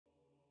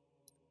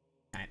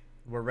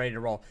we're ready to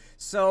roll.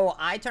 So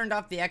I turned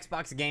off the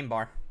Xbox game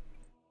bar.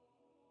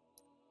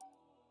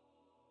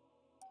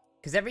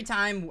 Because every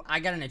time I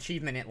got an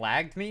achievement, it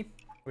lagged me,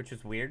 which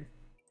was weird.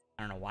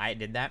 I don't know why it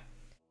did that.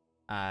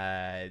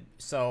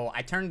 So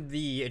I turned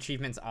the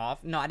achievements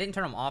off. No, I didn't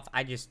turn them off.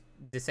 I just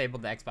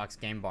disabled the Xbox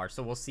game bar.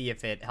 So we'll see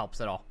if it helps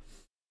at all.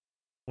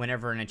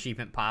 Whenever an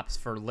achievement pops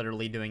for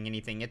literally doing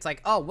anything. It's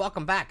like, oh,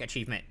 welcome back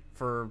achievement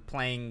for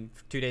playing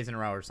 2 days in a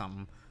row or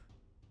something.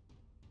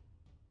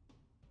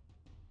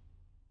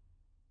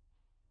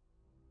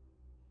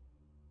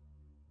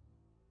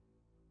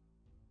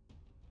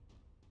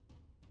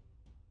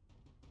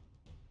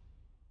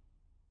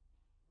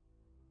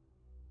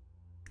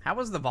 How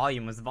was the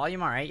volume? Was the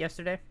volume alright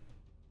yesterday?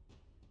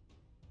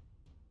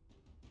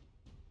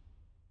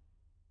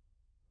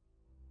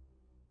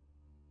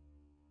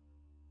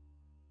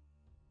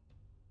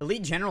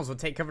 Elite generals would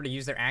take cover to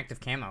use their active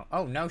camo.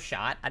 Oh, no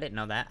shot. I didn't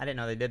know that. I didn't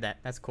know they did that.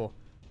 That's cool.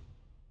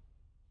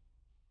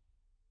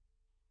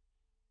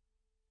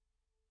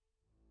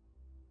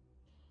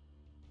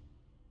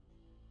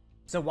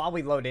 So while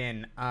we load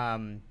in,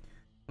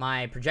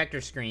 my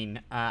projector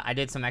screen, I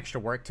did some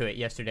extra work to it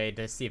yesterday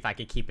to see if I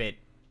could keep it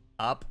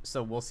up.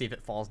 So we'll see if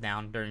it falls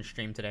down during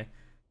stream today.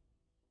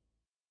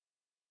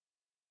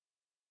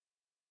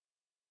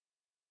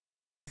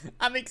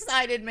 I'm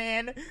excited,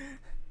 man.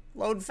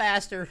 Load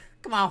faster.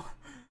 Come on.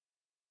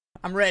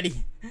 I'm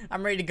ready.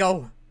 I'm ready to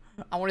go.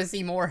 I want to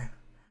see more.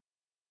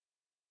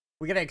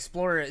 We gotta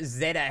explore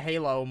Zeta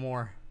Halo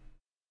more.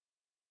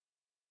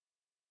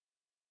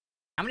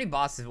 How many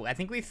bosses? I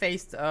think we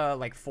faced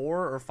like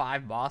 4 or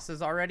 5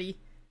 bosses already.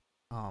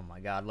 Oh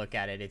my god, look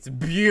at it. It's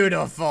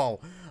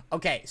beautiful.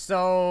 Okay,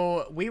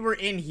 so we were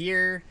in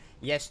here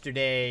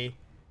yesterday.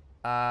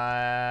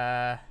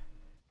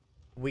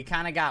 We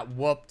kind of got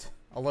whooped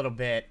a little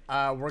bit.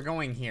 We're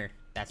going here.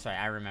 That's right,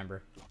 I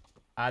remember.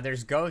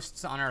 There's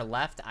ghosts on our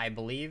left, I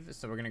believe.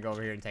 So we're gonna go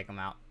over here and take them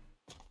out.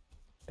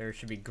 There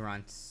should be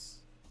grunts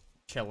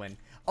chilling.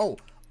 Oh,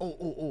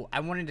 I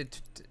wanted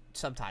to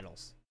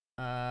subtitles.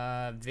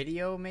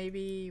 Video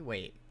maybe?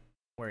 Wait,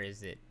 where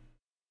is it?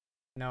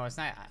 No, it's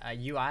not.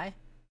 UI?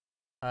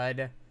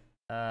 HUD,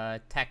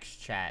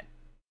 text chat.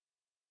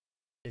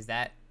 Is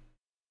that?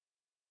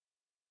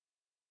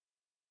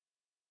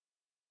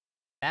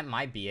 That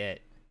might be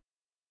it.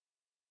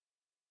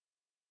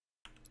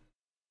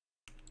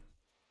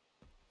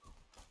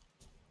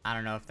 I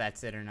don't know if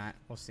that's it or not.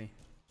 We'll see.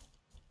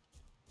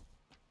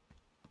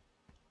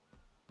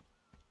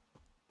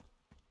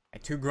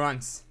 Right, 2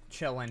 grunts.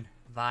 Chilling.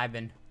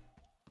 Vibing.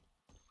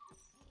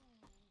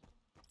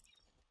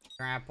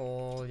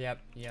 Grapple.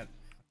 Yep. Okay.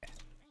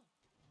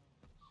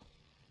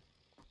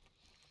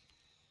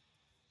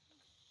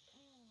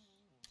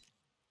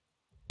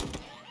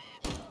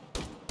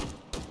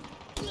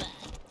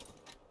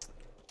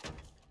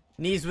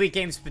 Knees weak,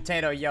 games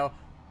potato, yo.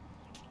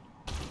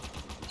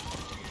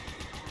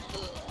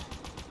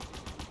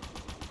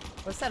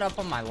 What's that up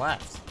on my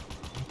left?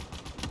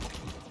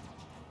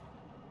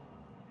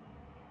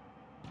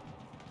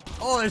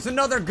 Oh, there's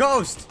another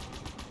ghost!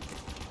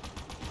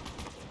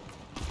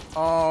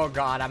 Oh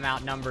god, I'm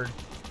outnumbered.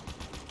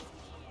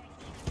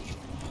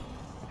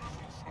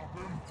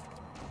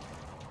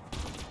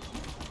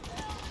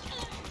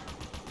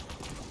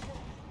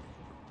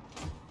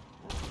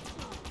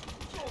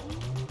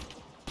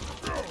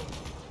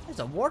 There's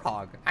a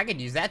warthog. I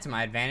could use that to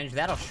my advantage.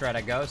 That'll shred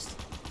a ghost.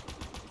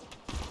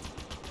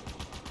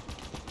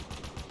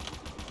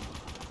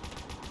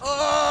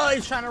 Oh,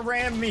 he's trying to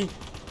ram me.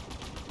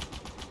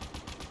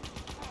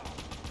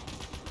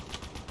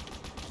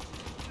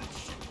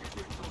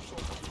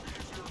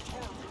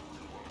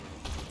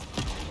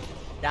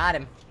 Got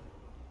him.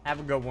 Have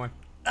a good one.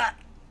 Ah,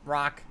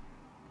 rock.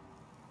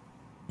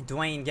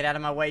 Dwayne, get out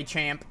of my way,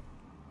 champ.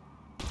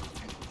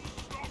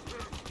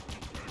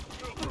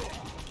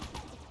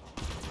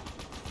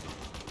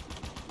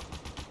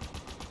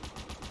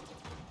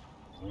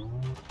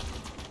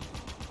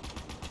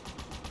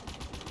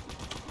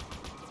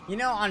 You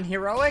know, on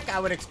Heroic,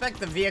 I would expect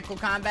the vehicle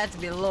combat to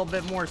be a little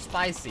bit more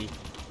spicy.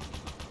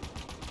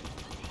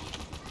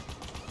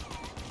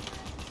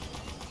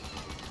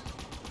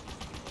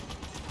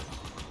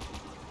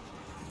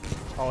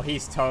 Oh,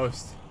 he's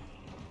toast.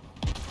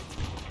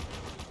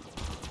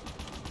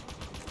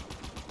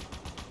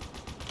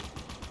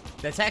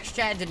 The text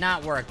chat did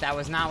not work. That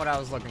was not what I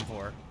was looking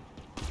for.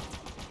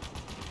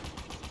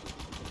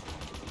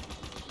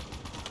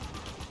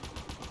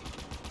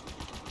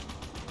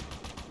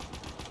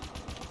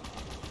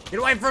 Get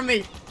away from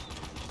me!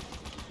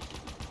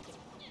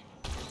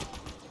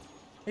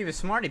 He was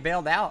smart, he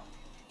bailed out.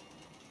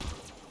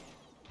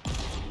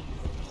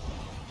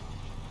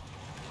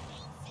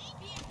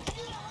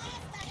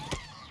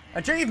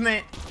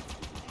 Achievement!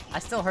 I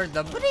still heard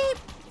the bleep!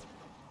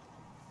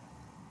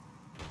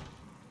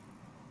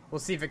 We'll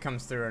see if it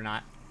comes through or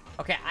not.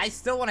 Okay, I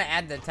still want to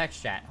add the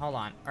text chat. Hold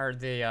on. Or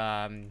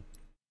the,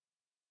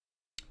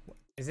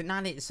 is it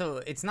not... So,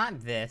 it's not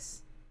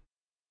this.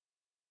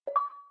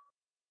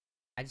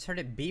 I just heard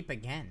it beep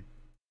again.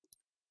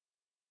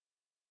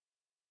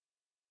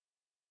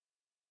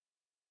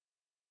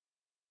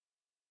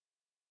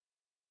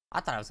 I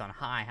thought I was on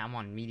high. I'm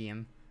on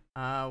medium.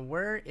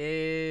 Where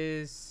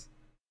is...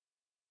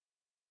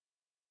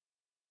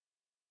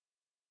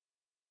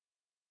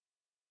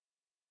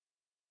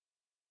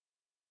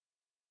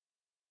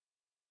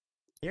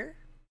 Here?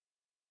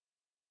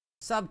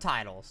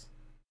 Subtitles.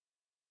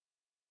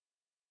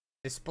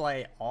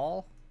 Display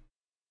all.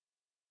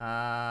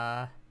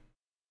 On.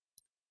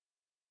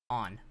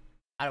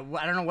 I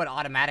don't know what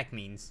automatic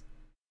means.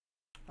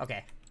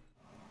 Okay.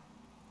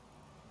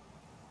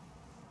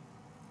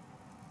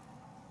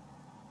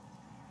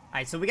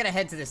 Alright, so we gotta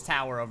head to this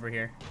tower over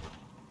here.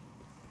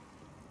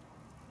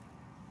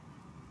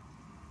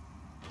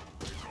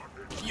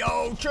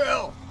 Yo,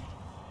 chill!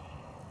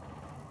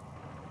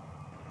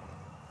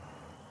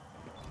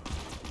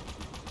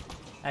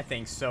 That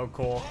thing's so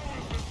cool.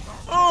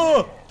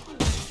 Oh!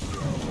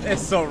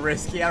 It's so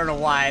risky. I don't know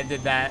why I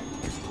did that.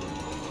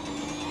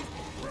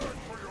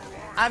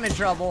 I'm in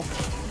trouble.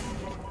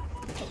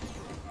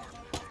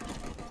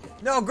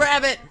 No,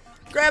 grab it!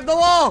 Grab the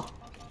wall!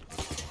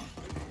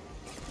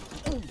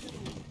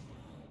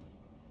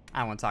 I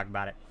don't want to talk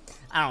about it.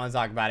 I don't want to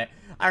talk about it.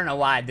 I don't know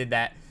why I did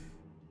that.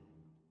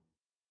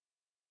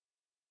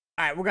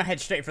 Alright, we're gonna head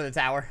straight for the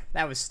tower.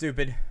 That was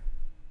stupid.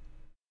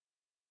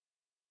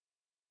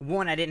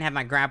 1, I didn't have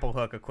my grapple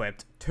hook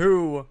equipped.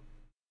 2,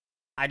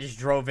 I just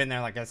drove in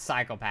there like a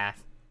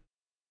psychopath.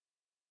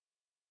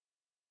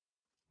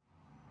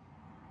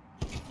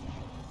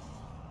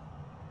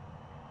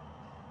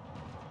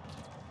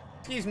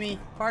 Excuse me.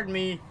 Pardon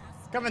me.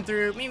 Coming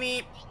through.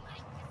 Me.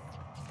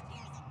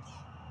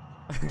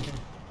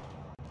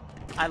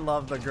 I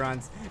love the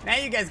grunts. Now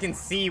you guys can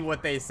see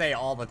what they say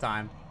all the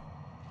time.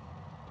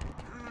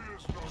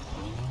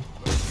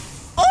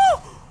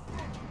 Oh!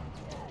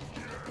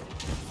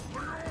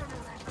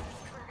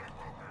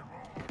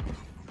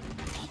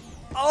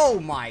 Oh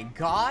my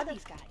god!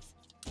 These guys.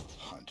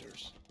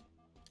 Hunters.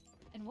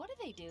 And what do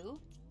they do?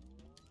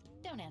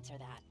 Don't answer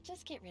that.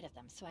 Just get rid of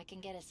them so I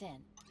can get us in.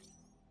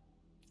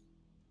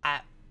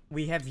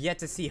 We have yet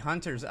to see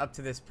hunters up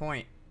to this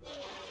point.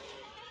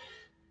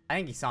 I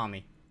think he saw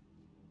me.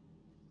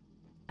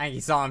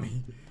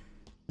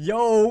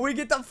 Yo, we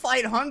get to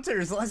fight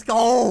hunters. Let's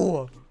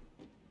go.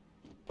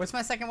 What's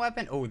my second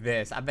weapon? Oh,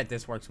 this. I bet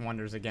this works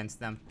wonders against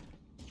them.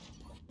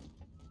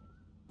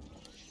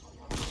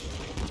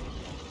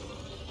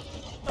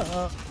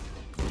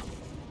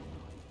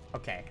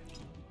 Okay.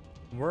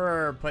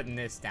 We're putting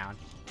this down.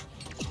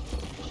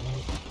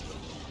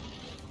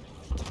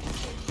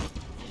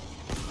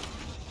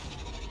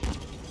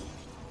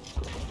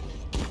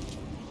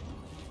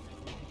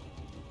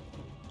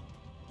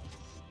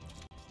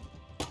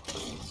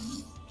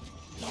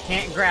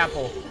 Can't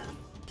grapple.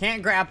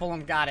 Can't grapple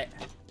him. Got it.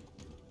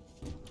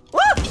 Woo!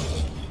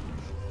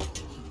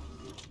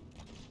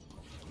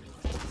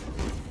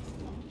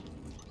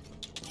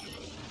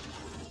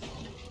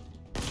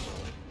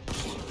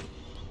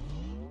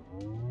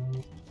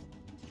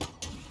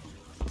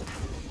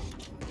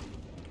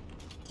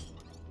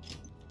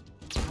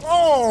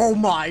 Oh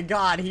my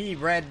god, he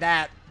read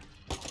that.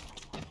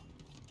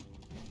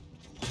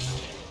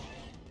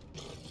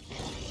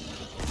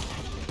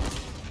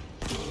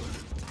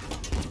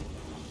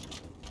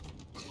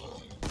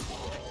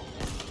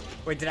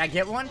 Wait, did I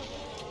get one?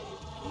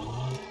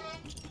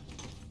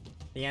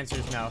 The answer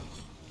is no.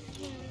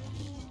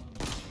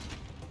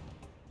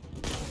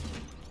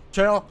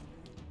 Chill.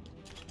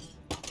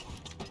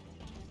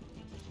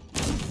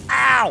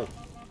 Ow!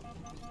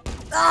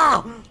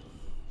 Ah!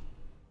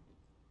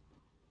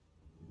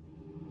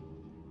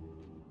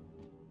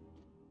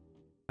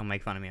 Don't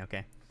make fun of me,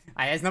 okay?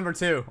 Alright, that's number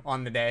 2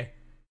 on the day.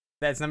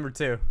 That's number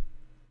 2.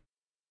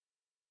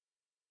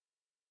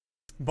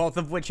 Both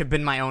of which have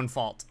been my own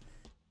fault.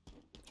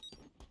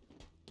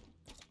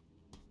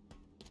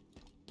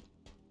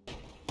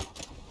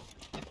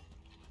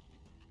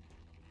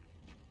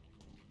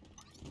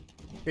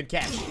 Good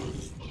catch.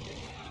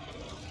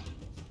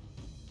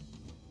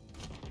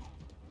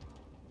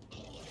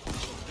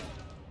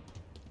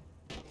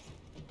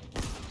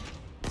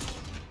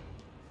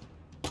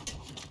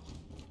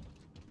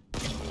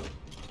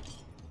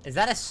 Is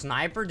that a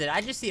sniper? Did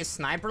I just see a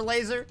sniper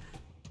laser?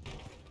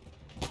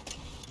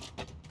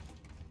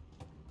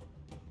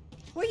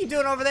 What are you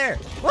doing over there?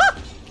 What?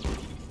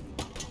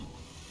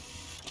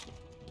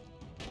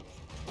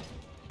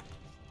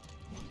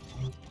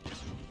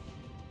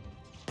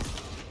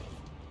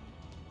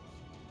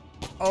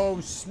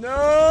 Oh,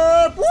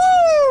 snap!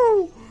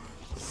 Woo!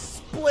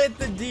 Split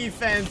the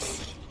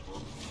defense.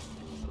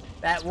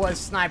 That was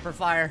sniper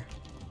fire.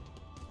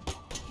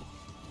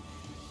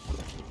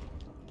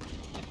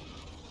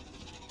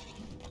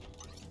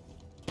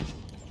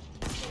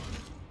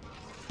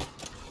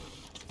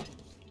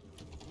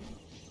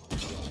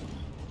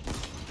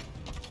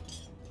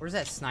 Where's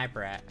that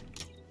sniper at?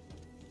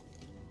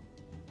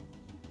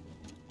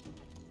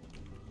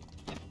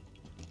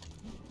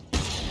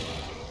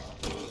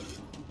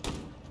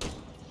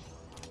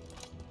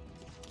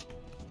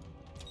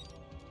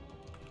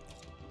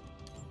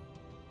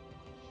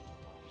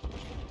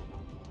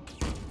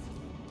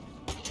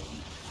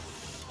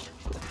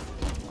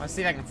 Let's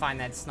see if I can find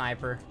that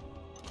sniper.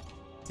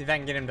 See if I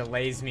can get him to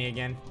laze me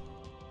again.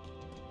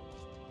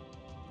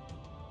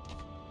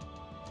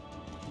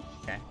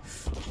 Okay.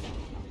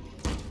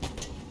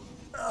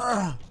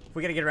 Ugh,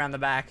 we gotta get around the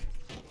back.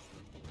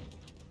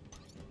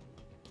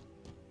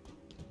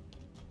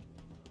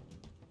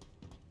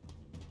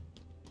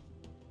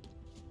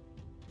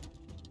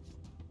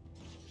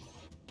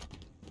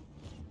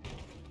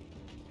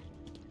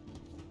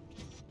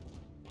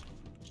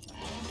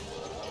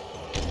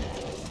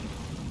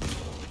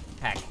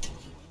 Heck.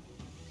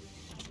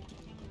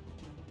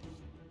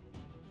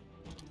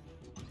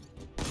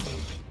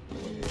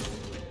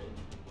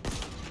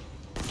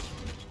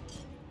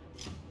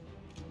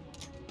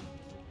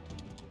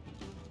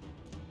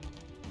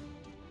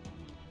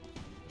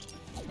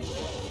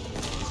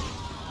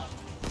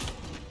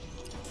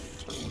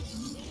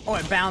 Oh,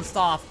 it bounced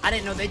off. I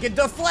didn't know they could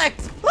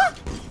deflect. Ah!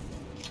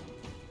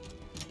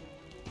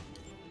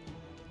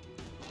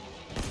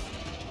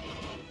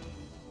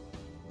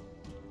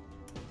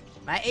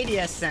 My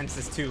ADS sense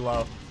is too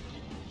low.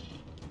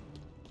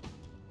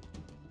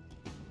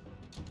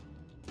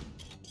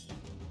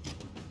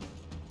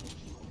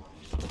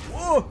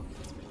 Whoa!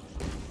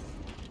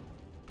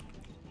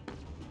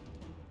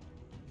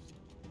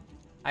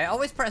 I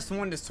always press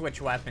 1 to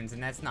switch weapons,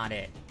 and that's not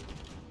it.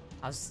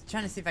 I was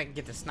trying to see if I could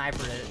get the sniper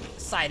to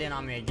sight in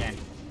on me again.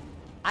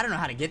 I don't know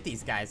how to get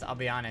these guys, I'll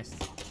be honest.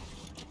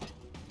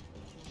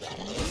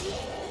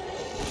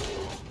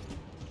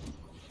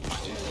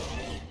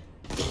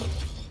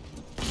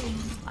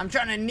 I'm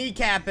trying to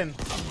kneecap him.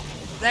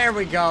 There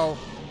we go.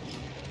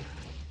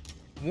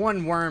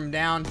 One worm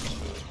down.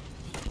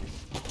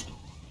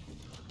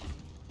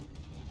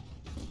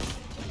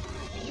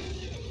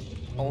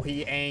 Oh,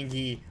 he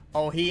angry.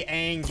 Oh, he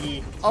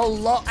angry.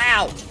 Oh,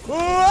 ow.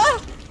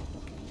 Ah!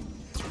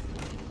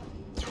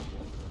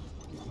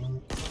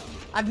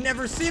 I've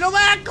never seen him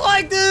act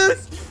like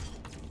this.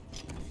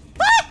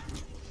 Ah!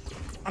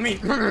 I mean,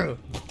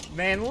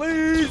 man,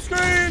 leave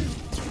screen.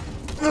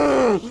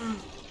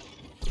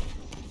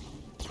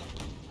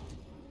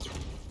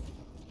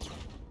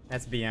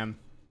 That's BM.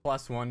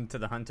 +1 to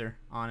the hunter,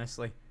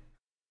 honestly.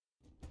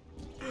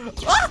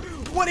 Ah!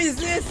 What is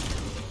this?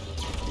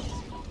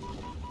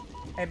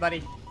 Hey,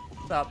 buddy.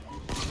 What's up?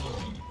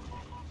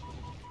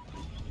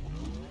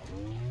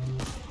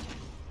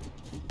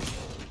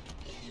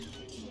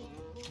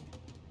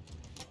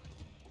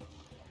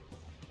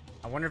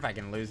 I wonder if I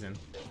can lose him.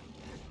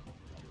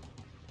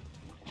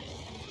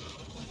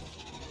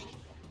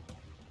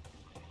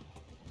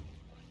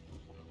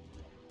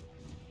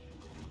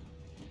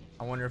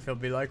 I wonder if he'll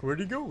be like, where'd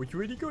he go? Which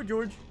way did he go,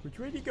 George? Which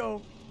way did he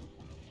go?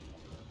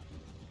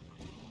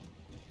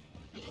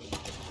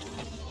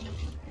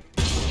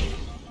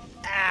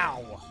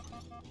 Ow!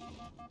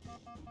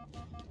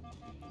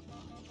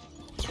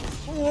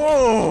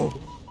 Whoa!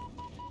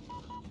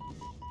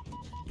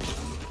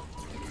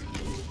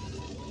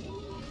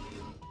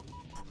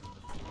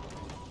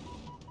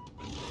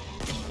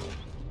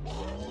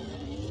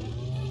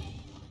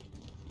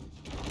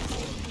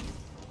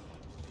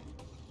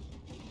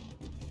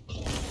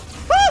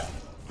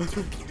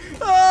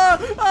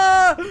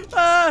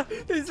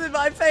 He's in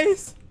my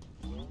face.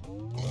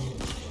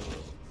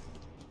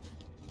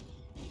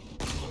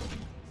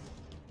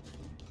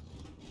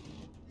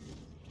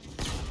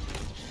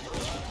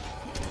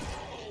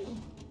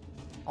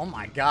 Oh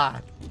my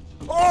god.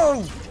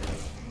 Oh!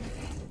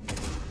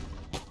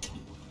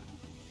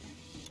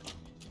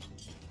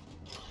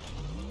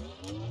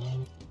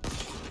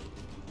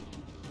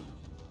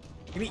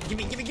 Give me,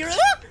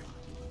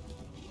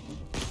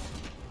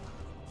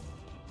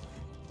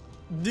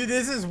 Dude,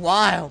 this is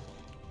wild.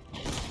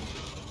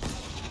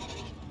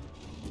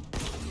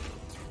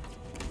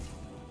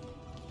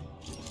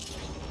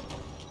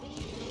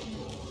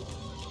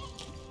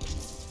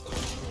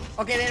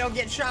 Okay, they don't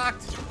get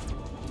shocked.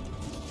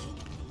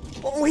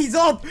 Oh, he's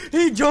up!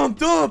 He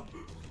jumped up!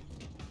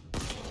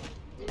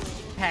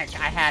 Heck,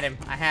 I had him.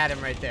 I had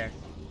him right there.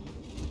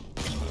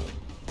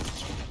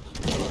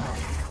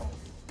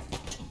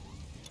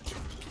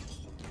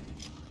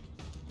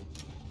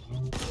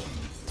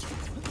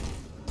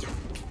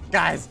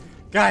 Guys,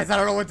 I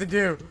don't know what to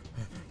do.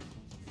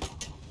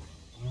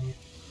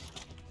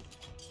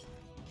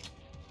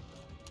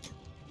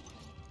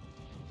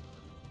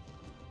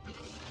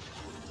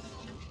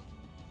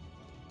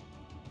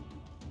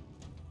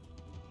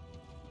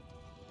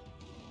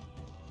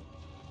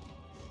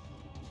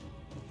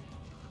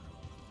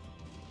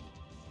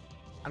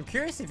 I'm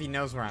curious if he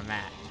knows where I'm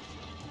at.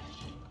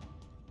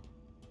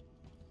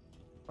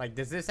 Like,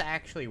 does this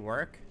actually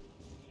work?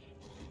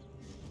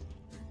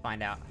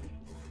 Find out.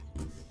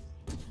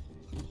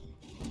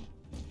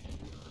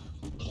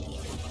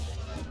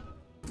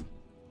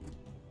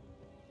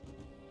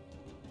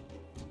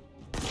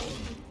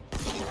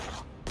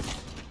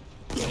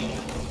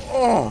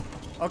 Oh!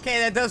 Okay,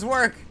 that does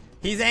work.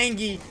 He's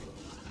angry.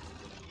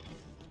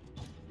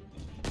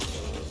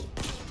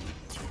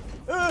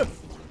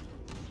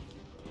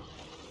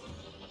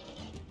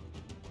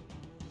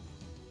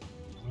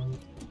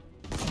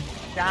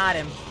 Got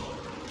him.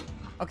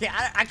 Okay,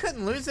 I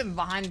couldn't lose him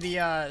behind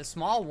the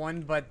small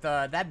one, but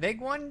that big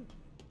one,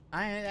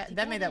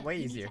 that made that way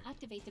easier. To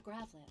activate the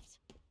grav lift.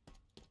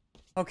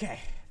 Okay,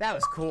 that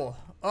was cool.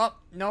 Oh,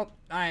 nope.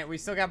 Alright, we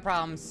still got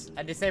problems.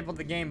 I disabled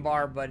the game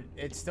bar, but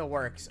it still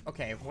works.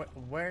 Okay,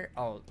 where?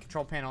 Oh,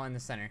 control panel in the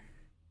center.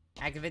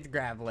 Activate the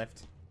grav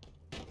lift.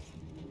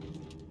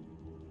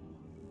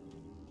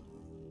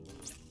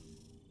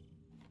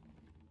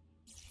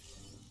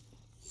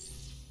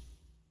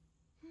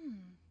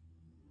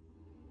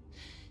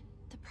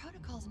 The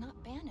protocol's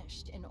not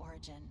banished in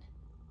Origin.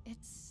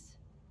 It's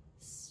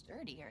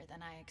sturdier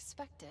than I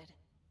expected.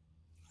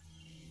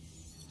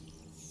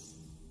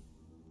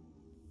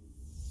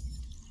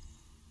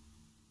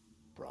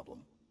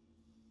 Problem.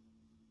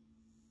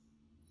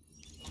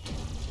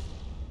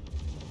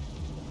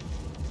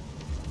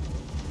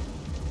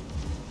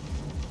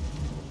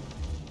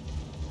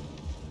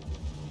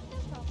 No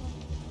problem.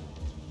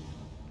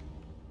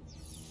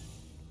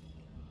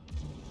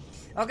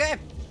 Okay,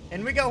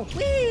 and we go.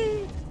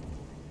 Whee!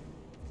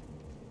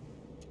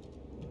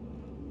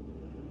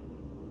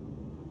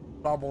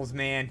 Bubbles,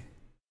 man.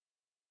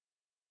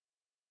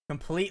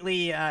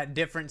 Completely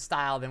different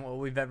style than what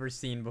we've ever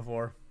seen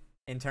before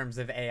in terms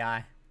of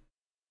AI.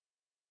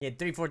 He had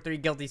 343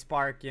 Guilty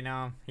Spark, you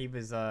know. He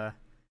was a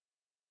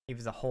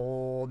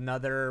whole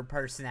nother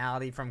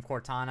personality from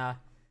Cortana.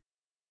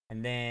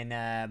 And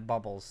then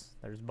Bubbles.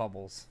 There's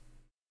Bubbles.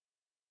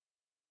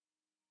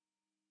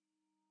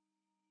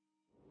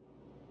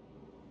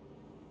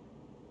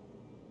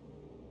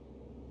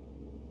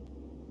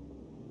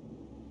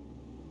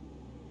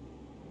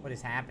 What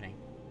is happening?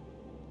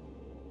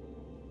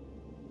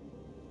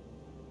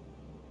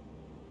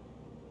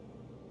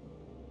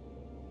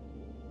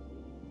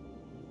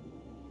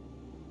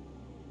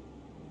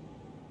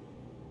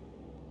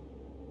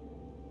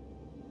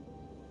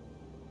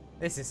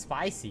 This is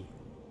spicy.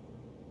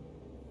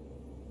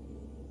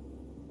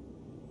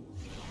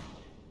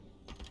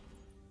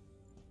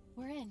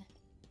 We're in.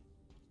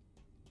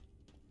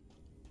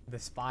 The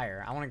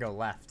spire. I want to go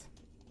left.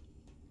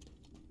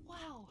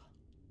 Wow.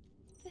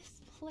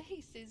 This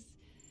place is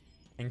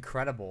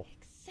Incredible.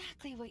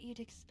 exactly what you'd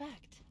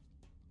expect.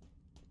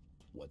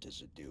 What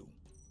does it do?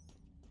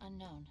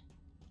 Unknown.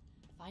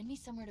 Find me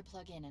somewhere to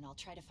plug in and I'll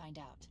try to find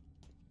out.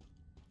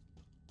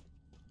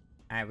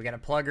 Alright, we gotta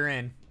plug her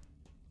in.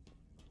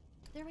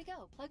 There we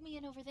go. Plug me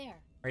in over there.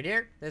 Right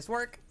here? This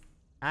work?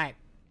 Alright.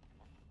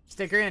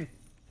 Stick her in.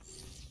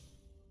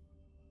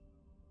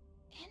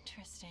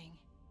 Interesting.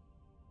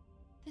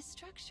 This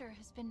structure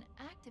has been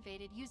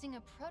activated using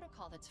a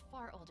protocol that's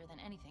far older than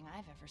anything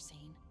I've ever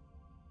seen.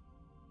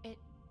 It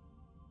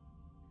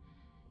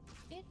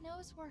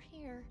knows we're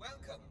here.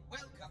 Welcome,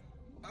 welcome.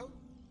 Oh,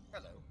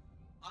 hello.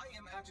 I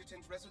am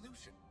Adjutant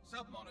Resolution,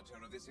 sub-monitor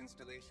of this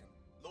installation.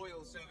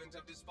 Loyal servant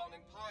of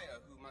Despondent Pyre,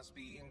 who must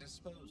be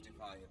indisposed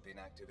if I have been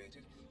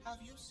activated. Have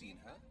you seen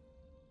her?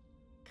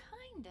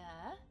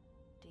 Kinda.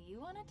 Do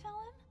you want to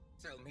tell him?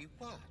 Tell me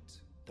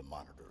what? The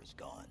monitor is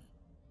gone.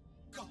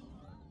 Gone?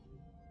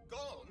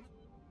 Gone?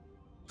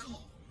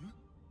 Gone?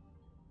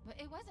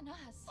 But it wasn't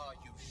us. Are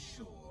you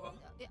sure?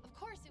 Of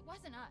course, it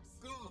wasn't us.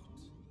 Good.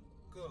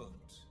 Good.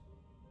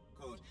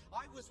 Good.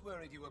 I was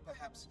worried you were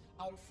perhaps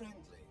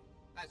unfriendly.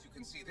 As you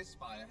can see, this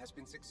spire has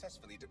been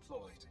successfully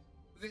deployed.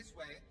 This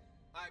way.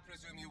 I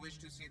presume you wish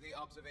to see the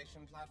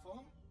observation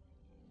platform?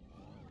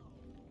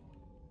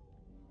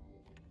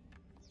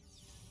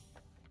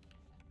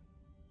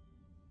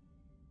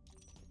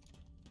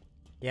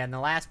 Yeah, in the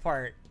last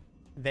part,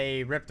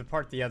 they ripped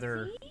apart the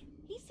other See?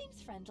 He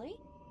seems friendly.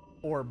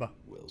 orb.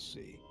 We'll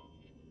see.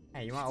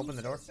 Hey, you want to open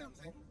the door?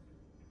 Something?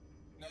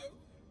 No?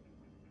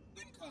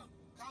 Then come.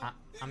 Come.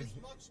 There I'm is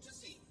much to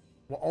see.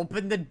 Well,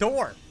 open the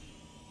door.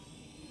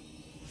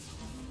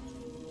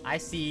 I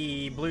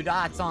see blue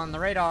dots on the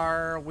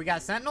radar. We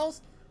got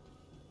sentinels?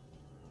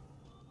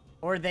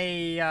 Or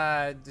they,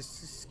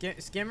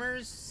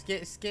 skimmers?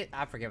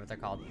 I forget what they're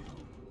called.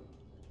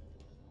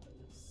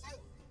 So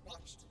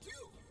much to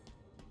do.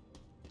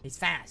 He's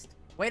fast.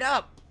 Wait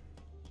up.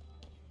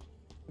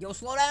 Yo,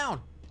 slow down.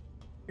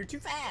 You're too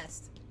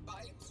fast.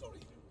 I am sorry.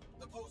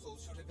 The portal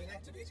should have been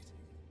activated.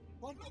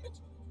 One moment.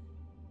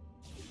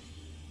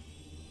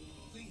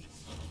 Please,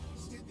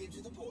 step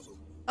into the portal.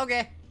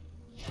 Okay.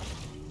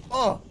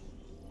 Oh.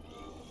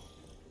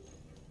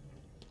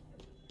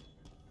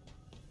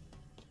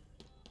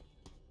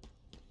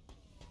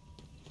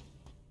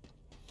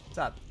 What's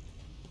up?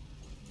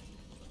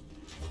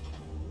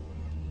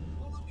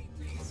 Follow me,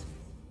 please.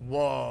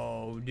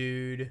 Whoa,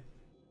 dude.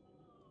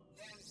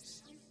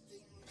 There's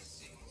something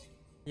missing.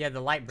 Yeah, the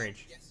light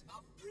bridge. Yes,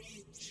 a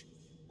bridge.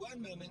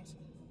 One moment.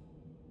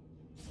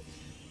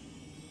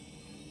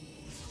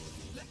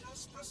 Let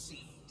us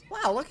proceed.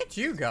 Wow, look at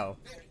you go.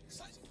 Very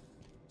exciting.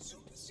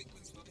 Soon the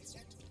sequence will be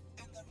set,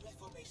 and the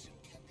reformation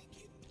can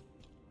begin.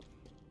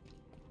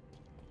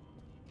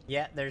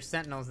 Yeah, there's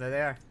sentinels. They're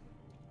there.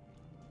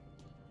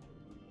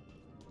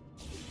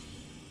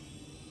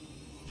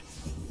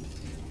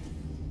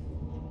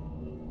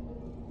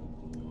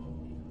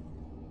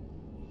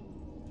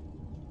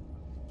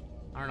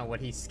 don't know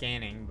what he's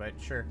scanning, but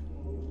sure.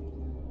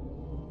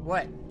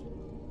 What? What's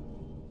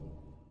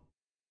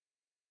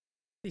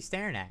he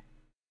staring at?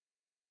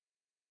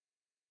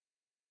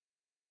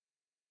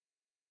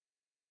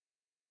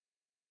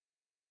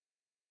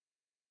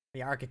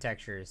 The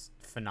architecture is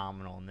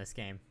phenomenal in this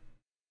game.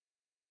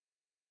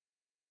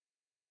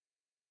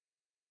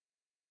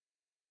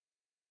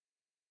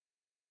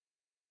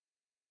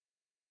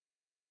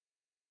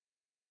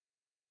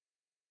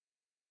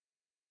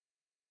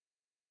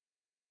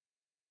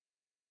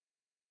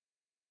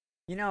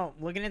 You know,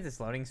 looking at this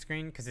loading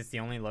screen, because it's the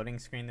only loading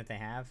screen that they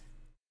have,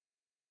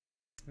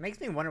 it makes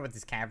me wonder what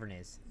this cavern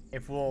is.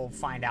 If we'll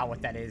find out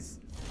what that is.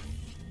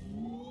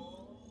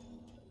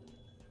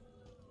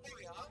 Here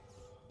we are.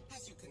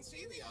 As you can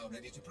see, we are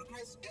ready to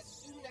progress as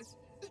soon as...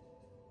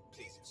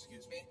 Please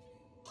excuse me.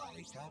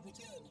 I shall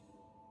return.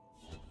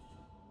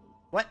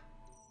 What?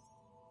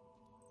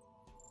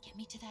 Get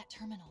me to that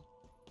terminal.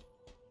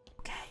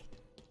 Okay.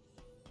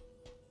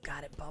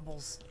 Got it,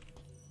 Bubbles.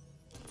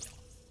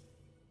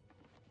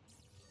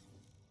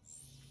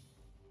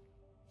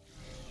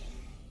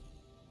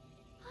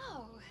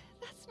 Oh,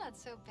 that's not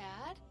so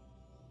bad.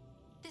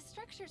 This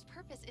structure's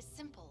purpose is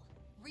simple.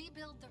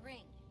 Rebuild the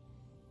ring.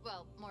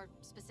 Well, more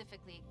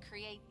specifically,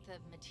 create the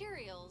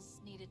materials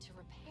needed to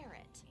repair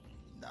it.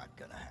 Not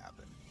gonna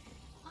happen.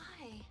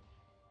 Why?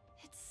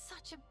 It's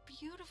such a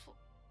beautiful...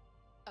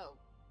 Oh,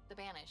 the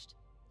Banished.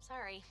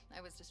 Sorry,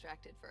 I was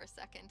distracted for a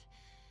second.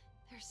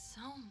 There's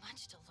so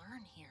much to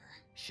learn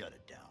here. Shut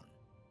it down.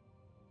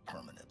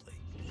 Permanently.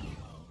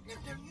 No,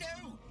 no,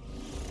 no!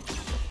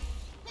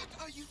 What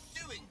are you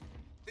doing?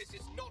 This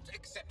is not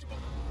acceptable.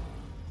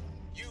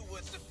 You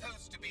were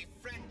supposed to be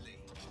friendly.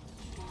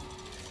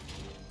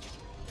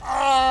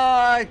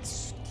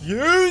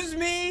 Excuse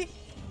me?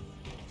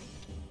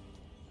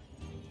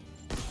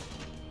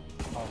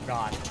 Oh,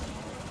 God.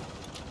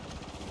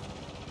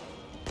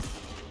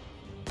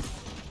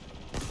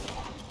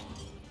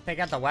 Take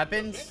out the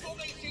weapons?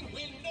 Reformation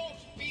will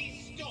not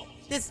be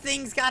stopped. This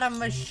thing's got a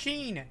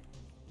machine.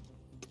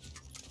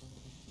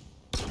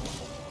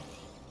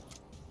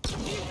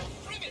 You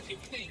primitive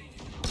thing.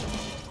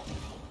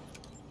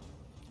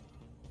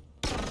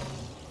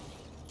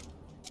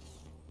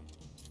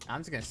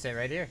 I'm just gonna sit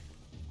right here.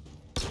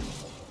 No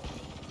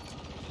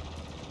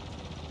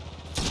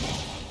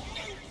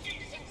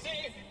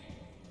decency.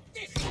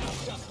 This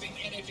is just an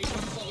energy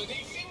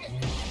consolidation.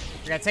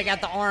 We gotta take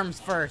out the arms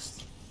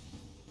first.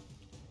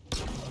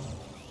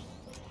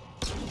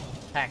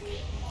 Heck.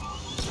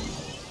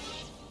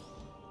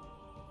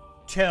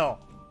 Chill.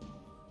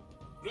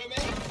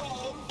 Remain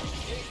calm.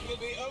 This will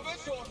be over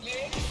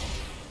shortly.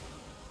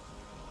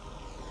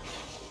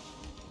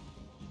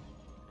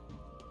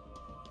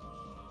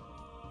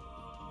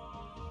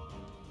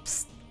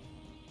 Psst.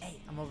 Hey,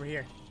 I'm over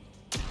here.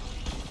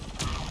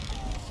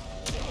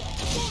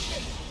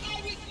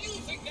 I was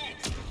using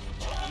that.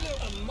 No,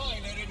 a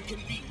minor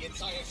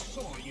inconvenience, I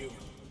assure you.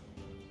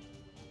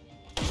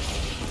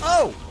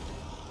 Oh!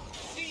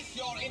 Cease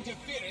your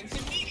interference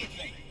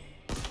immediately.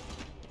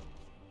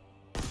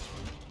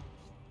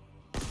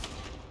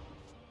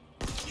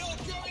 You're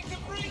going to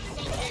break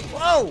something.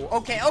 Whoa!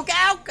 Okay,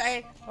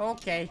 okay.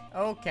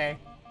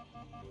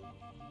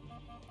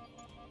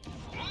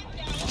 And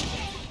now,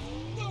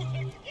 not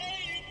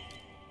again.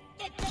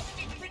 The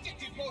dusty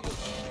predictive model.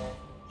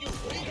 You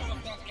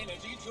reroute that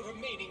energy to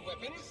remaining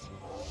weapons.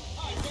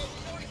 I will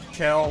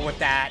Chill with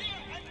that. here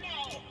and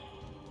now.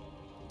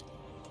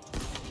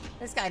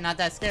 This guy not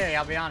that scary,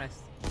 I'll be honest.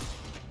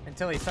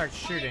 Until he starts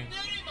shooting. I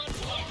very much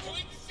like to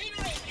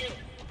incinerate you.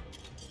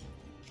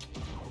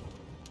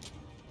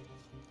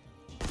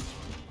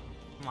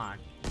 Come on.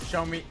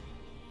 Show me.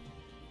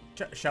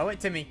 Show it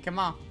to me. Come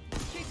on.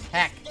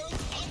 Heck. So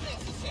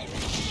unnecessary.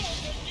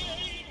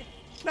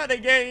 Not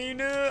again.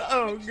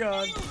 Oh,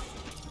 God.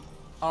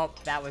 Oh,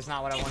 that was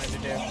not what I wanted to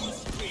do.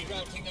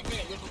 Rerouting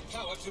available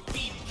power to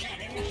beam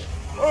cannon.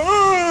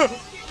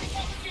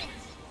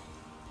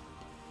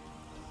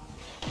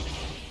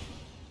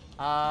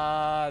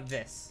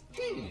 This.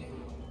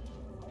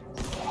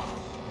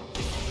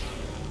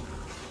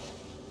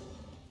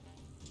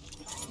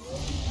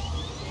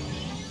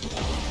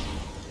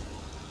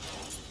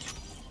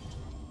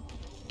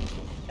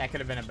 That could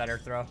have been a better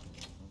throw.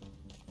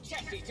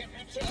 Chassis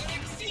temperature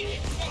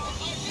exceeding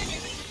specified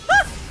limits.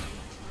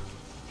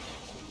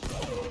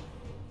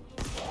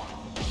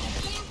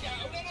 Slow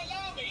down and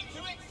allow me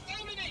to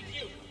exterminate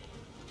you.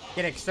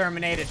 Get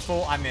exterminated,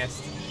 fool. I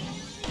missed.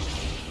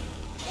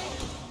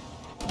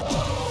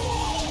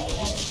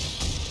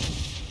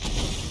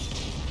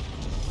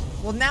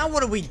 Well, now what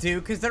do we do?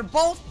 Because they're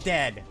both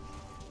dead.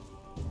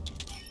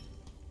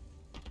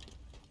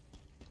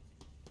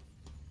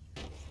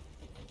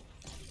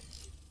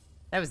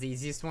 That was the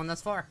easiest one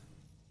thus far.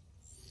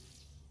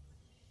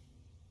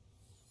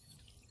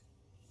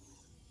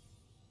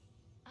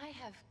 I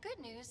have good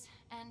news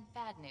and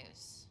bad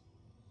news.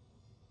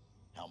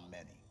 How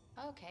many?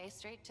 Okay,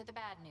 straight to the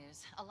bad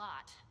news. A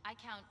lot. I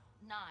count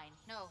 9,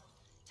 no,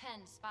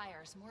 10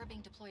 spires. More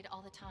being deployed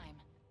all the time.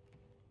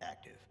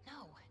 Active.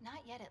 No,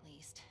 not yet at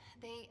least.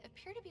 They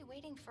appear to be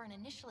waiting for an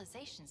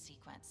initialization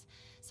sequence.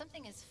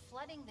 Something is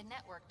flooding the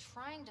network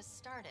trying to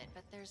start it,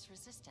 but there's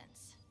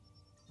resistance.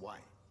 Why?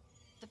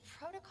 The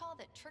protocol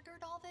that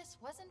triggered all this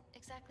wasn't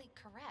exactly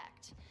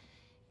correct.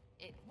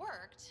 It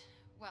worked.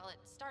 Well, it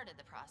started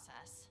the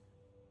process.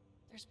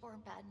 There's more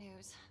bad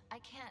news. I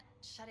can't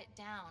shut it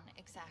down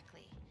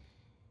exactly.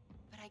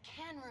 But I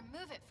can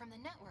remove it from the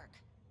network.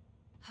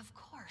 Of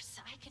course,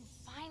 I can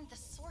find the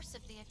source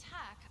of the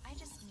attack. I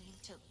just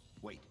need to...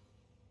 Wait.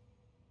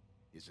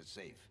 Is it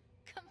safe?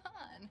 Come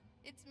on,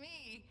 it's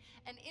me.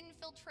 An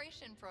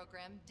infiltration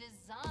program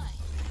designed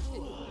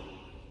to...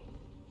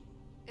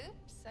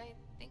 Oops, I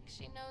think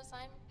she knows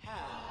I'm...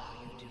 How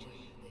are you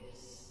doing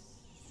this?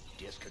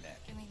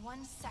 Disconnect. Give me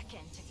 1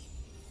 second to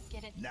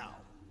get it... Now.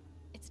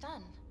 It's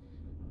done.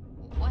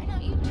 Why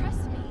don't you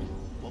trust me?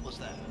 What was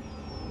that?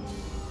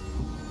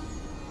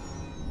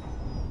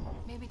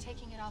 Maybe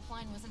taking it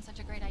offline wasn't such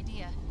a great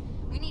idea.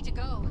 We need to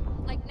go.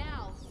 Like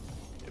now.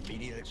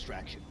 Immediate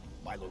extraction.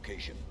 My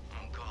location.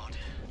 Oh God,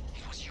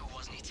 it was you,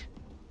 wasn't it?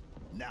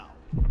 Now.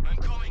 I'm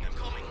coming, I'm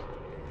coming.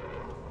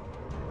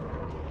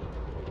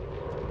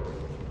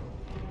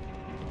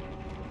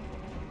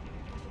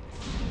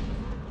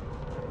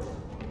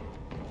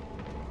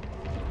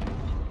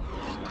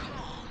 Oh, come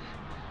on.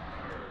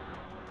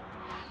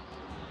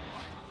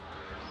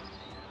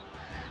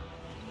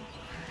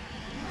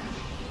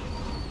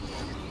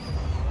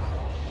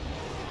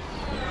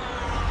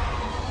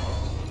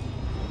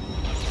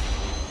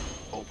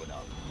 Open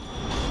up.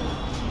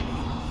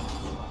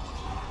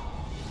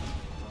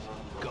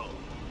 Go.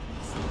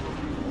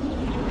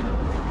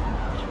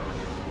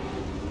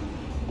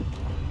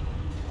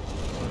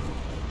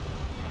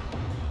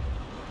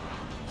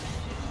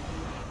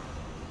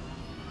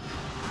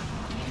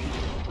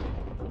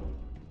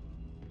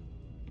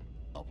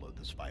 Upload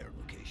the spire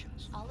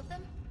locations. All of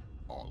them?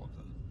 All of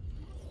them.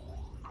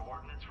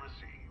 Coordinates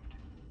received.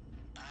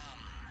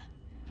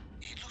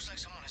 It looks like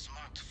someone has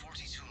marked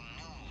 42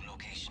 new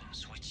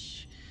locations,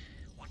 which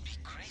would be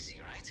crazy,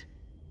 right?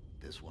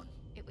 This one.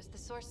 It was the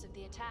source of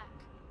the attack.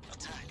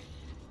 Attack.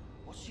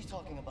 What's she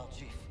talking about,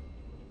 Chief?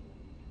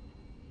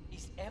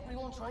 Is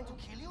everyone trying to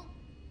kill you?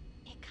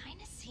 It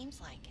kinda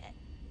seems like it.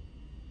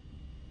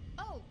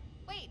 Oh,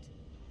 wait.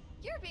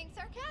 You're being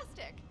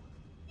sarcastic.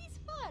 He's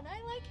fun.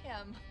 I like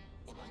him.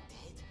 Am I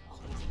dead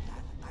already?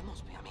 I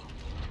must be. I mean,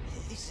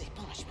 this is a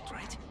punishment,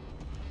 right?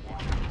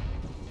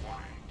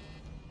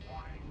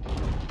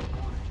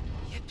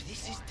 Yep,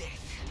 this is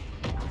death.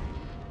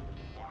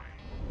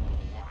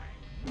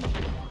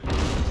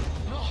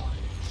 No!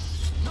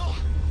 No!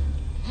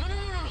 No, no, no,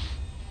 no!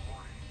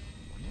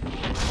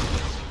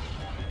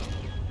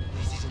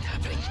 This isn't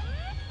happening.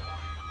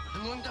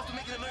 I'm going to have to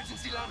make an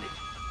emergency landing.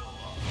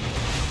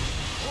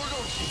 Hold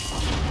on, Chief.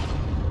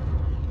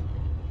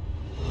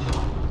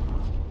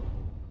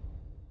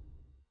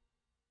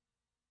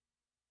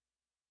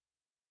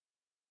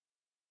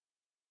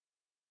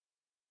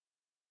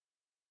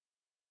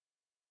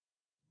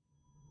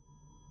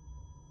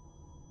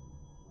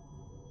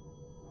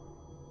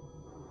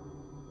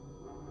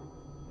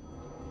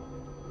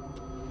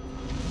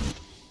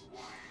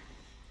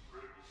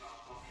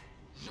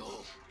 No!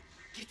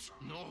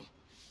 No!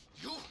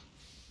 You!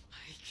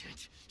 I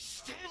can't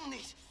stand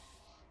it!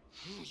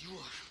 Who you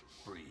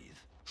are? Breathe.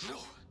 No!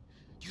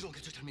 You don't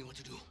get to tell me what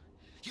to do.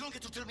 You don't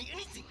get to tell me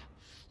anything!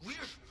 We're...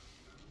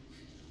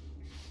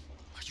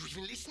 Are you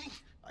even listening?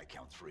 I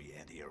count 3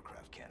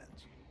 anti-aircraft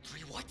cannons.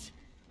 3 what?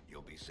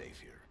 You'll be safe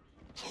here.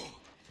 Oh,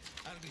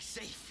 I'll be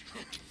safe.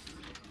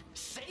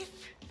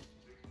 Safe?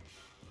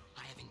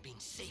 I haven't been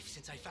safe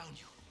since I found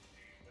you.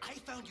 I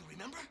found you,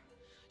 remember?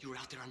 You were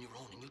out there on your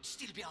own, and you'd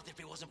still be out there if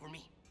it wasn't for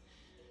me.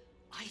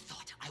 I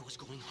thought I was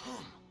going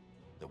home.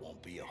 There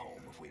won't be a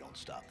home if we don't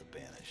stop the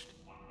Banished.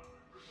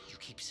 You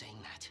keep saying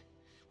that.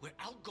 We're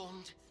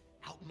outgunned,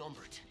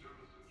 outnumbered.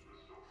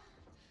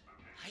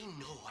 I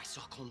know I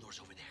saw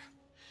condors over there.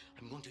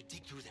 I'm going to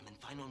dig through them and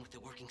find one with the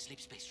working sleep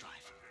space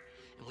drive.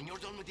 And when you're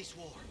done with this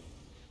war,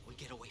 we'll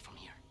get away from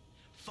here.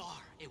 Far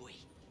away.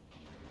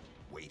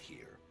 Wait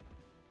here.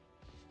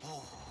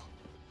 Oh,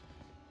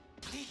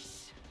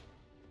 please.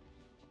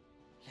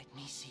 Let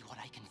me see what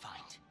I can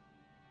find.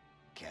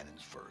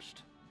 Cannons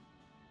first.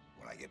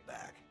 When I get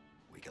back,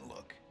 we can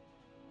look.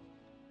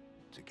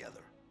 Together.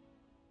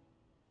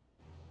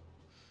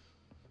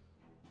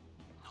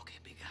 Okay,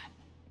 big guy.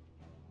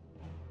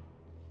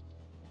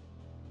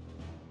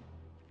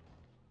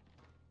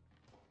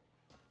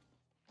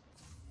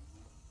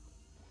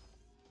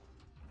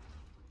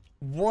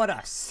 What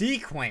a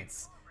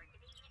sequence!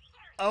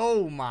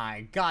 Oh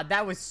my god,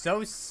 that was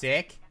so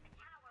sick.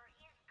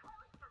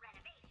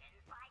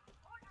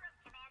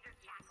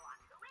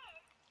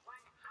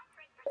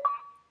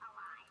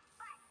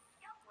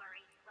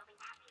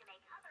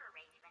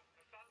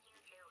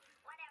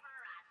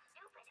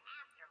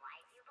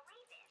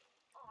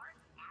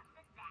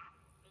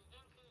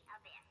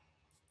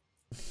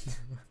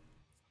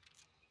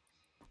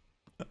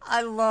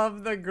 I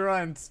love the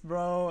grunts,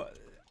 bro.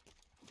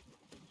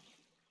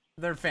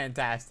 They're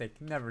fantastic.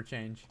 Never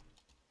change.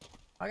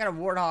 I got a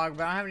warthog,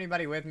 but I don't have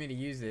anybody with me to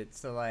use it.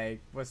 So,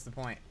 like, what's the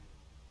point?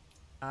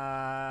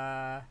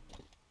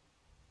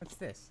 What's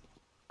this?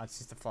 Oh, it's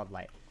just a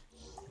floodlight.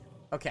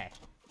 Okay.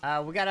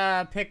 We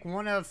gotta pick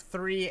one of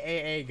 3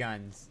 AA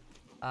guns.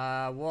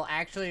 We'll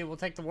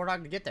take the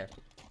warthog to get there.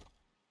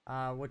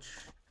 Which...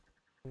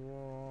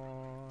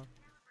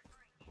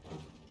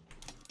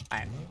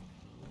 Alright.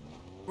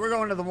 We're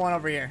going to the one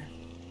over here.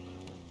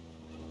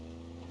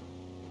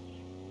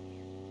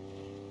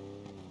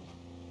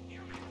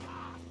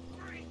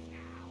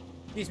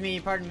 Excuse me,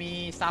 pardon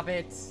me, stop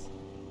it.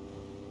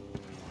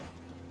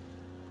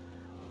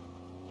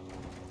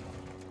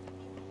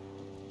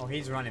 Oh,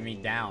 he's running me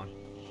down.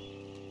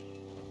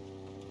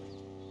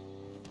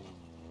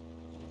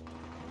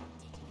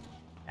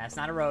 That's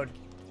not a road.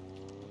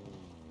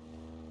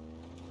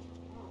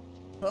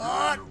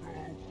 Oh,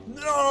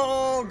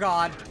 no,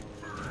 God.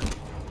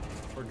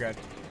 We're good.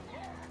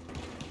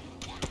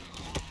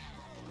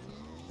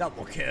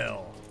 Double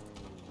kill.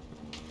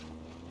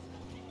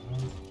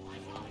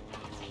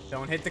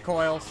 Don't hit the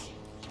coils.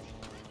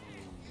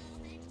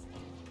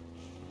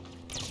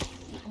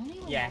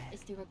 Yeah.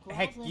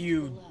 Heck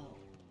you,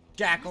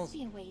 jackals. Must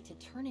be a way to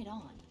turn it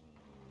on.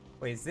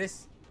 Wait, is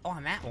this? Oh,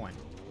 I'm at one.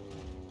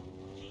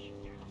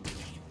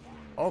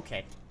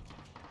 Okay.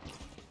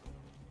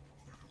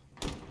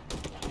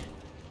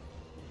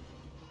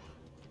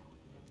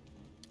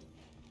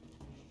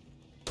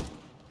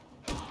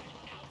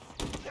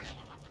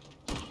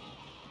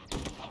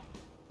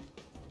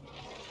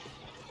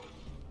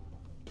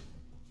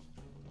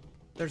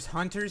 There's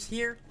hunters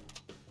here.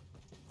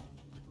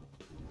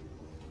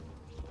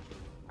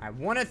 Alright,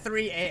 1 of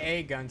 3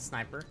 AA gun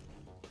sniper.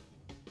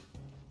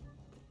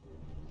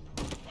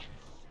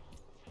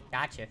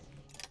 Gotcha.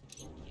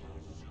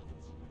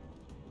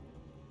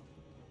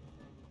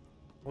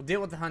 We'll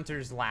deal with the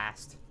hunters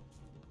last.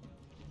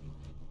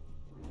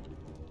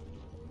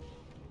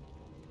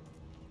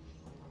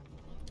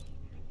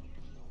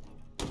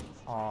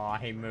 Aw,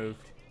 he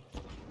moved.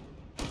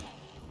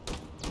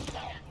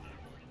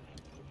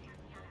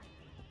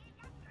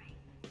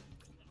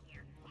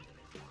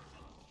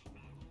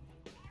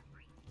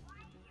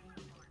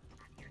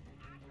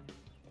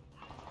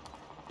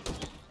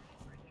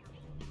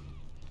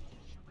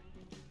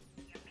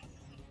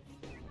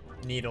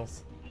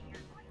 Needles.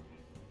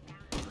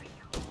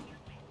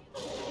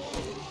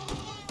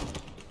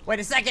 Wait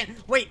a second!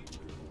 Wait!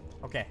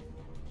 Okay.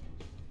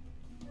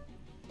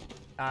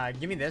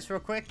 Give me this real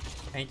quick.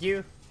 Thank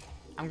you.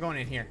 I'm going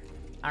in here.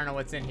 I don't know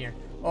what's in here.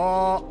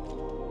 Oh!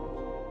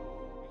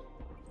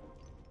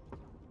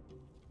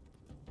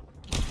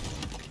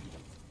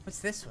 What's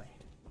this way?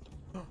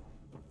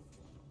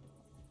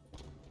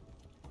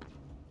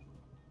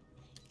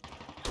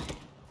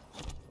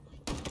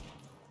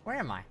 Where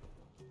am I?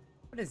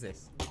 What is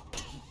this?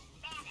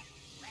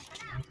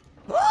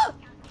 Ah!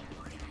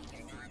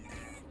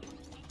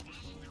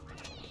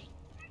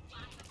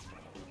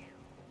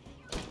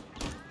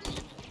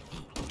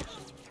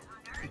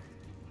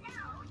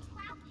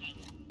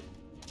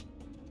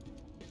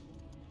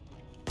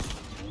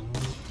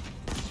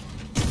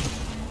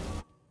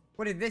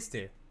 What did this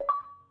do?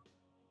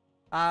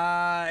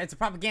 It's a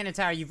propaganda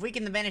tower. You've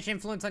weakened the banished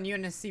influence on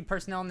UNSC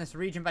personnel in this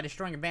region by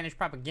destroying a banished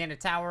propaganda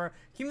tower.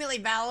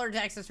 Accumulate valor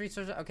to access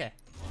resources. Okay.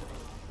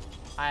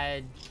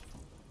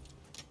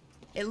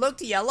 It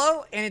looked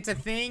yellow, and it's a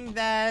thing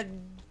that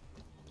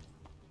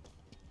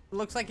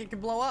looks like it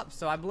could blow up,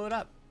 so I blew it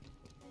up.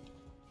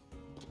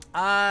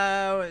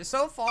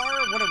 So far,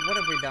 what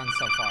have we done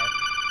so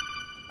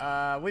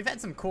far? We've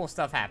had some cool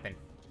stuff happen.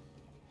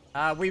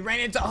 We ran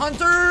into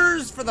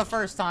hunters for the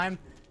first time.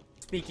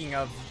 Speaking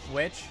of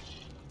which.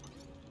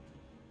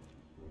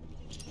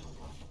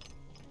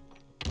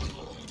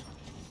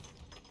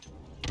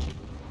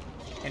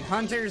 And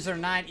hunters are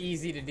not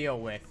easy to deal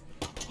with.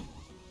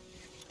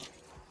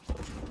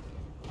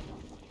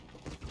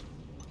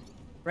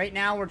 Right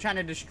now, we're trying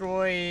to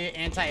destroy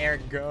anti-air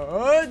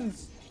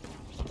guns.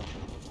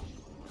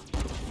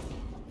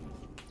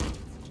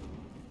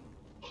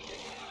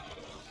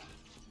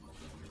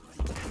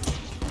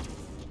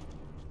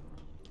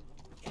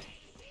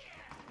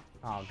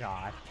 Oh,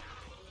 God.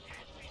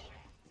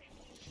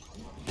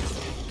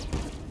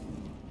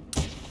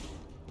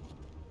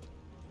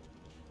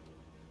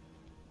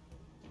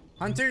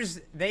 Hunters,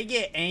 they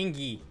get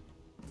angry.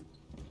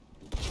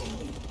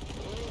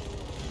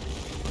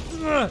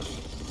 Ugh.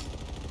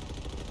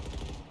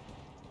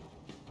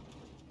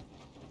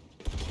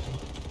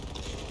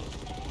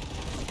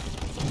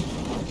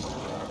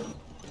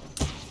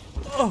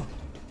 Oh.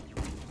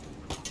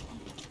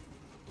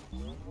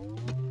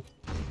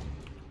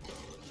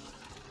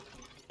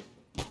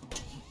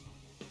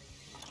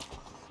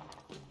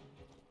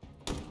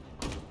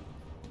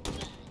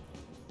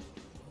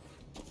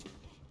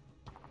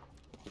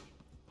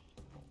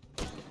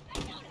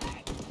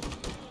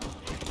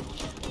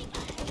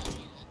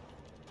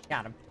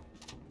 Got him.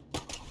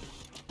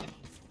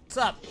 What's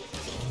up?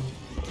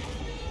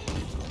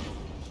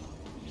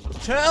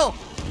 Chill!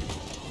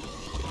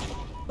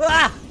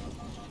 Ah!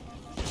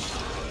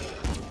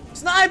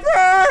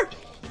 Sniper!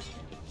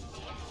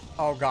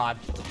 Oh god.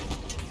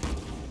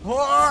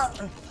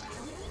 What?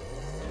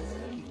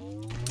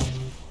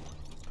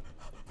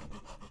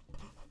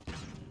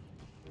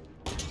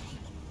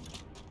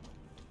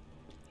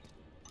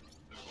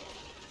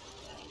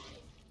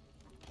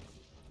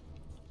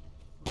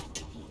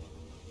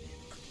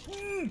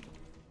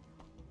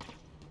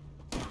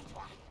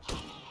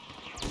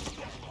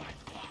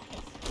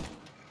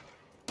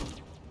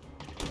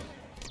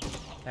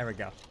 There we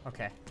go.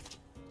 Okay.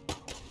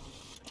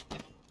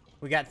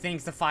 We got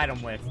things to fight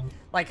them with.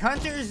 Like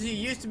hunters, you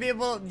used to be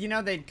able, you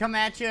know, they'd come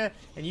at you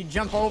and you'd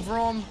jump over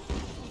them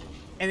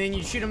and then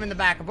you'd shoot them in the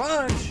back a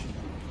bunch.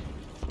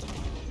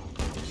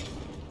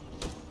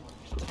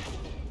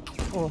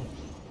 Oh.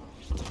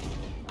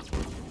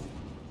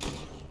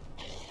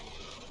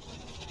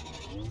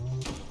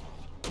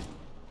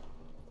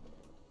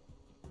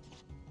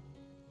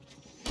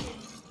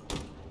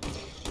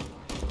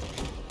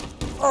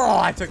 Oh,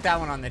 I took that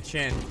one on the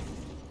chin.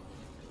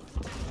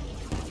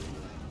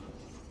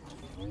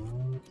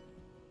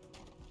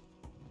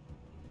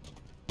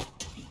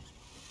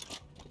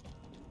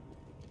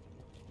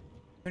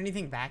 Is there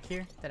anything back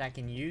here that I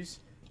can use?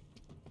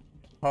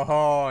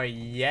 Oh,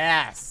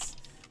 yes.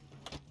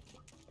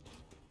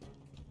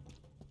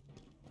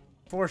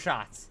 4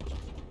 shots.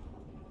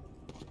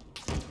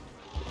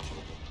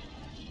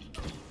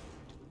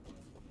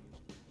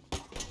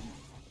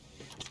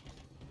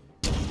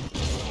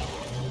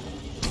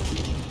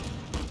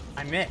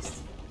 I missed.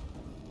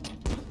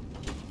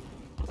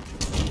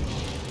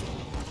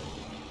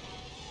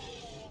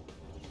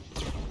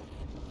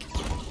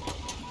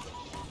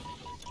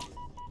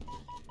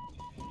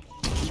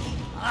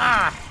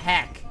 Ah,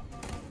 heck.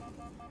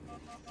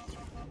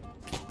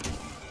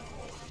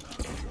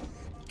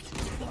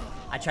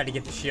 I tried to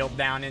get the shield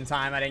down in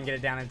time. I didn't get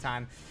it down in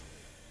time.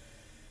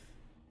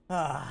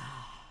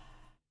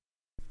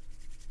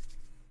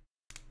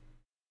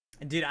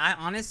 Dude, I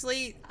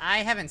honestly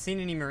haven't seen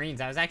any Marines.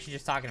 I was actually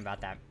just talking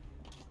about that.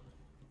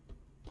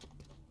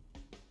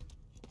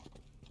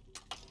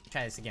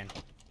 Try this again.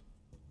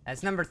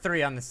 That's number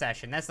 3 on the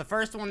session. That's the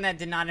first one that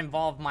did not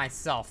involve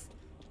myself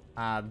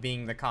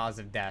being the cause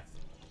of death.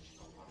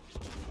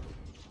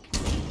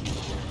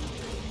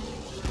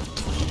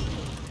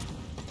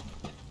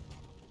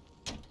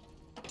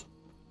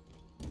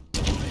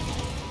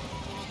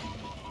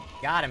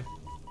 Got him.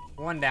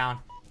 1 down.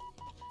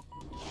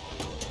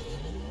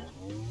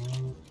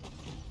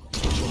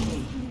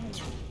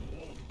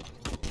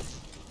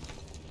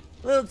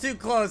 A little too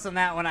close on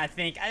that one, I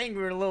think. I think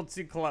we were a little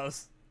too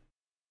close.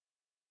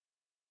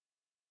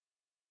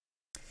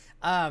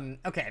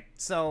 Okay,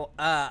 so,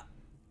 I've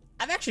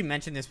actually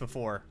mentioned this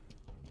before,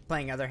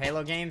 playing other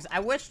Halo games. I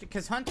wish,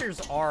 because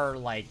hunters are,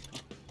 like,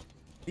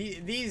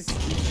 these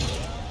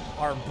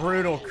are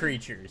brutal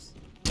creatures.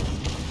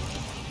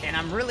 And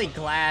I'm really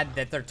glad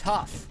that they're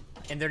tough,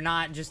 and they're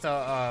not just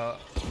a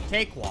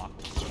cakewalk.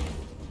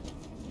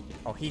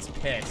 Oh, he's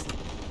pissed.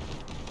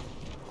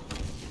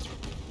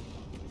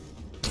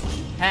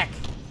 Heck.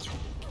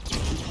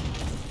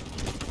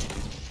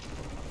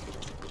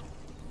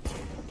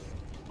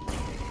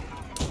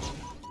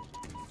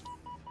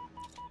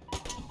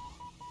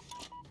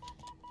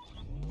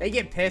 They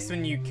get pissed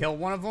when you kill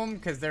one of them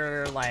because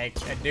they're like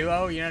a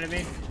duo, you know what I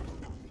mean?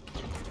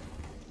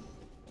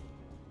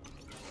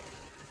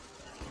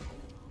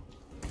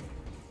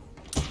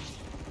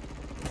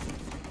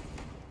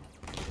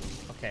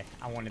 Okay,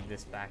 I wanted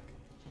this back.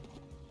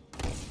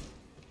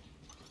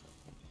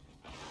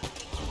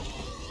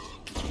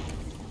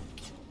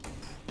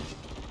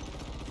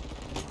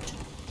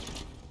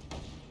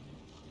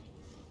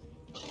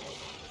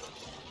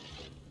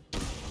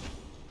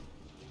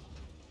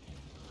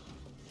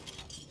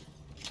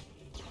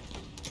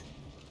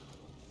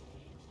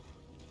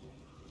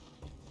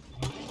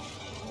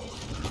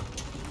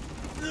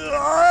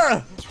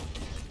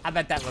 I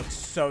bet that looks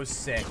so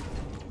sick.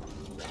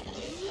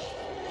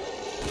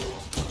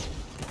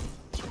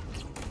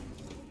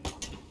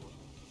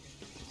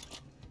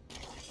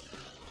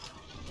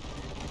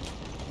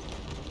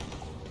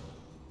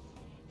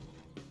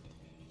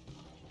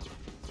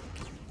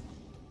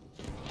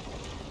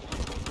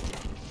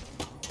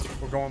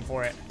 We're going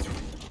for it.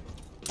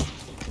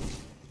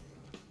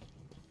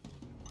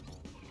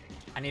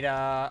 I need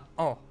a...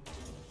 Oh.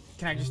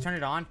 Can I just turn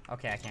it on?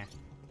 Okay, I can.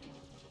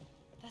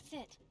 That's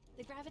it.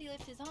 The gravity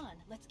lift is on.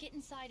 Let's get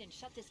inside and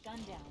shut this gun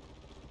down.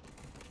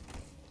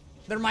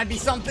 There might be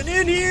something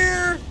in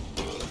here!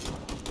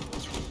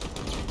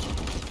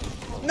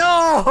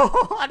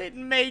 No! I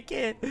didn't make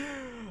it!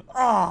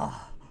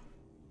 Oh.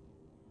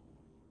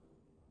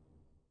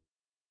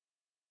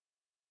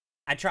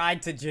 I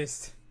tried to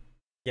just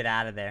get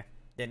out of there.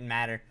 Didn't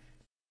matter.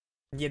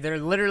 Yeah, they're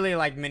literally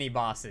like mini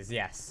bosses,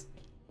 yes.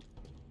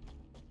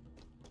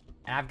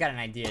 And I've got an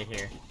idea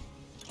here.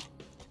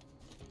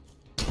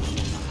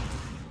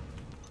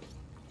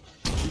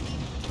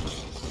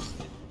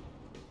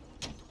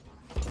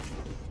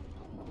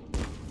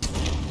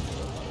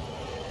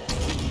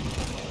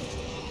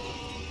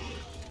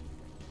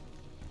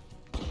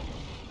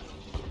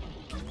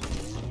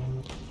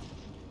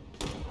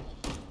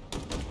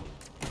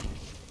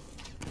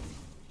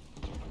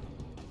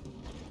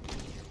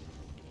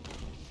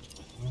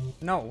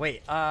 No,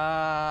 wait.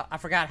 I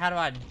forgot. How do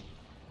I...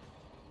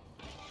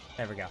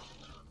 There we go.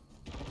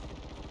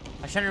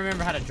 I was trying to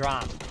remember how to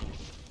drop.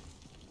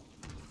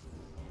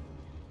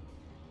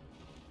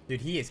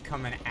 Dude, he is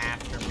coming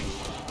after me.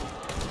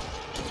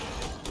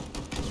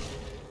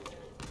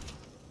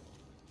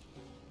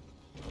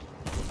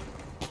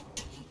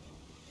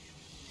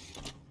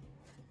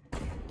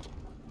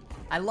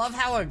 I love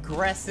how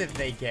aggressive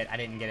they get. I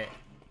didn't get it.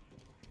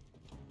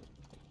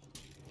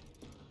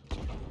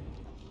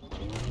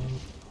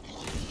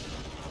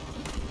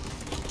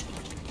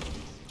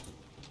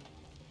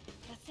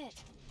 That's it.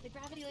 The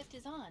gravity lift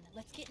is on.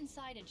 Let's get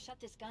inside and shut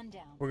this gun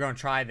down. We're gonna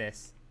try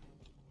this.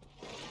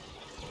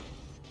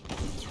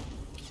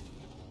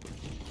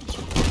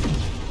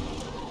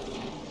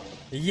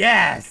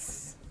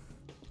 Yes!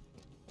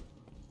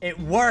 It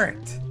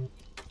worked!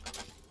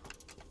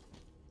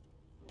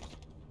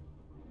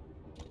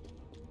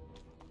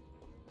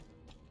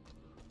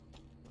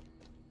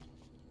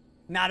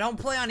 Nah, don't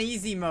play on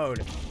easy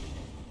mode.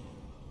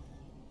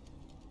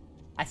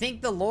 I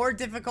think the lore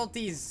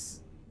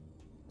difficulty's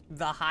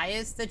the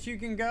highest that you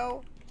can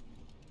go.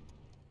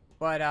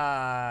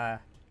 But,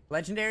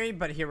 legendary,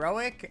 but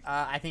heroic,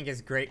 I think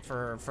is great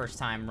for first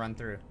time run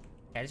through.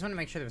 Okay, I just want to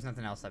make sure there's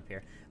nothing else up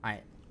here.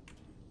 Alright.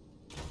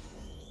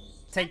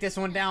 Take this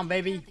one down,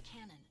 baby.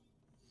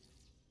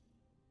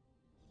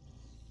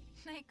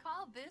 They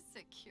call this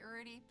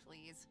security,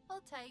 please.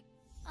 Hold tight.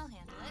 I'll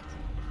handle it.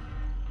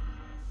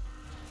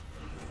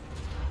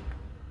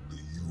 The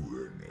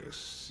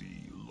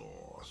UNSC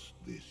lost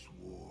this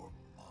war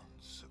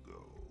months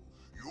ago.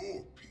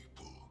 Your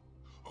people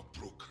are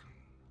broken,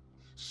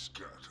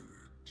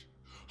 scattered,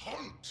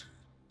 hunted,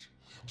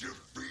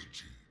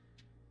 defeated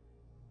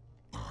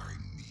by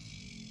me.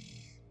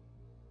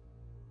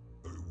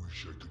 I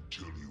wish I could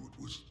tell you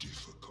it was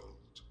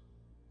difficult,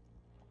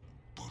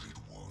 but it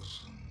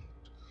wasn't.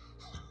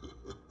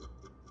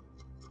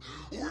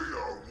 We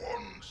are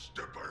one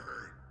step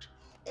ahead,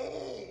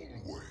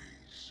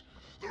 always.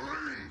 The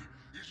ring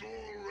is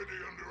already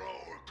under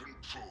our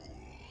control.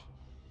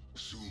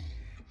 Soon,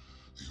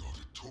 the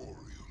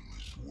auditorium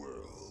as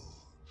well.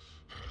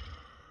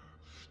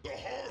 The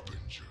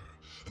Harbinger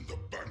and the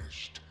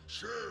Banished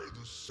share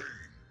the same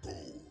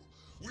goal.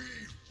 We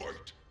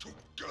fight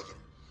together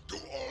to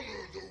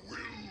honor the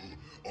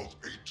will of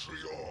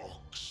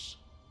Atriox.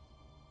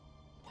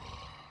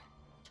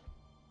 But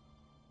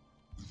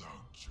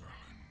without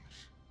challenge,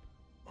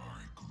 I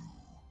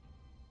grew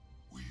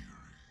weary,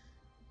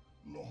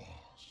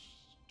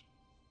 lost,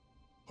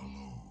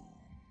 alone.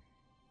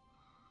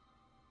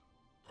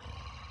 But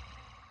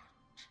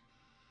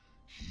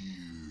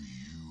here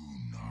you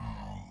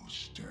now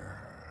stand.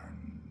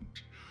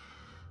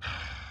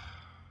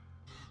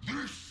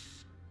 This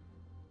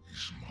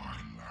is my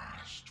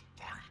last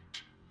fight.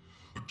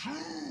 A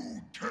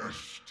true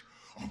test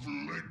of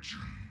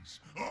legends.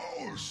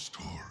 Our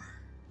story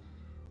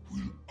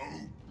will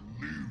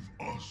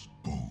outlive us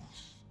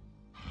both.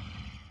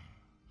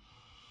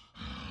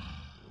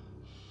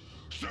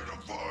 Set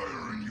a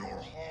fire in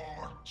your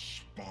heart,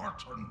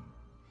 Spartan.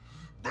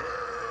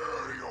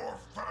 Bare your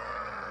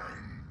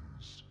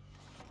fangs.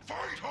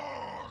 Fight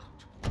hard.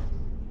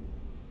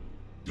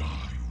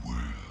 Die well.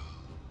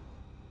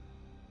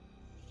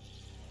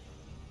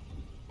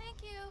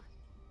 Thank you.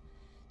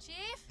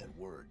 Chief? That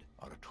word,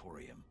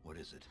 auditorium, what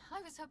is it?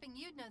 I was hoping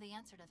you'd know the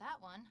answer to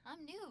that one.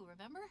 I'm new,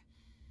 remember?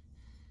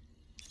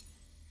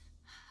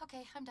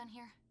 Okay, I'm done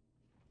here.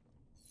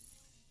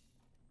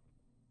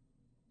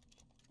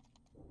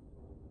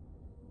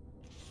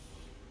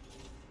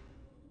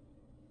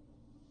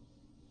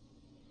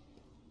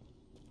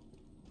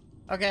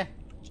 Okay.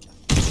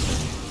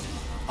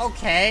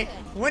 Okay.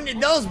 When did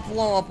those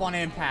blow up on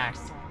impact?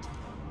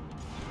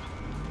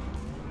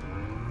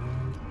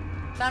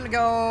 Time to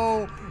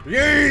go.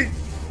 Yeet!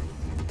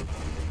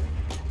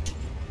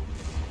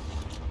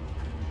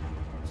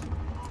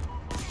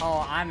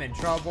 Oh, I'm in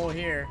trouble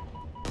here.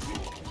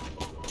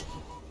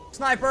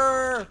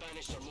 Sniper!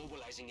 Banished are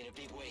mobilizing in a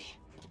big way.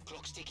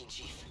 Clock's ticking,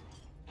 Chief.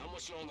 How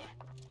much longer?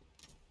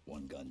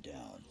 One gun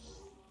down.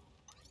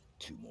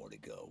 Two more to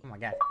go. Oh my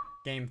god.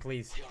 Game,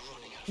 please. You're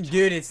running out of time.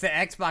 Dude, it's the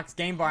Xbox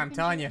game bar, I'm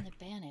telling you. And the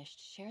Banished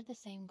shared the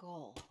same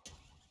goal.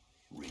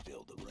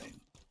 Rebuild the ring.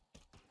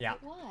 Yeah.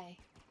 But why?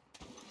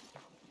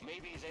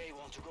 Maybe they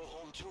want to go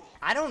home too.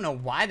 I don't know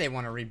why they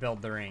want to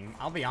rebuild the ring.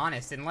 I'll be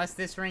honest. Unless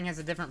this ring has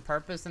a different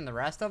purpose than the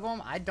rest of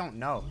them, I don't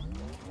know.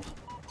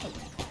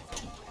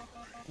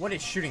 What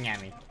is shooting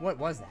at me? What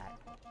was that?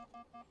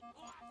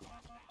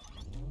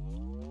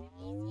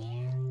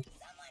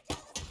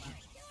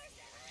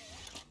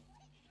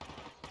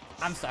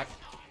 I'm stuck.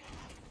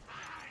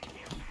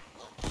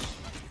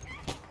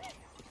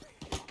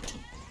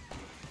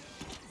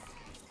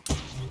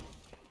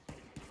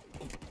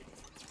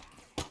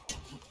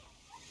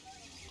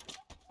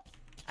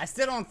 I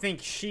still don't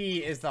think she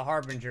is the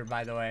Harbinger,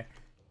 by the way.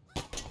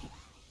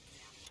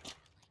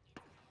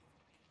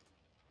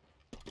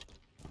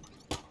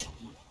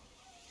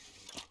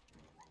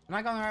 Am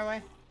I going the right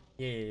way?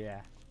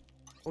 Yeah.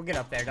 We'll get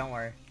up there, don't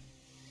worry.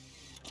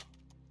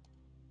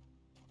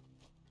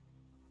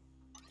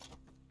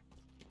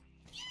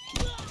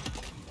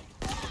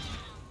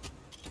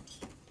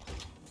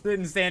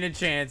 Didn't stand a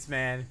chance,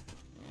 man.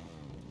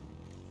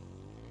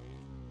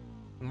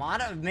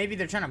 Maybe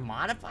they're trying to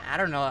modify. I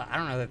don't know. I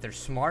don't know that they're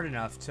smart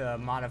enough to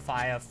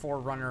modify a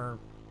Forerunner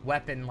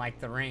weapon like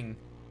the ring,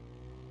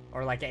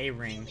 or like a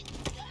ring.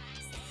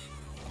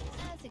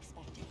 As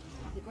expected,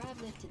 the grav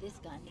lift to this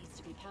gun needs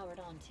to be powered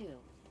on too.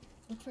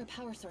 Look for a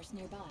power source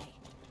nearby.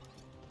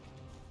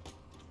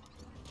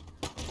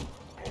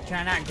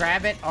 Can I not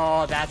grab it?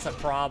 Oh, that's a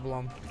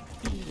problem.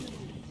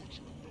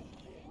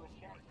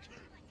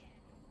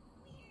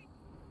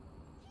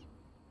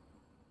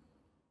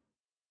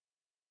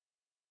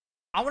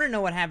 I want to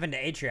know what happened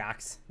to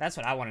Atriox. That's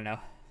what I want to know.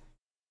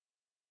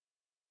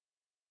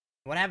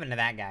 What happened to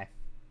that guy?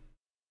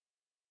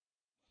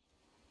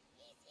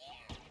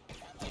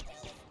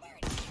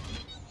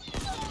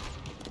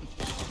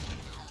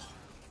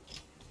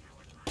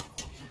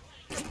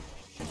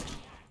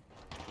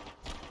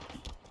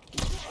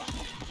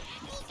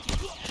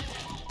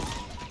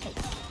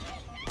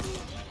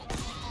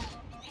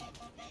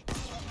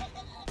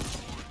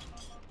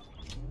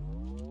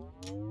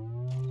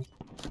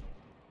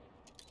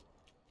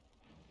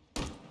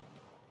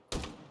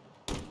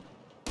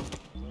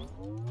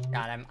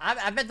 Got him.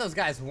 I bet those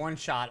guys one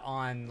shot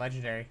on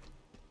Legendary.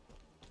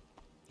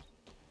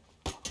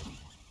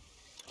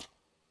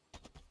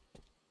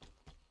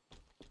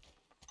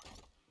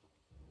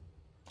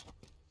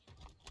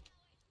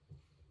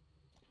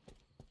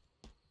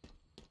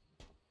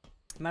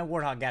 My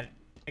Warthog got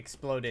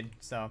exploded,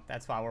 so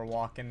that's why we're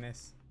walking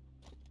this.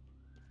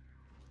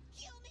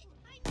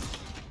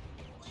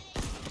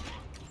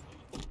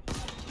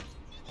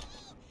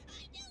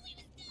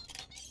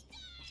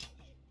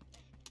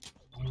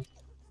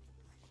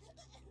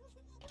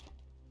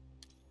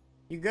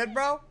 You good,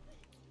 bro?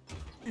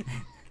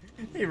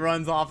 He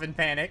runs off in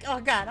panic.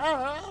 Oh god,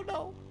 oh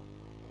no.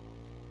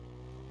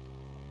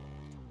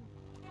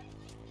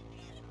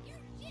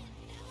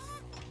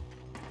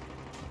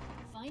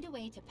 Find a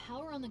way to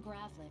power on the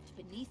grav lift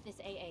beneath this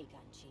AA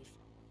gun, Chief.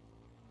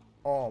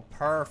 Oh,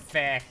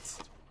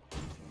 perfect.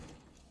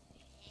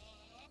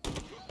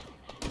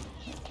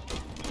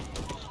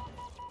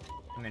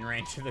 I'm in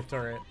range of the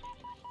turret.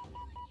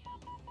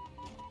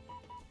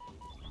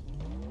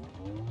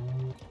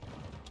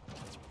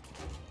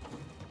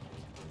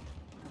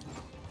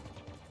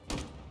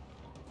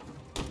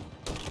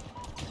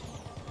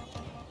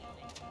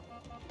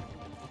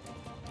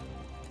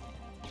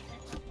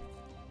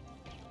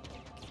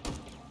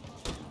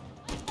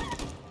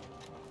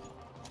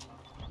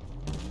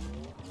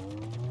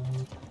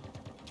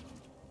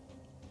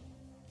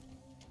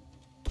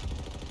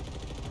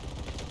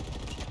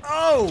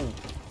 Oh!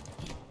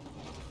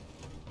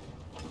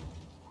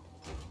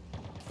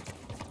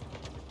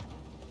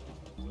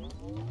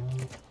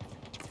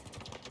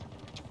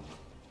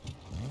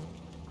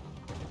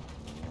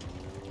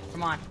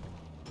 Come on.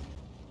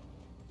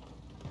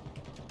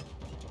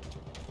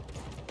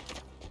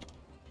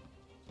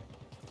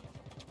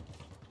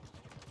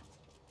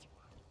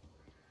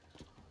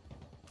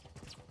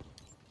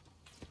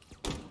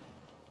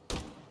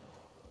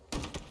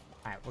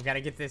 Alright, we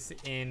gotta get this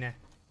in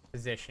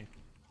position.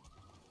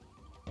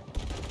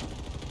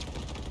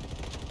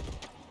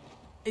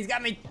 He's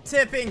got me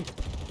tipping.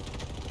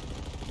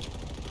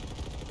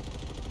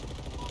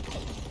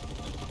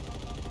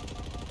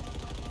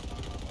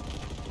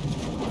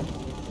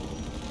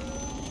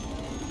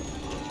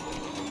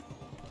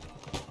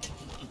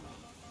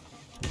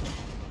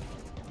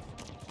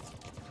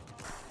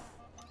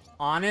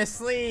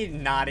 Honestly,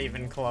 not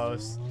even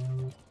close.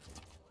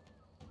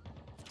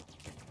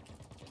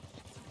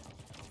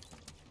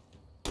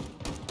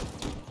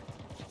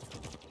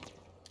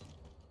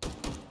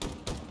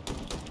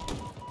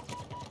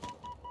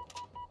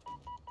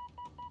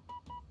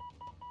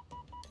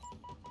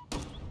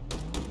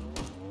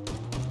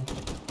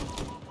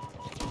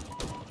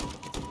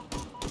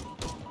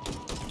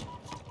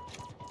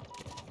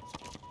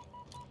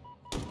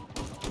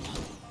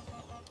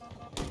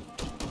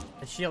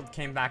 The shield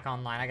came back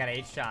online. I got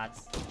 8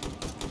 shots.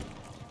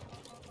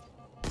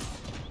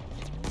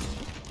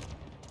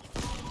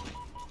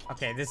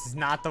 Okay, this is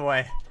not the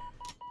way.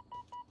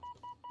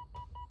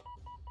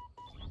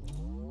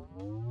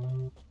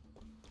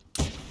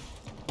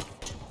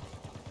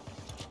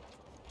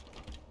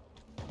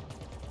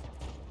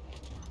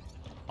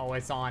 Oh,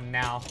 it's on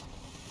now.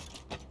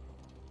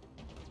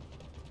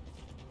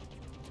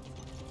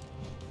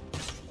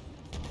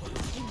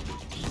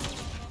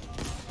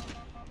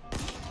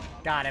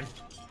 Got him.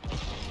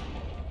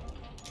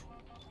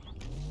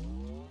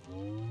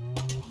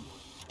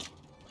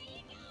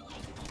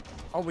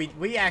 Oh,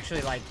 we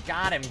actually, like,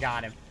 got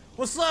him.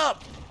 What's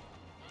up?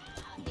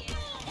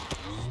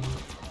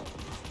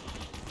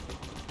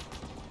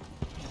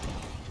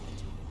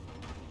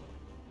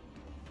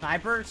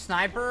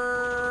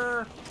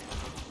 Sniper!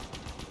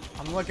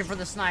 I'm looking for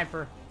the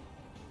sniper.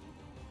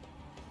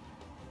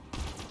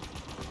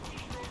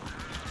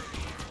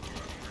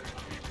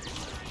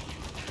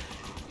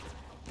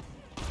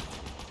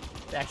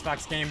 The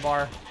Xbox game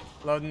bar.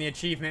 Loading the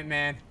achievement,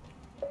 man.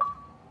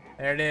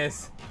 There it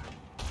is.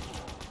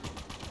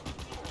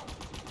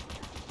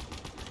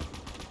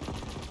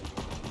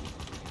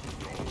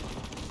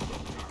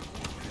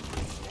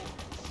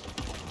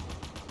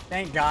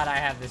 Thank God I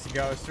have this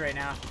ghost right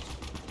now.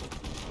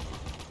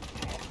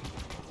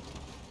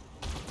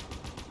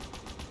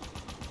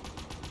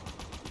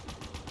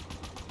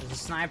 There's a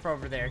sniper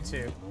over there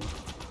too.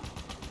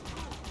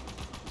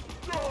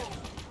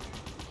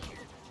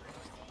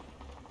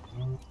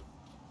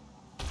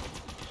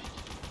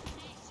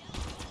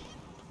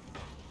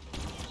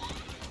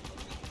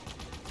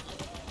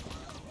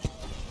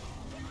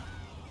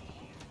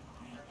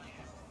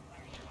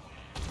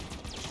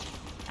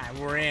 Alright,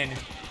 we're in.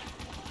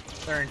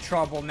 They're in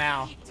trouble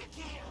now.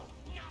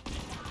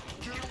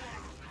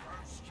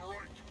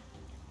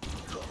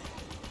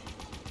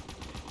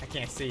 I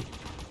can't see.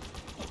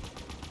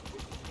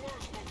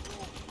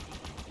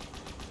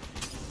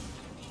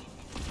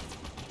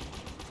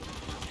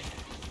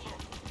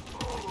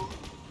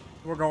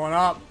 We're going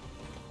up.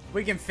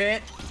 We can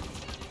fit.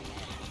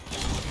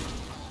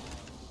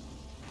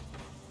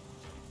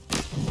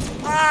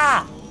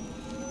 Ah!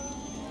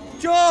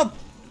 Jump!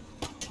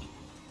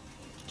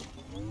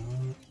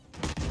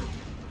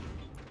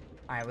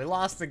 Alright, we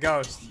lost the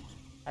ghost.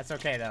 That's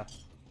okay, though.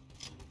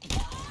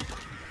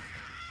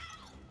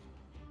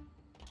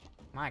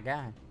 My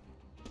God.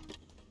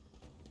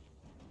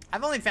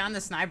 I've only found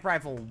the sniper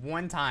rifle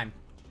one time.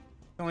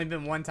 It's only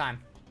been one time.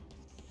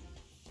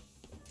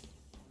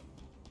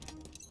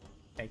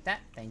 Take that.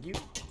 Thank you.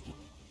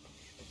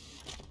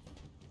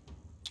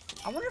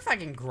 I wonder if I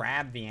can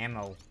grab the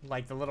ammo.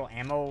 Like the little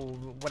ammo,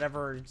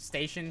 whatever,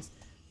 stations.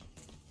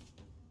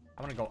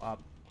 I want to go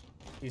up.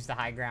 Use the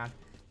high ground.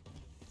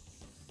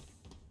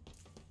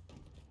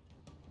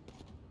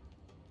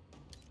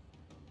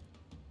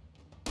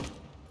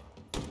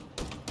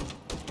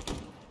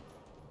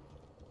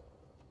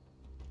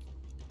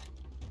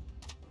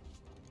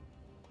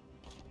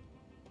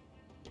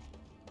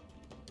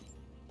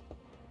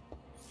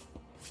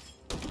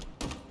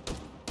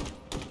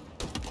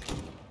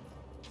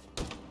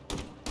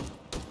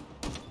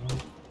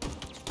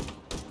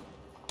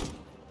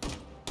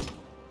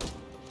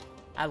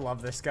 I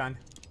love this gun.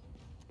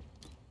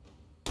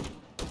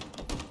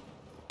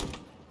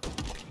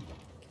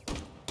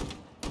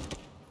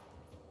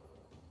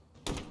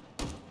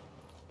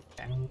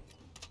 Okay.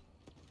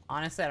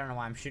 Honestly, I don't know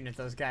why I'm shooting at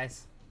those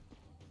guys.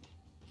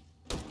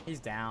 He's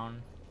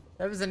down.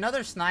 There was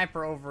another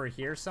sniper over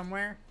here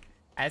somewhere.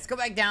 Let's go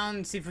back down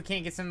and see if we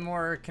can't get some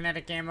more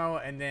kinetic ammo,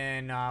 and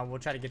then we'll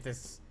try to get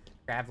this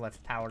grav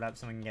lift powered up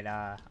so we can get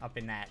up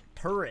in that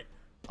turret.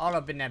 All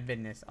up in that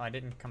business. Oh, I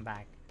didn't come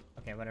back.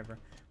 Okay, whatever.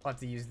 We'll have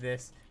to use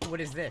this.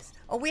 What is this?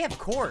 Oh, we have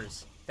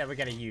cores that we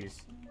gotta use.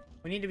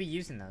 We need to be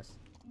using those.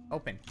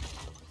 Open.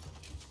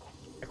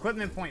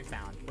 Equipment point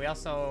found. We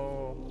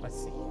also...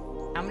 Let's see.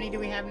 How many do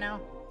we have now?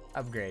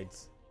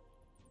 Upgrades.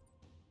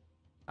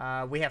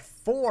 We have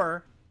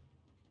 4.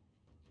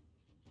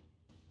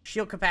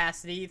 Shield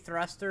capacity.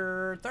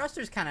 Thruster.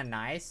 Thruster's kind of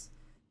nice.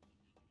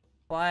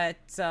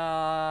 But,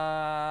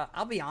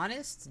 I'll be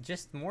honest.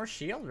 Just more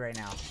shield right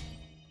now.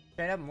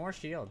 Straight up more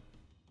shield.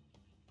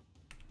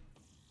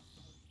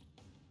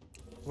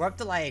 We're up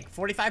to like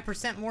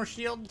 45% more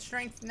shield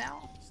strength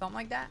now. Something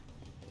like that.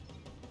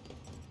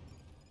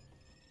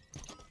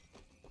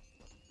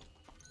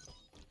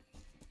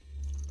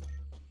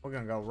 We're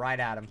gonna go right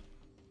at him.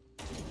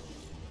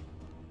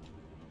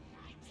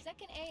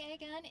 Second AA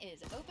gun is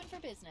open for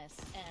business.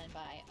 And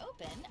by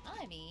open,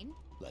 I mean...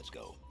 Let's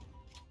go.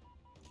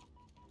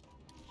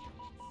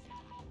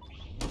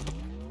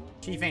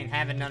 Chief ain't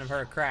having none of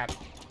her crap.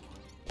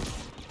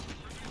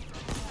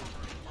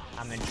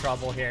 I'm in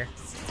trouble here.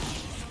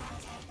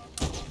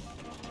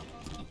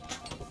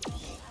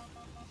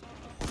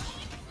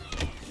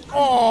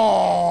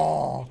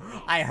 Oh!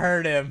 I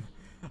heard him.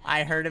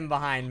 I heard him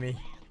behind me.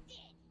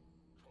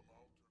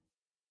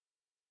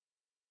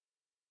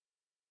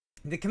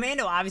 The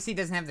Commando obviously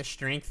doesn't have the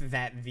strength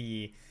that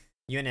the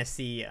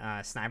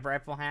UNSC sniper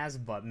rifle has,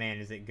 but man,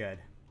 is it good.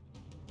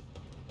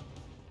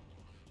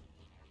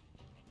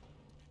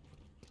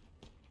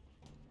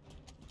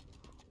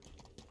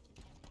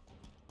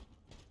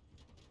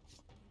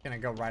 Gonna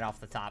go right off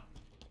the top.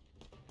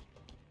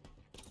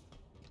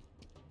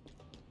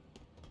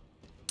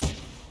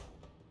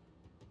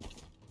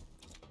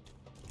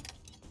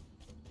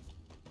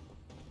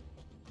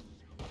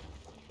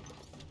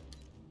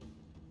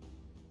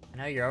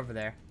 I know you're over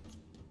there.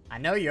 I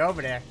know you're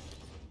over there.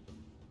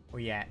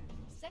 Where you at?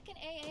 Second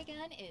AA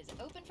gun is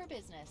open for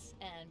business.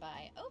 And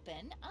by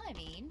open, I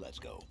mean... Let's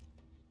go.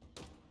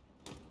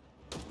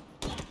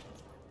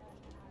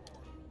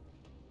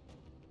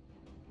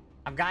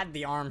 I've got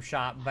the arm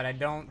shot, but I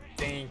don't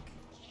think...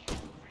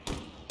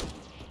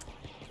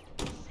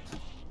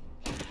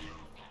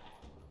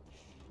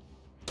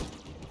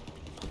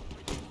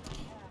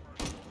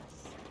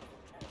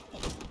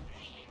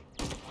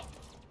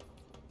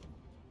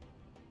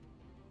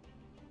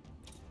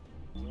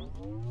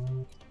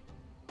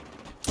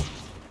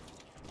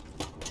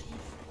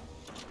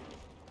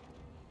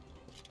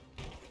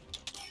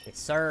 Yes,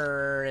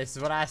 sir. This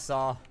is what I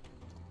saw.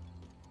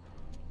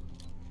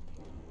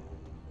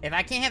 If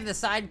I can't have the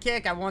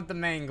sidekick, I want the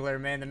Mangler,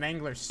 man. The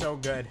Mangler's so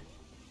good.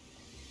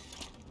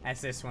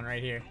 That's this one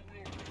right here.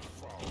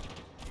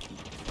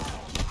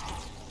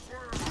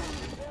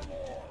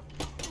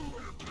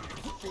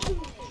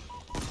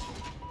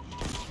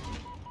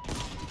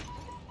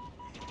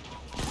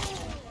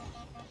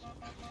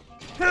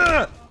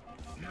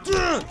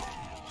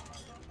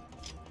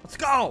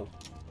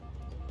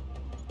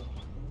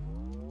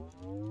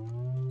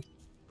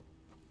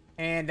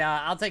 And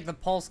I'll take the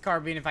pulse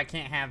carbine if I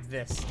can't have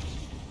this.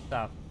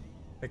 So,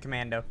 the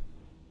commando.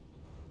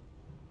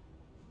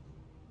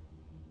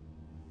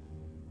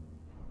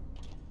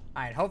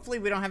 Alright, hopefully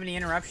we don't have any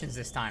interruptions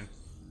this time.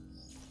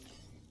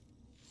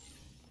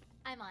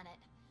 I'm on it.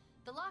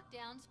 The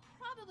lockdown's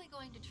probably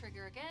going to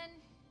trigger again,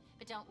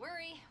 but don't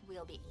worry,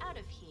 we'll be out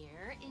of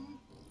here in...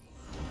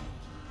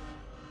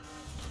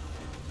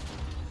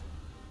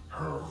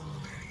 How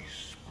many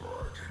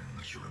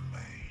Spartans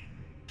remain?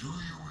 Do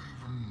you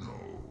even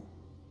know?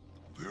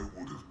 There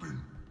would have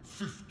been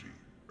 50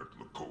 at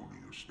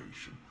Laconia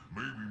Station,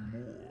 maybe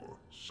more.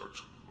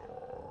 Such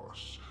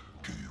loss.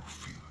 Do you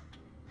feel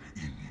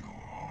it in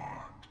your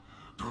heart?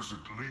 Does it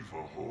leave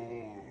a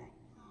hole?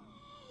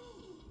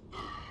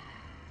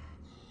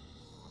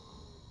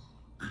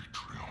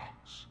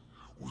 Atriox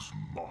was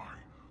my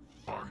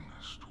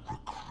finest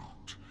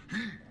recruit.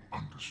 He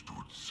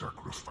understood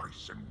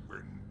sacrifice, and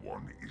when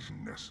one is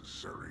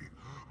necessary,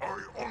 I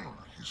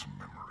honor his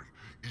memory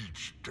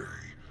each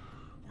day.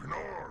 When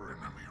our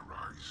enemy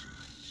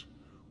rises,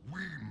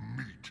 we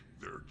meet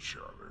their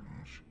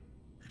challenge.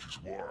 It is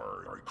why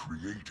I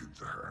created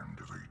the Hand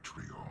of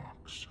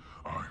Atriox.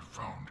 I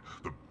found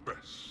the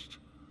best,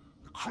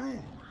 the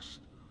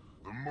cruelest,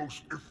 the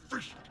most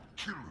efficient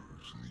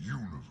killers in the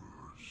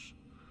universe,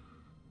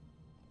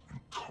 and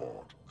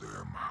taught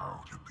them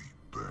how to be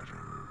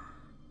better.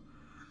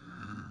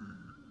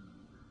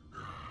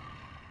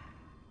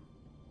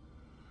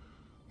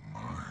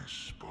 My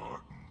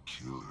Spartan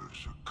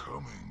killers are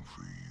coming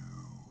for you.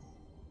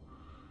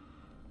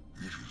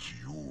 It is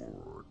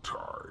your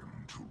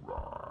time to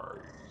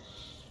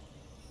rise.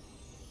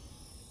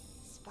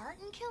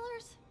 Spartan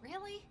killers?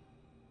 Really?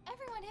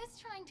 Everyone is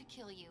trying to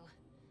kill you.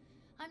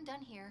 I'm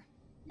done here.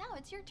 Now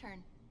it's your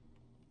turn.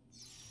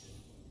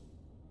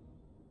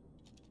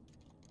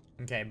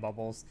 Okay,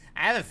 Bubbles.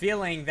 I have a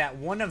feeling that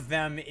one of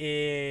them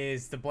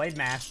is the Blade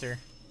Master.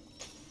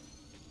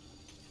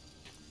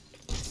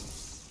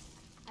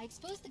 I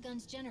exposed the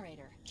gun's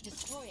generator.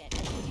 Destroy it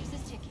and it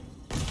uses ticking.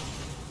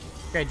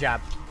 Great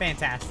job.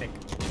 Fantastic.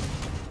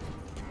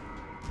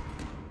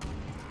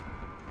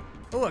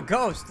 Ooh, a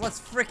ghost. Let's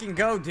freaking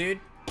go, dude.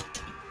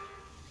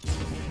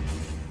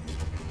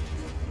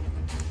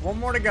 One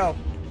more to go.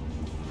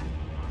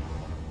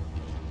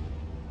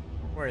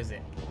 Where is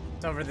it?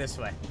 It's over this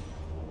way.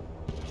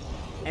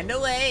 And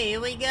away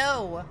we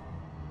go.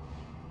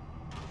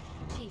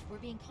 Chief, we're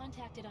being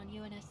contacted on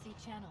UNSC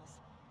channels.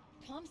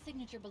 Comm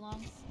signature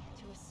belongs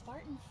to a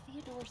Spartan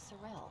Theodore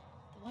Sorel,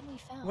 the one we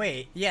found.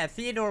 Wait, yeah,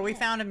 Theodore, we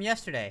found him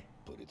yesterday.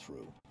 Put it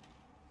through.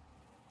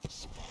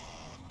 Spartan.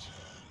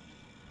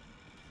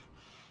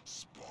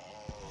 Spartan.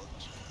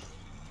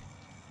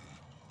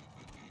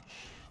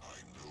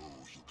 I know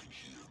you can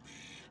hear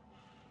me.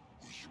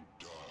 Will you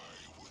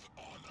die with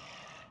honor?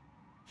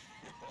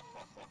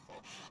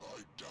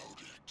 I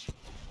doubt it.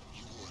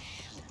 You are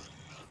human.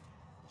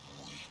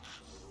 Weak.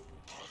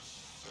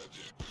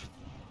 Pathetic.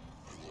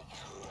 I will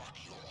crack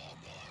your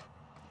armor.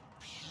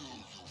 Peel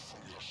you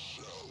from your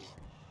shell.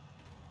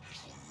 It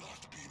will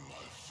not be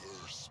my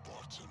first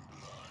Spartan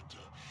blood,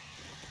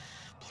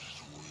 but it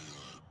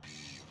will be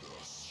the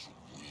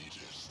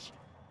sweetest.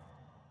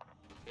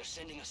 You're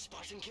sending a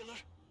Spartan killer?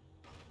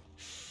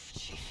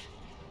 Chief,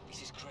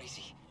 this is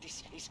crazy.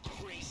 This is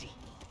crazy.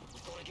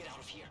 We've got to get out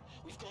of here.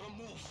 We've got to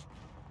move.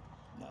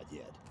 Not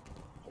yet.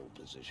 Hold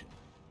position.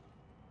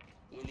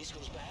 When this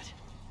goes bad,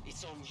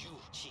 it's on you,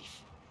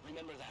 Chief.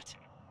 Remember that.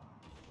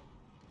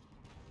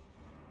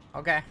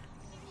 Okay.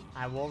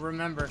 I will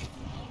remember.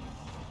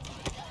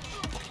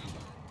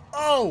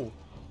 Oh!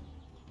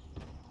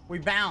 We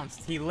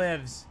bounced. He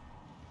lives.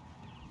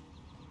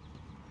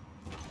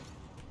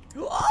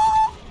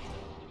 Oh!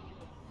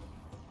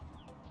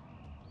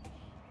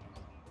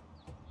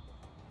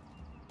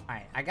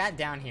 Alright, I got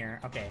down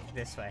here. Okay,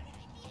 this way.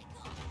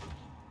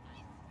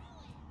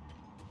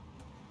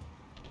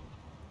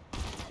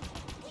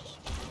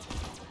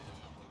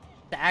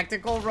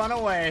 Tactical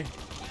runaway.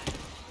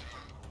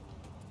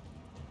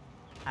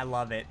 I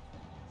love it.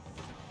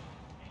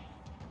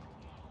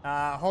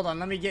 Hold on,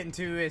 let me get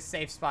into a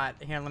safe spot.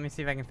 Here, let me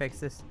see if I can fix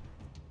this.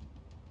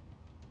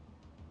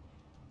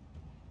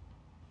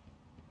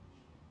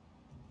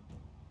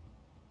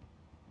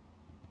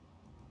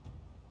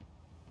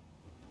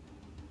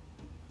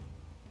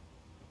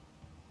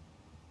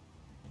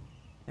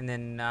 And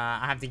then,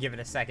 I have to give it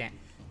a second.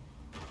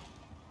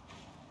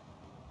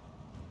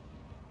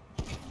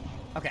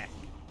 Okay.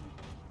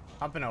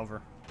 Up and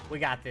over. We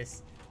got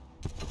this.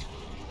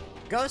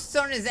 Ghosts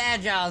aren't as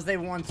agile as they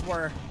once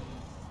were.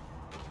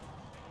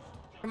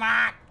 Come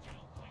on!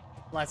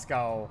 Let's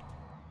go.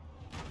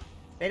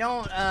 They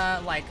don't,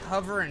 like,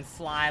 hover and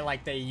fly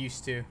like they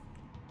used to.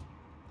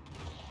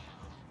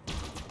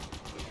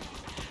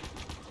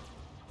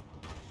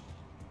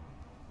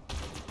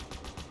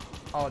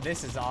 Oh,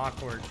 this is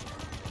awkward.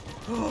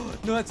 No,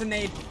 that's a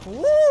nade.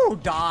 Woo!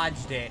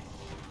 Dodged it.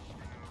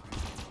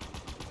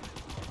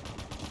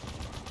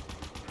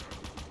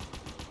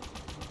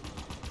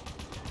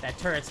 That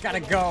turret's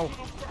gotta go.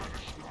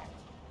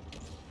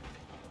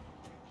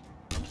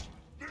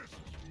 This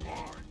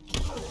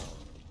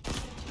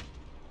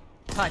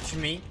touch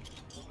me.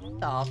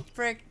 The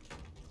frick?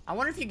 I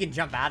wonder if you can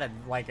jump out of,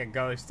 like, a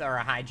ghost or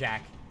a hijack.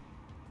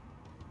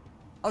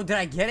 Oh, did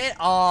I get it?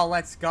 Oh,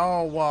 let's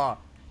go.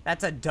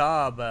 That's a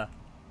dub.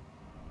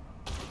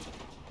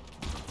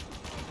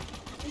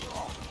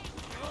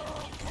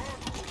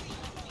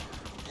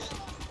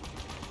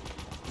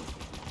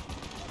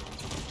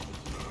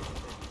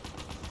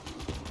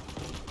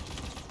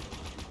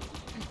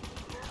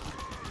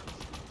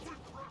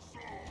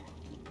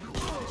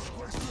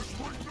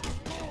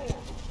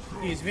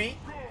 Excuse me?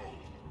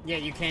 Yeah,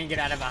 you can get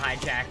out of a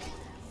hijack.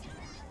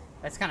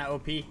 That's kind of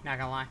OP, not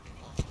gonna lie.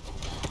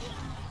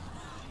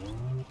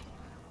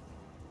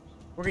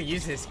 We're gonna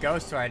use this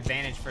ghost to our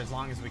advantage for as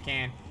long as we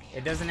can.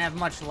 It doesn't have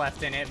much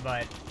left in it,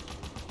 but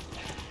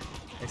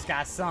it's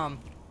got some.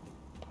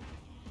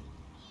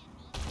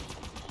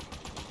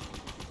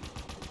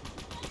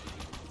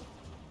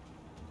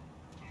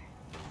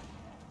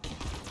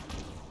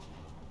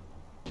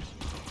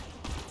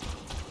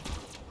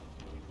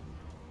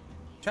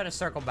 Try to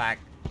circle back.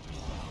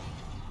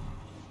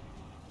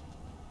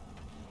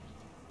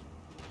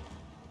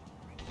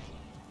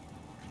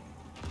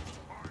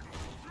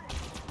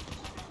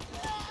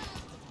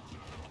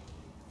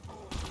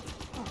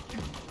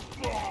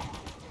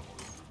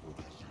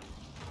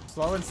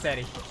 Slow and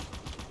steady.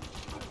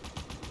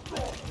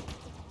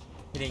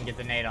 He didn't get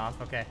the nade off,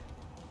 okay.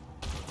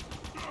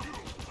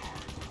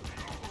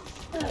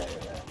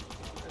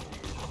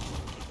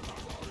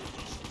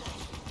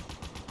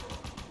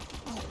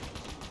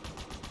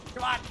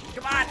 Come on,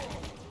 come on!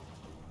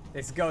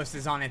 This ghost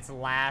is on its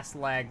last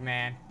leg,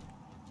 man.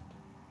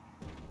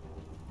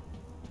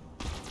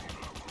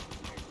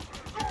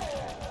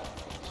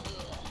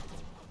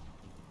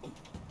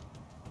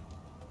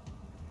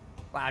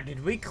 Wow,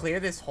 did we clear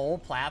this whole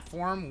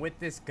platform with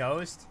this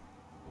ghost?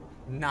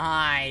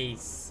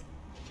 Nice.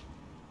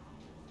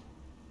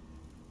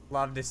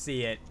 Love to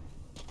see it.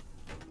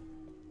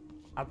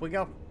 Up we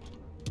go.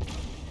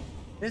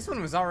 This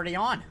one was already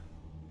on.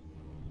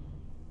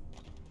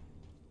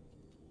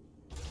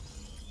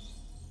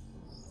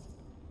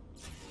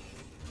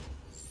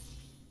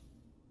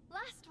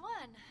 Last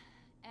one.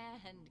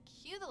 And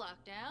cue the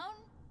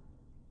lockdown.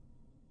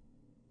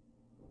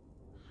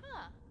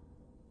 Huh.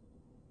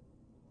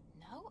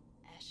 No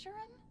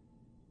Escherum?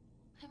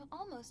 I'm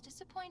almost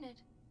disappointed.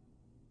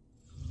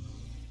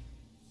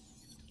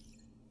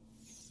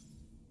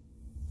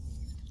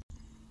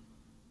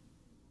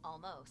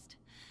 Almost.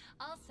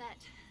 All set.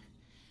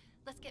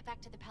 Let's get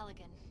back to the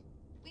Pelican.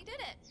 We did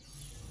it!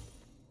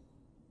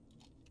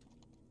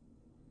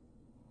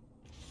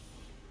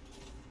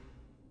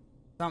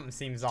 Something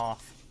seems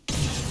off.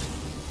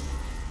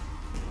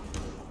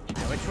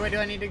 Alright, which way do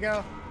I need to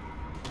go?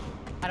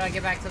 How do I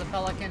get back to the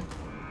Pelican?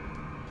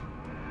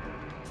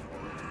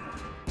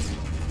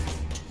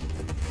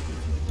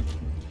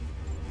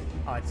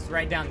 Oh, it's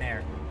right down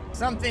there.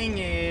 Something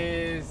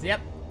is...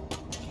 Yep.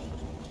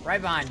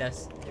 Right behind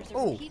us. There's a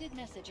repeated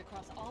message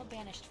across all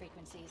banished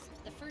frequencies.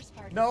 The first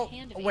part No. is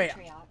Hand of Oh, wait.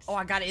 Atriox. Oh,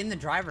 I got it in the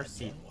driver's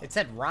seat. It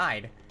said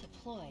ride.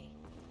 Deploy.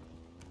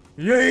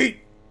 Yeet!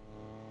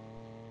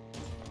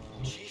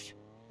 Chief,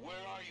 where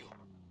are you?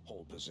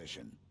 Hold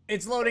position.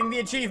 It's loading the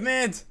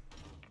achievement!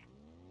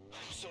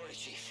 I'm sorry,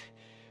 Chief.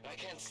 I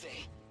can't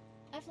stay.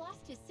 I've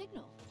lost his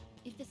signal.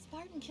 If the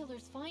Spartan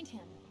killers find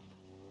him,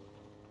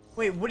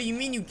 Wait, what do you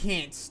mean you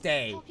can't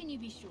stay? how can you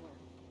be sure?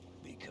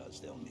 Because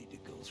they'll need to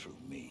go through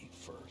me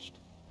first.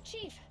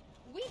 Chief,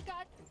 we've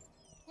got,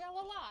 well,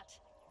 a lot.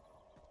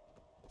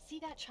 See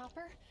that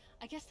chopper?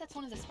 I guess that's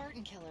one of the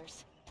Spartan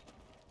killers.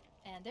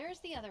 And there's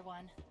the other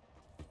one.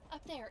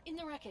 Up there, in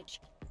the wreckage.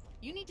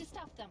 You need to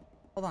stop them.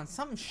 Hold on,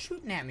 something's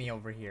shooting at me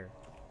over here.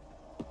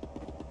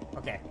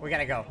 Okay, we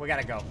gotta go. We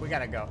gotta go. We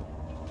gotta go.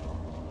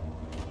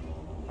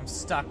 I'm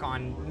stuck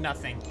on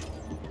nothing.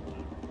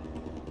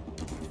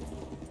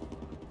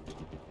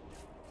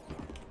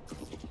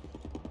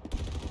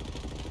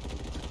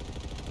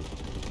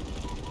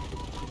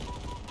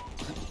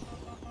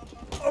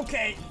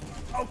 Okay.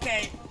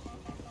 Okay.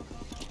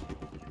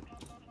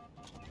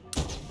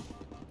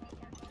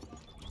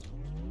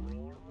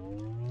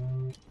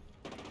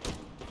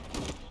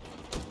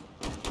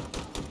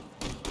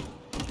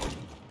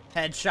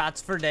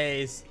 Headshots for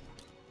days.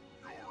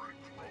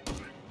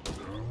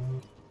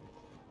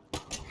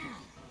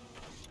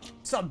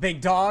 What's up,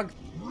 big dog?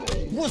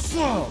 What's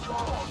up?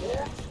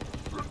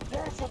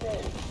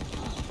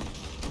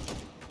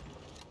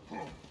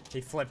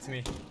 He flipped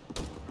me.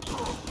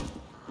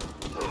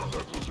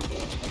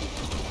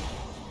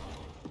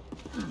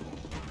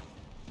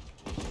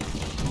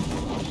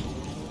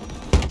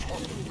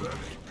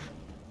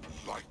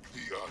 Like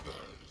the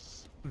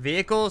others.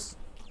 Vehicles?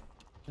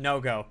 No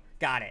go.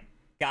 Got it.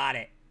 Got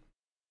it.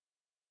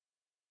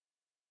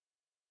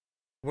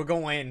 We're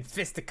going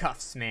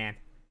fisticuffs, man.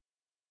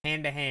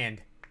 Hand to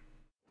hand.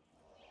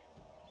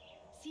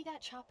 See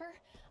that chopper?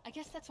 I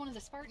guess that's one of the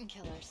Spartan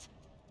killers.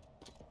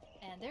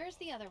 And there's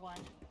the other one.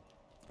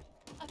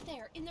 Up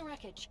there, in the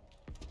wreckage.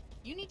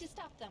 You need to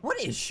stop them. What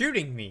is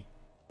shooting me?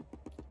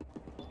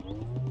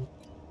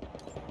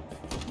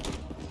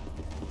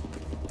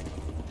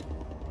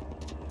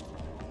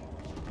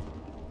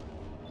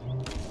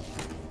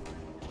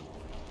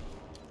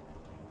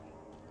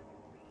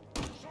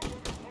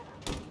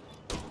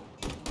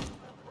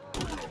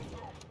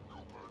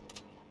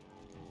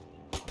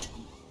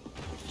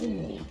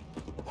 fool!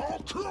 I'll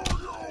kill you!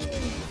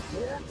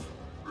 What?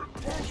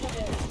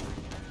 Impossible!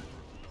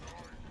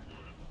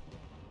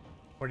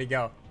 Where'd he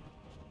go?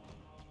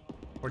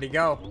 Where'd he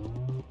go?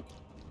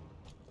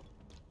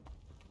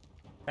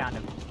 Found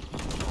him.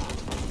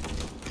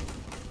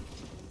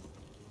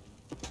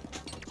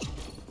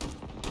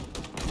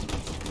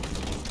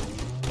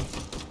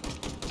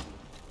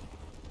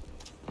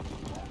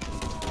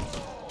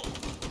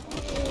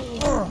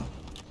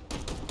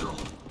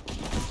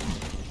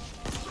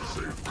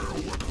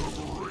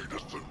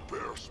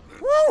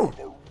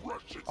 Woo!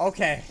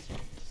 Okay.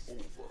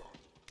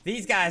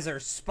 These guys are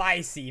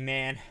spicy,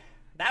 man.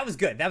 That was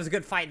good. That was a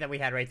good fight that we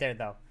had right there,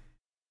 though.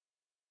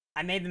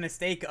 I made the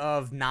mistake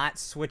of not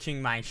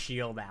switching my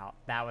shield out.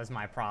 That was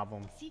my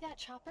problem. See that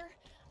chopper?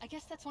 I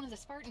guess that's one of the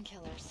Spartan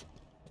killers.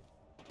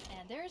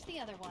 And there's the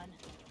other one.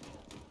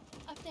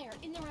 Up there,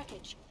 in the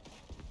wreckage.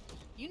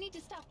 You need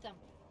to stop them.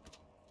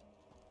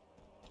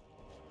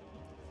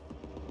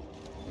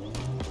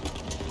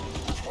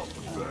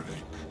 Pathetic,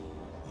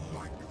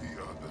 like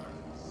the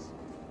others.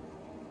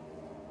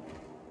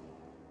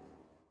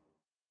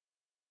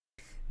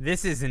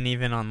 This isn't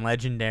even on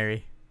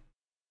Legendary.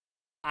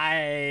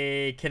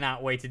 I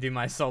cannot wait to do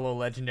my solo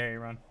Legendary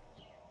run.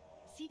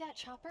 See that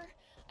chopper?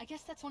 I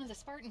guess that's one of the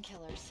Spartan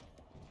killers.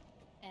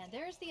 And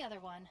there's the other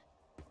one.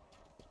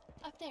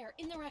 Up there,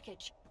 in the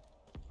wreckage.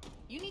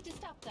 You need to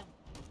stop them.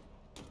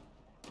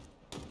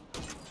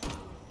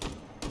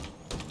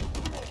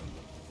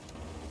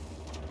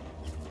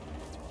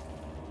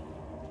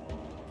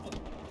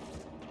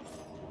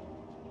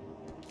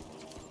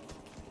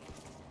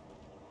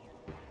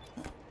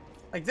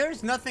 Like,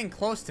 there's nothing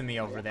close to me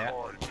over there.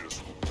 I'll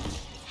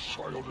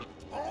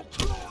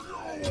kill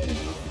you!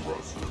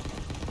 Impressive,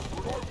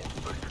 but I will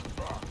take it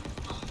back.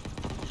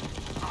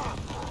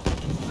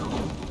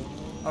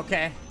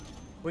 Okay.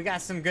 We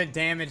got some good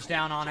damage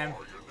down on him.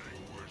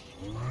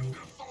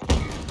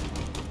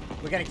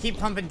 We gotta keep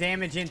pumping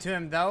damage into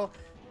him, though,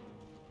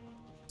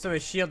 so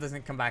his shield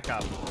doesn't come back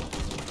up.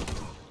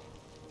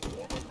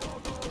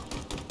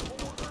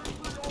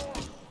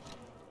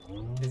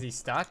 Is he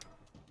stuck?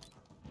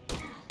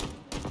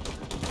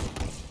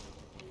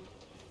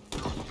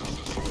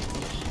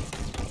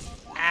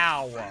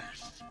 Ow!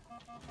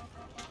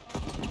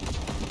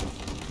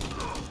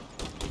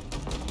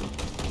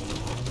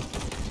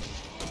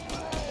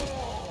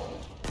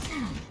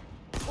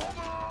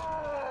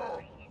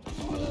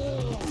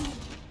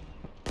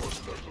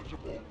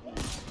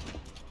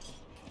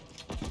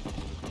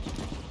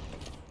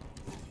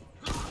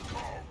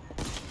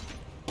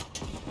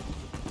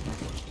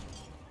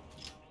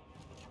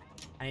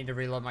 I need to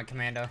reload my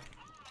commando.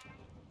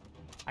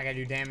 I gotta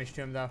do damage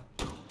to him, though.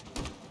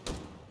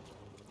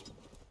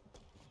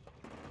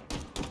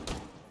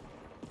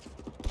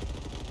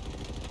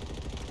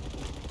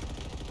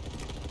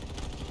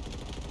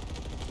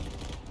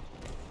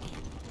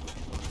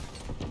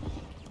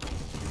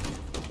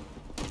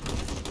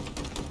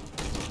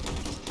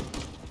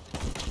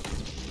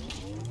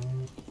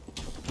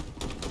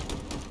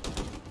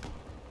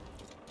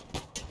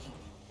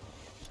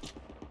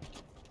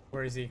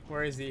 Where is he?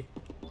 Where is he?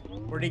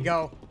 Where'd he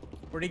go?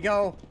 Where'd he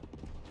go?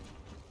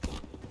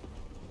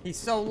 He's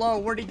so low.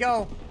 Where'd he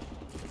go?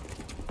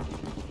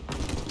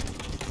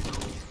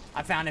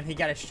 I found him. He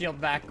got his shield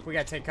back. We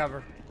gotta take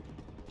cover.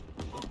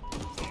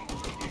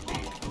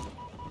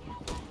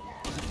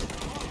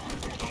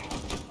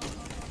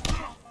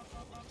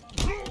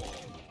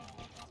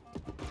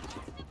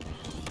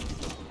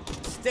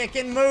 Stick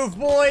and move,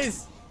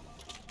 boys!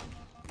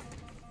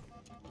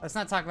 Let's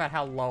not talk about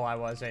how low I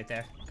was right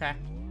there, okay?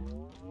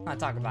 Let's not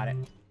talk about it.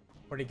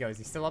 Where'd he go? Is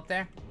he still up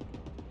there?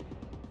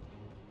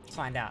 Let's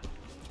find out.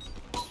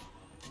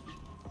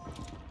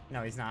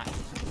 No, he's not.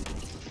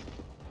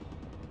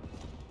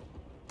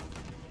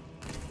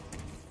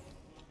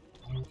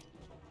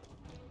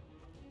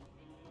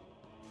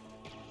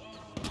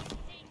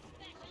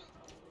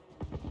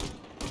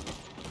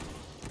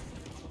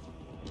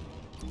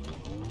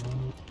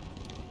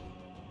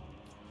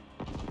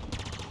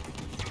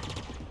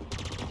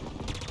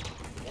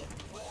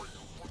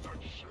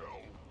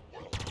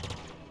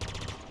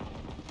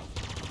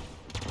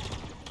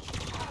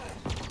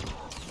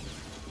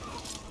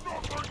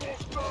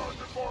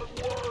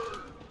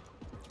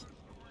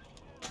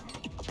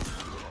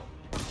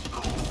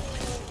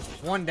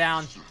 One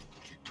down.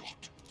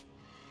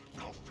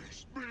 Now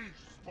face me,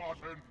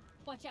 Spartan.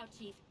 Watch out,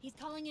 Chief. He's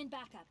calling in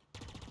backup.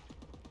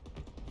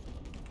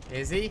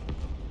 Is he?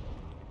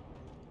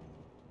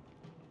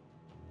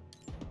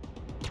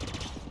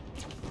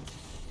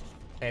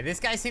 Okay, this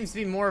guy seems to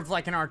be more of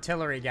like an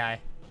artillery guy.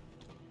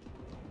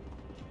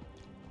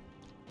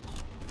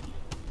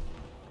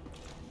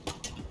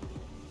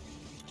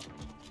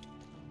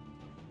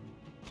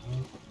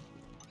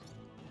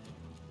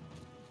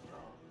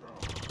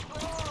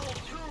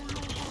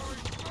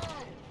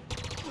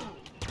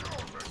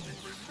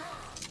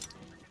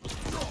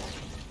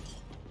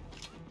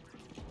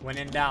 When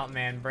in doubt,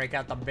 man, break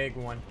out the big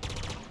one.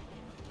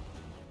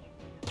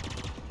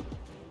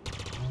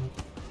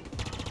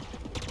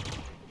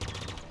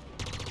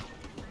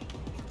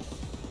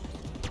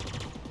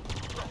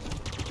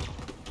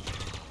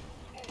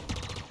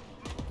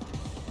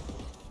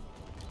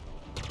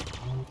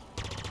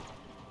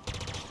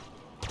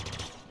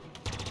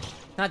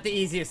 Not the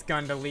easiest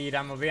gun to lead,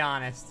 I'm gonna be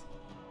honest.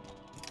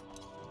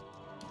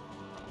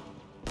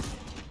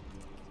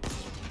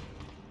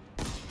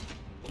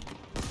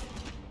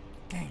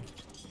 Dang.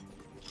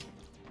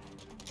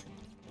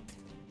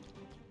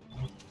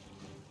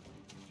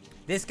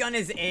 This gun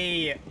is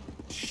a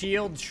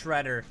shield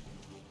shredder.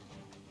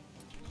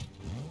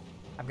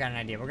 I've got an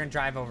idea. We're gonna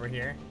drive over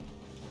here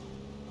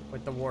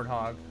with the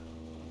Warthog.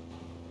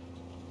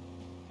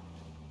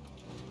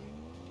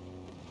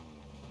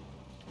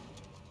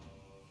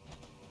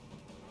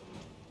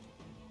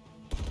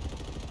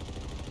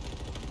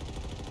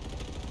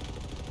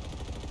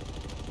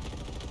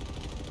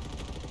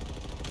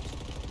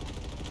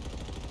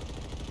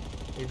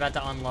 He's about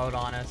to unload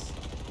on us.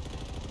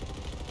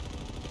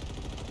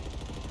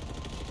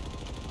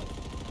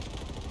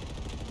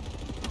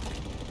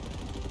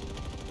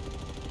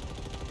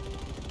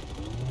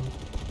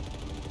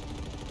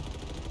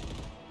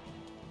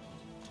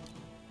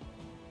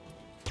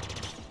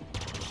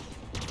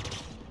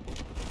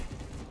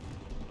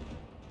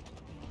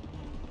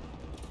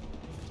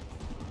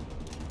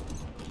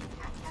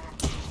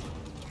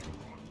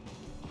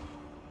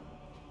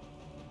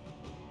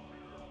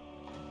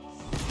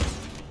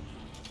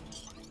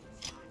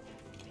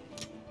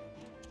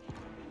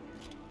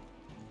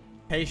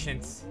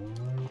 Patience.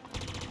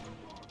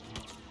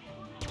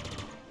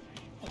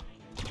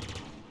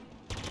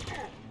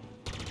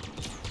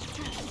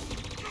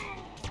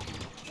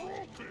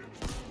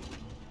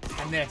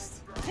 I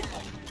missed.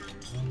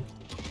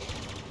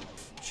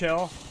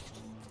 Chill.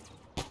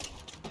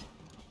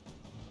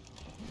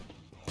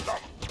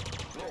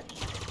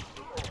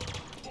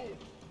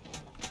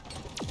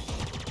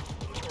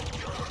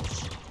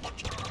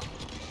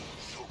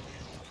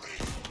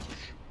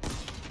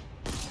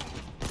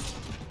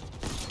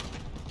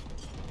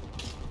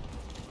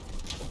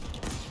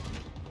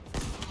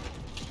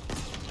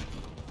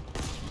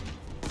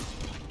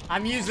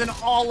 I'm using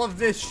all of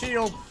this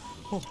shield.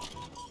 Oh,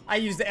 I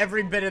used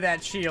every bit of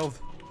that shield.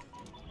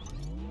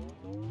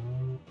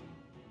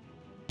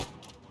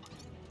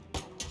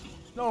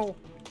 No.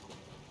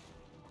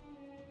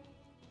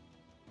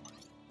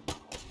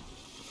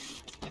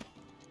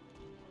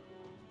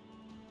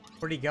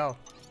 Where'd he go?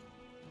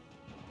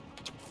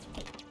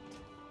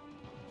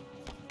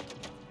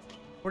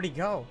 Where'd he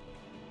go?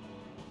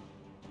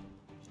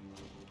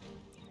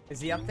 Is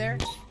he up there?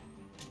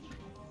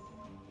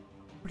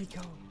 Where'd he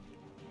go?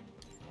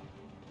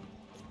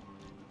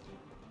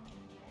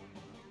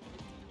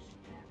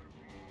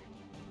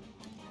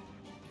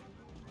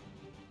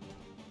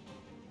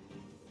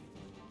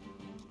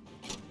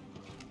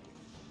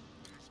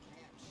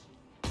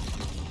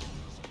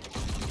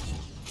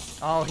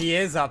 Oh, he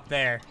is up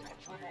there.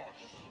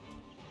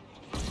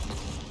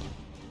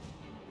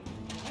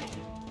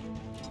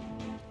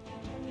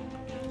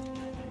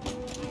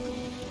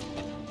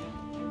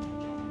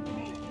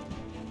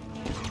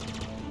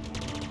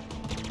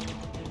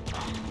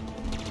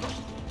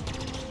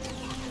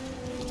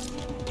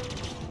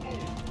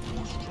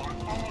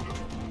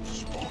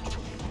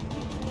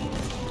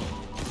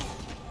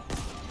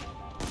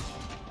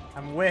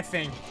 I'm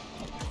whiffing.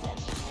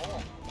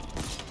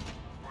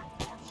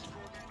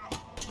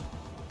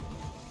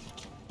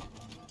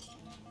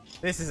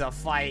 This is a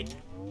fight.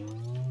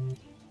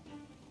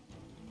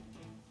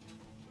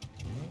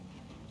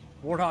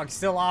 Warthog's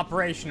still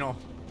operational.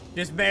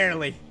 Just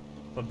barely.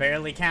 But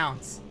barely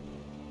counts.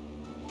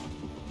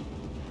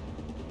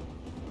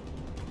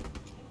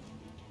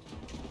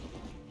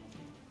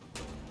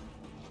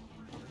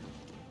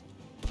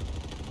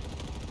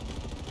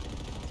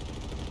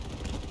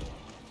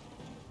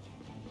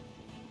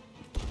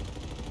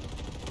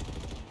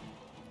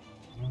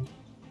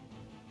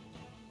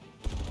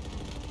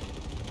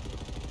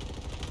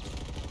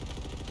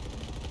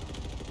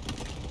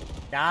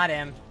 Got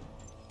him.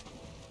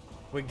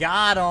 We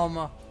got him.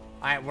 All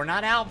right, we're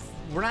not out.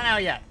 We're not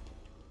out yet.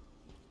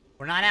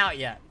 We're not out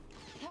yet.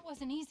 That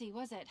wasn't easy,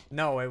 was it?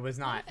 No, it was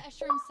not. What if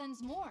Escharum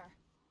sends more?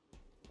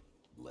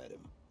 Let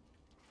him.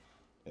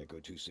 Echo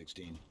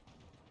 216.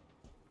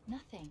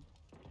 Nothing.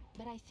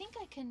 But I think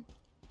I can...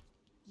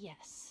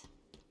 Yes.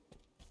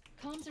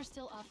 Comms are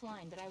still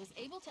offline, but I was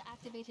able to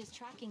activate his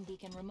tracking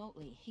beacon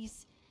remotely.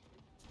 He's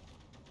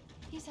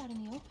out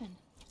in the open.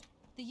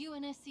 The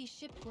UNSC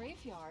ship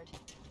graveyard.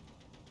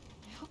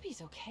 I hope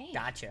he's okay.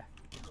 Gotcha.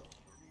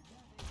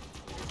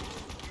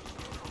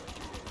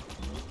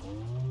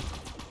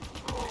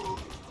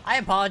 I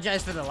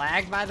apologize for the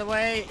lag, by the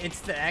way. It's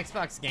the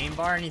Xbox game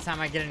bar. Anytime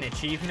I get an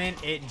achievement,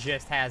 it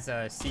just has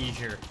a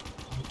seizure.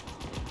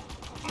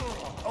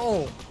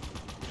 Oh!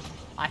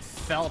 I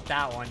felt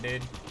that one,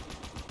 dude.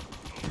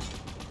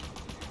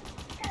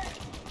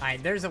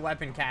 Alright, there's a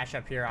weapon cache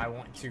up here I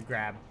want to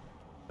grab.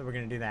 So we're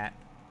gonna do that.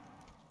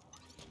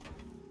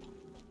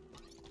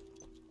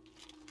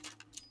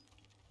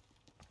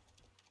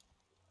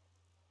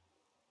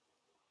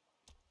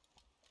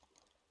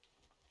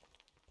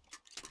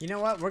 You know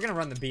what? We're gonna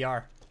run the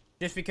BR.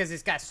 Just because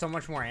it's got so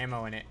much more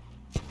ammo in it.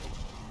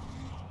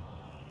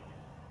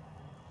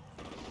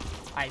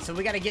 Alright, so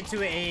we gotta get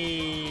to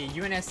a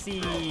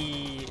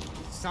UNSC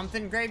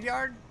something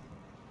graveyard.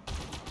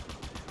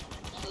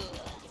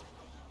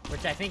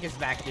 Which I think is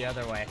back the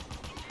other way.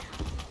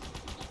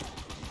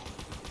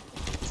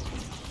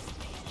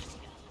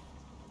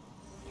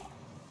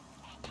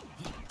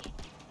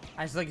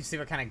 I was looking to see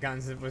what kind of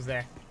guns it was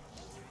there.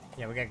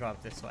 Yeah, we gotta go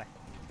up this way.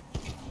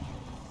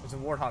 There's a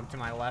warthog to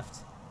my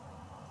left.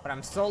 But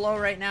I'm solo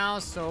right now,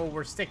 so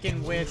we're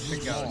sticking with the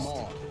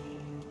ghost.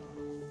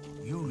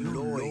 You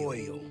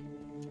loyal.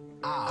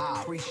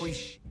 I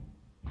appreciate.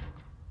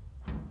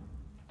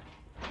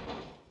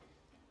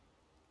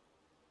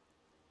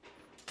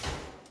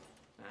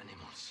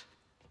 Animals.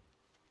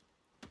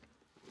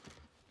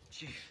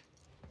 Chief,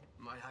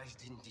 my eyes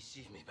didn't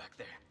deceive me back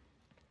there.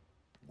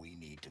 We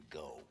need to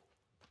go.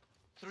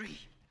 3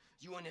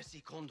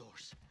 UNSC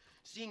condors.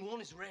 Seeing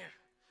one is rare.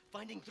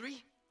 Finding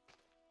 3?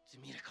 It's a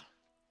miracle.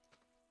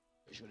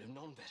 I should have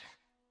known better.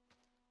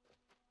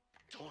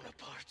 Torn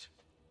apart.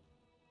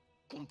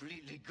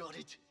 Completely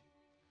gutted.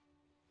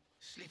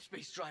 Sleep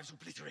space drives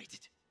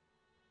obliterated.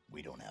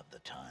 We don't have the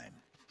time.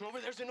 Over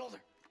there's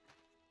another.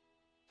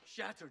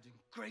 Shattered and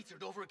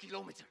cratered over a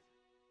kilometer.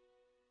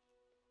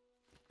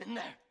 And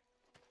there.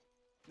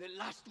 The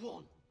last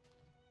one.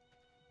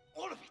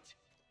 All of it.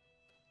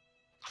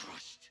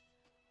 Crushed.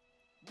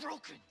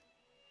 Broken.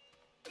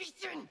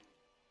 Beaten.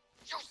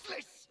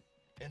 Useless.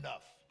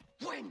 Enough.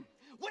 When?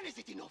 When is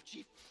it enough,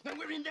 Chief? When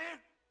we're in there?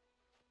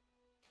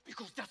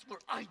 Because that's where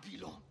I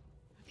belong.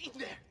 In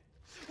there.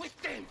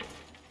 With them.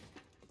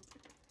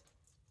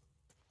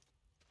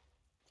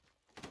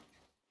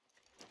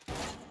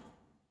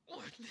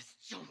 Worthless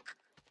junk.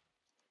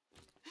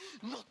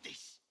 Not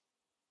this.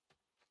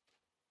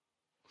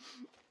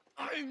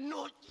 I'm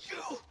not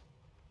you.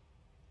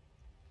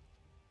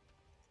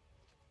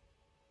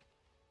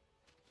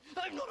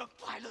 I'm not a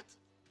pilot.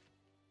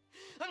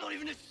 I'm not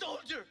even a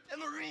soldier, a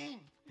marine.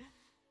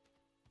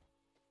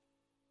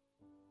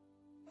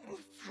 I'm a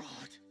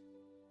fraud.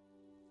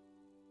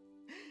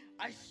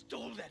 I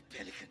stole that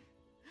pelican.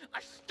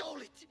 I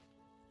stole it.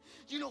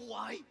 You know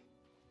why?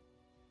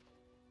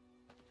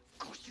 Of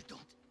course you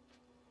don't.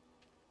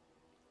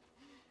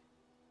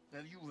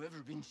 Have you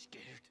ever been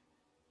scared?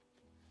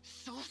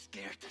 So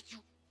scared that you...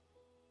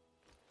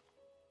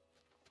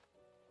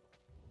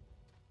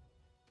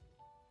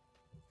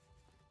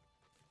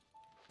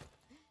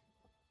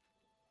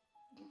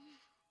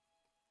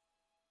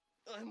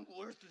 I'm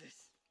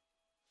worthless.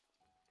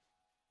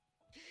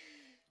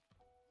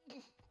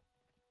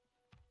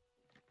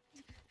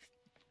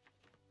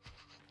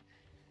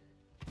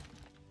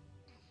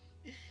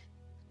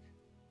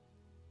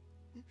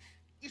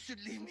 You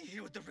should leave me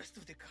here with the rest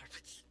of the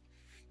carpets.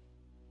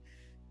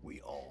 We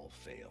all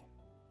fail.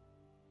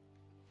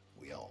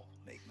 We all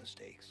make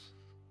mistakes.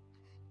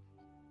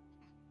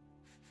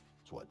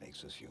 It's what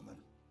makes us human.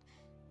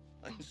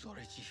 I'm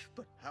sorry, Chief,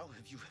 but how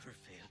have you ever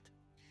failed?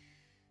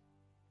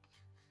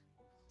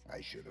 I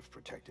should have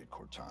protected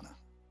Cortana.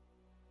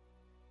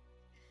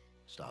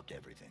 Stopped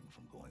everything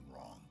from going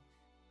wrong.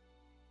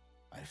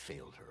 I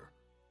failed her.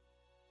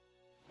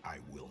 I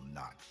will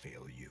not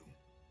fail you.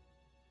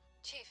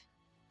 Chief.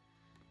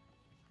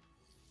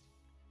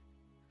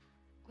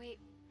 Wait.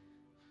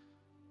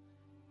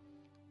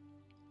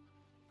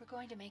 We're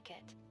going to make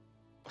it.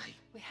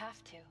 We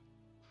have to.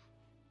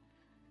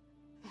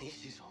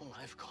 This is all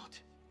I've got.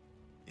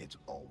 It's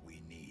all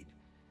we need.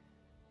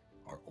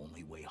 Our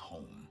only way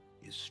home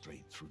is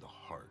straight through the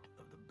heart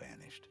of the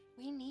Banished.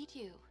 We need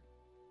you.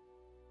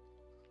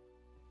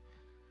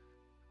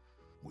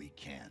 We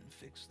can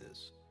fix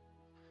this.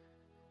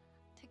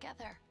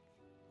 Together.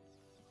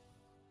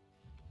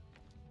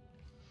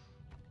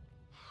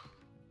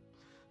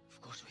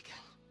 Of course we can.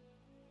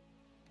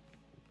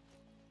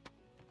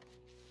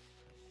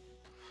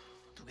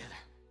 Together.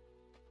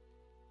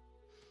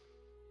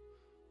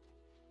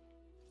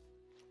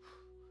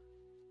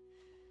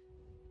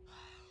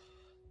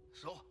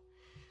 So,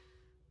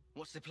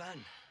 what's the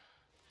plan?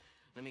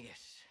 Let me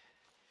guess.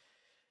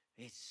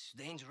 It's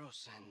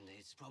dangerous and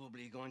it's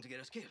probably going to get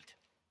us killed.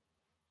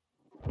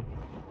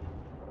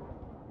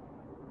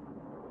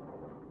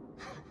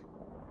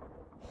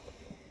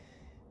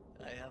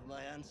 I have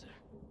my answer.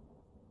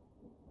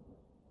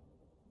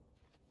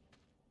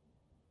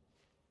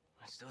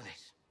 Let's do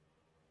this.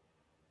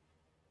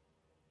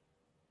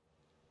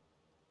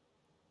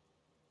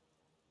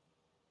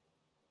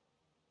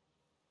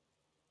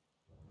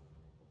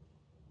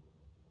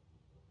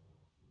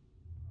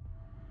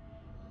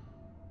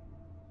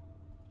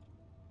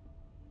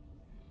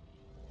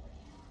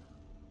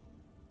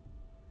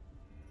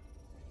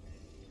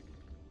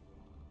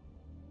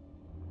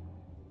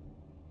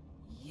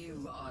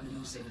 You are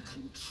losing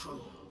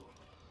control.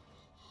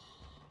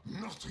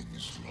 Nothing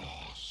is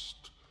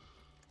lost.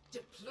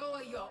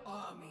 Deploy your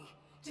army.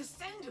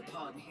 Descend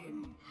upon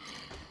him.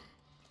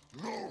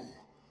 No,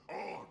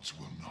 odds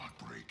will not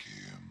break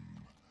him.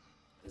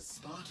 The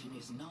Spartan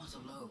is not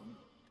alone.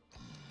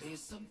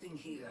 There's something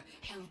here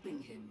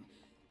helping him,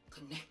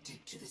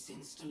 connected to this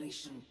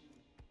installation.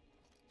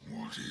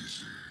 What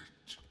is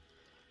it?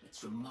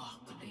 It's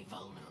remarkably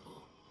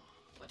vulnerable,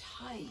 but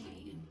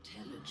highly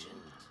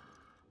intelligent.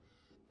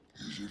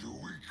 Is it a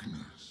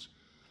weakness?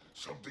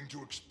 Something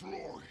to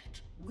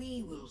exploit?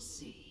 We will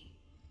see.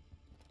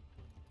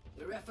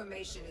 The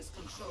Reformation is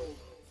controlled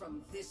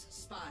from this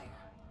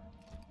spire.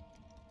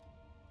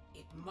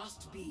 It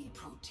must be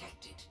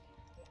protected.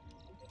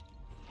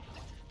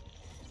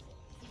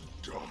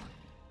 Done.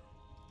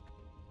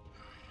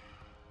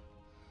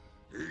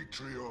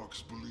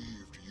 Atriox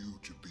believed you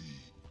to be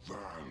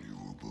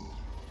valuable.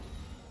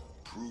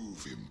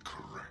 Prove him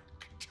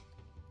correct.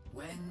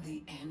 When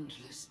the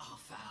Endless are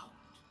found,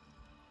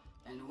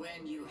 and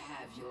when you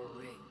have your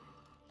ring,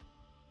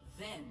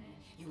 then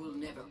you will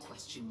never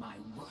question my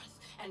worth,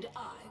 and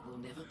I will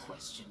never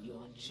question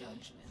your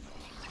judgment.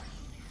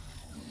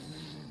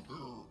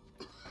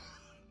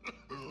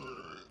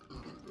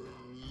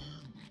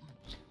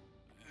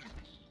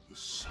 The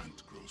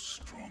scent grows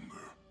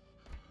stronger.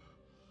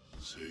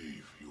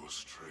 Save your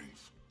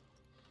strength.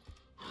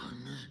 I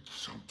need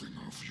something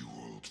of you,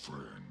 old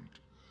friend.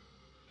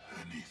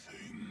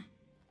 Anything.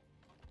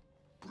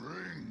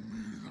 Bring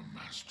me the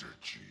Master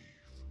Chief.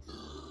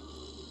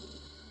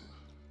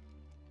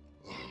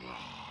 Alive.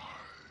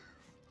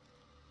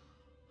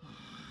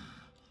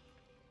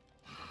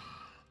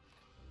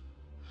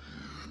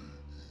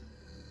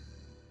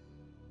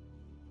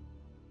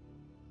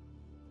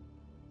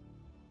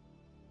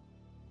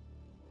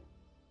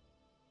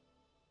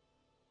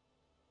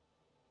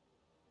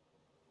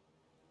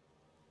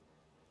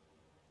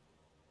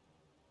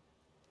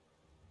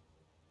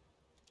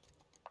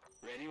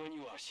 Ready when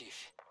you are,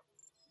 Chief.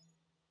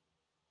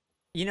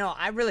 You know,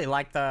 I really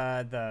like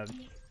the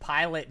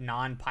pilot,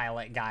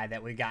 non-pilot guy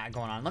that we got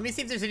going on. Let me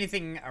see if there's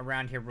anything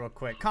around here real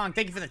quick. Kong,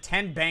 thank you for the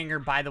 10 banger,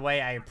 by the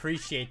way. I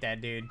appreciate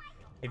that, dude.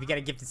 If you got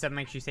a gifted sub,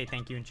 make sure you say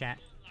thank you in chat.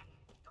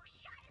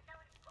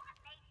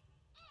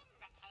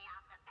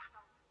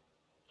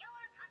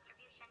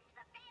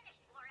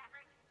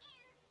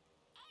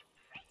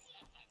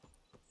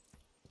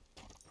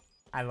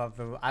 I love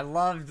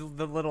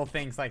the little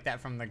things like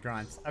that from the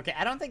grunts. Okay,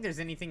 I don't think there's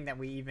anything that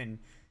we even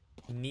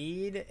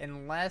need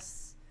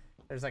unless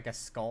there's like a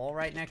skull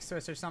right next to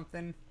us or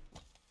something.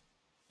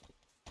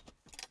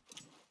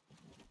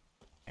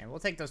 And we'll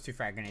take those 2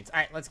 frag grenades. All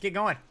right, let's get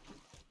going.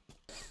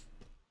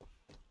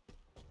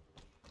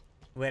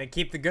 Way to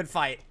keep the good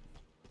fight.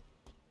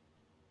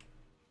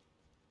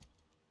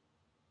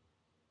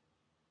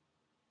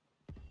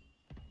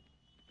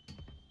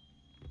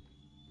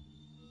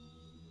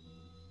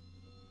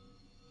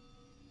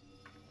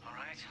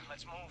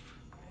 Let's move.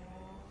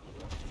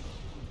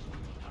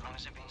 How long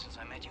has it been since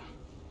I met you?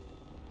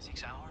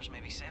 6 hours,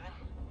 maybe 7?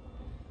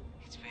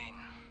 It's been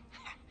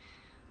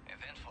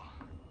eventful.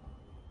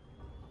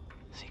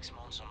 6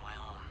 months on my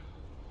own,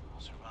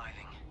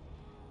 surviving.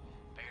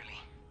 Barely.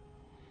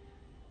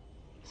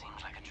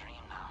 Seems like a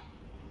dream now.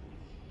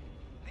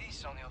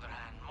 This, on the other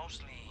hand,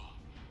 mostly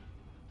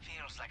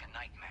feels like a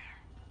nightmare.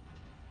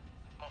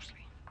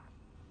 Mostly.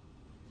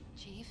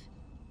 Chief?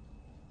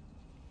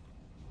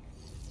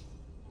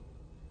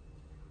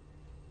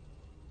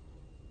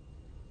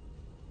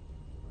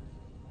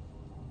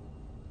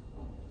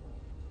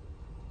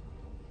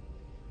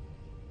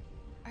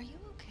 Are you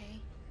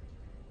okay?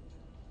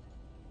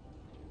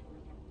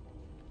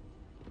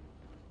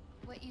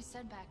 What you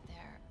said back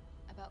there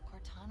about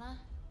Cortana?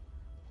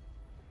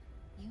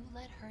 You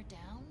let her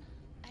down?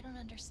 I don't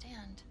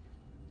understand.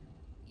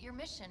 Your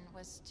mission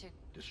was to...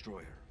 Destroy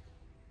her.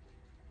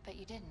 But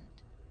you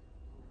didn't.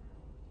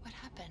 What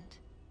happened?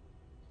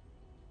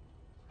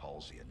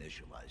 Halsey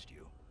initialized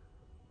you.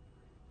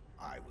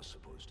 I was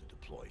supposed to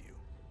deploy you.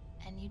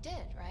 And you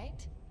did,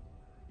 right?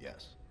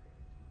 Yes.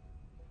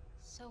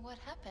 So what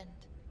happened?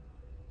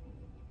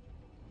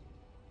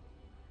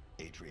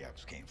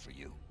 Atriox came for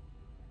you.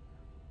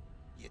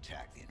 He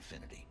attacked the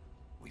Infinity.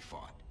 We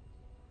fought.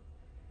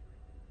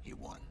 He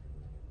won.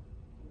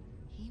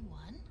 He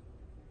won?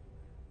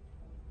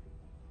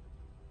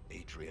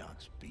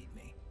 Atriox beat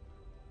me.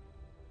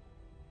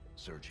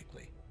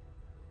 Surgically.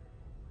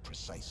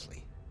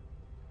 Precisely.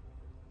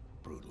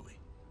 Brutally.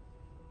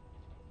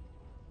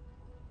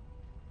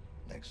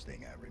 Next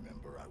thing I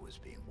remember, I was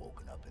being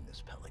woken up in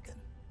this Pelican.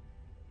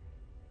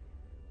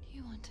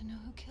 You want to know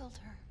who killed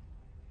her?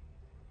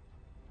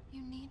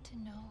 You need to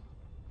know.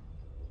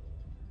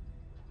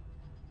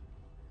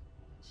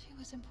 She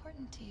was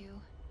important to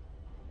you.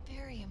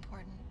 Very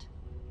important.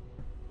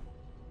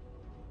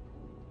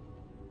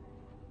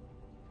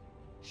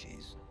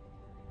 She's...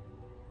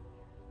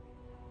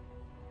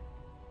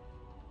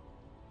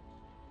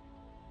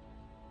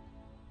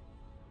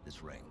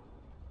 This ring.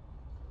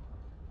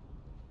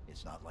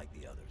 It's not like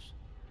the others.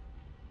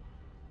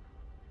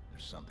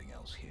 There's something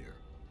else here.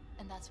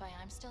 And that's why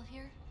I'm still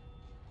here?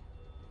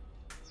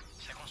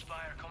 Second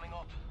spire coming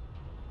up.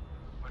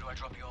 Where do I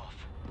drop you off?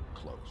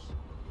 Close.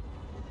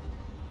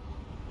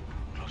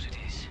 Close it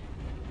is.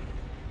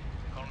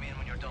 Call me in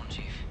when you're done,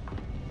 Chief.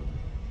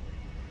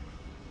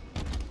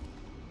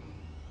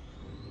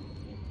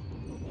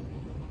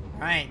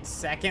 Alright,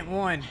 second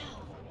one.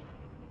 Wow.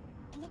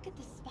 Look at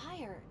the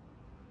spire.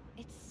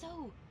 It's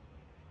so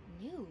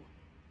new,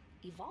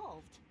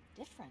 evolved,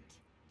 different.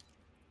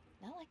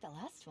 Not like the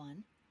last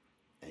one.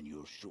 And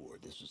you're sure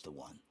this is the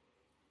one?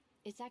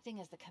 It's acting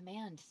as the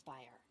command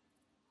spire,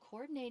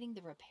 coordinating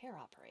the repair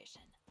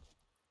operation.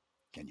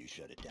 Can you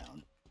shut it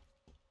down?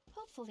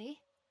 Hopefully.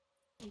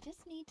 We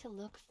just need to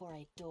look for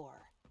a door.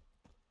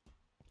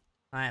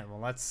 Alright, well,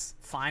 let's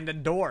find a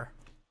door.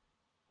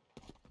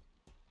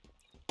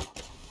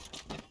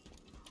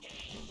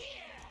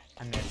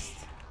 I missed.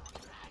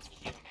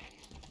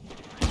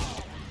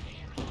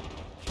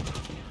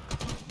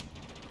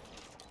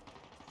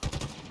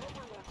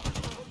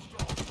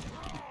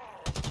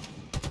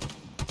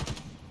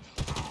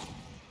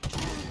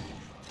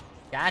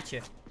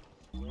 Gotcha.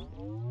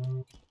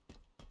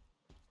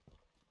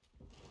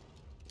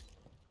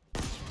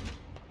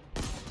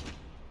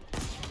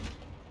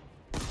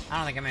 I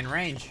don't think I'm in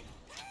range.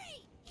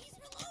 Hurry! He's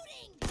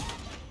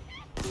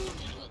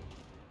reloading!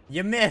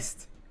 You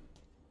missed.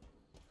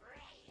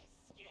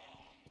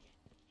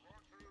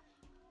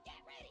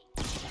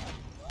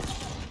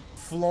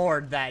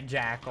 Floored that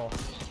jackal.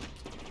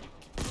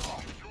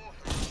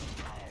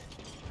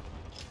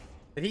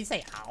 Did he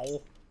say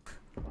ow?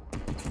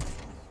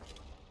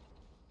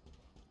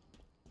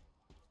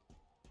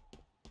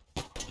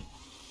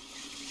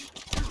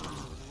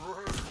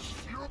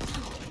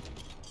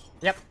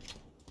 Yep.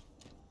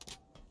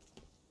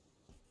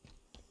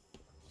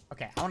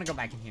 Okay, I want to go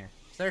back in here.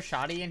 Is there a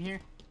shoddy in here?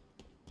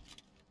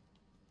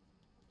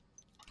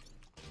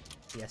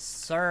 Yes,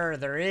 sir,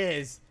 there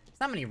is.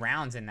 There's not many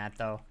rounds in that,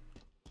 though.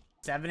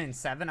 7 and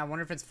 7? I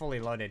wonder if it's fully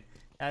loaded.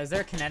 Is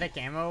there a kinetic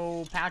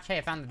ammo pouch? Hey,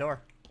 I found the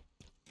door.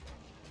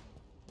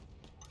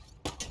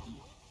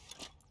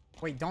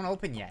 Wait, don't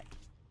open yet.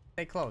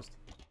 Stay closed.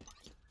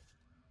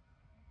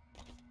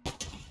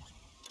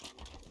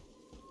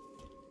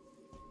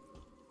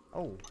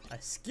 Oh, a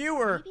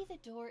skewer! Maybe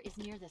the door is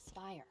near the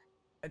spire.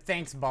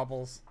 Thanks,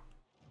 Bubbles.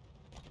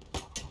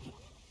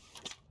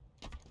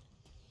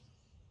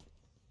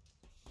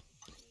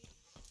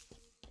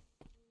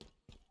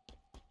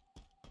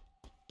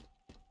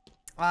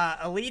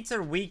 Elites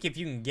are weak if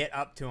you can get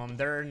up to them.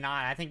 They're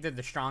not. I think they're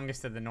the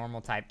strongest of the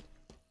normal type.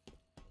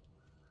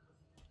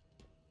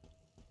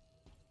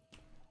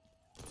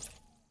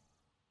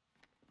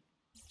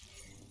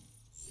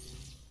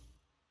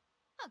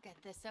 I'll get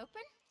this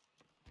open.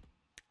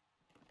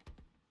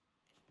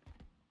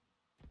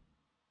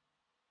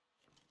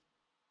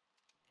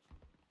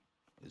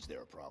 Is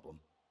there a problem?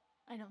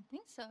 I don't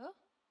think so.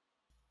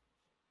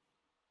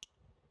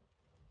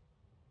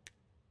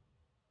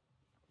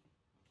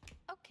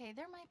 Okay,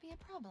 there might be a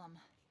problem.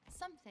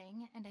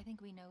 Something, and I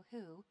think we know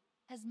who,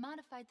 has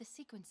modified the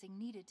sequencing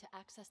needed to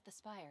access the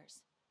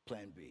spires.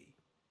 Plan B.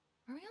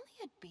 Are we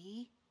only at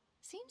B?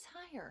 Seems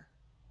higher.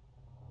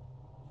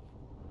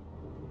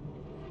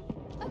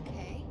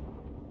 Okay.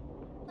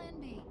 Plan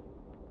B.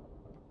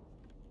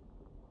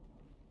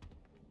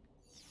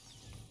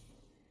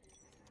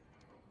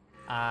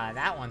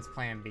 That one's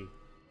Plan B.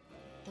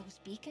 Those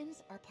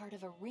beacons are part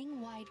of a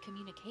ring-wide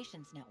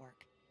communications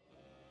network.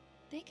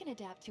 They can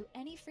adapt to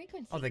any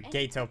frequency. Oh, the any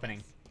gate's purpose.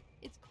 opening.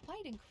 It's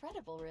quite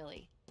incredible,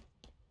 really.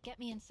 Get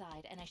me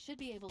inside, and I should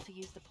be able to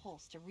use the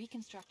pulse to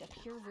reconstruct a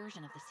pure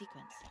version of the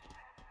sequence.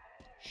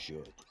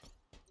 Should.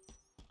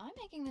 I'm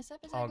making this up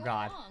as Oh, I go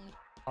God. along.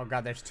 Oh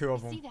god, there's two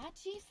of them. See that,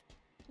 Chief?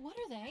 What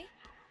are they?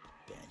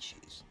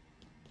 Banshees.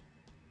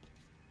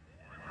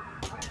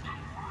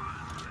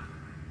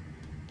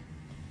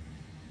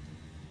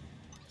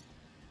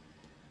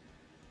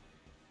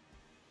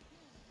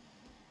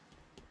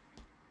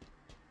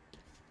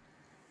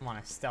 I'm on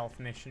a stealth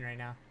mission right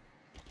now.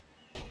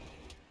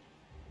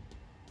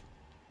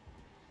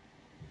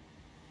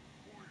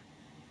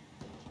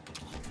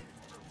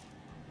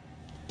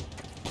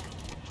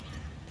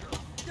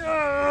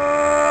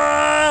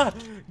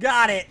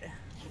 Got it.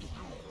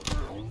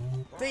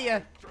 See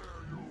ya.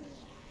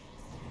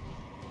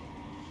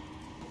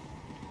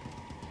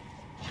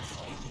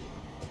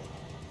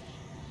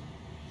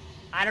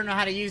 I don't know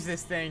how to use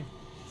this thing.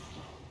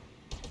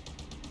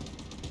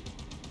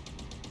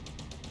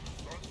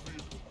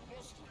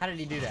 How did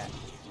he do that?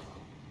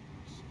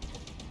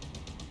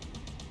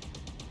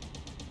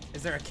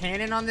 Is there a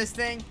cannon on this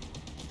thing?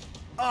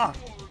 Oh!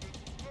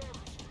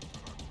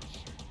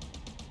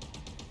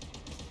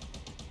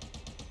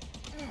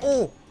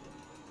 Oh!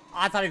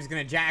 I thought he was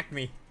gonna jack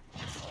me.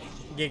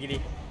 Giggity.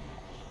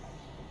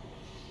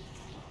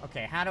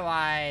 Okay, how do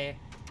I...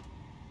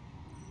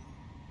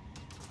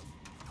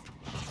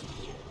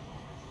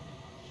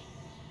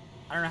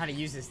 I don't know how to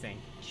use this thing.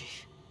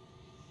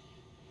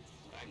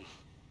 I'm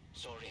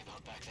sorry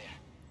about back there.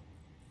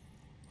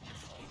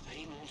 I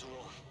didn't want to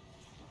run,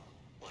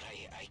 but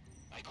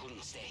I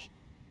couldn't stay.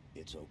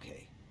 It's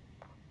okay.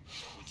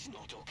 No, it's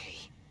not okay.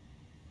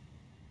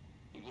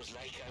 It was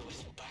like I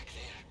was back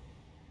there,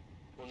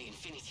 only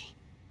infinity.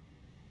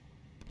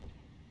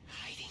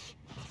 Hiding.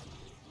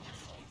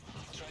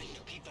 Trying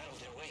to keep out of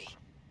their way.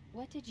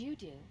 What did you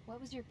do? What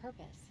was your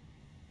purpose?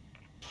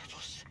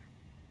 Purpose?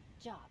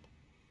 Job.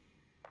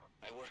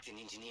 I worked in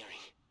engineering.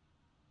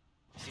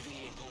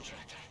 Civilian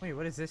contractor. Wait,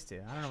 what does this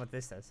do? I don't know what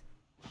this does.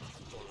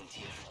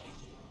 Volunteer.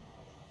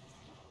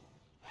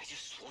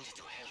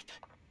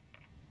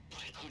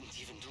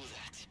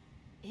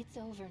 It's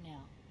over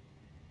now.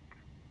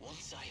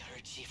 Once I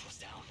heard Chief was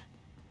down,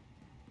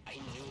 I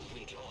knew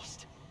we'd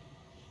lost.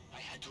 I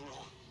had to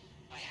run.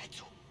 I had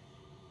to.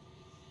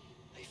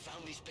 I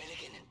found this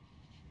pelican and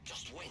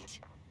just went.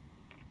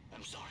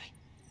 I'm sorry.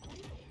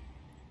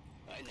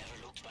 I never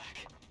looked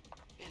back.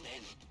 And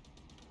then,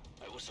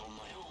 I was on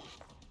my own.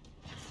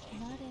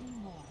 Not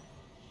anymore.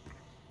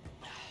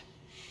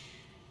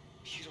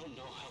 You don't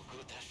know how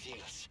good that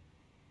feels.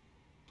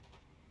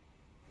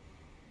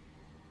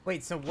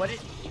 Wait, so what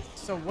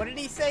did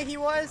he say he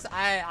was?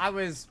 I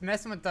was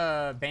messing with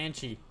the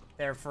Banshee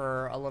there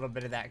for a little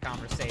bit of that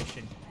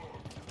conversation.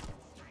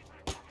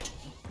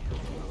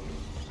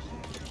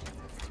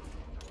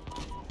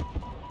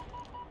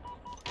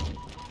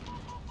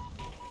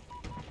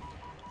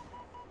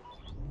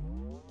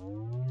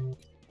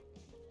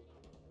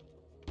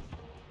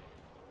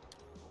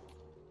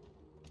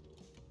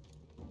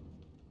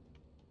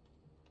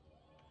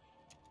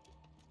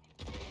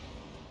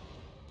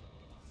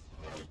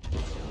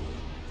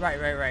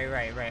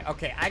 Right.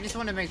 Okay, I just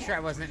want to make sure I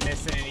wasn't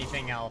missing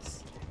anything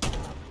else.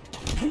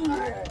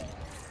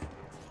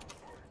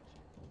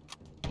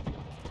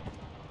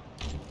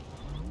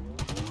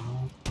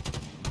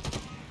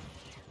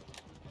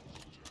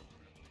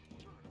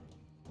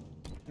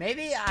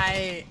 Maybe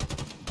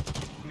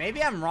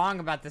I'm wrong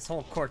about this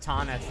whole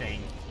Cortana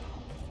thing.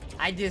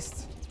 I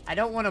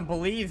don't want to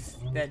believe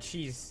that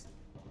she's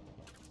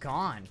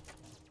gone.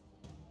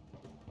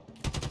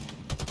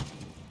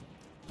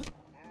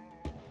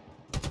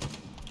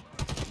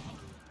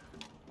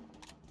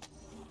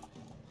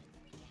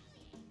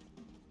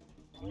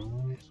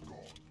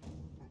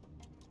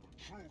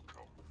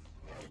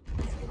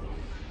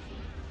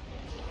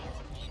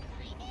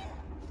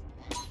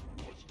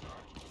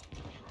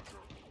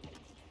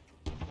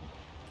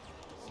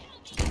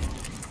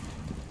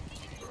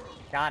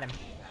 Got him.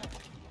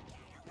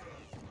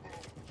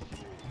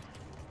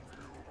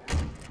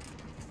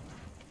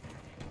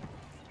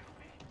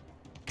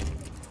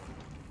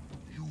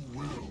 You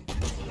will.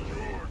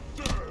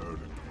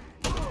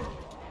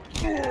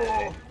 You're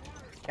dead.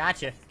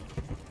 Gotcha.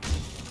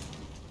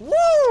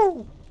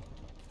 Woo!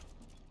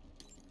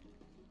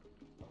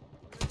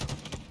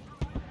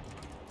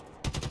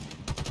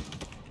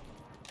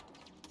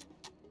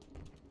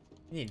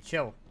 You need to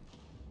chill.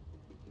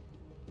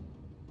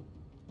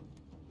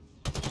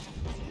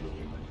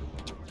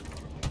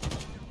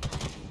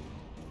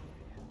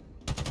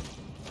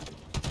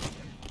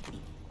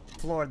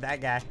 Floored that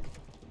guy.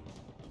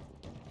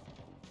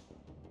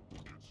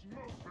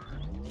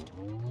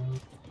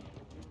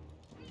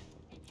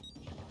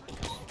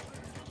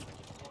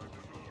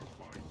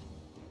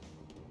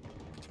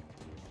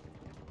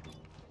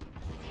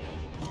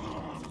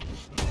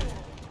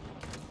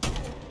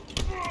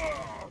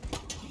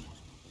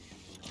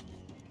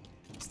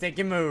 Stick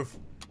and move.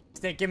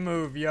 Stick and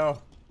move,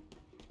 yo.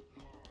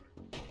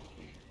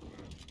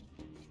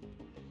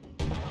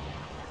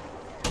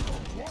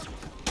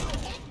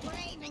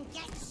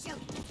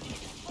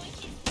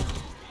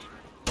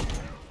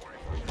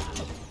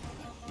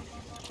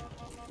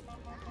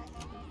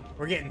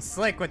 We're getting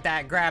slick with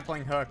that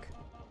grappling hook.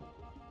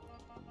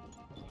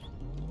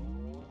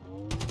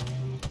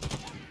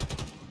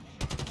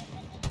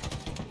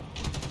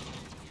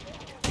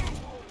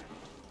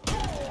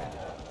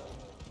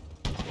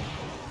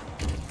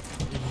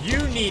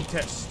 You need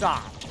to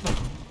stop,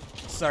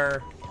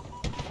 sir. No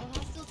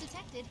hostiles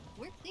detected.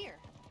 We're clear.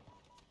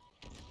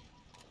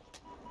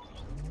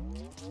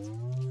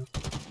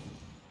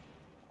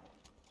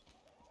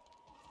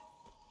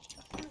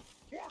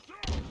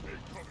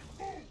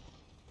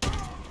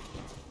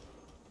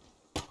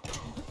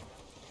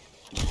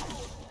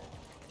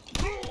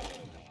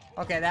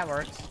 Okay, that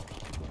works.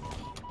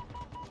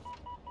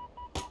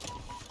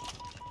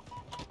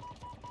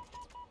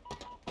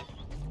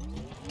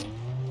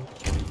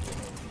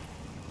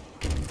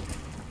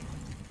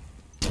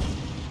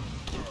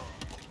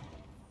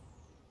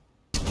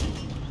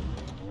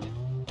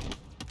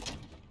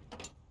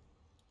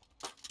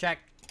 Check.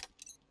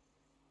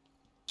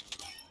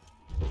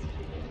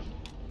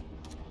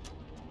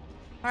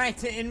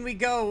 Alright, in we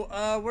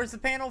go. Where's the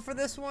panel for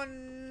this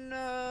one?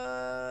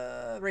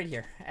 Right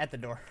here, at the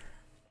door.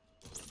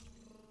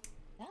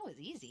 That was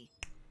easy.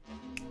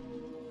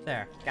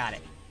 There, got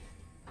it.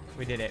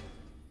 We did it.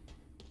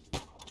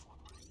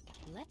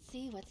 Let's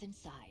see what's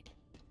inside.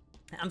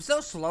 I'm so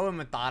slow and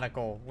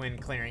methodical when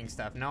clearing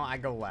stuff. No, I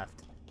go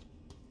left.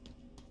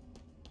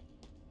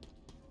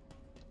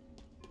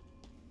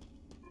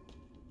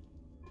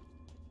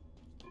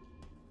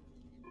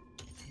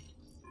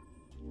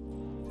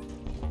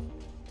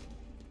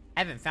 I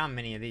haven't found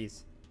many of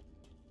these.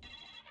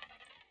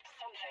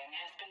 Something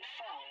has been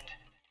found.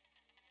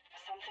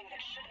 Something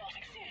that should not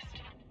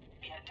exist,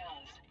 yet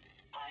does.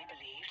 I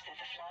believed that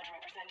the Flood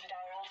represented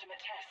our ultimate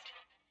test.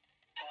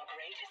 Our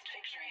greatest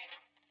victory.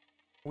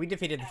 We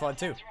defeated the Flood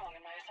too. I was wrong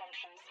in my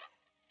assumptions.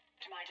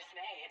 To my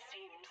dismay, it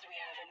seems we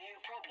have a new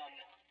problem.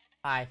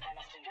 Hi. I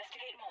must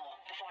investigate more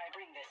before I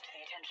bring this to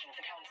the attention of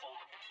the Council.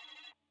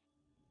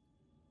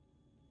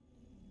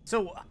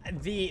 So,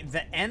 the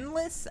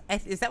Endless?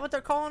 Is that what they're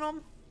calling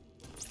them?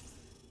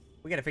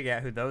 We gotta figure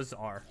out who those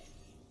are.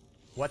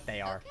 What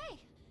they are.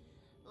 Okay,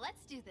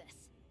 let's do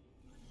this.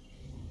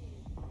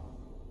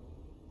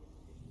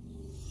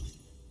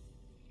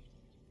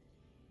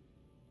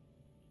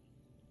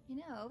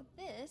 You know,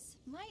 this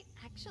might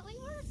actually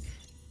work.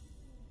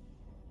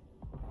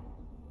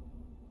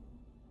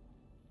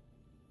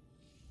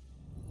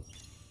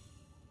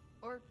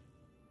 Or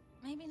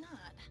maybe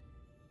not.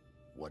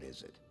 What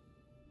is it?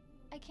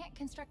 I can't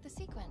construct the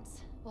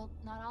sequence. Well,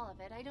 not all of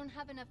it. I don't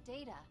have enough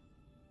data.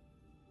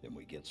 Then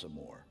we get some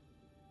more.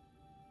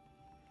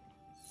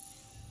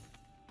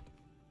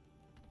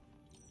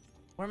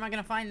 Where am I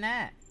gonna find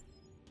that?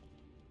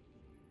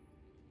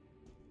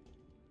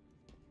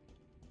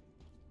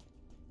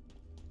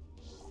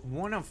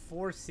 One of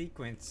 4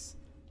 sequence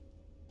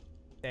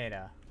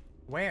data.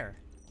 Where?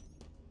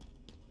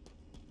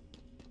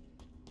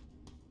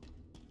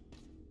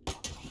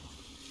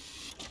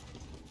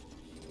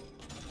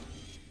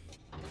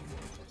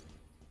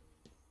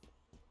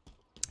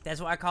 That's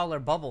why I call her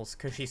Bubbles,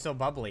 because she's so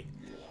bubbly.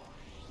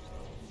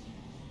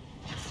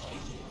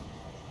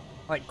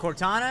 Like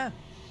Cortana,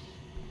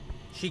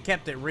 she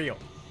kept it real.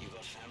 You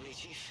got family,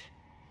 Chief?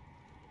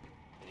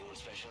 Anyone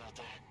special out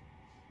there?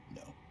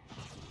 No.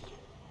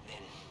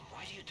 Then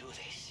why do you do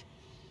this?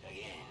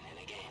 Again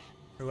and again.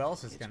 Who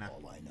else is gonna?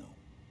 All I know.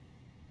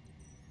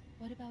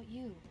 What about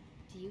you?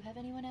 Do you have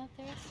anyone out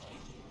there?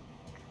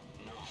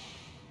 No.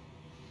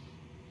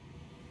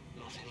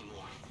 Not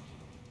anymore.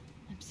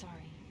 I'm sorry.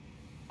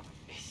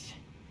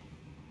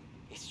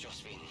 It's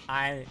just been...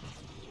 I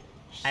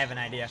have an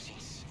idea.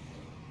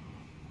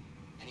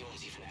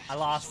 I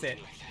lost it.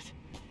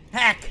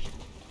 Heck!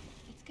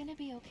 It's gonna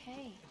be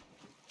okay.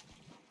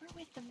 We're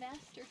with the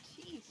Master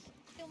Chief.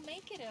 He'll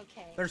make it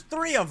okay. There's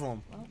 3 of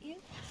them. Won't you?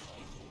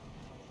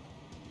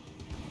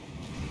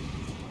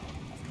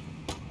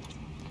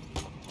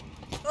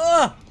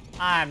 Ugh!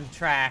 I'm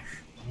trash.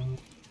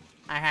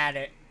 I had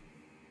it.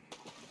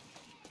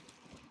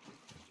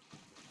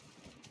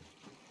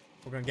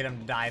 We're gonna get him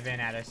to dive in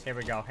at us. Here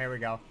we go. Here we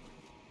go.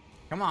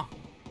 Come on.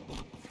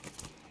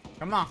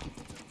 Come on.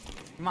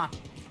 Come on.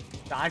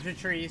 Dodge the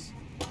trees.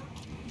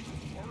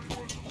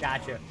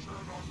 Gotcha.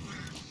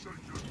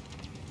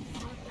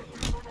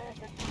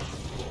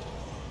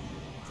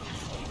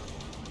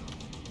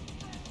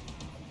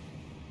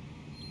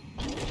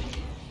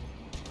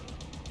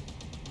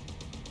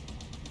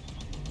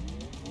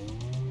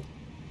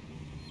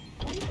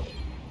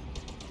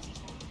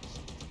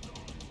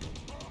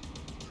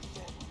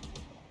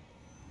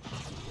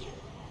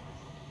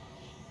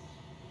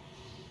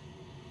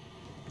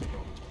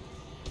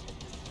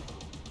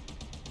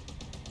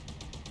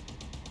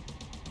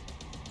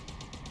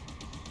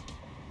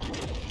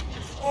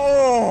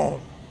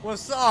 Oh,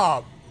 what's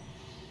up?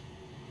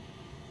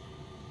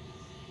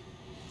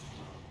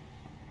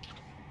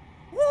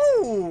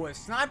 Woo! A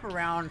sniper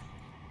round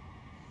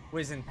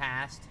whizzing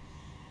past.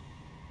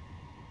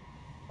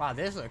 Wow,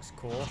 this looks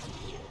cool.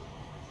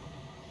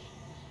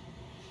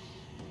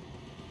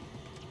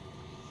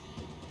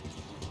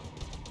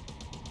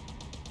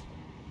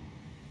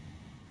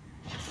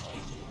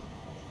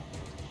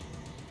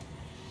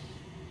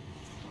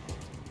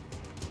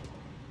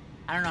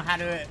 I don't know how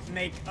to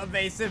make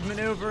evasive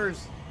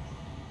maneuvers.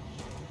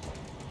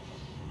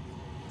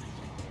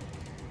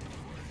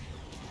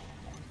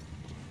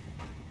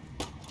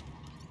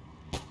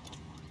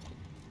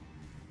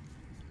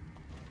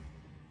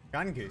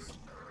 Gun goose.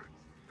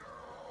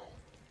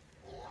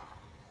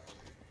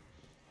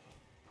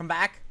 Come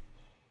back.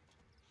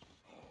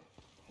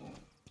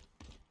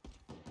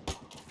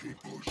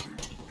 Keep pushing.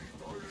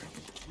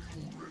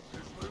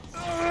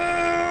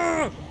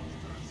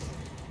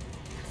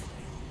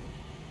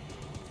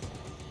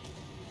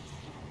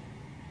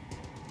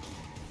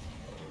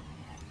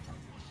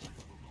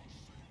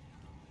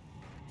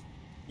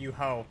 You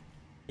hoe.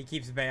 He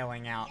keeps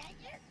bailing out.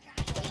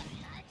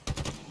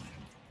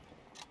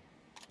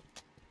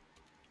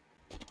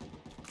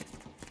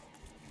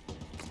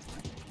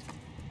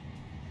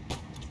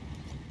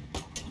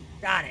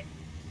 Got it.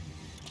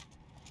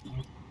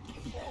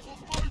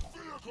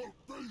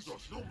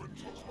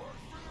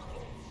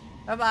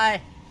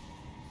 Bye-bye.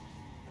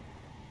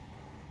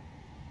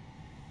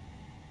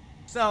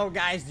 So,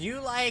 guys, do you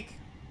like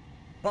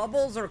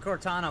Bubbles or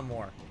Cortana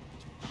more?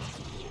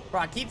 Bro,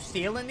 I keep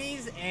stealing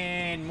these,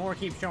 and more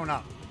keep showing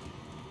up.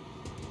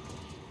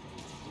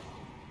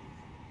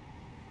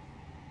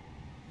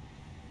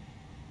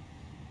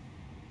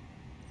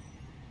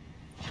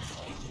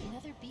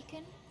 Another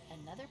beacon,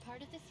 another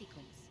part of the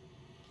sequence.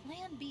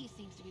 Plan B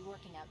seems to be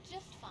working out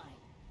just fine.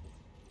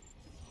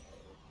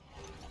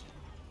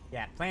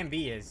 Yeah, Plan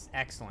B is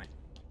excellent.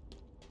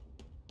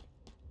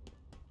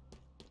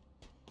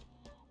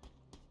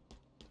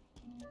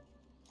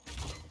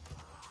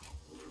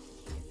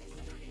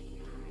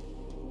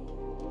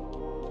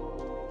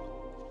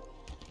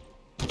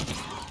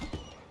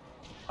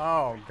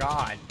 Oh,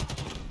 God.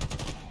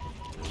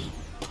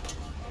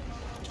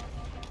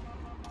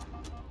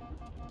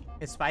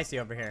 It's spicy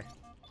over here.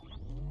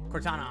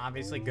 Cortana,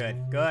 obviously. Good.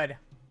 Good.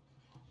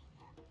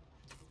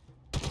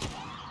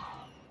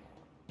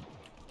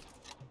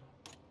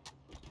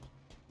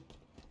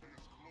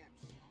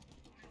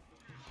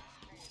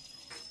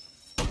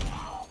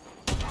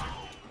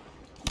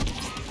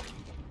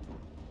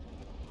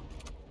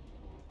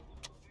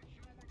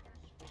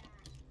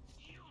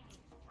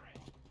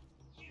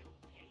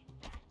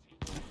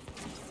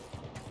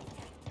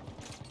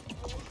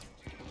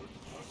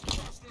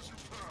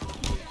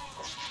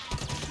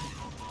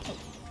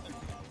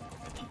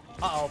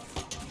 Uh-oh.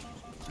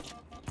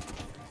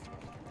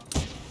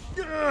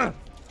 Ugh!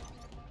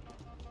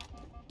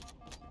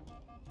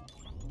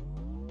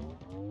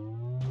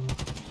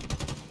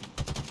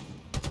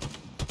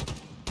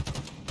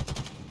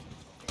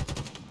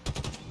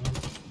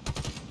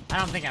 I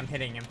don't think I'm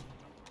hitting him.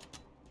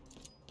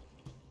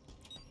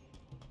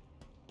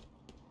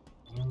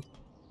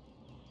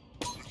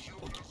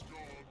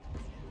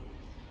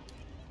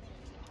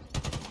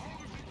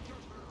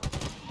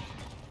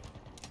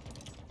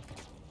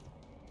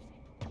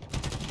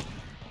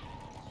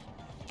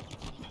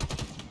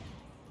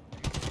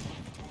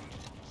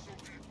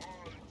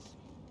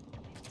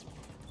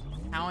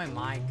 How am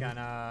I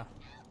gonna...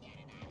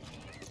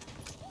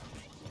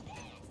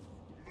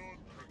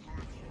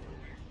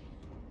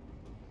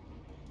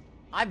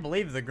 I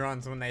believe the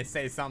grunts when they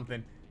say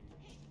something.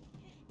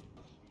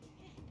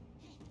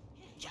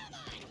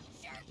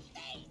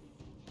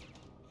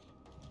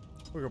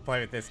 We're gonna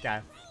play with this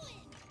guy.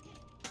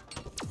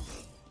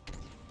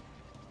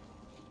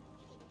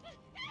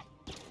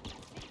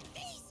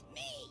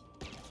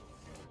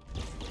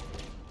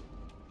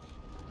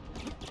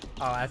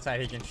 Oh, that's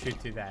right, he can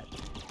shoot through that.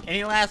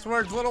 Any last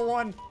words, little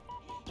one?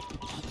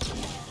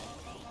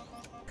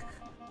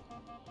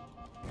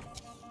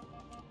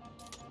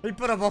 He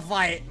put up a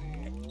fight.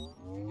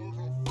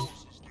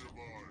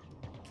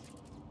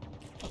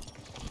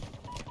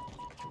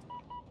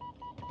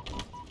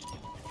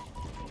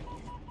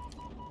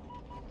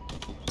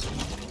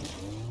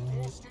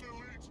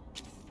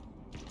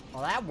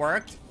 Well, that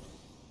worked.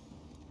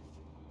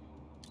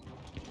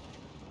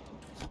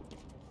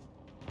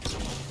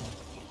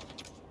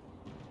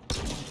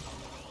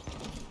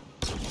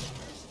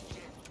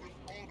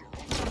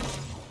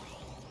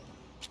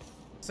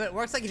 So it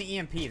works like an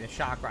EMP, the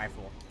shock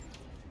rifle.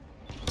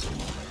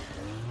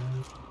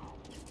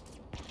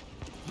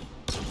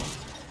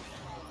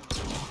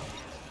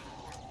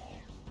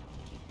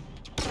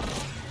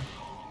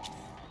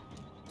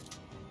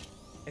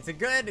 It's a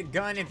good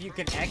gun if you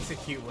can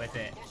execute with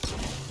it.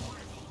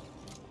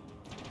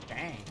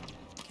 Dang.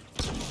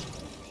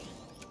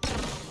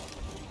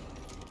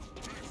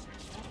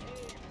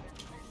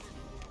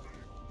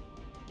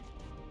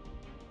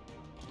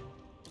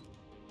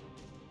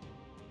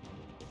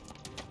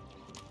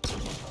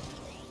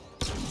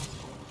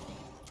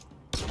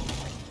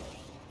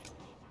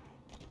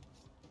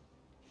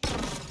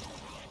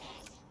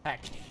 Heck,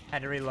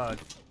 had to reload.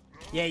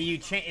 Yeah, you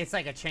chain. It's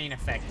like a chain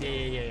effect.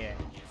 Yeah.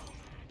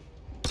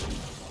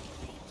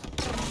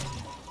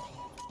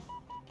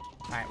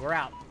 All right, we're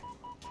out.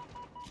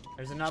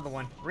 There's another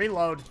one.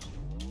 Reload.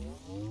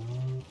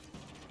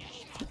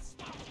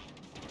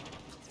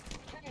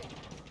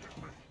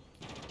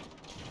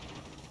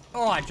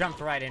 Oh, I jumped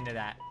right into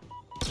that.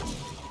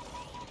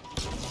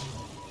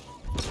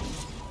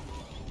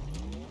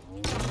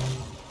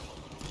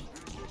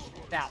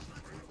 Out.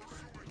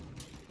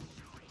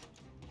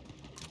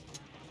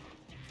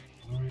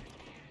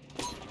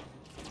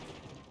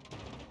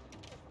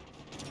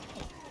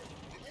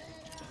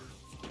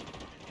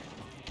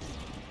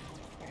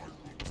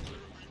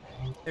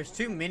 There's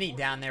too many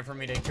down there for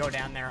me to go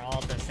down there all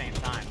at the same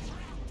time.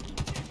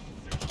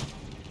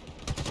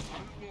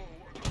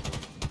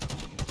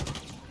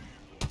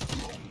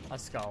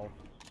 Let's go.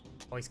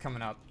 Oh, he's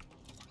coming up.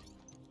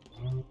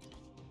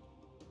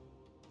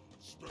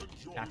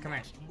 Yeah, come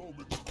here.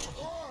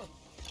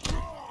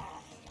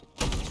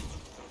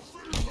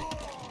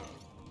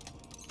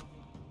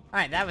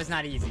 Alright, that was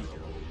not easy.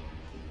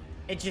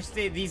 It just,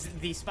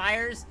 these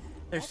spires,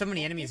 there's so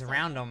many enemies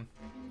around them.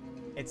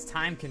 It's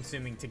time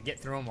consuming to get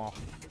through them all.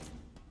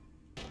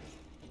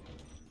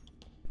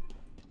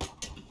 The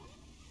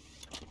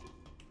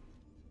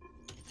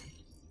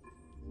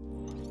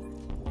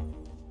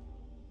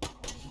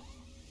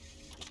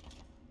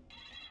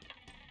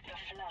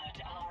flood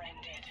are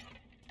ended.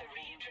 The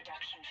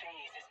reintroduction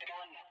phase has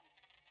begun.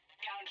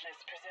 Countless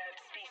preserved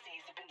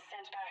species have been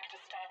sent back to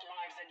start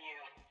lives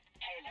anew.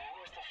 Halo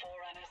was the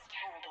Forerunner's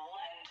terrible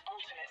and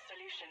ultimate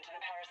solution to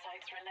the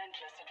parasite's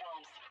relentless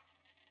advance.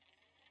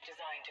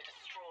 Designed to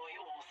destroy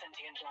all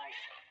sentient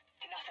life.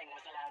 Nothing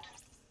was allowed.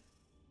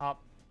 Oh,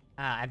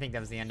 I think that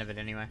was the end of it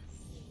anyway.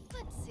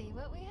 Let's see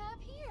what we have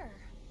here.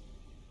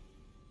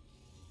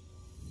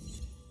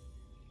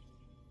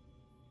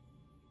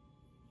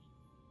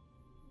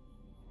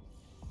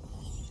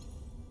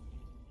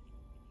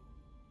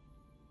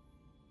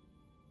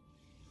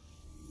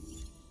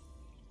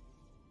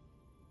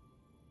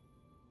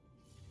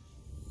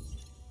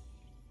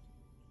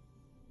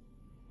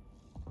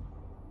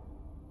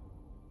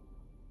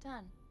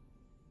 Done.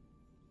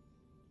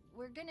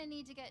 We're gonna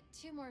need to get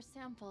 2 more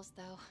samples,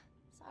 though.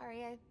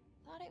 Sorry, I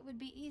thought it would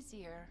be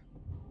easier.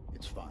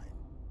 It's fine.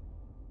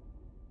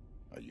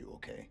 Are you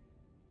okay?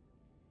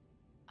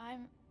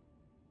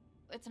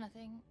 It's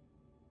nothing.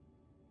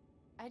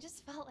 I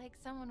just felt like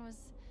someone was,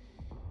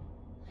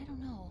 I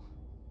don't know,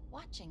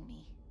 watching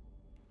me.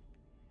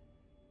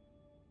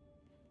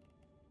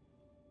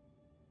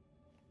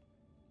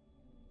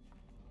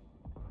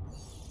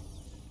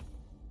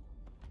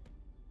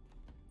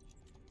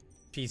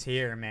 She's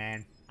here,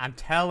 man. I'm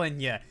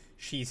telling you,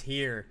 she's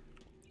here.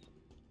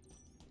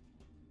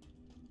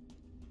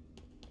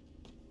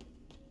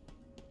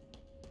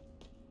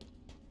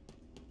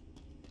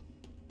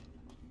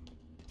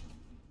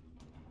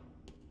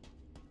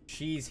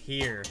 She's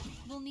here.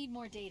 We'll need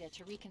more data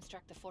to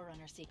reconstruct the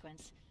Forerunner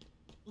sequence.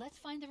 Let's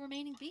find the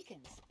remaining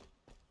beacons.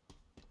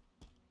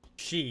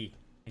 She.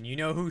 And you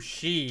know who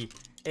she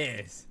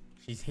is.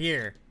 She's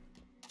here.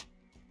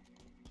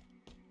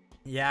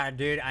 Yeah,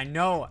 dude, I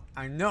know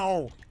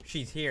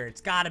she's here.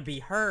 It's gotta be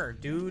her,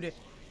 dude.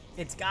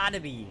 It's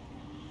gotta be.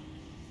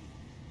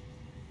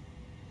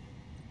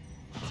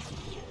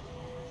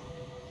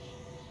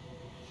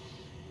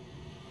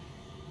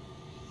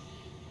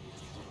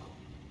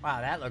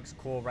 Wow, that looks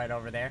cool right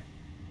over there.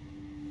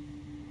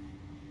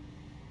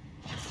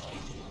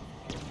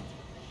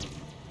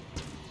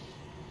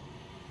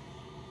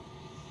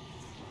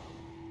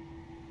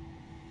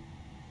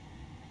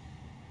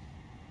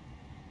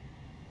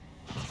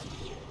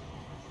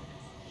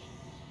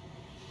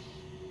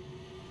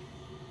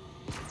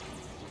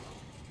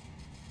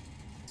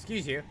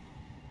 Excuse you.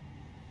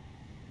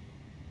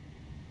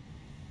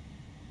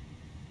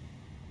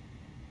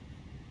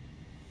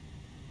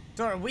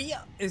 So are we,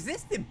 is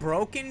this the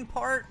broken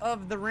part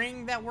of the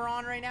ring that we're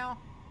on right now?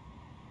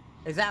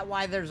 Is that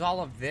why there's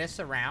all of this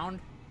around?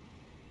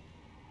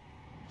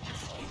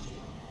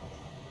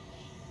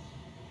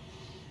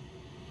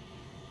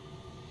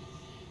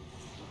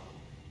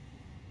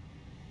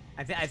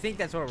 I think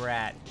that's where we're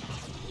at.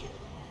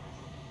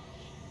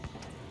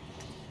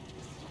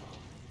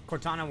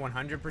 Cortana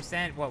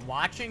 100%. What,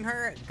 watching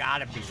her?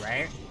 Gotta be,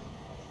 right?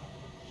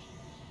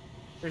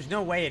 There's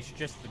no way it's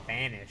just the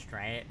banished,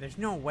 right? There's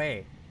no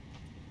way.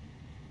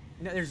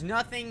 No, there's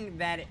nothing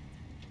that...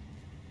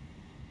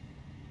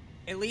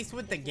 At least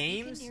with the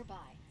games,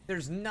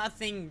 there's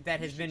nothing that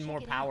has been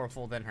more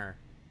powerful than her.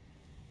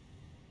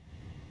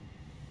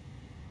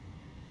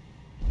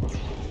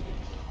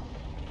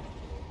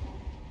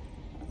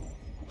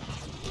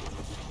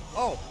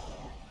 Oh!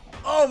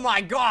 Oh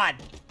my god!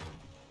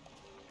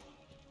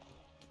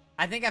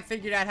 I think I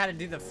figured out how to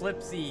do the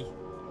flip-C.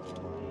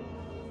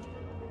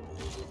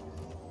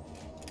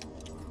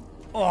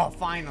 Oh,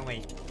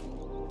 finally.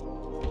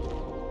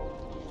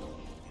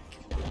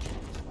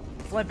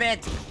 Flip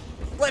it!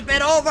 Flip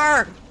it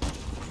over!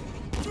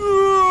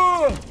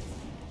 Ugh!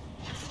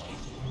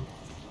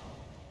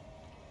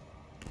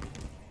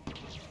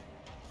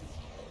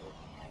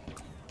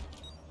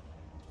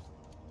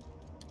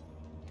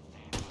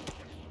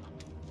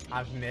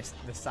 I've missed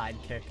the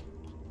sidekick.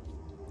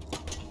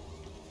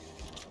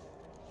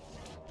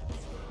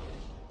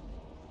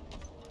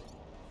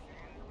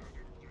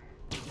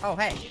 Oh,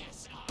 hey.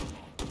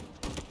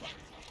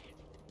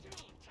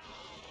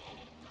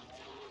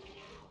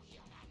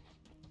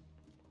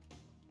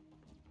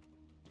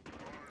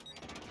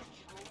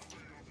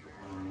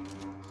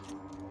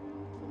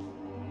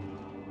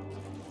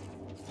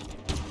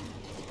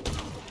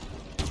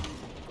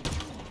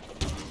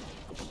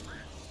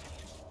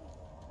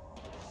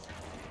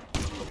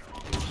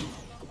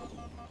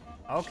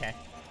 Okay.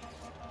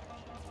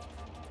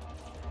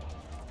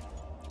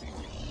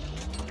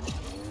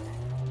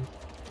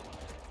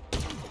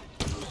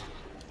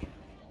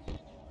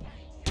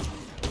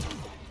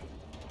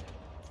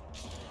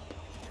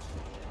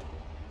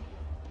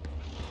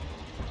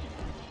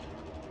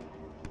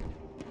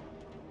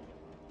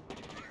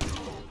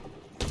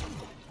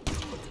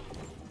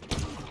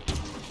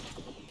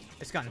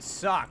 This gun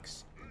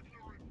sucks.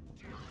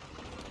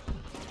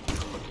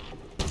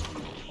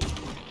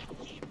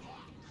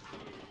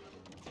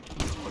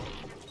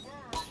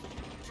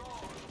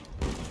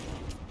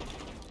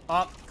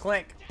 Up,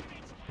 click.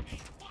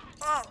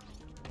 Oh.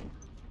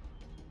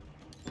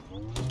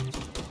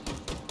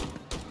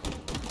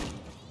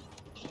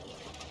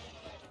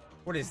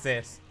 What is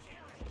this?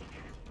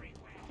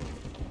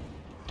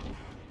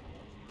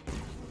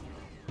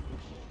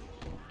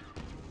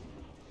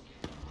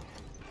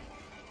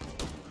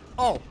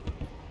 Oh.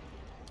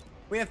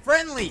 We have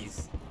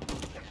friendlies.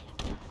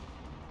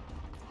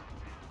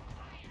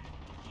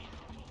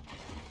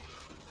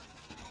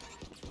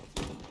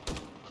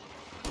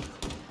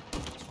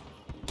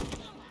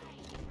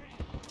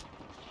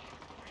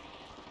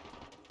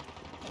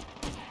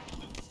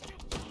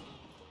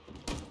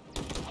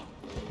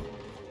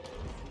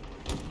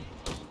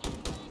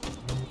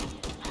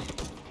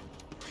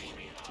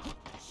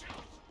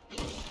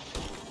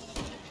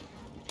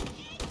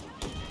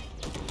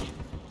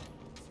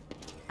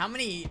 How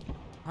many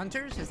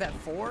hunters? Is that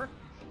 4?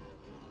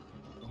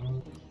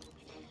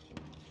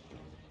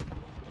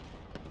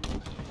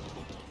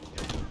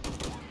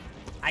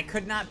 I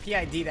could not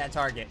PID that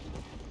target.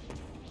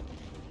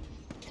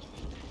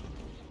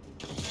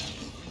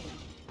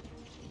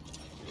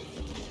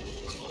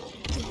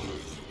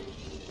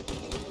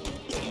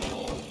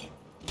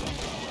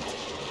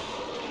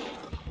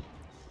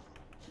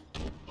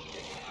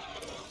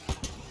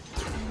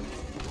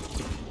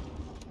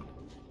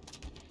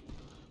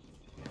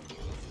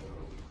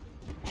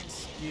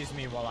 Excuse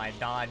me while I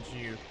dodge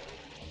you.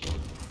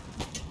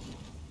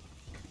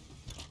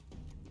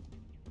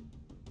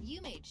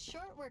 You made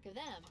short work of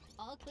them.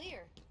 All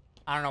clear.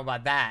 I don't know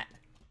about that.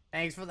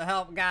 Thanks for the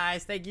help,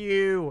 guys. Thank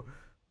you.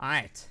 All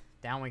right,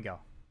 down we go.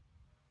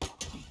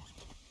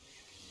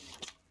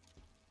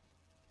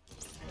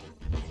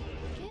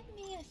 Give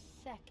me a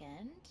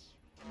second.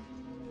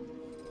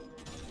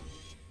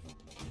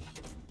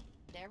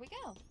 There we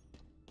go.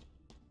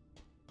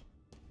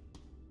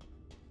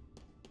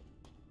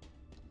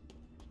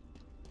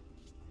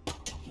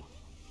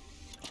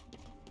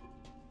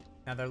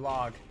 Another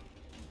log.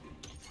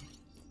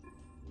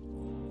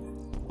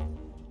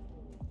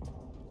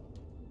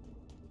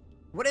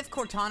 What if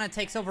Cortana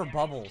takes over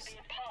Bubbles?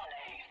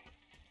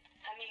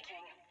 A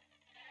meeting.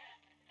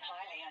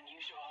 Highly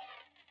unusual.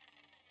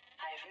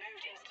 I have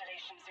moved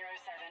Installation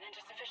 07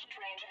 into sufficient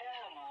range of their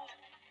homeworld.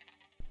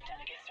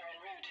 Delegates are en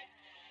route.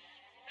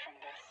 From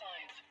both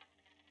sides.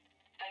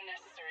 A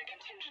necessary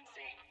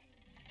contingency,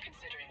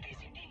 considering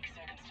these unique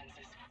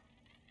circumstances.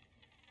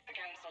 The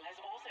Council has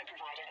also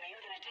provided me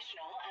with an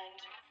additional and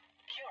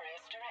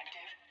curious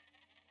directive.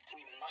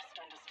 We must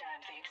understand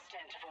the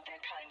extent of what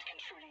their kind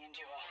can truly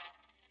endure.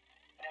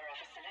 There are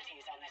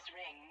facilities on this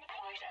ring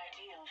quite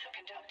ideal for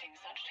conducting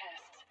such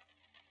tests.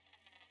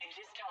 It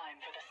is time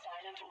for the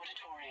silent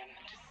auditorium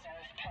to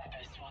serve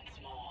purpose once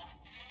more.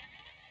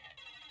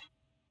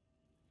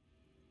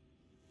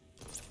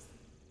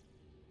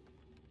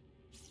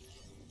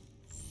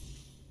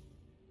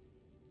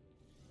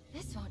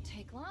 This won't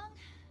take long.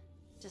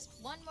 Just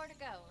one more to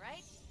go,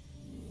 right?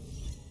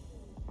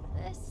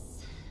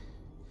 This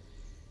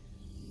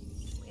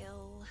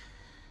will...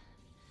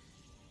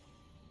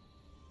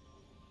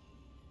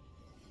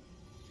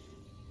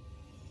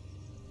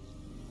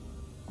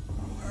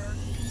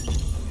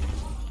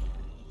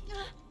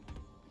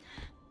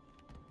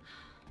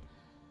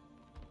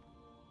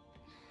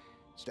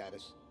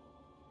 Status.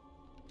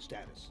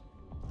 Status.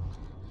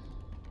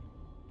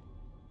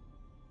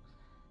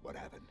 What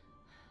happened?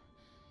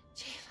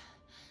 Chief.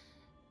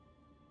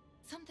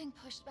 Something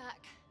pushed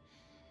back.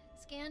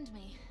 Scanned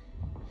me.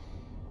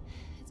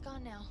 It's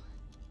gone now.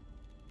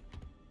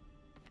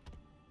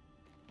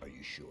 Are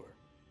you sure?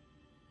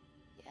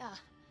 Yeah.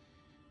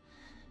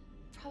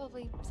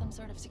 Probably some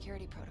sort of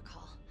security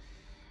protocol.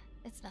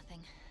 It's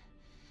nothing.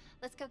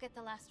 Let's go get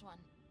the last one.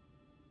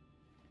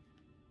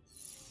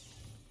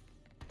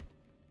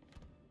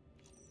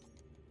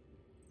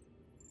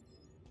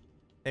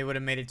 They would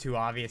have made it too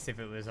obvious if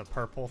it was a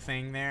purple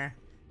thing there.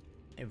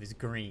 It was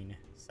green,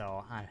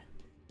 so I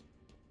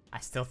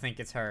still think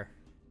it's her.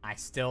 I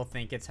still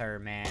think it's her,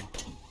 man.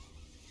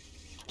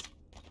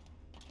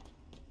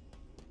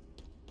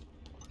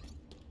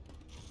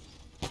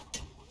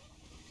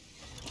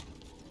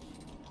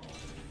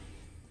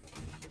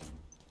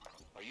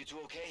 Are you two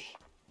okay?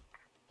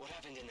 What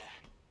happened in there?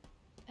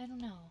 I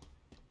don't know.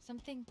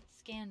 Something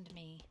scanned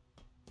me.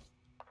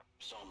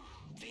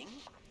 Something?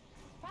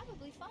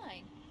 Probably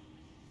fine.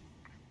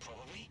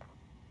 Probably?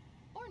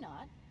 Or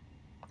not.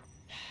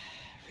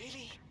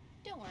 Really?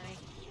 Don't worry.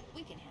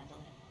 We can handle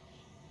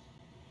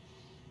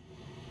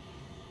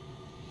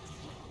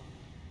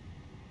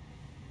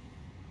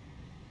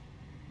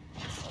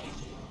it.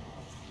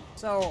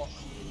 So,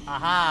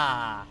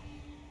 aha.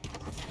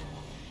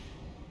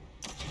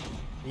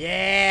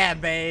 Yeah,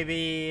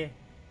 baby.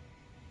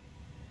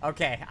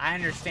 Okay, I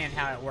understand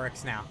how it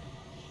works now.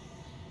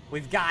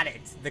 We've got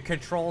it. The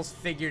controls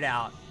figured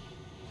out.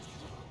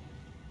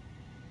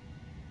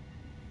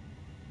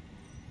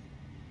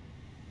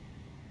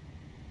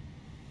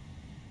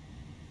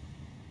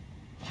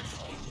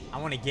 I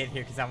want to get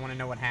here because I want to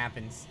know what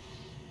happens.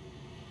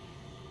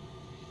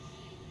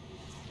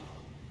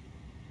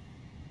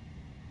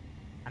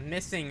 I'm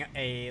missing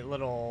a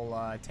little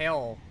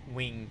tail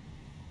wing.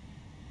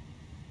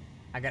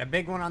 I got a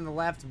big one on the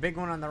left, a big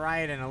one on the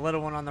right, and a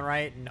little one on the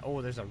right, and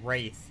oh, there's a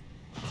wraith.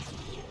 We're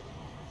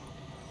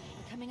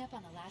coming up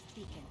on the last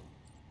beacon.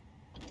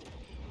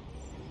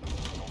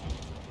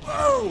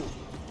 Whoa!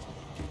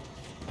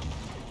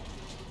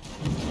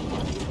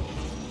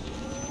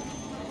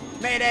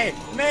 Mayday!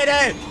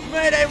 Mayday!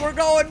 Mayday! We're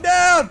going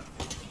down!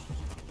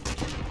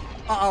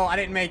 Uh-oh, I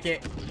didn't make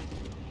it.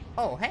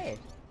 Oh, hey.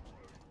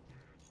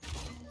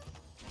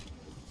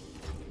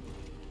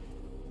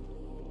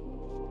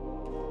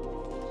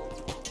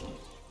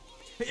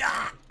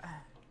 Yeah!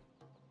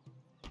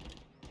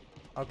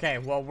 Okay,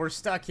 well, we're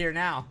stuck here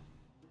now.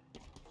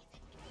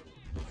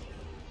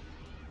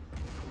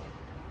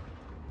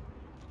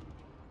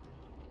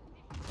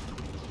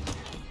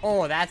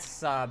 Oh,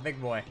 that's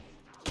big boy.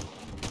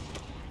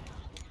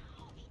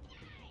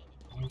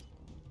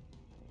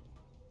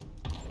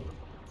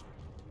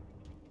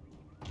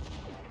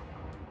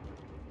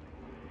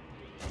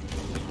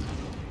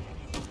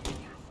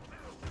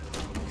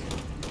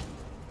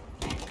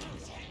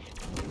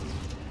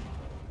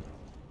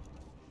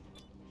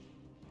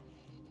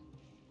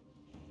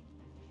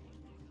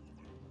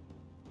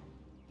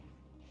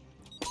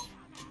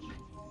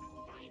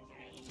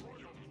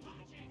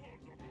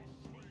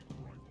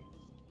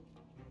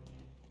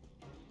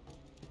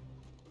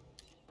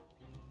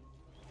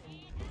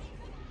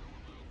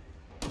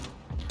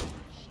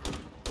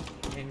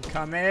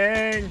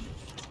 coming!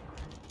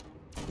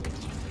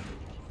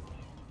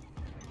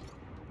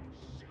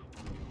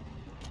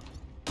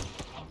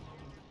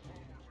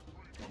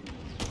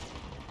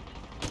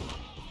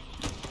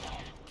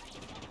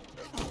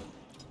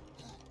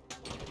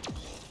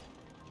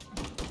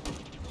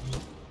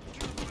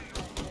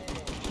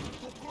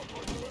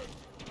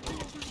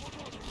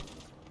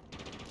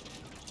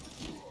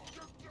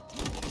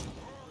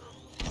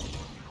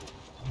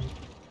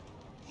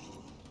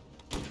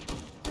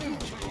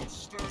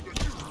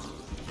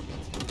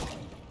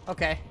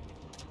 Okay.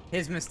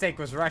 His mistake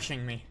was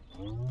rushing me.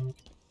 No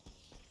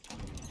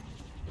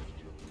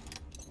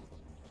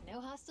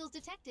hostiles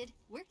detected.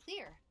 We're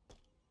clear.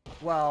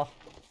 Well,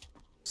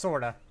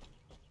 sorta.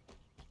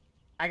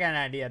 I got an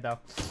idea, though.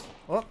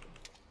 Whoop.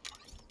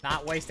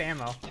 Not waste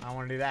ammo. I don't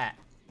want to do that.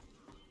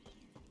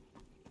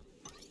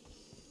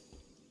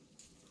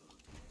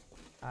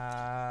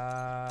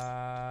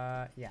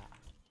 Yeah.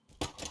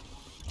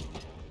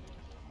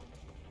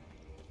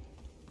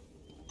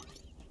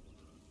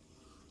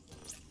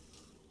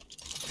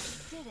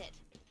 Did it.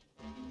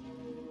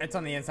 It's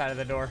on the inside of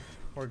the door.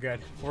 We're good.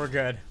 We're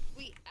good.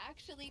 We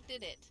actually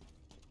did it.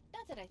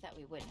 Not that I thought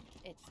we wouldn't.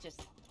 It's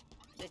just...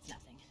 it's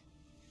nothing.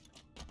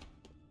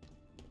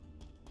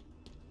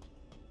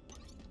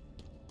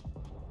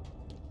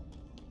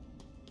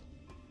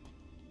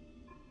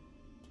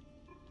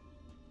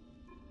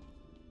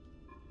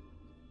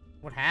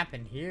 What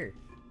happened here?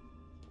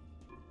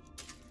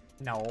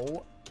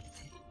 No.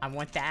 I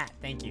want that.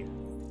 Thank you.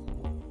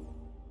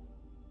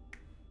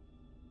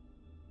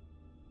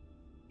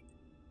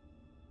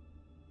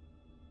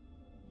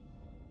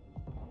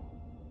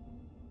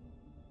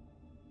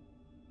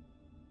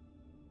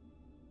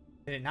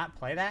 Did it not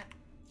play that?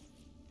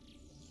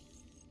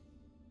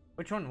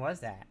 Which one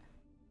was that?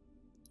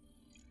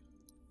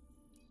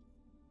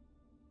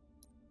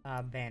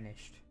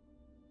 Banished.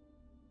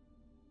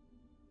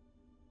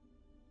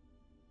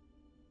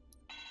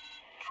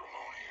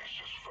 Tremonius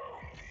has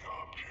found the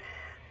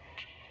object.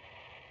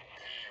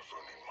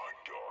 Even in my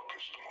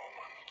darkest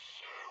moments,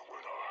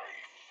 when I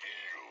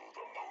feel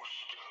the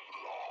most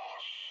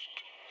lost,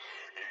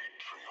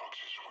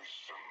 Atriox's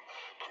wisdom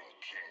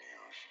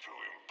continues to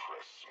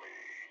impress me.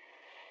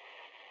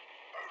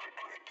 I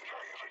regret that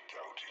I ever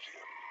doubted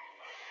him.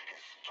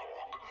 His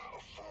talk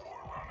of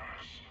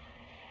forerunners,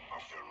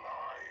 of their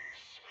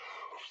lies,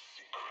 of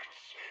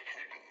secrets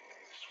hidden in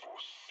this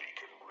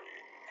forsaken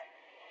ring.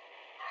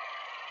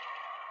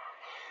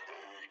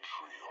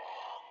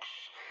 Atriox,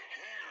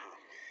 hear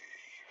me.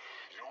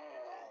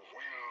 Your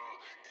will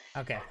is...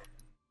 Okay.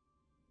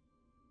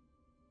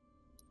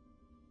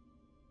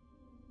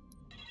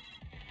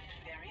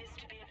 There is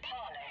to be a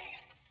parley.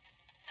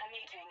 A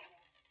meeting.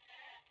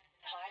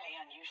 Highly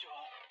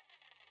unusual.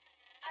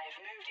 I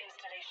have moved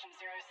installation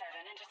 07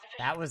 into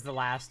sufficient... That was the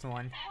last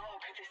one. How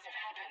could this have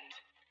happened?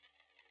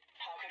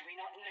 How could we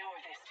not know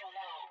this till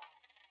now?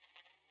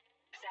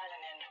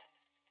 Xalanin,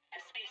 a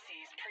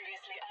species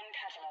previously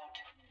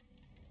uncatalogued.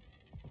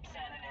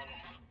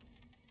 Xalanin,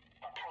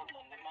 a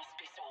problem that must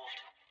be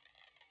solved.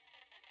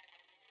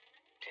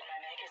 Did my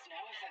makers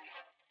know of them?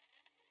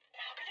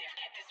 How could they have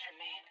kept this from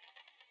me?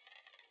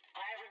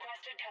 I have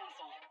requested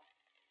counsel.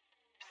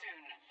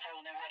 Soon, I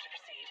will know how to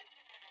proceed.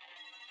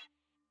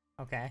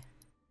 Okay.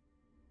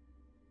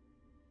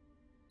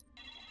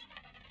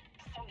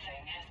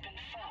 Something has been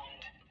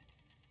found.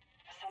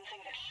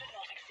 Something that should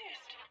not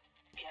exist,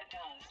 yet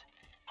does.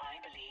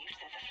 I believed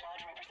that the flood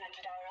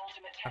represented our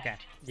ultimate test. Okay.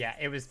 Yeah,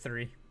 it was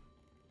 3.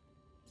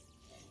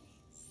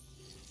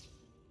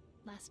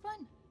 Last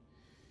one.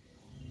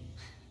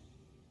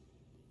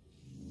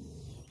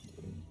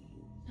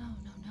 No,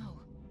 no, no.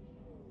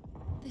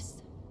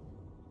 This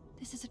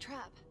is a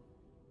trap.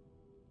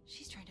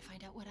 She's trying to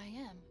find out what I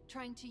am.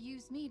 Trying to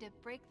use me to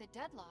break the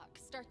deadlock,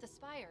 start the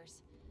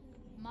spires.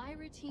 My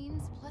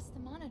routines plus the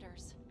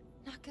monitors.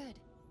 Not good.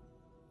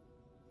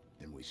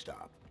 Then we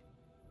stop.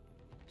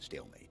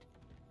 Stalemate.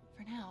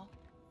 For now.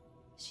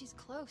 She's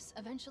close.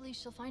 Eventually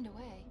she'll find a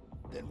way.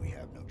 Then we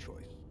have no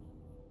choice.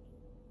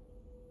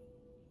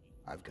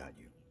 I've got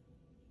you.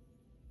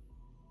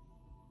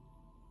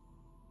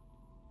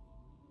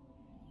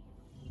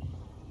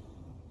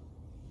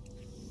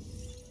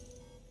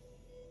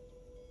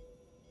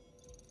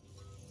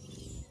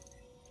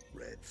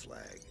 Red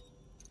flag.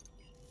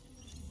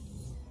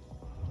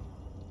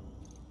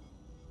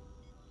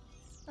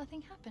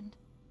 Nothing happened.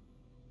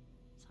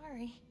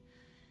 Sorry.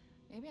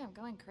 Maybe I'm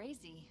going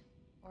crazy.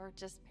 Or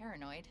just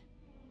paranoid.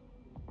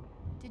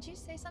 Did you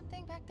say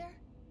something back there?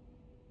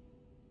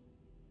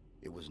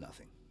 It was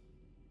nothing.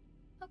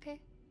 Okay.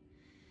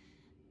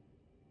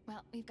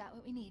 Well, we've got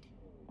what we need.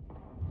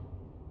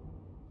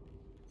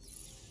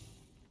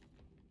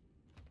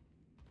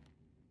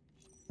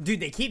 Dude,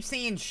 they keep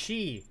saying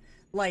she.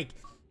 Like,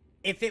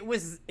 if it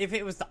was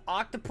the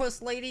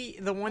octopus lady,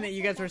 the one that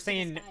you guys were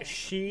saying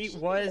she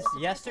was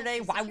yesterday,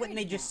 why wouldn't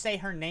they just say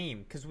her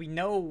name? Because we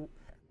know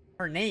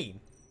her name.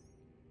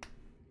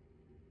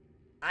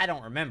 I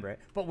don't remember it,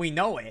 but we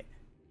know it.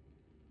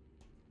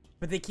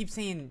 But they keep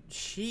saying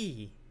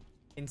she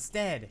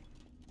instead.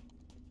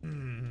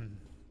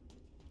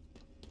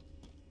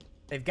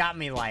 They've got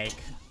me, like,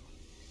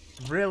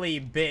 really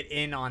bit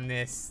in on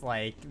this,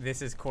 like,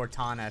 this is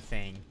Cortana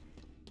thing.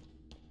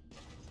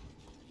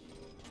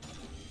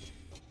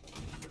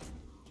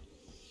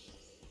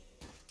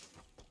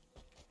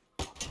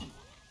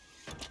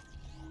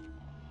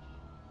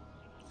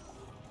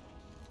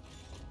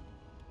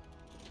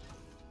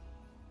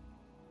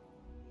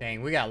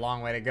 Dang, we got a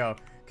long way to go,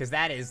 because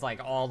that is,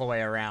 like, all the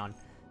way around.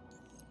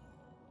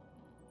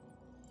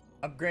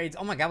 Upgrades.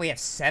 Oh my god, we have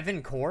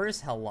 7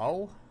 cores?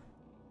 Hello?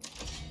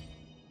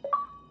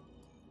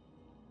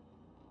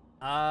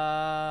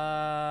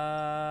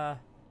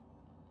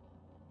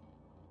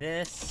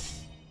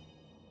 This.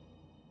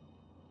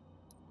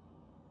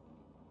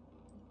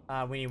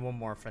 We need one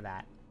more for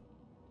that.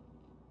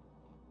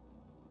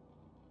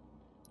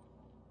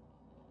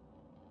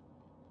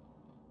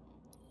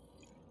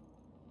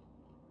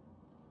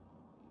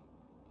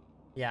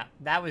 Yeah,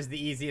 that was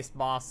the easiest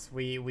boss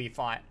we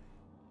fought.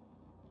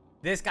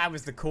 This guy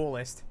was the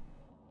coolest.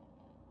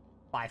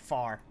 By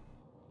far.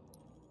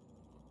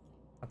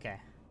 Okay.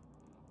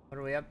 What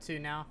are we up to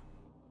now?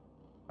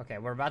 Okay,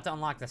 we're about to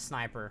unlock the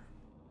sniper.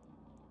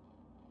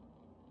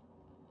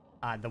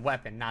 The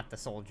weapon, not the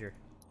soldier.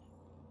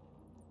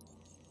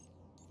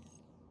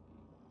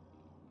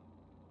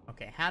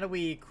 Okay, how do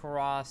we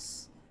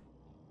cross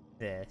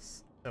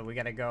this? So we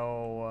gotta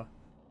go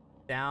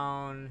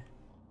down.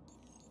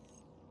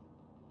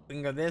 We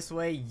can go this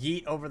way,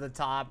 yeet over the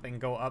top, and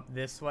go up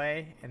this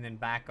way, and then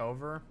back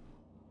over.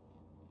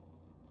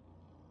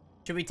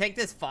 Should we take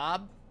this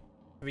fob?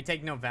 Should we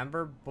take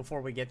November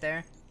before we get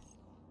there?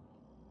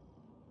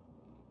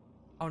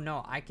 Oh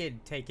no, I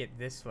could take it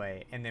this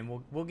way, and then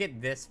we'll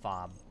get this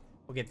fob.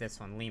 We'll get this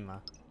one,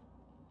 Llama.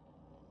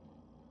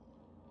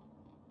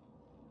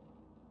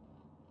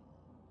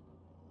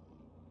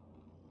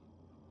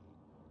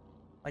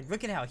 Like,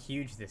 look at how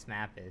huge this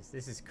map is.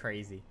 This is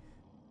crazy.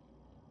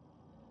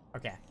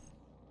 Okay.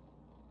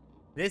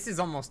 This is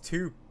almost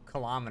 2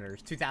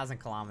 kilometers. 2,000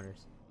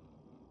 kilometers.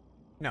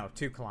 No,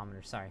 2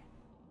 kilometers, sorry.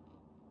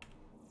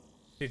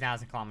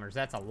 2,000 kilometers.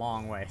 That's a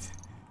long way.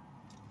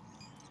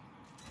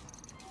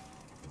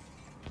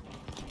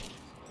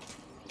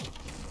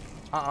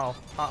 Uh-oh.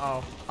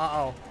 Uh-oh.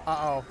 Uh-oh.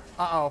 Uh-oh.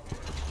 Uh-oh.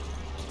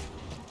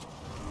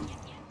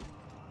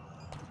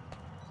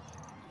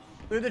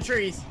 Through the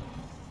trees.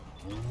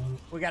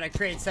 We gotta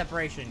create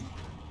separation.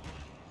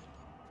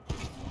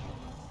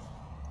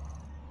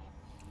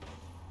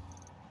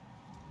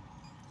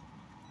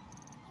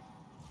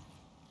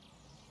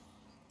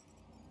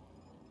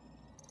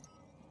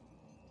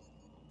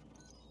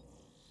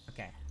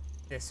 Okay,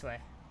 this way.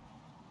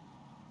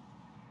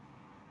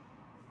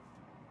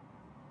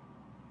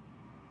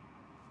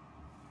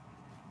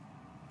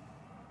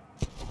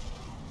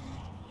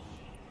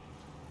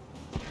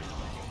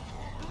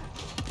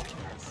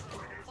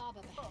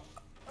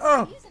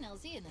 Oh! Use an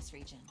LZ in this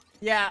region.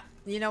 Yeah,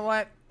 you know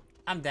what?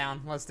 I'm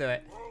down. Let's do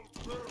it.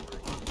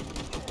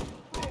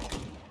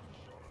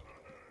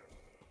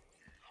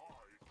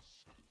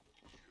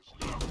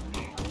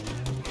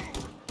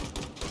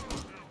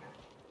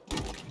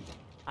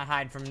 I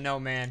hide from no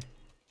man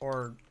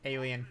or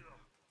alien.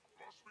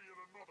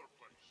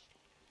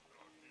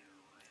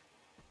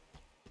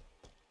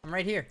 I'm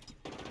right here.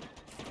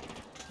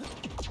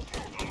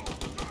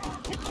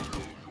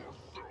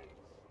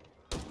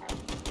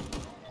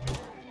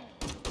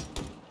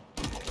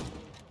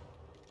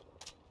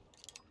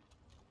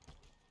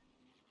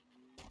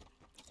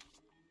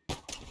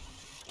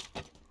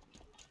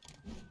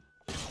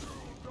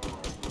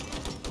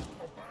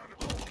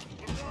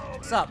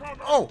 What's up?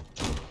 Oh!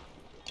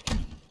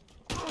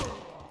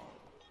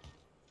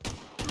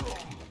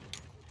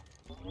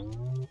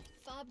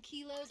 Fob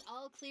kilos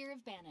all clear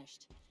have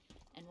banished.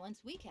 And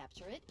once we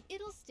capture it,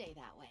 it'll stay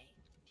that way.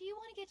 Do you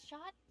want to get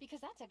shot?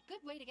 Because that's a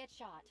good way to get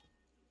shot.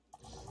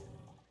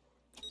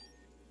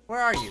 Where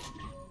are you?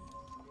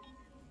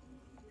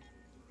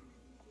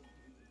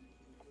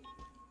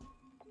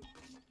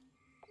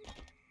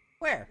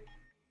 Where?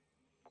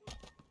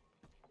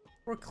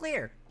 We're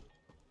clear.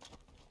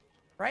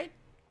 Right?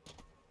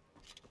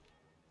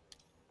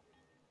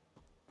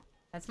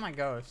 That's my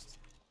ghost.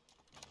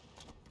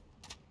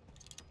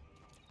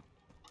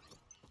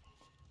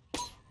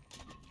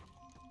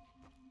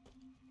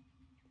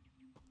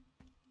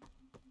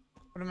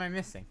 What am I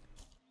missing?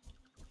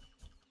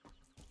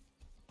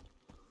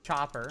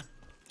 Chopper.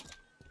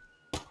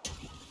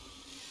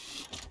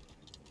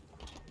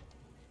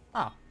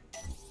 Oh.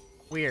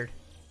 Weird.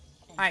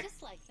 Alright,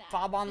 Just like that,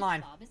 fob online.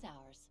 This fob is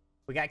ours.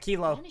 We got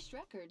Kilo. Vanished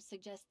records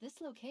suggest this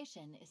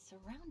location is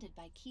surrounded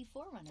by key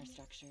Forerunner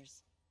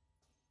structures.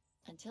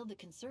 Until the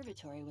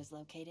conservatory was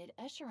located,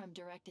 Escharum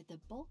directed the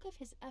bulk of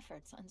his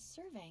efforts on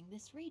surveying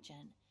this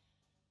region.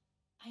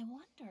 I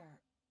wonder,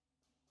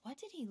 what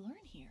did he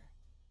learn here?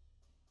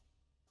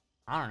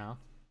 I don't know.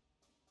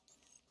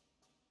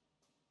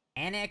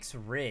 Annex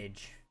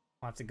Ridge.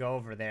 We'll have to go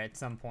over there at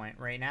some point.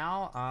 Right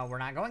now, we're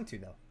not going to,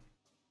 though.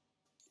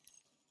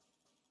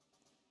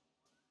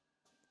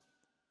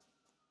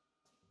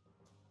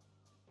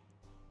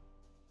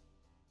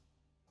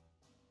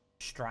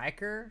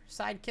 striker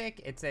sidekick.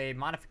 It's a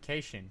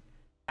modification.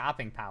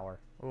 Stopping power.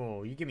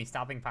 Oh, you give me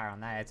stopping power on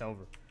that, it's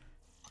over.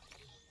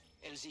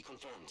 LZ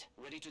confirmed.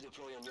 Ready to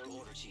deploy on your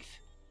order, Chief.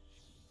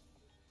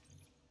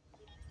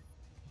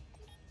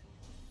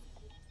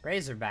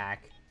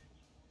 Razorback.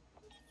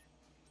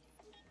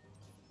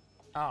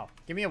 Oh,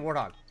 give me a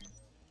warthog.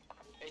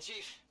 Hey,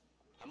 Chief.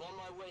 I'm on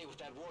my way with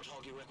that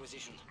warthog you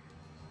requisitioned.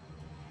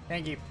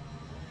 Thank you.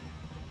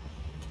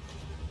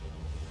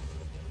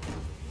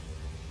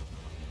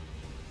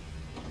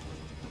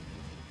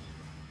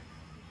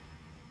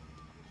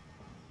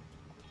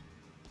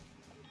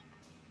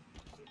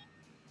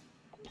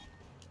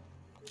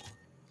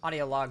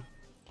 Audio log.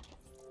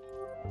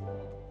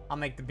 I'll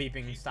make the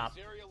beeping stop.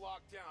 Area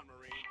locked down,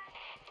 Marine.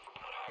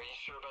 Are you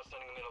sure about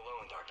sending them in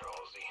alone, Dr.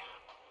 Halsey?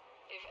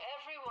 If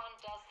everyone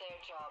does their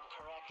job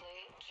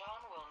correctly, John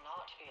will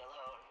not be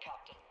alone,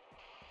 Captain.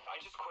 I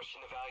just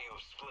question the value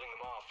of splitting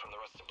them off from the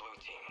rest of Blue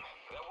Team.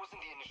 That wasn't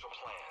the initial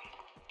plan.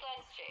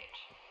 Plans change.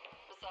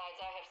 Besides,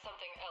 I have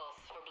something else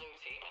for Blue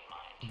Team in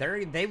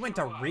mind. They went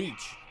to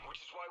Reach.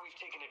 Which is why we've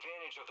taken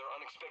advantage of their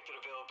unexpected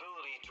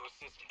availability to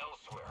assist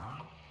elsewhere.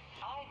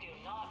 I do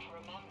not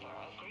remember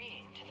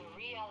agreeing to the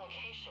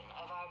reallocation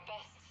of our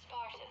best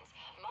Spartans,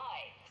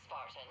 my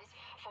Spartans,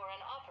 for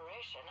an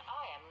operation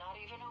I am not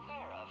even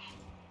aware of.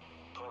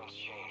 Plans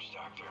change,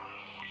 Doctor.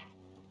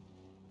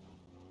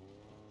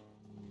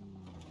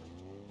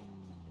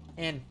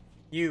 And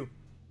you.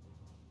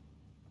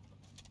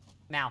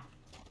 Now,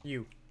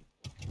 you.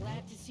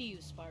 Glad to see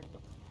you, Spartan.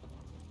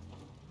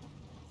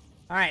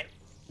 Alright,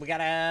 we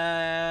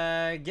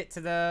gotta get to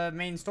the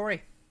main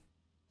story.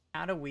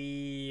 How do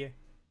we...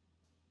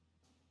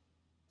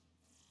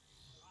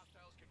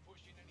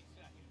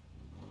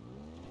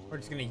 We're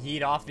just gonna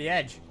yeet off the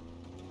edge.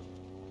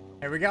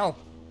 Here we go.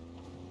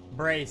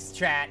 Brace,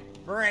 chat.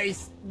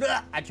 Brace.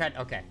 Ugh. I tried,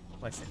 okay,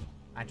 listen.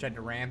 I tried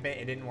to ramp it,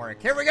 it didn't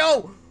work. Here we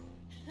go!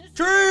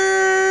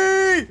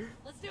 Tree!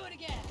 Let's do it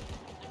again.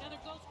 Another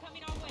ghost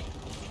coming our way.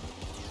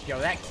 Yo,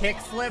 that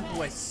kickflip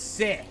was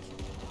sick.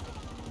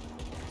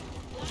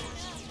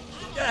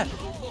 Ugh.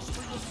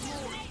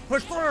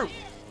 Push through!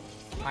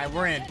 Alright,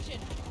 we're in.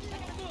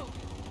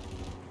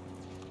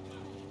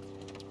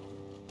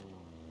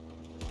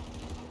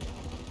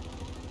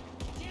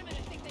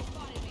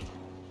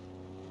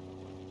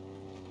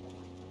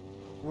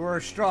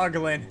 We're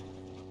struggling.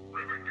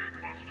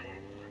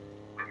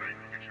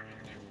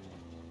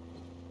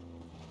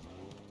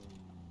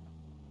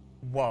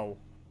 Whoa.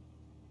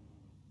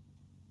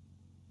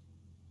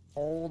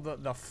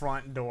 Hold the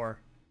front door.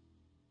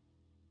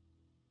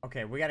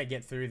 Okay, we gotta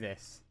get through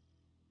this.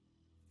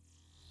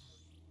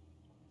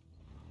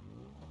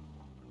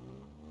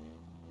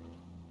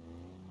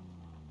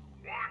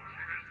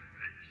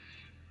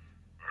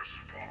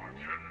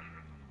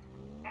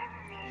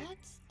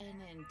 That's an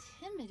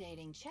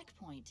intimidating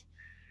checkpoint.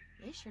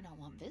 They sure don't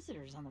want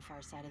visitors on the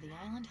far side of the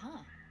island, huh?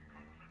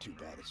 Too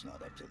bad it's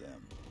not up to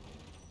them.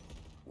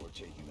 We're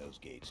taking those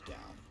gates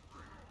down.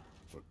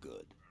 For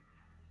good.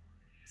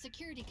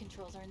 Security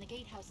controls are in the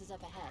gatehouses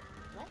up ahead.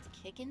 Let's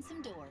kick in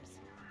some doors.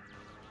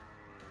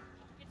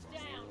 It's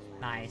down.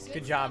 Nice.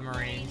 Good job,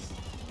 Marines.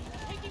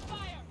 Taking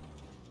fire.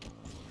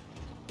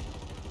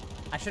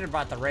 I should have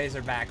brought the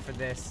Razorback for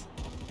this.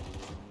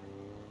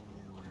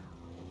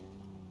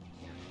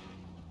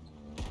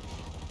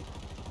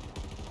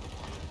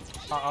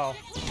 Uh-oh.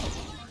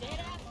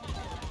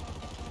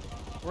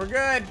 We're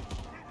good.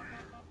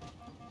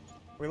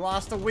 We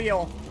lost a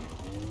wheel.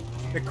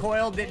 The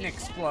coil didn't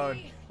explode.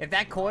 If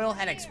that coil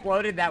had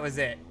exploded, that was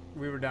it.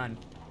 We were done.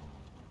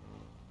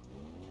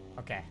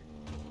 Okay.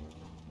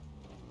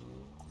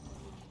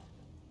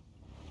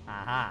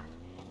 Aha.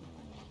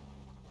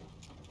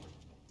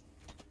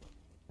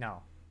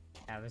 No.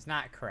 That was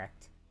not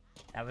correct.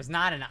 That was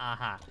not an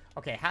aha.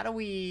 Okay, how do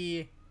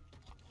we...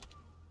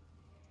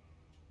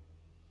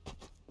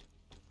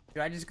 Do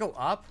I just go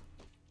up?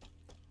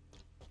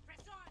 Press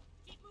on.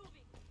 Keep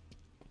moving.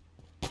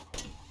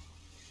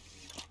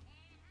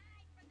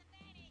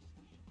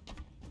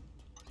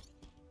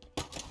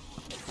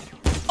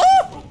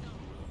 Oh!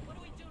 What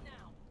do we do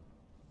now?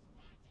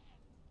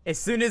 As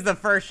soon as the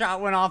first shot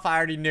went off, I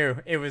already knew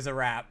it was a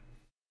wrap.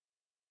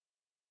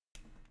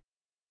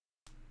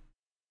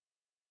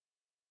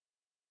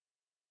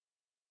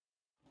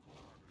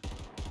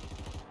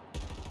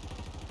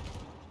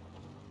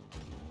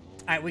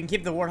 Alright, we can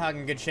keep the Warthog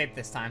in good shape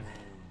this time.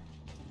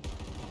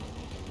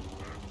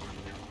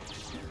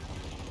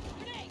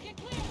 Renee, get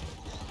clear.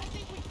 I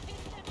think we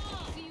pissed them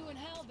off. See you in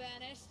hell,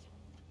 Banished.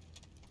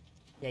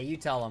 Yeah, you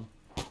tell them.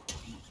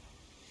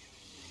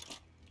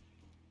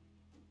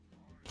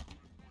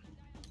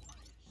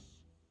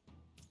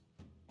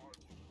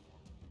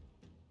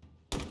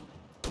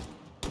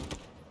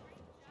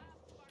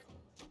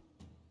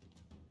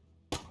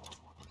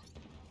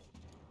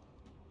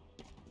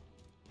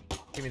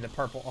 Give me the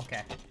purple.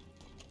 Okay.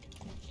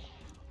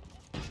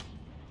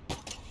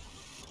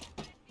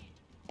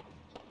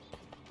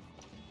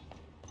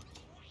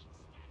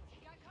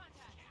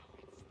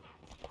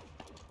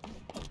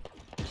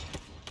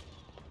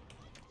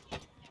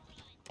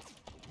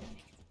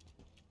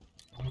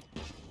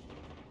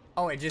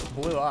 Oh, it just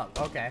blew up.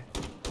 Okay.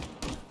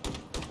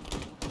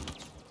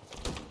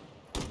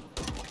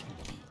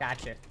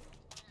 Gotcha.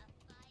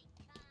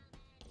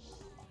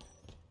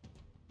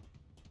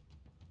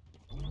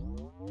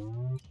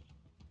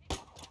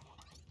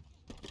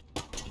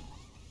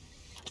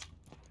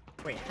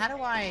 Wait, how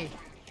do I...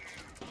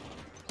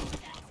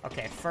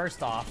 Okay,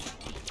 first off...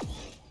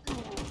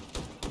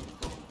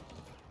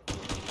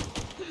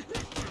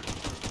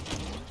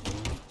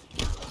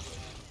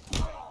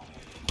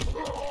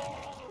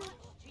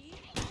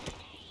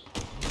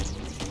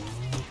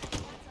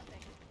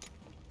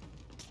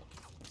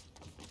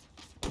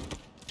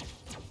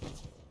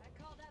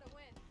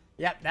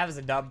 Yep, that was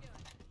a dub.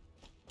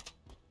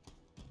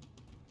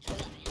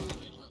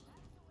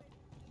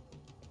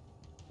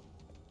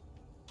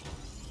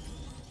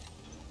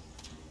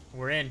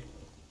 We're in.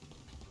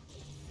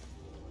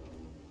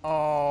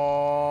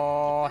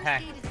 Oh,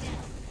 heck.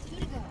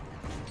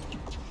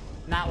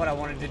 Not what I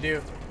wanted to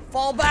do.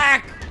 Fall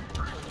back!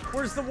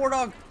 Where's the war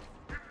dog?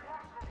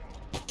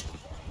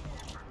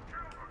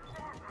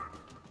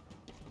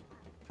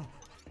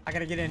 I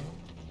gotta get in.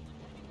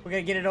 We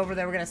gotta get it over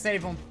there. We're gonna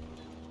save him.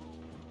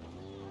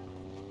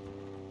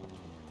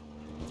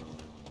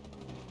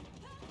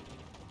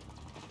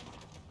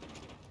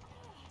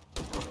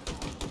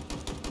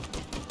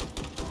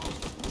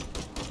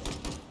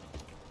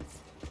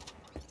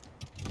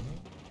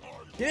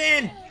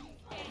 Get in!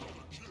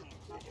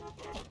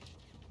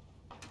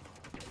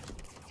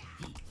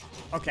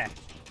 Okay.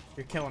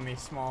 You're killing me,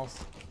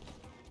 Smalls.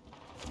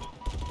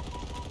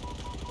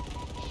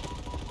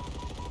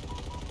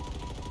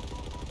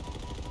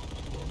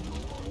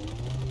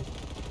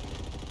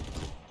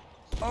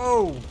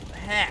 Oh,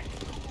 heck.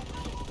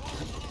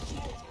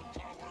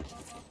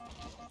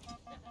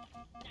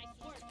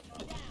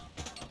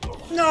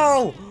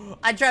 No!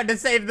 I tried to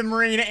save the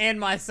Marine and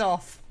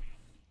myself.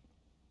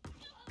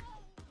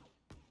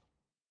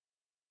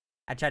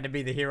 I tried to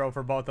be the hero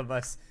for both of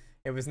us.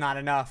 It was not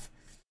enough.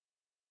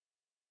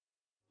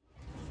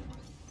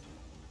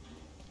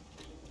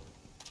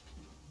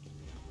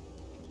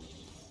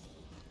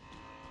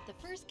 The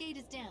first gate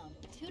is down.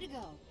 2 to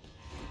go.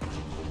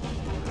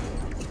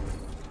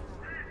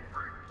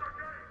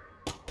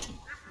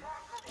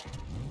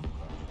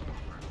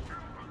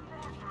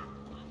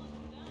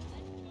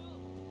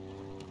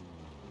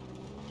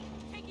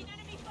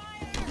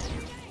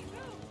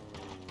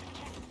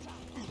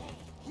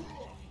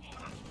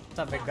 What's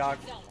up, big dog?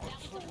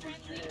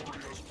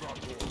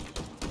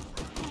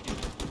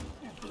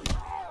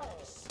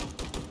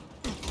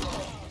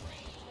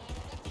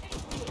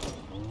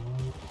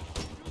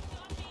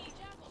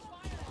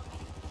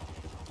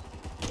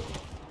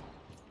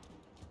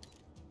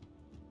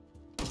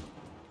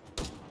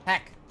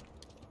 Heck.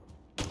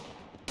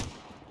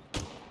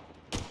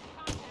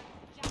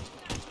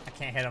 I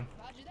can't hit him.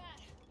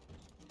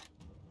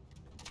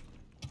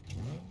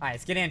 Alright,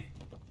 let's get in.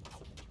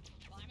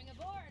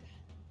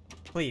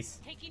 Please.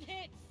 Taking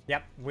hits.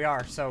 Yep, we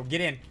are. So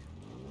get in.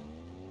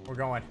 We're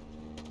going.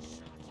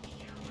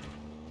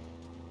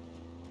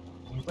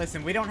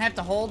 Listen, we don't have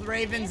to hold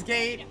Raven's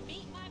Gate.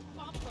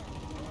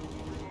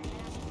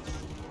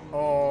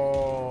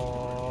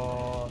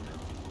 Oh.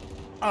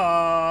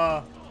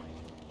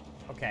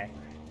 Okay.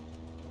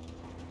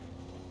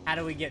 How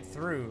do we get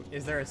through?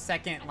 Is there a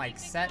second, like,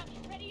 set?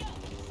 Ready up.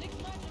 6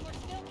 months and we're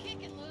still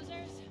kicking,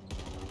 losers.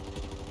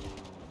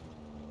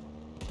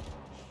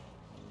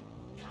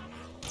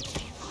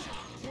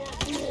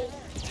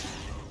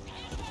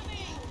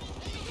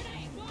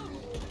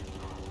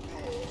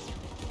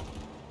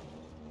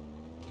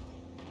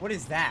 What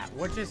is that?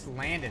 What just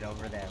landed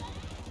over there?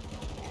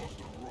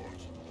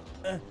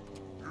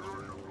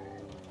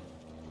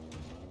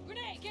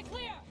 Grenade, get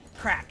clear.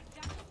 Crap.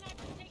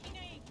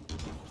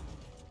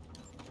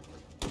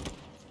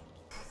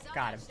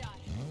 Got him.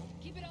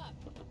 Keep it up.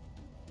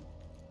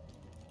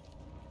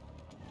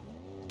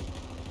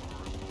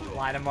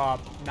 Light him up.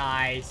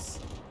 Nice.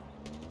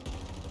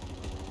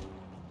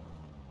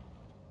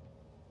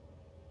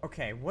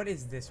 Okay, what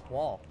is this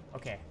wall?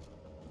 Okay.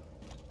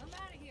 I'm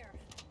out of here.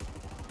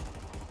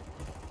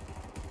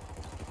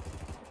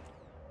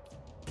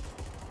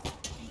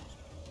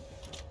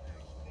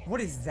 What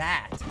is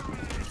that?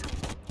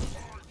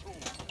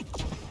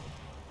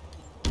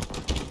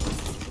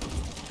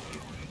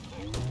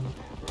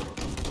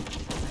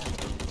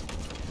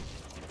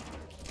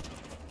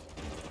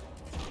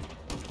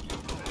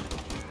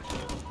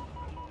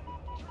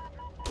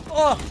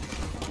 Oh!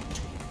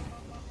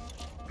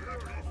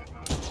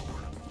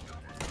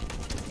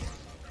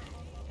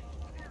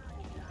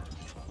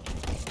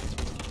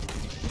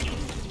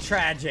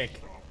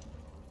 Tragic.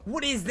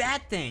 What is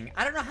that thing?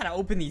 I don't know how to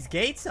open these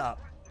gates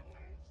up.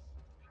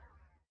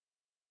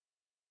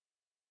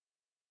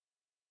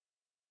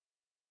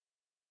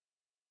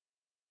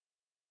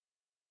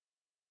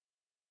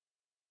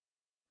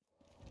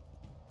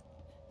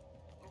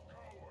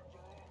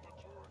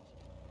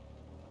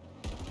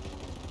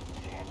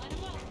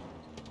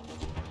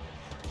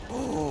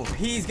 Oh,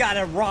 he's got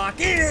a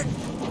rocket.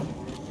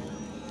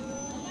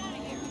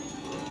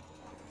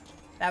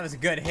 That was a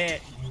good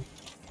hit.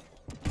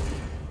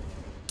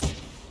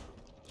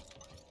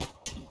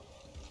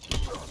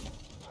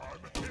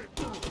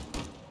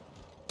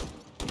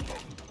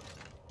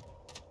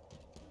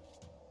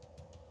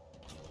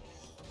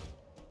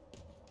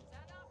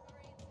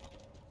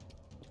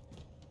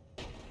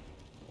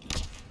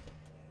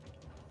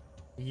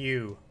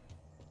 You.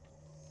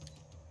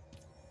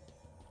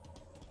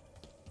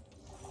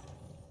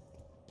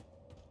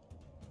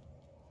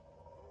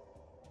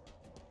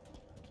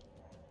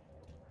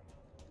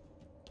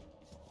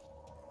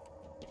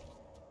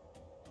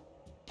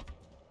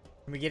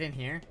 Can we get in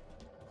here?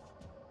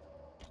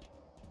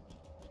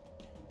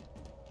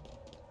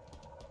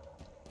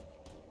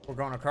 We're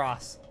going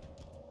across.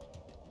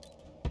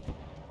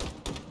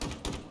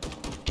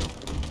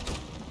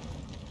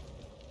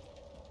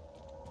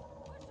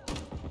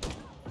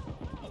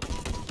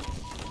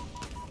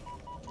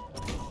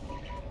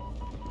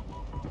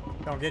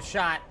 Don't get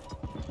shot.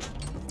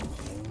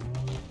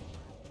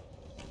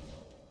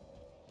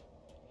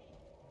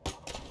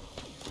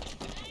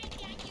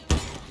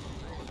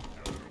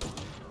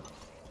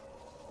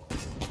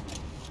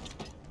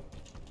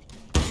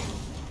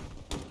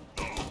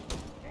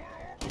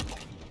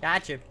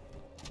 Gotcha.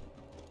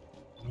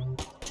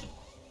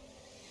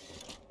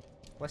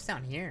 What's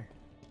down here?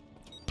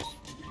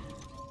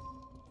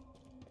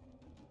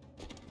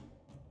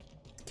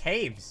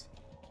 Caves.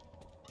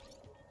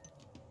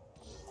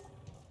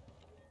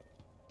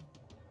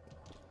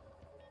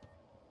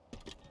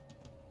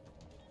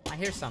 I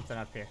hear something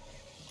up here.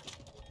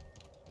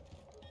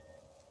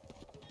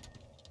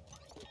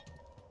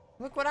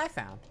 Look what I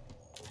found.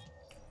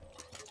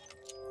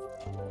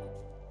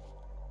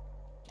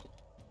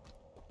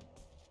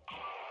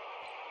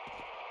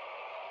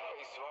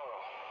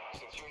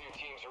 Since you and your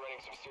teams are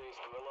running some serious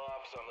guerrilla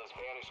ops on those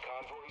banished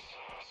convoys,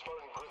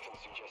 Spartan Griffin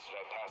suggested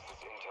I pass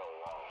this intel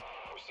along.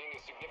 We're seeing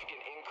a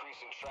significant increase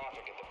in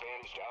traffic at the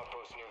banished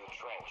outpost near the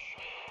trench.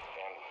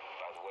 And,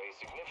 by the way,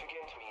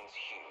 significant means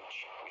huge.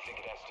 We think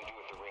it has to do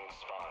with the ring's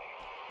spine.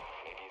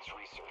 Maybe it's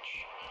research.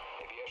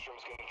 Maybe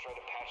Eshrom's gonna try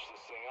to patch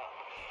this thing up.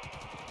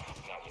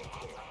 It's not yet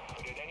clear.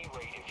 But at any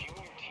rate, if you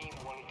and your team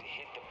wanted to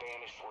hit the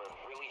banished where it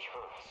really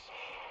hurts,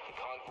 the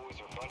convoys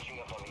are bunching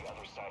up on the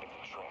other side of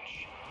the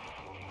trench.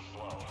 Moving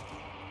slow.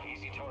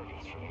 Easy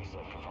targets for things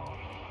like Kavon.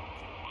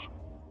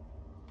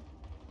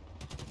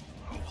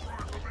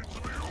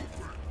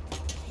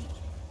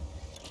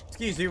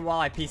 Excuse you while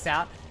I peace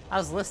out. I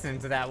was listening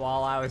to that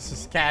while I was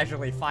just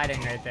casually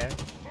fighting right there.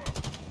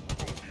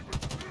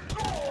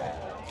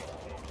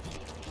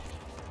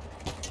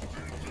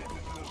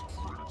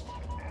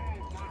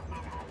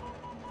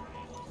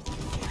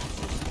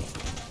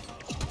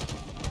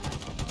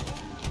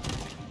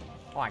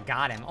 Oh, I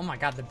got him. Oh my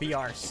god, the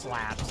BR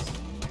slaps.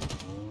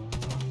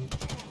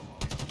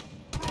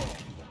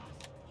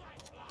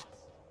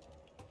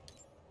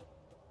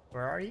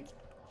 Where are you?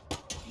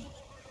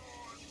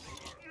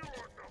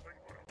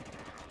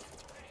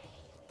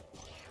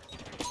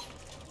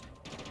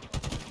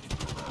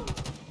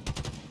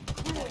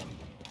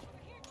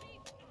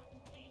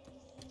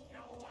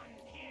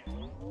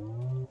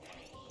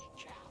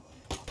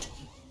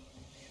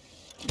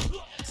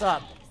 What's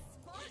up?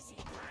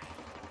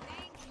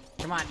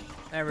 Come on.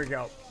 There we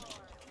go.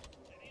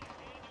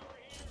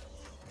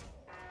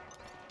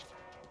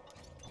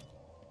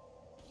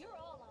 You're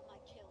all on my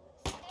kill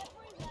list.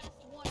 Every last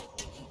one of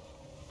you.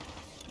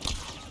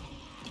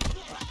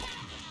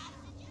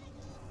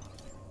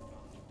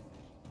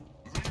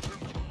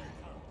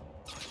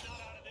 Not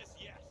out of this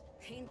yet.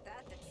 Ain't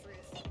that the truth?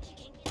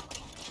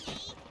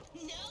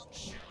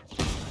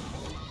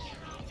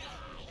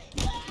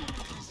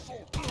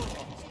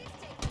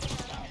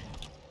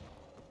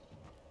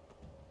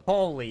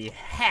 Holy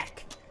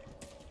heck.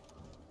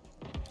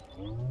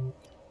 Sniper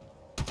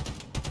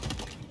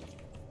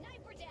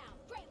down.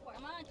 Great work.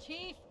 Come on,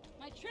 Chief.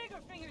 My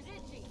trigger finger's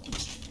itchy.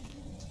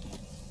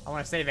 I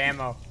want to save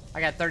ammo. I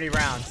got 30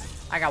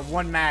 rounds. I got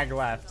one mag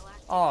left.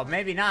 Oh,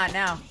 maybe not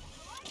now. I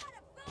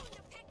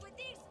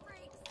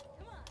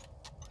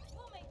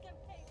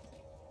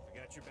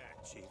got your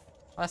back, Chief.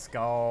 Let's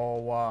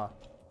go.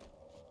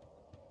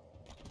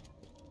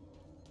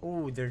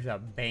 Ooh, there's a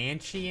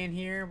banshee in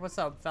here. What's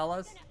up,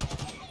 fellas?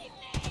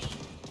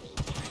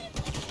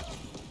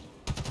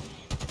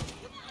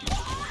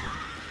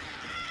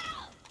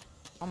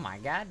 Oh my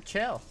god,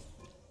 chill.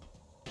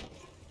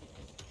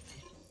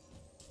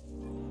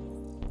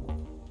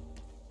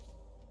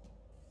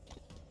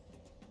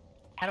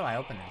 How do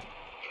I open that?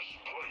 This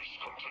place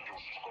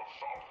continues to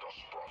confound us,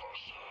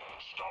 brothers.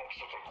 Scouts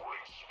of the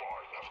Great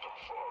Spine have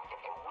confirmed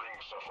that the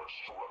ring's efforts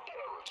to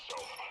repair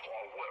itself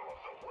are well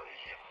underway.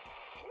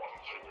 One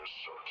thing is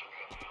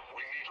certain. We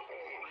need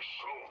only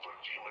slow the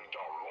demon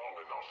down long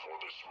enough for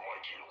this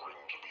mighty ring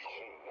to be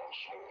whole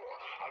once more,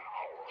 and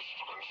ours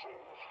to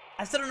control.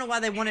 I still don't know why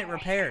they want it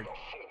repaired. The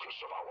focus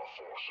of our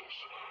forces.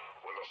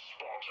 When the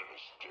Spartan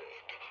is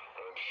dead,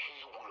 and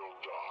he will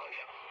die,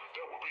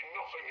 there will be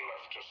nothing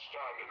left to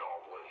stand in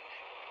our way.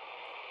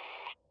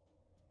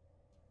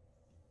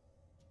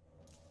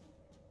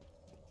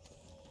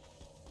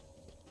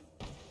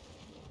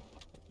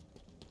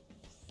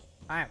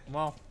 Alright,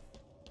 well.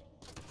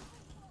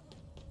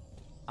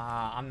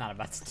 I'm not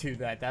about to do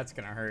that. That's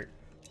gonna hurt.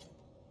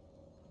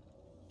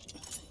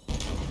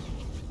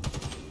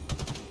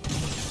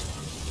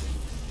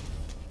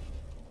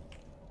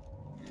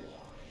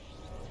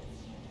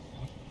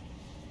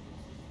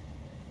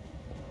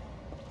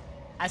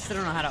 I still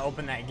don't know how to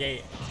open that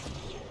gate.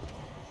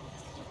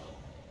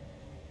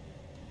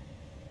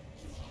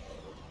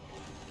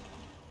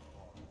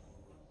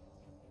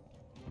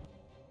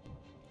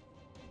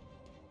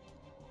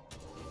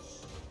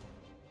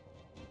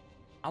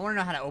 I want to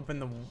know how to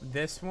open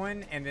this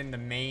one and then the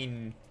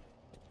main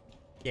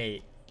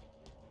gate.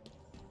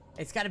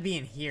 It's got to be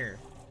in here,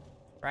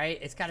 right?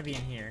 It's got to be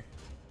in here.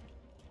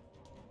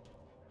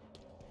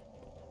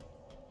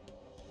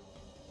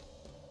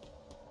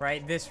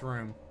 Right, this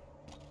room.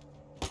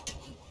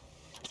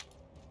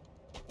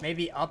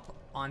 Maybe up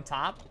on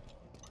top.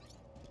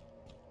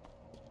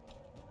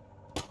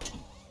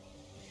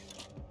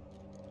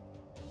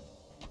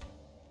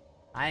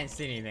 I didn't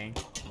see anything.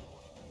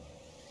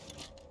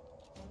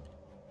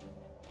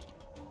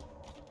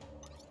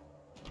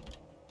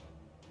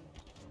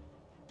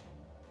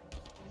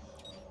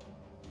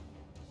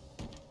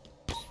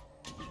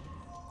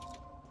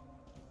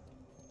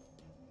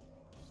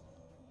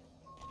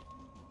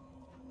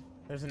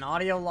 There's an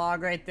audio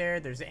log right there.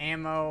 There's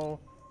ammo,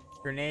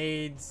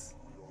 grenades.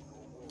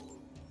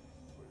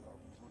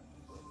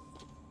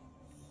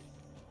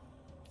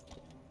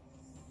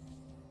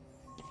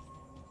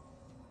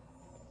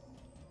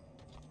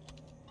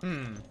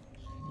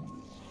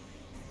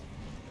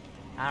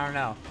 I don't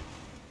know.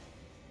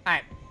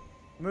 Alright.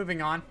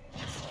 Moving on.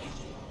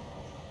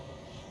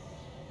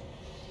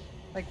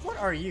 Like, what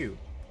are you?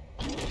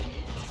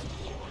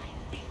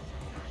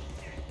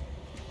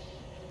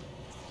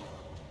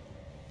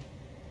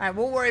 Alright,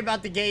 we'll worry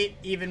about the gate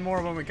even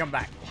more when we come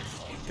back.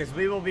 Because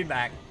we will be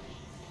back.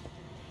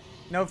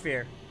 No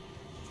fear.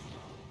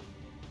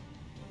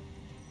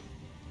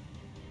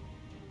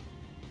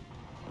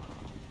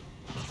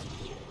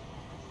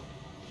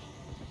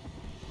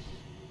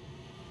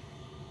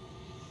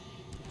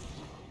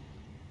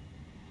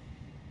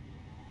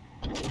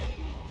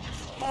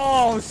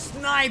 Oh,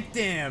 sniped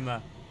him!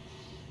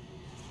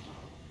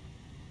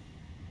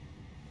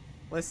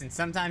 Listen,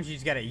 sometimes you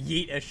just gotta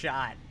yeet a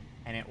shot,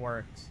 and it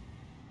works.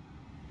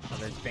 Oh,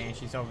 there's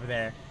banshees over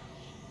there.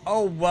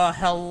 Oh, well,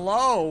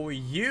 hello,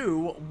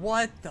 you.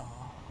 What the?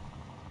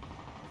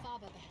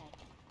 Fob up ahead.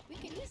 We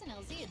could use an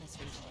LZ in this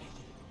region.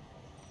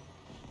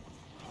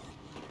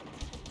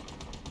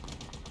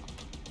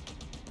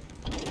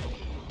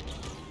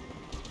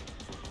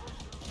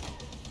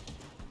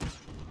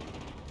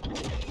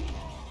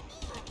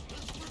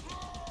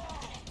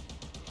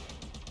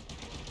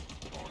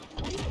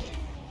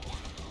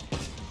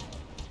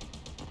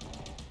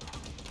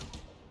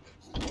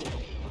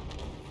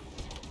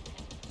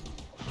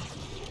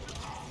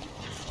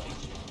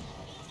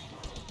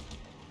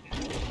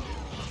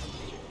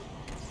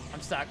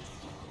 Stuck.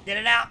 Get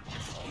it out.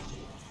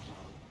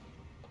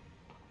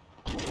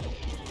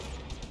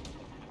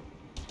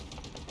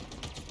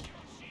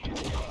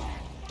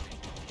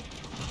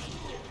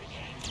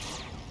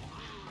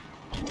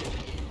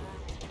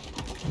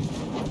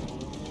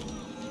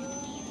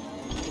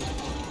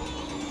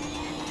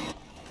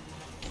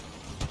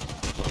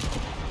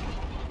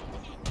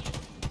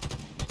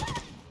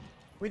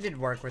 We did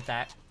work with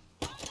that.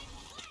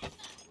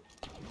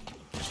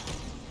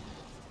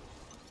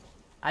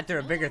 I threw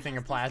a bigger thing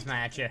of plasma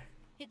at you.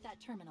 Hit that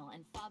terminal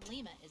and Fob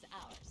Llama is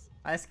ours.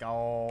 Let's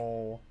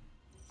go.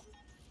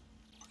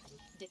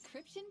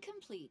 Decryption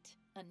complete.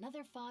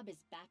 Another fob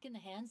is back in the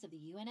hands of the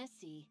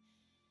UNSC.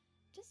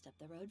 Just up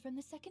the road from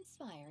the second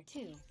spire,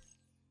 too.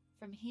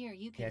 From here,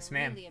 you can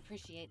really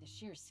appreciate the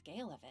sheer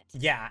scale of it.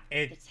 Yeah,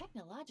 the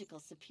technological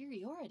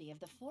superiority of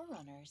the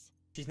Forerunners.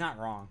 She's not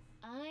wrong.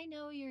 I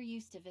know you're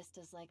used to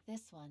vistas like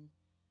this one,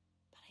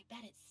 but I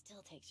bet it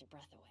still takes your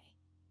breath away.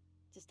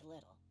 Just a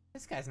little.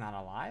 This guy's not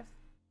alive.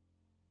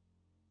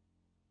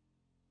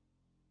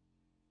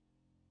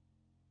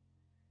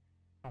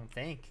 I don't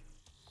think.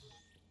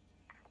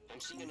 I'm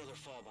seeing another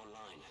fob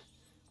online.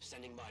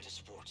 Standing by to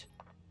support.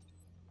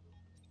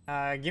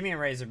 Give me a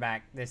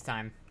Razorback this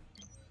time.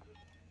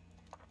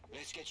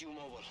 Let's get you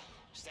mobile.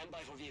 Stand by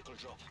for vehicle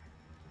drop.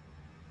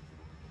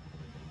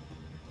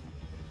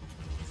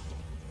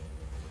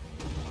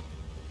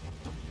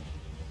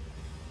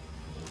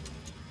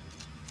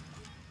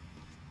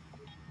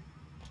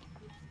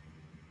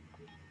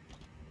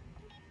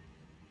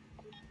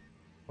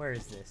 Where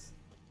is this?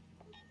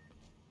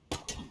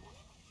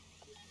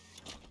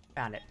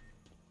 Found it.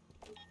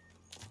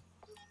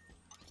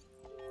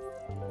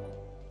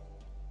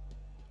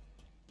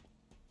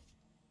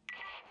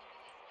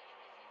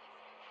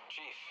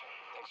 Chief,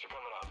 thanks for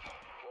coming up.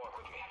 Walk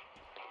with me.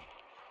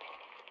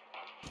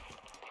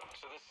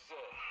 So this is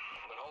it.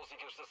 When Halsey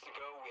gives us the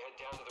go, we head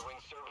down to the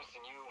ring service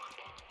and you...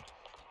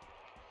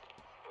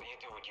 Well, you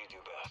do what you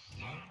do best.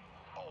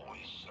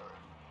 Always, sir.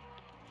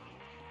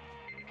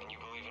 And you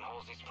believe in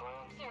Halsey's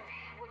plan? Sir,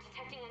 we're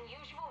detecting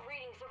unusual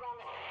readings around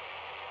the...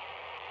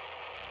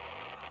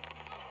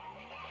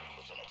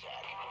 it's an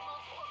attack.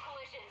 Multiple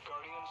collisions.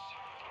 Guardians?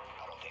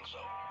 I don't think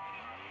so.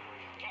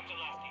 Captain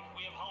Lasky,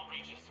 we have hull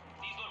breaches.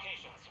 These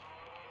locations.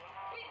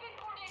 We've been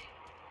boarded.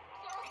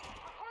 Sir,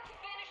 reports of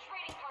vanished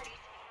raiding parties.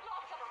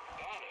 Lots of them.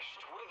 Vanished?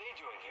 What are they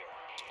doing here?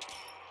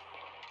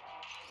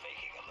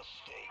 Making a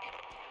mistake.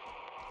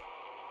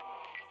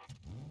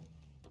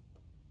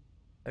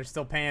 They're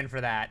still paying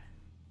for that.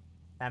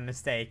 That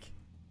mistake.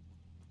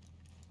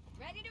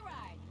 Ready to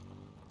ride.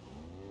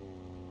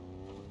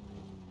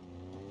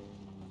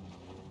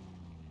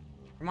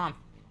 Come on.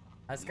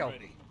 Let's go.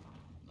 Ready.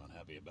 Not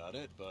happy about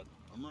it, but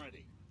I'm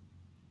ready.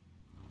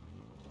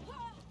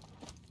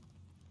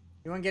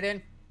 You wanna get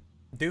in?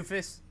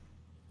 Doofus?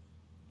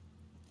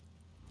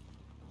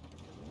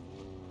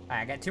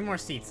 Alright, I got 2 more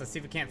seats. Let's see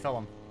if we can't fill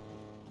them.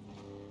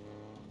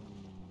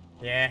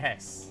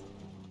 Yes.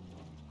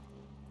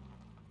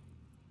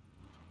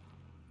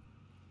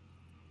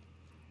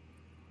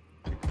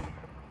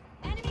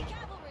 Enemy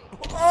cavalry.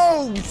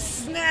 Oh,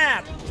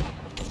 snap!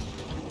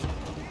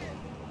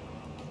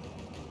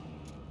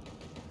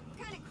 What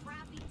kind of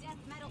crappy death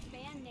metal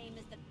band name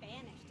is the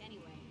Banished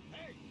anyway?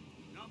 Hey,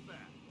 not bad.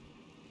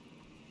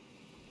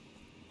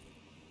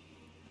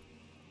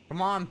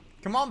 Come on.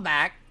 Come on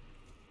back.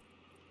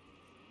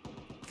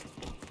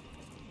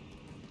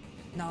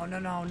 No, no,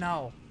 no,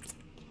 no.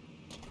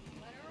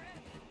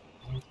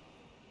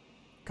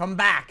 Come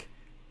back.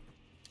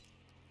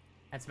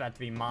 That's about to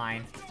be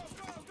mine.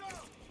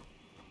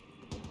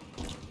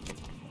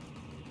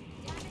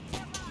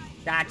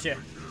 Gotcha.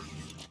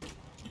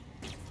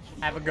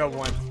 Have a good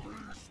one.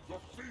 The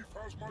thief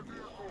has my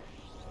vehicle.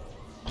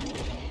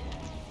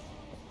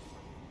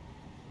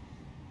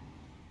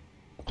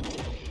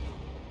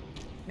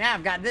 Now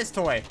I've got this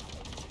toy.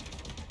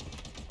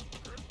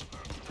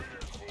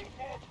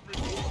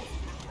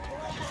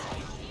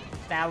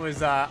 That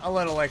was a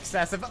little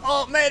excessive.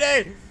 Oh,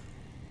 mayday!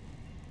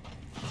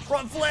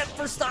 Front flip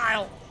for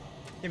style.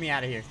 Get me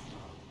out of here.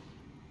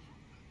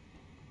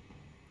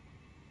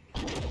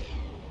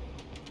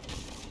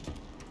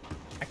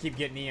 I keep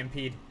getting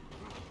EMP'd.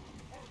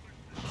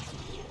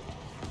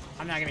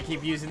 I'm not gonna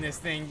keep using this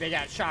thing. They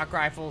got shock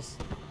rifles.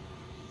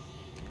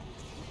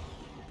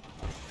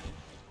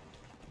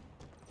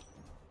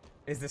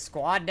 Is the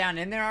squad down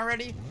in there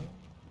already?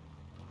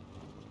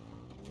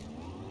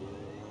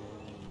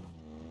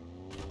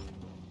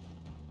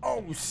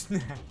 Oh,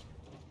 snap.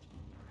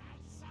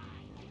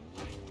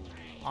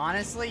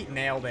 Honestly,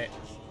 nailed it.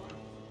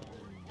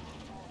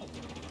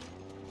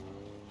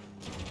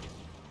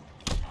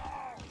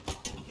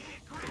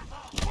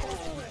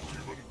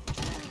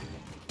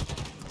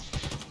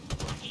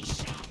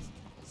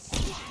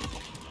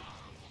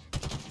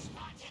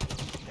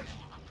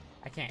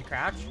 I can't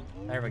crouch.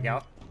 There we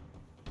go.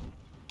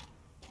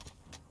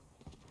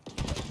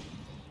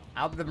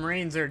 I hope the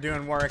Marines are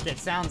doing work. It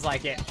sounds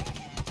like it.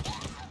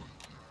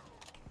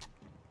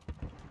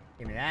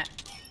 Give me that.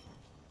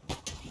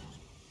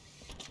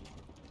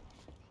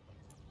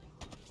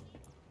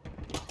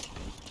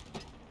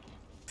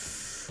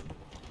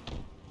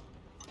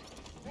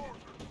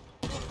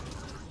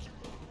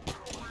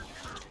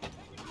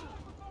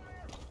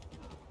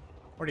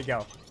 Where'd he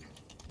go?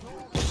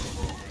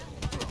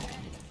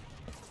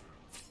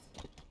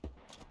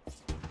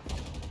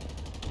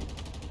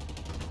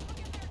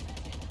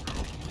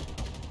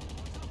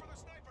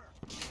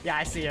 Yeah,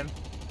 I see him.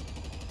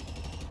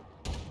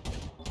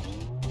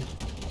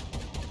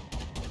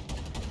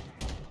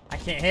 I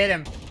can't hit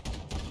him.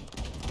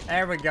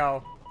 There we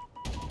go.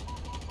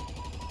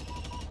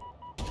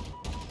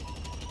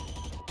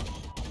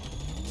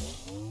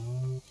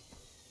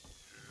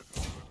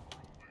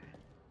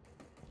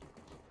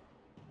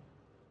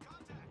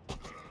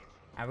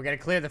 Alright, we gotta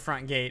clear the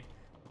front gate.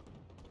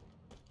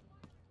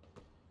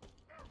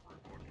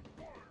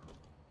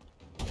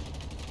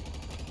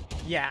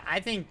 Yeah, I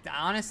think,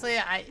 honestly,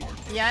 I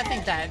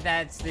think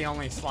that's the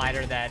only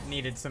slider that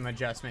needed some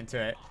adjustment to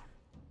it.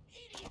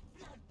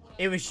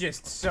 It was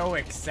just so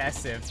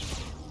excessive.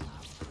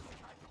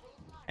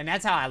 And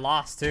that's how I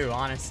lost too,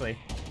 honestly.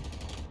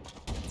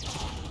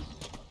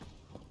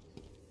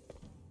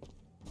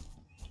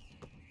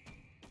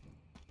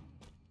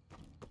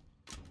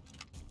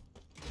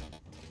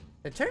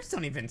 The turrets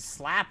don't even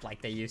slap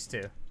like they used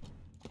to.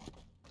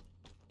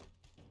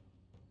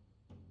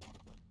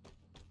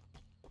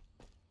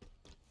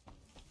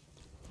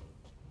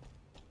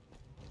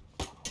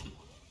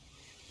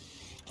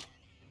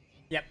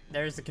 Yep,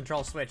 there's the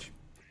control switch.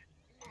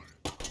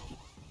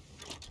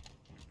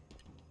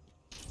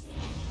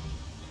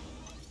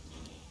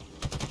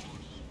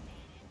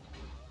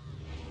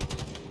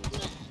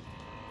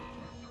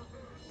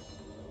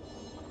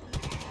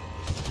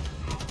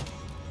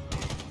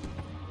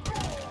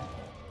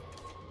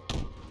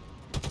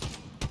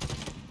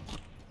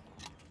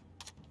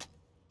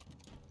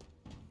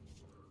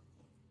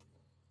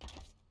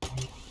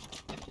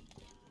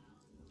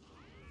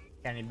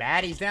 Got any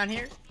baddies down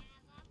here?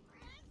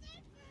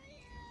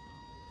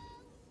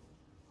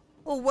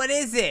 Well, what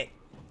is it?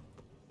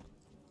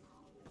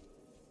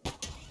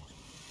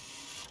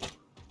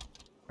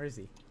 Where is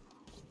he?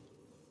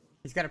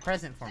 He's got a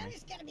present for me. I'm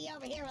just gonna be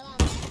over here alone.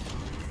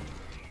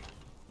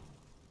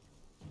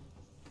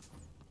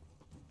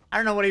 I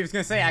don't know what he was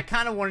gonna say. I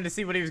kind of wanted to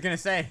see what he was gonna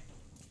say.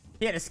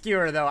 He had a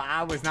skewer though.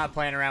 I was not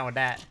playing around with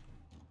that.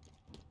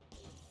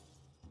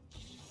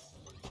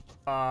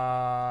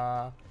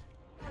 Oh,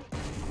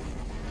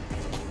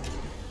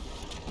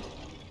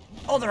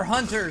 they're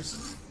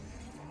hunters.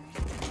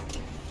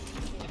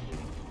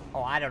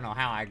 Oh, I don't know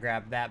how I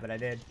grabbed that, but I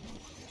did.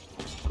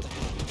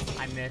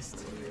 I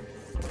missed.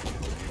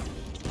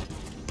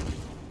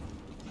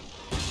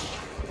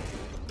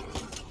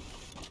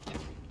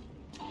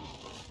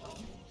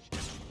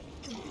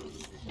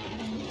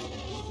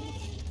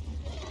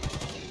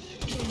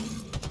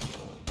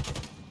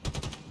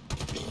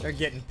 They're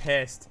getting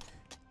pissed.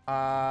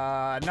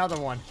 Another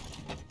one.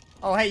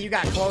 Oh, hey, you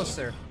got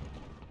closer.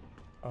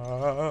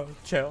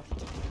 Chill.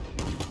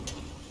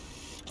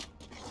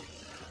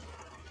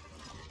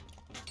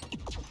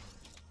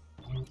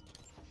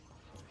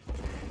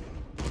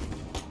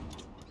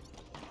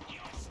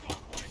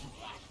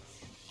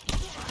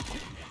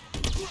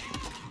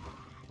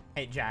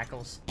 Hate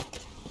jackals.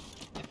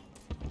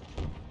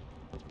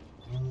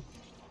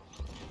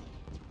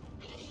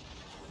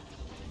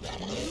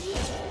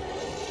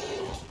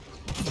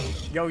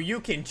 Yo, you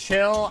can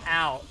chill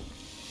out.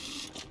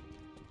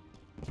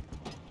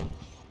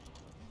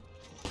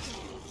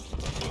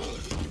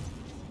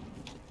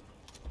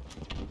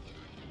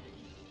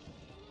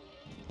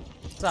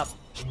 What's up?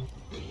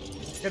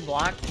 Good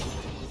block.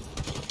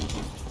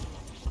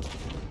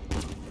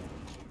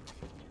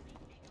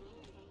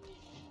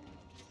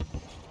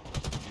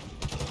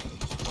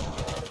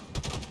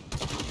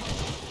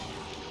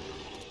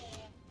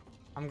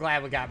 I'm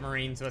glad we got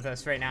Marines with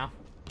us right now.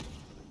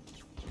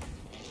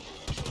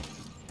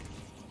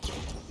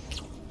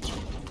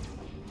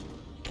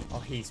 Oh,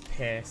 he's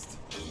pissed.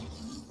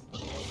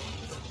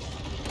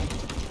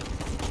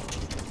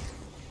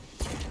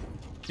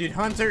 Dude,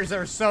 hunters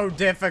are so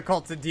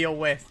difficult to deal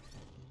with.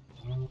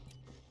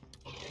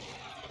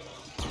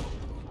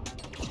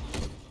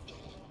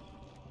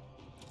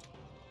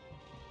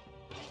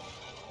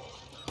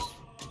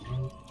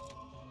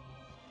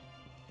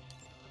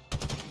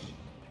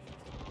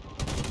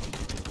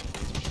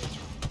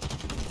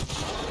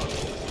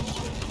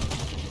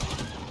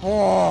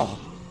 Oh.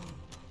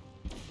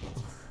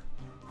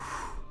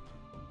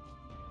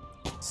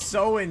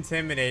 So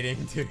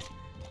intimidating, dude.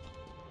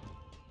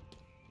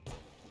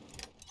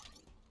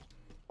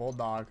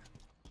 Bulldog.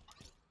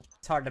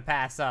 It's hard to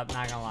pass up,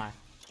 not gonna lie.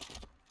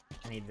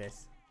 I need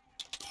this.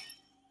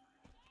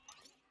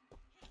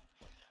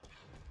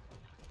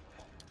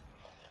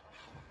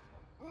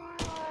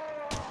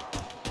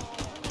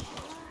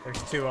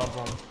 There's two of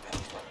them.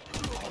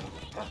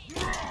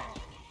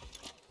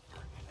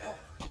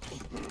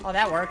 Oh,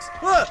 that works.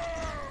 Look!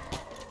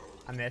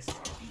 I missed.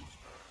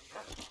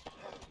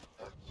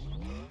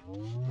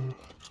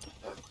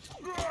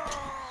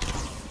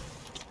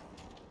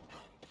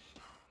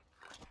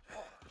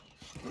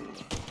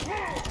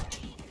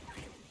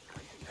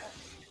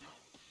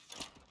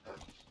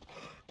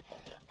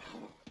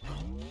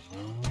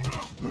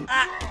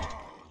 Ah!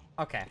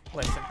 Okay,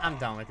 listen, I'm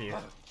done with you.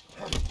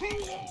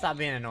 Stop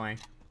being annoying.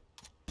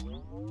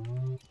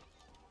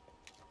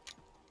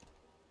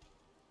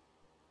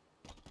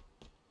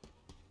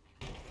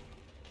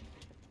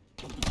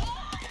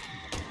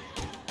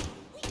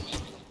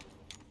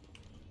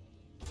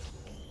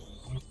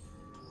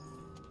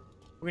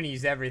 We're gonna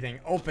use everything.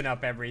 Open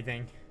up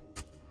everything.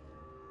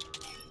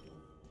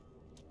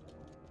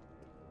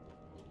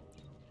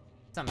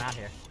 Something out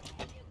here.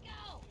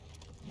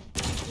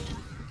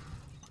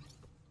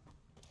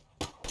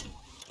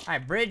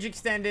 Alright, bridge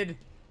extended.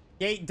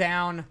 Gate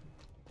down.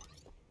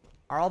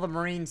 Are all the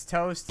Marines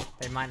toast?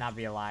 They might not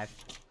be alive.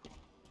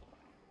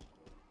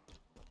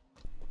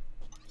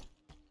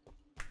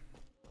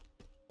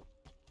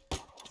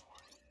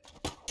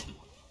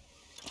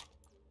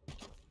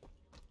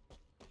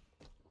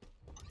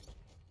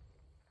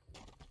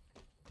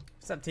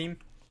 What's up, team?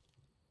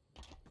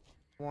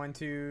 1,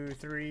 2,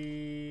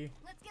 3.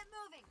 Let's get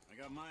moving. I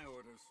got my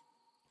orders.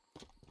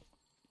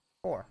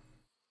 4.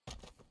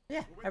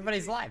 Yeah,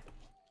 everybody's live.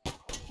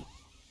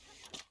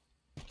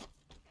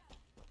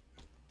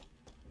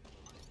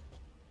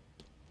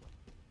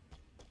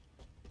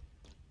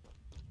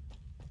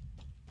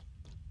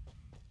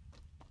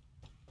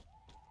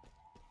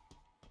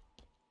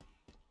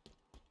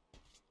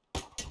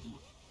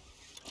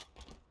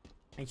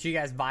 Make sure you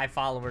guys buy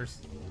followers.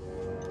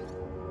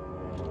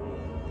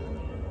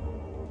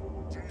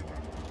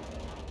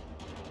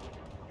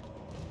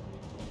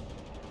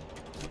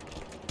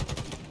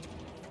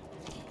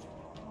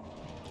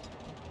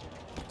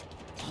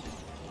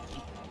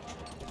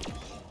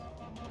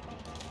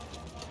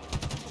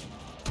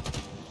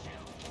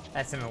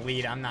 That's an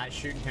elite. I'm not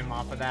shooting him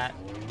off of that.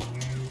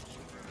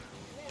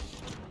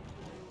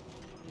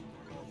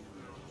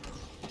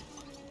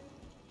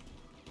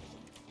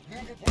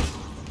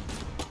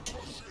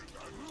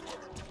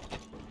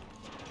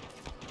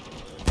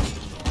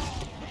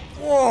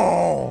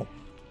 Whoa!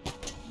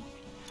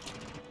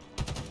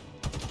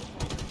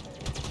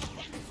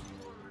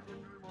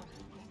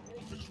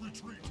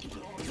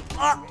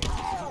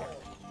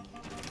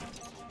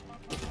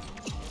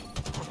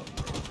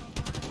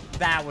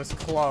 That was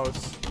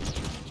close.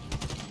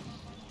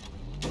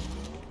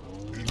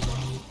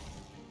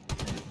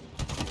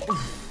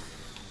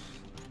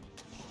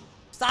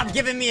 Stop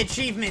giving me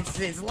achievements,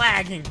 it's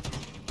lagging.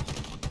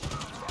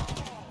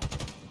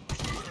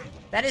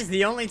 That is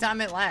the only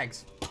time it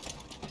lags.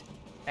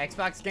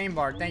 Xbox Game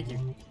Bar, thank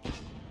you.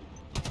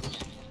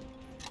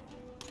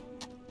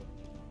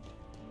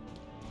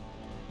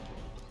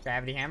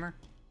 Gravity hammer.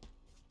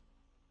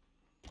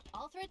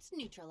 All threats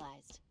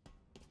neutralized.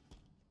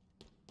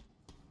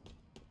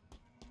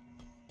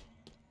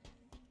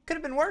 Could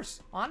have been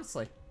worse,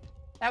 honestly.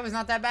 That was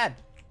not that bad.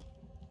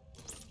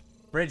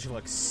 Bridge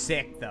looks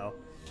sick, though.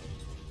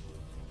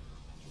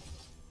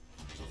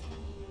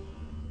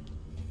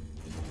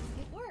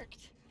 It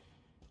worked.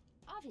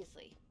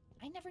 Obviously.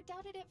 I never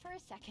doubted it for a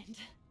second.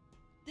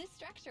 This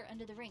structure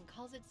under the ring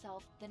calls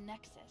itself the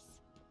Nexus.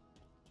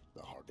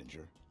 The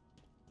Harbinger?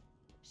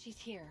 She's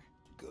here.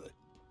 Good.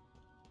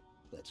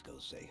 Let's go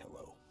say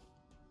hello.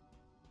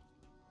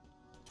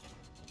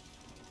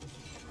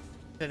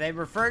 So they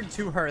referred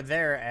to her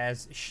there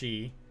as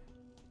she.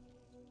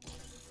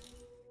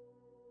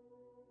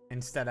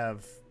 Instead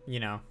of, you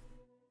know,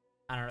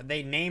 I don't know.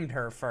 They named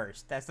her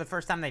first. That's the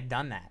first time they've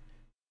done that.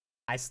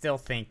 I still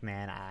think,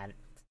 man, I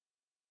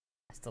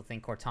still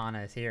think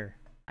Cortana is here.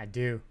 I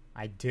do.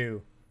 I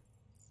do.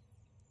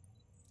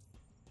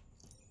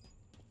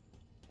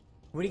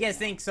 What do you guys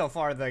think so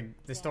far, the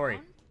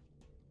story?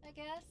 I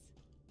guess.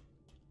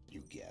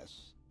 You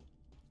guess?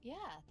 Yeah,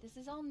 this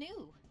is all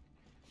new.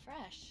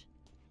 Fresh.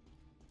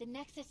 The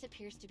Nexus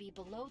appears to be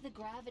below the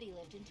gravity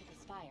lift into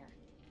the spire.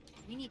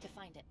 We need to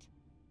find it.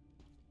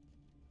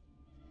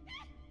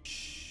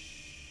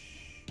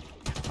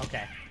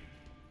 Okay.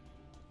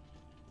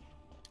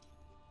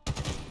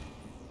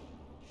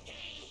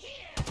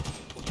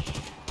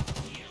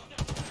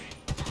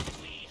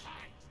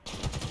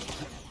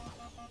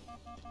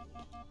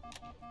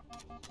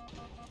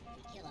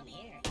 Kill him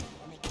here.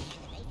 We'll make the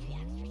hand of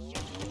Atriox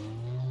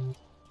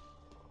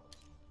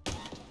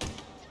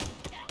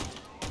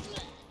for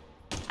sure.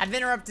 I've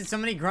interrupted so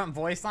many grunt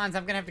voice lines,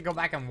 I'm gonna have to go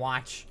back and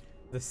watch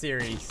the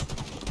series.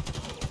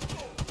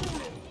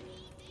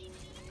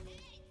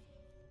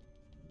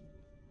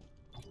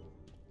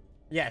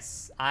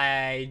 Yes,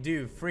 I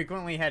do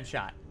frequently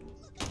headshot.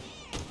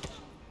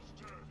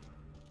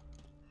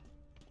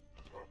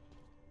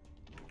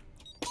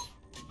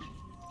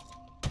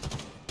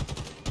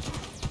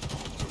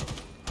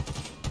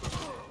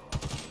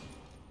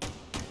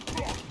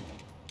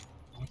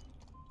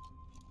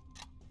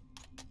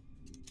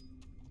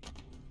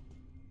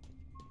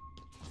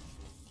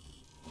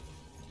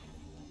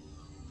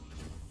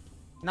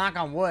 Knock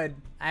on wood,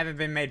 I haven't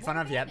been made fun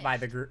of yet by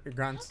the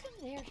grunts. How come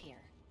they're here?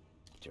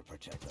 To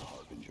protect the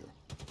Harbinger.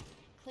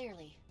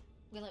 Clearly.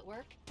 Will it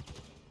work?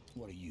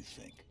 What do you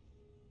think?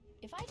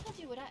 If I told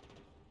you what I...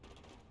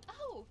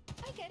 Oh,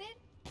 I get it.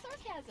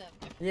 Sarcasm.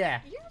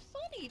 Yeah. You're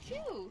funny,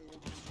 too.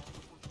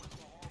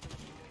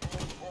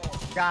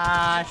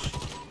 Gosh.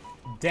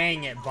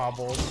 Dang it,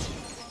 Bubbles.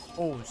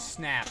 Oh,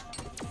 snap.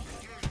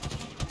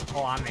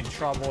 Oh, I'm in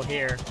trouble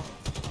here.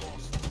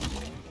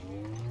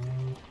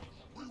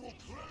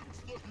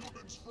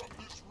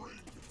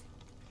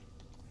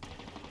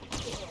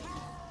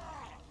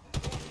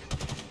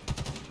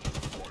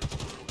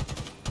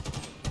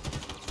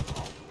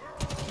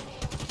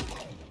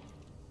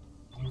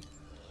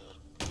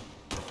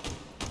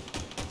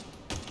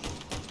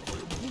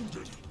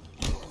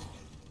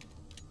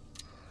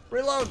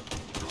 Reload!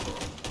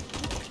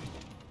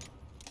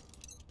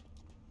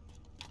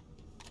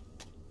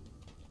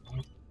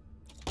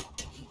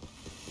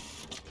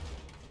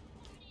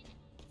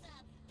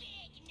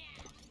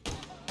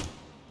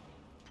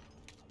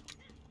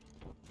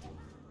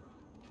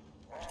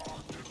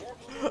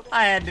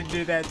 I had to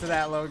do that to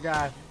that little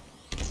guy.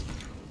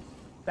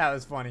 That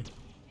was funny.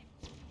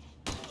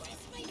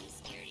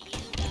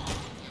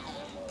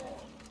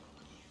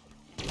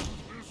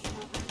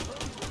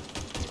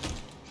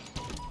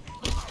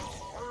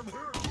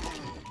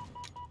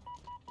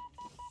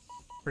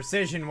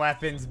 Precision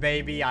weapons,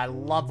 baby. I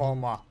love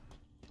them.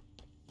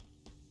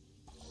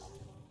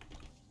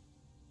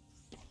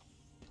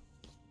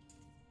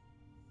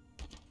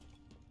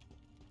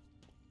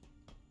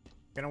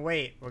 Gonna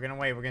wait. We're gonna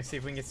wait. We're gonna see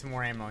if we can get some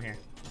more ammo here.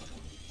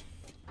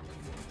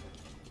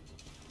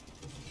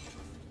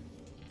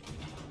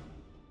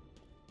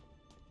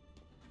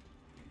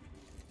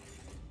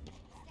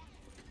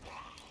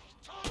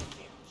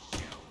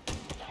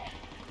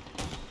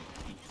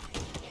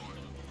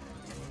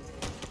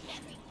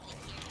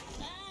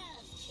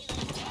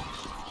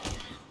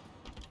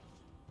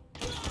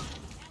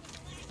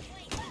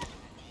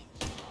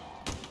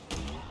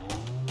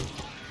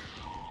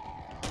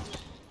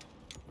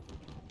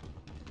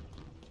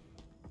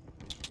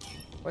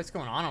 What's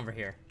going on over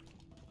here?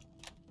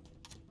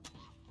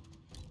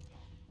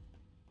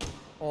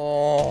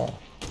 Oh.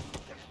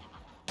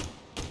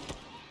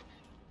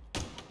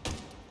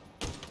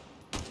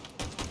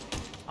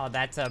 Oh,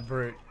 that's a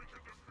brute.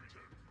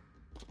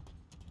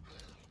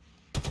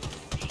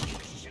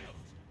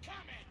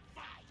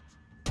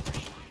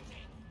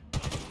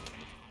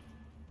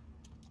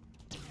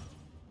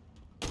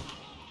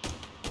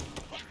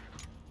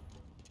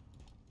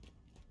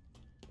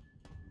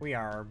 We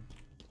are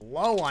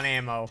low on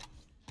ammo.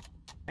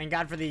 Thank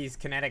God for these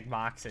kinetic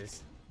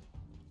boxes.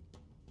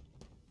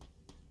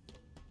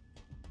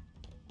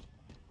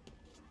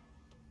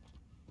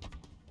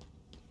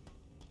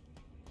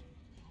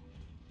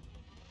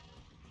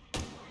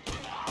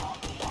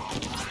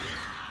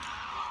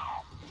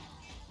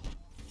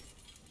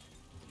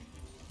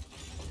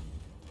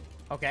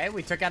 Okay,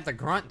 we took out the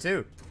grunt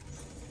too.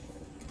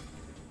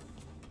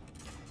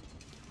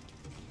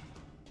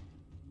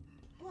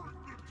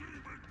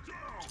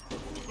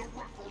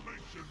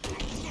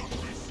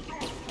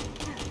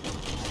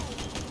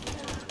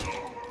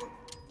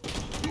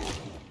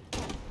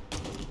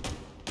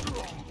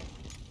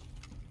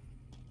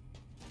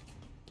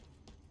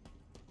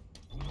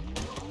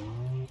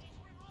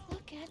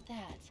 Look at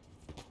that.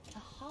 The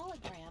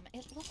hologram,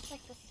 it looks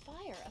like the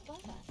spire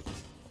above us.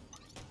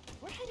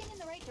 We're heading in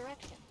the right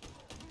direction.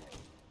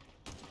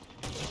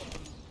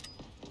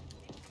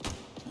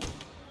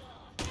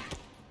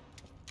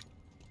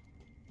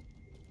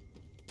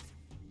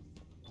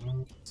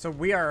 So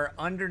we are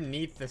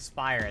underneath the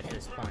spire at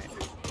this point.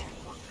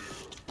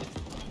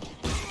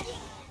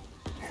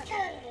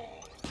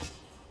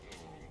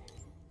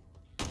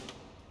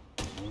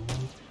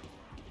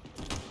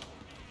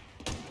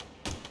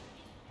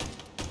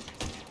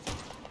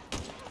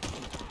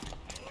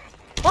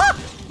 Ah!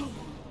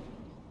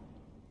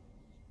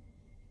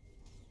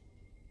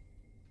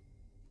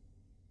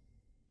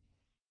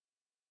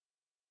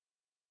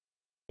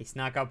 He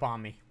snuck up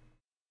on me.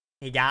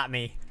 He got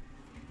me.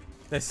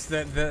 The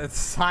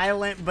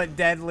silent but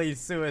deadly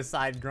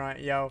suicide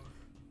grunt, yo.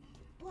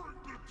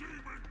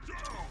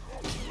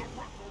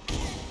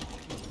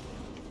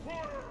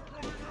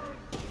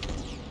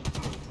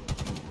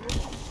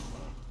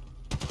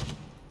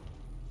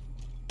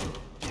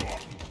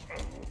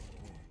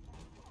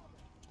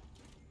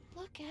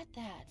 Look at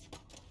that.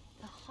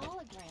 The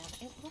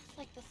hologram, it looks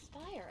like the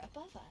spire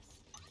above us.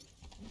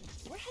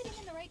 We're heading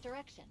in the right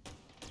direction.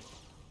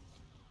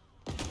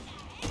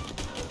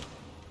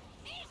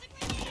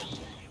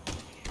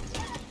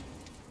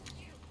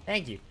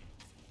 Thank you.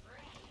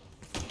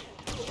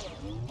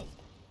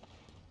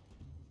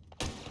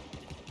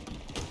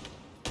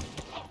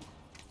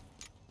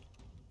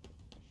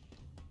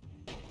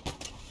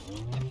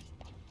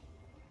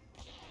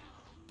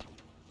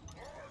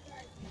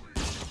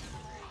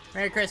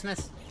 Merry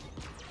Christmas.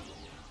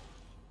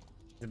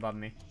 He's above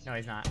me. No,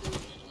 he's not.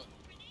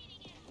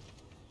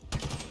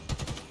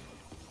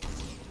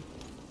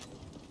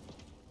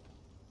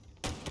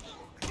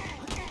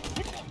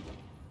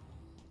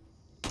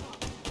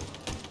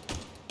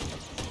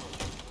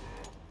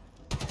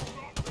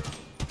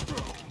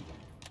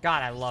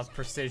 God, I love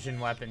precision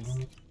weapons.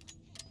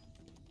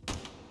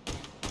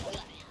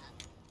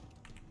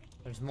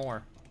 There's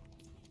more.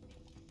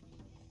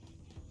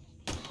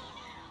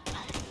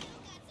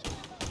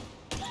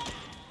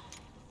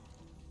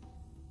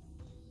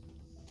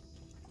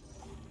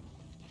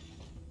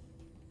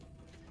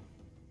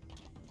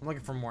 I'm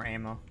looking for more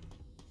ammo.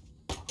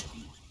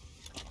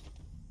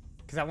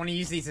 Because I want to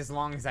use these as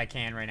long as I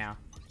can right now.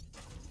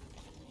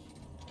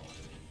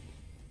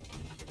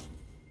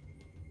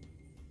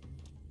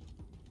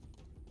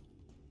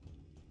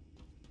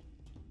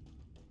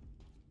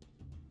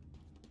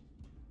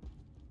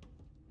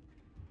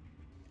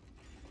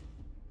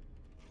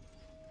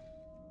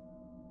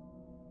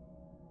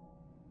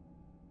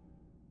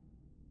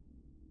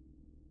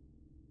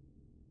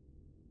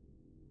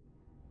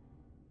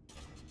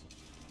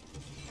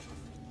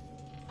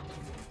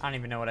 I don't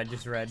even know what I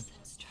just read.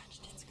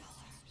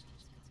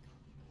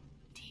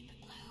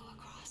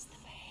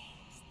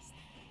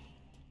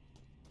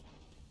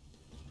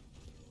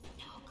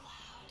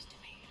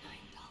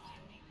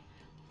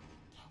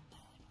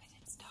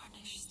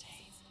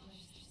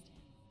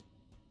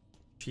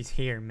 She's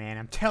here, man.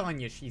 I'm telling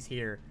you, she's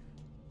here.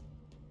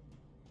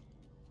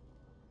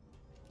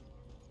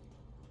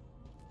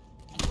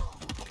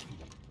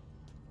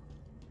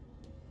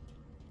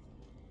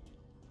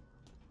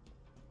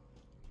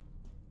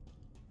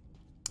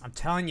 I'm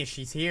telling you,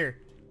 she's here.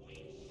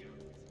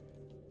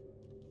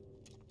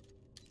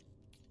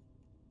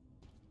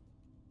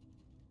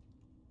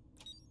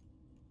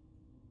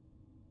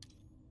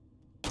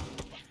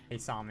 He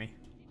saw me.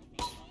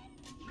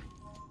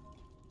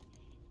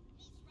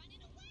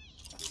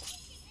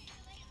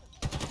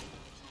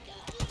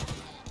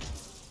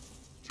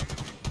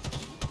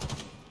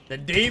 The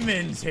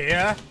demon's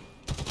here.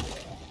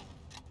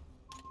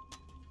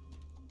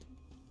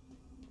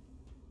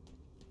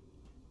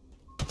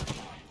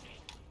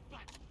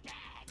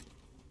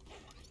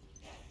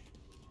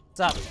 What's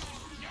up?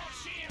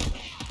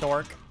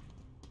 Dork.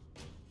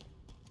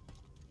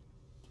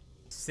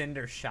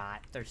 Cinder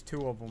shot. There's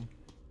two of them.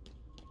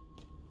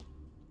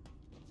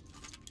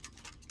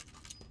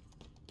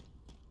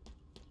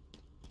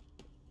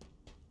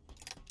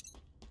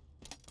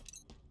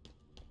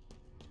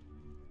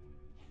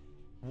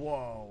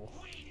 Whoa.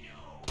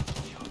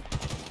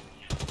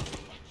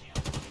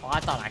 Oh, I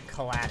thought I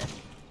collided.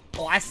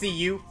 Oh, I see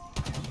you.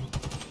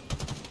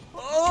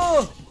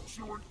 Oh!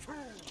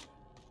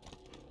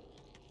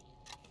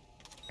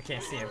 I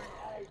can't see him.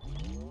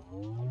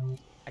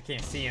 I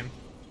can't see him.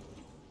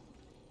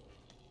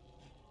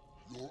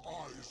 Your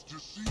eyes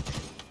deceive you.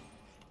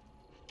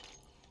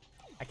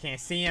 I can't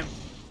see him.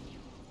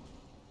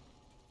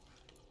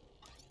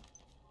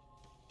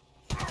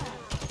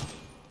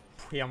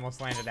 He almost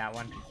landed that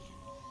one.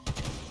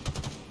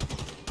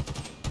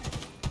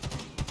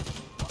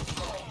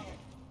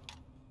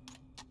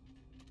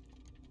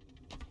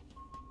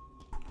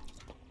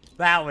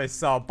 That was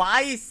so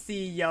spicy,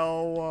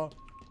 yo.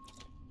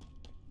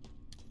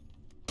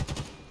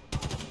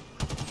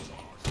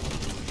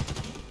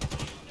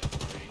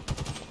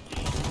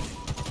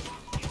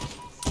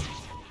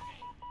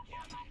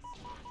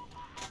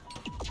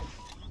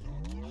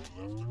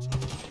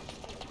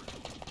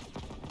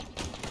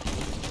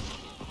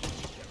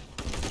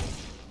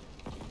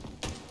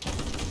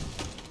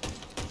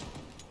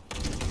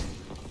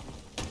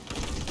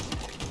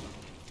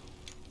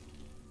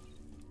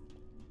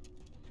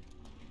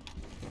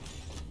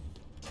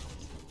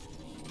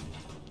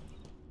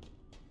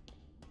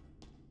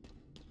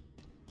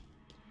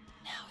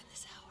 Now in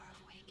this hour of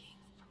waking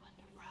from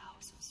under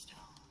brows of stone,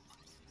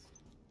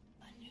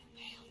 a new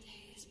pale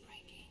day is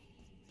breaking,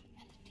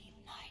 and the deep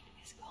night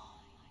is gone.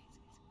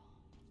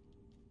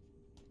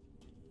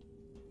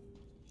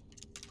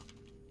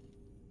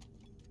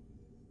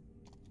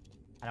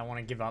 I don't want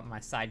to give up my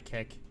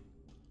sidekick.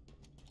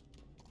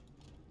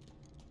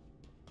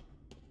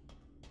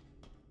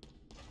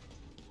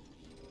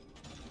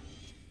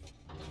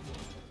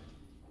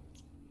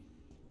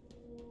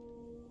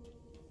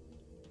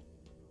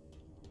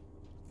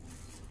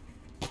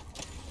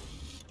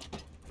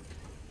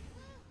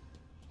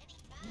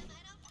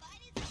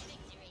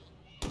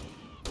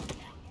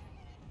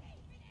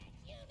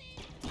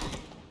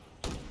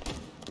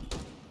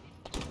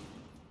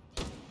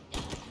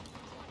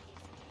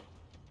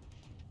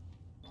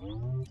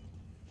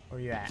 Where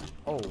you at?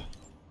 Oh.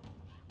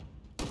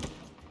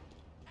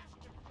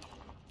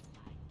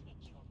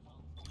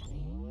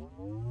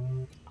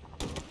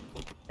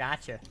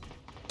 Gotcha.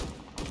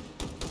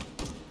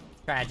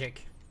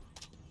 Tragic.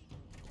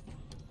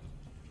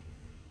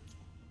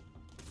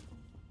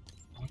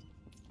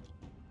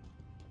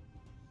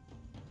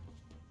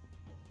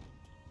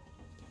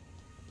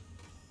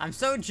 I'm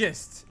so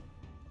just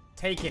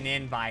taken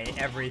in by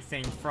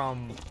everything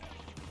from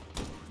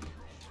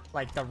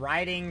like the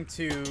writing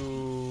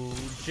to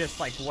just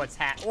like what's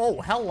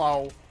oh,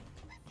 hello.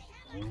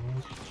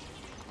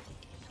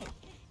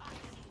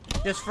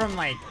 Just from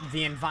like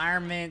the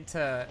environment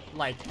to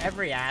like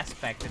every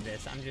aspect of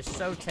this. I'm just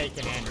so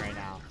taken in right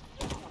now.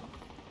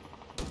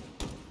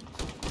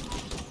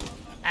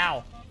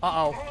 Ow.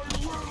 Uh-oh.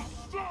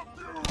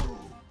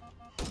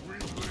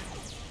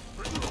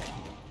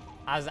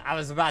 I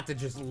was about to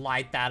just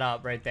light that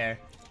up right there.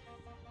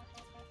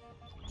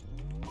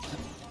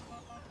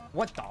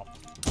 What the?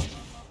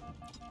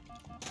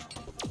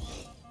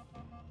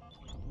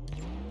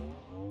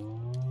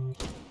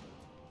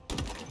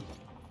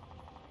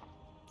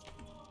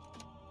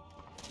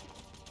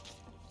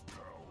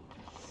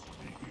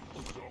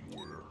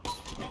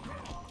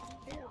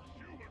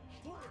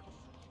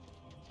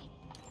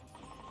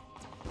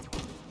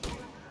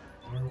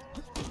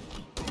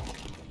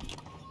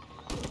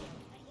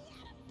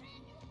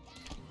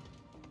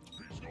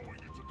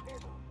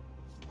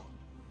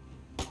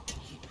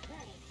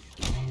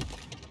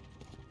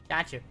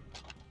 Gotcha.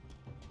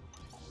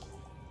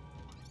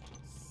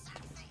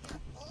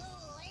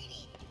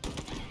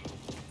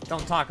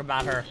 Don't talk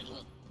about her.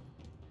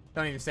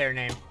 Don't even say her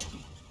name.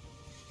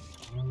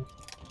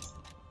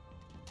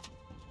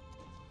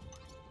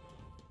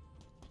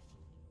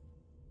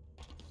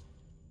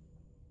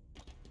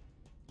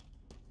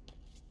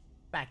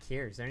 Back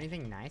here. Is there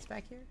anything nice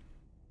back here?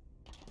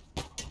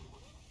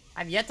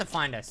 I've yet to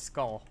find a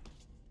skull.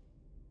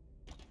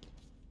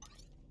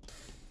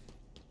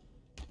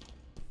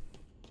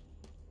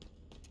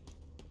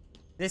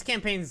 This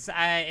campaign's,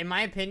 in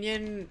my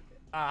opinion,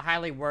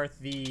 highly worth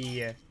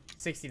the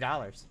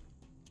 $60.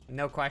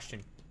 No question.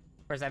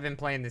 Of course, I've been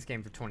playing this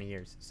game for 20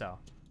 years, so.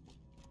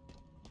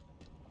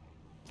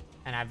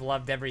 And I've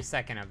loved every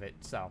second of it,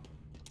 so.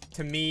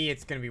 To me,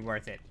 it's gonna be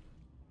worth it.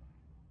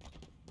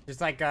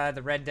 Just like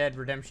the Red Dead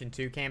Redemption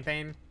 2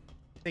 campaign.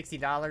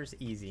 $60,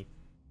 easy.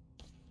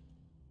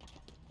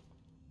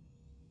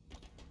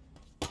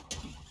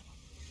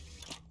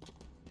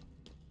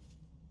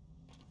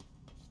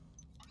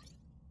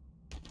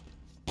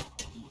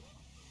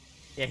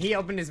 Yeah, he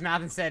opened his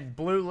mouth and said,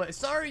 blue lit.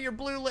 Sorry, you're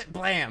blue lit.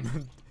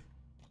 Blam.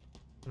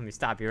 Let me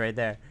stop you right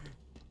there.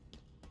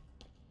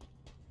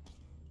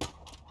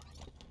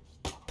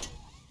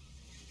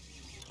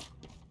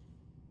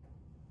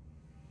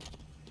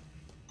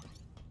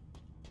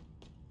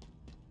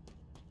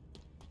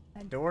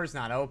 That door's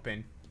not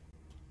open.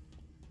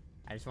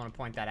 I just want to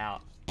point that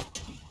out.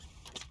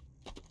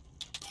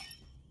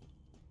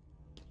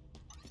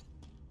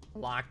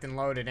 Locked and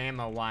loaded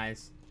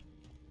ammo-wise.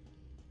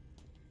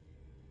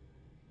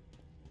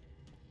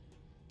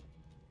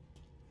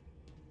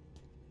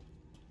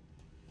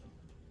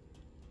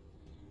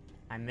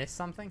 I missed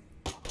something?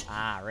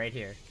 Ah, right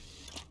here.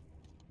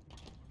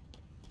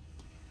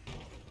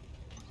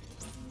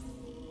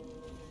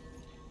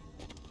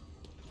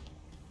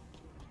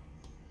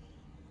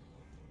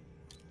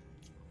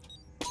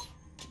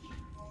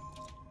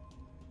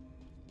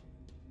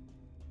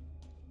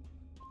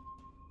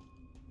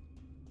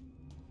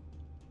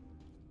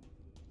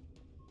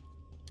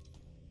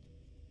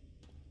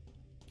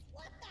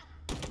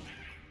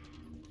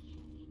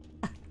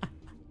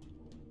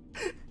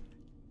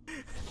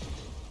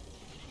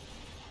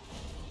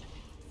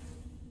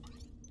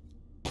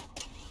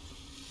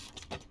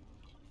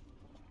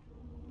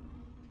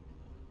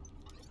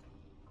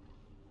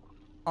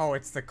 Oh,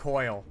 it's the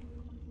coil.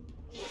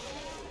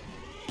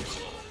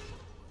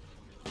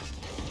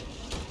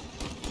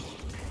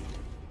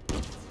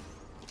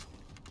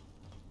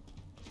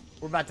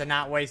 We're about to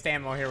not waste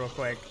ammo here real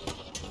quick.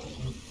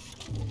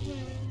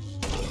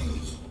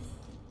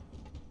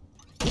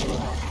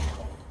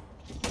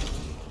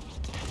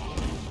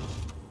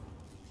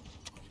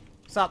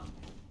 What's up?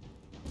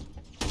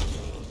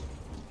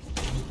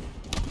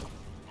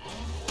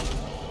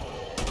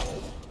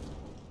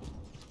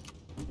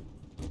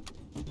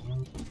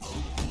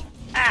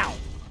 Ow!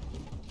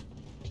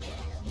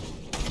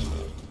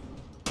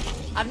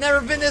 I've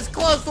never been this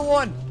close to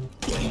one!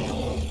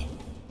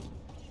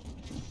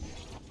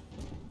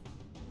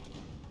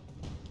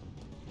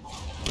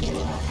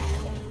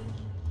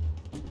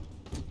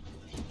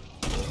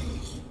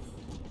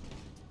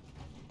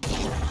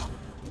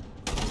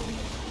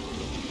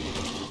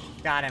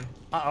 Got him.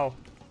 Uh-oh.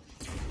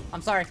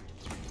 I'm sorry.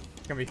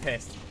 He's gonna be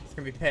pissed. He's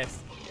gonna be pissed.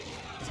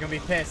 He's gonna be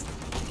pissed.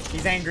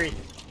 He's angry.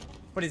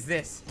 What is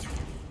this?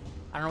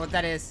 I don't know what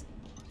that is.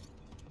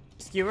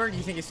 Skewer? Do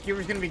you think a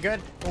skewer's gonna be good?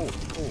 Oh,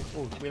 oh,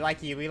 oh. We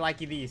like you. We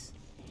like you these.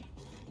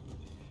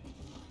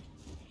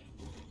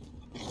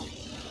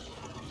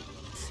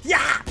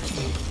 Yeah!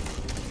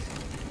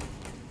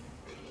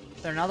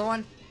 Is there another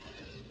one?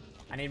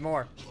 I need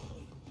more.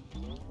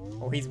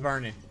 Oh, he's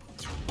burning.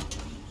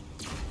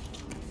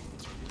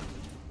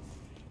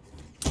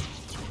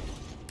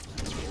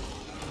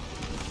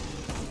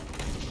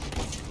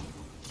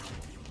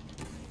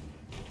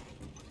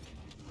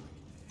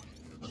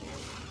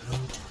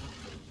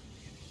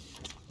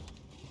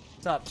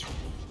 What's up?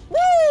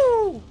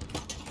 Woo!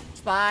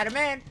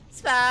 Spider-Man!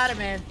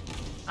 Spider-Man!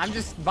 I'm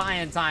just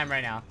buying time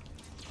right now.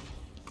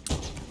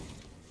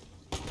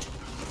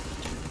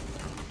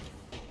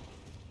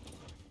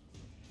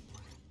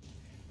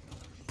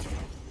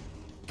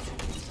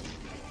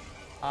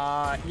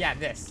 Yeah,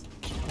 this.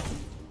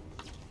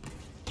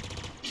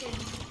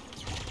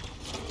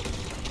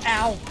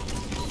 Ow!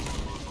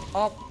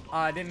 Oh,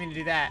 I didn't mean to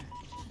do that.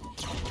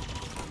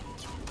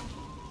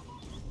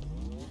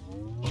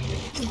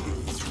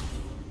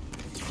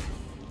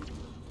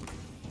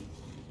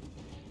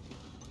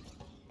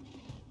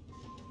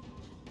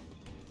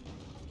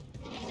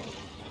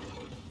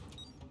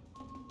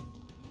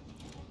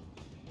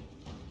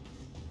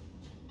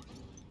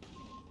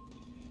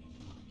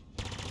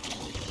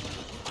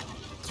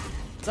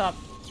 What's up?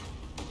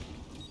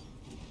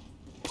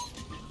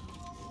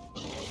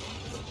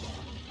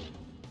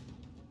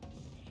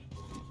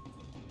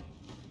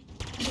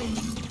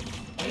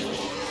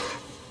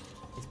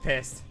 He's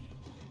pissed.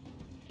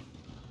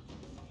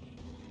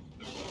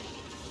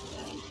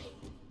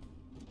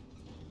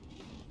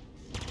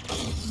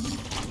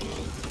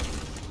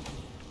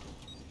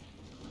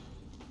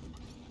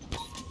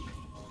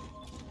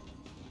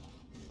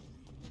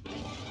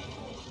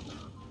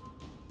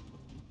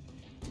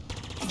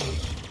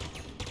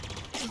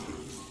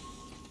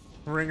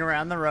 Ring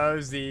around the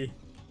rosy.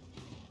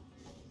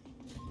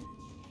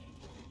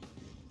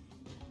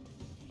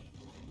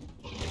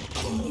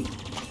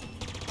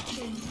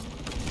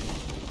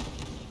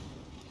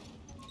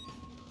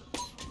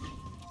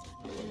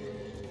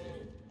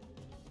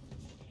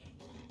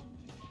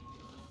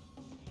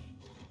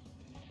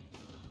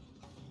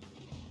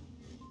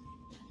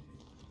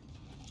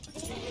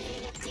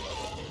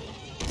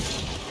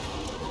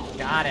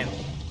 Got him.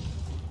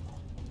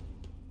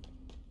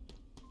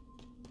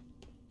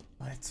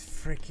 Let's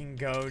freaking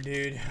go,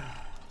 dude.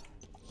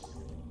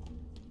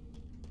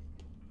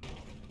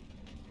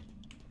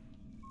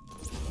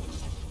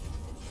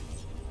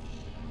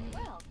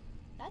 Well,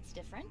 that's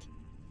different.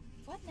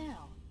 What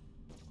now?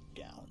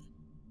 Down.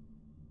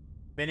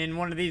 Been in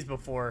one of these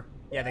before.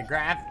 Yeah, the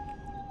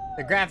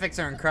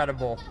graphics are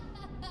incredible.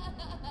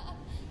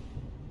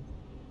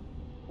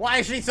 Why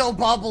is she so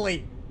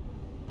bubbly?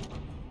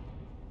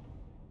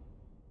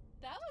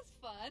 That was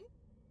fun.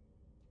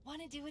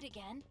 Want to do it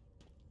again?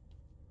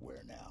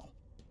 Where now?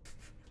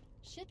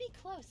 Should be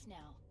close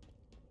now.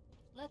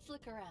 Let's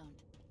look around.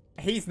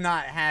 He's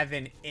not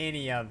having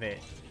any of it.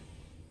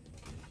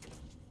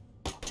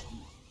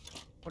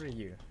 What are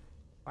you?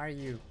 Why are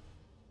you?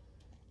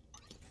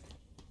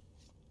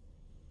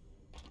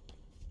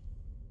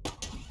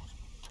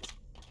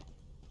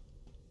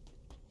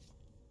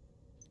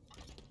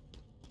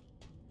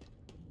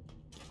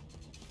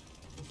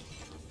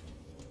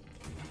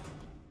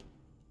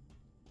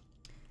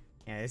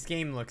 Yeah, this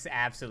game looks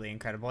absolutely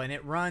incredible, and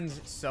it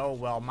runs so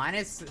well.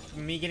 Minus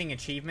me getting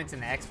achievements in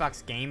the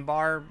Xbox game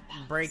bar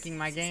breaking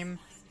my game.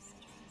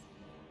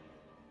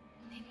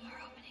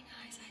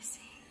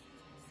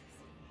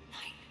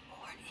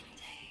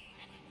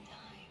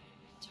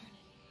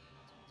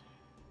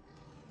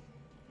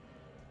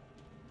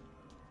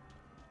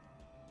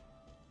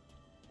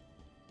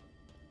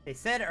 They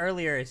said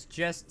earlier it's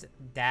just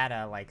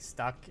data, like,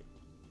 stuck,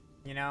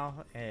 you know?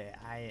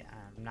 I'm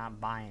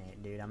not buying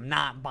it, dude. I'm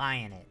not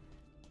buying it.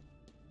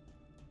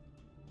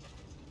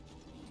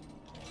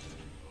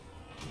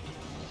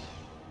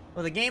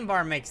 Well, the game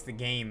bar makes the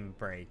game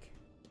break.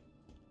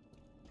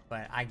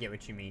 But I get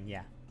what you mean,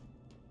 yeah.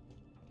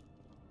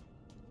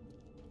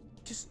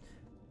 Just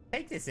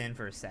take this in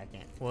for a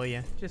second, will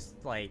you?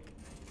 Just, like...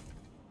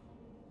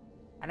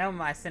 I know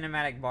my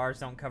cinematic bars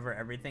don't cover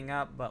everything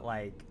up, but,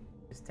 like...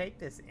 Just take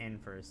this in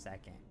for a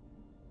second.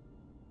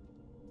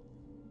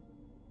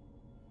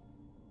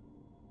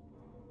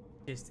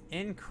 Just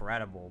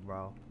incredible,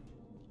 bro.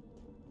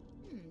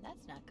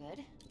 That's not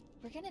good.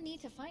 We're gonna need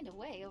to find a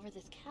way over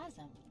this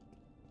chasm.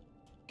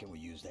 Can we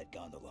use that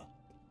gondola?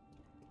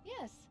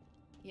 Yes.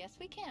 Yes,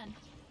 we can.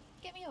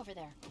 Get me over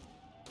there.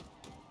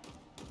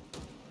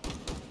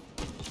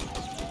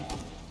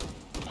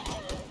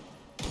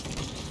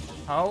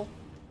 Oh?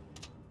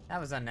 That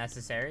was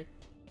unnecessary.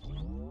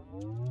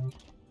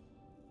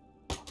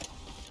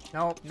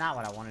 Nope, not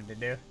what I wanted to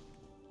do.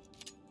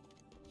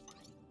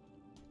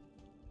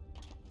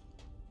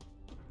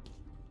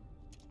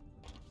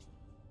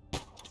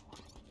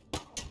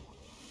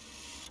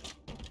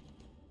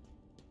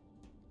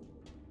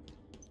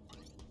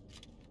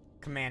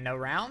 Commando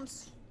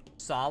rounds.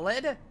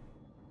 Solid.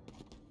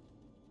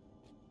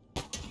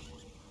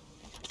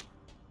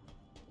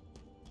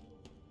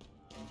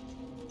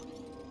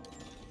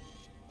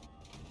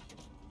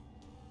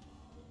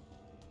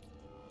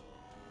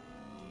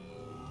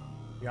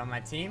 You on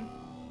my team?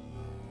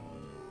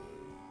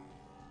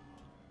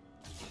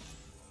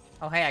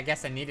 Oh, hey, I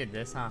guess I needed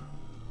this, huh?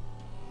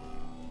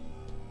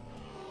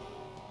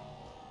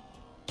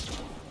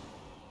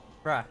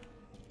 Bruh.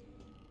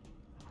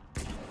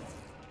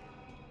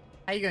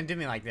 How you gonna do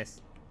me like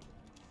this?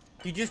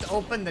 You just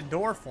opened the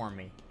door for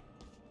me.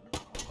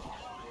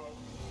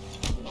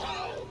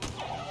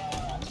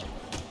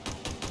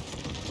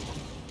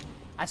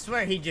 I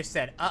swear he just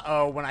said,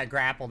 uh-oh, when I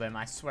grappled him.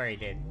 I swear he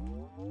did.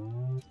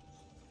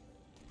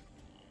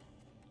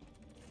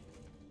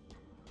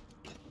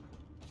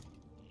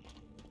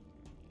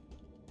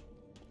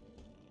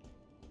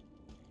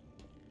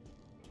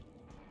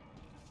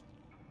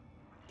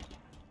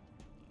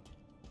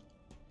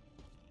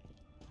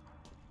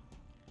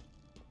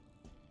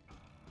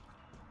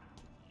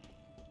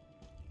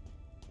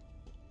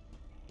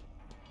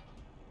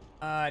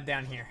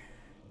 Down here.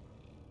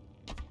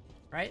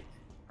 Right?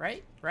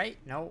 Right? Right?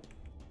 No.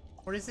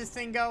 Where does this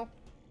thing go?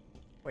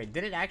 Wait,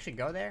 did it actually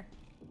go there?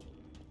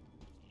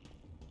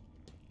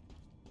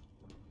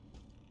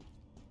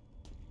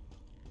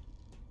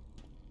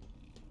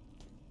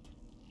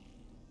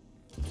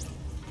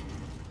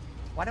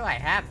 Why do I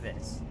have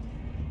this?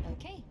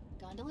 Okay,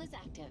 gondola's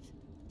active.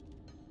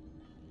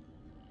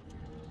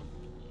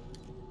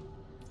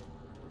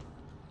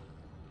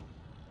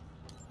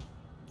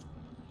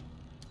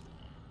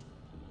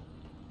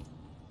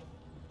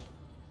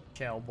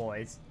 Chill,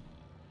 boys.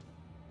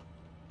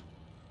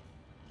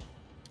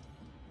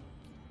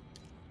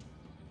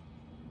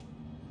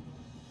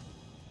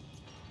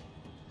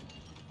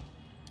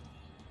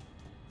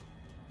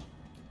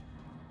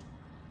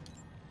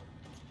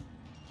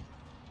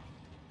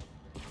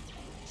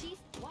 Chief,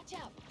 watch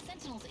out.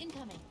 Sentinels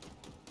incoming.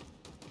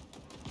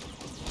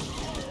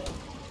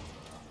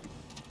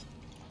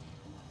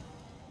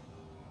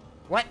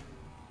 What?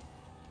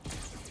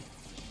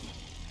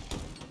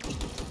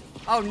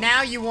 Oh,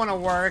 now you want to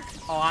work?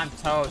 Oh, I'm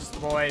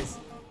toast, boys.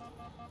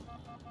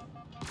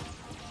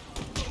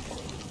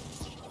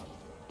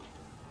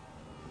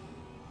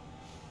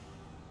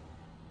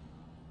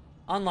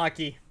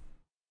 Unlucky.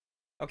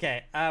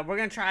 Okay, we're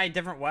gonna try a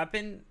different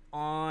weapon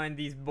on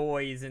these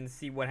boys and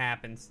see what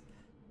happens.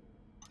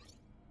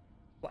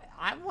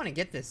 I want to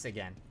get this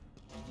again.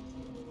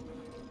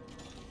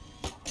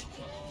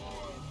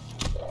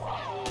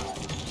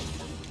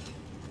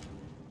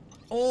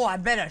 Oh, I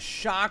bet a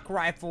shock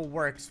rifle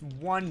works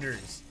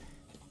wonders.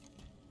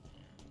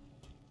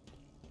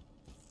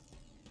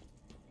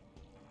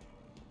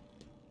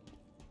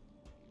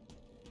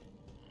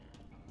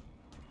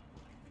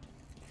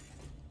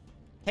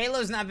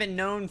 Halo's not been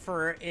known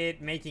for it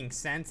making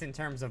sense in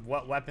terms of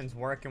what weapons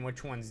work and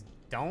which ones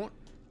don't.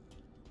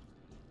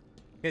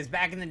 Because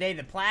back in the day,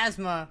 the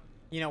plasma,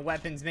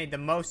 weapons made the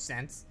most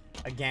sense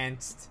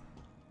against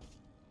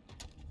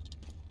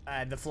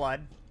the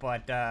Flood,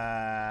 but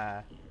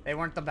they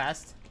weren't the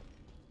best.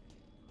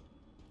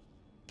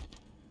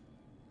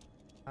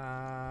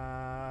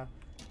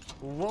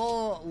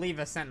 We'll leave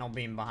a sentinel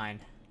beam behind.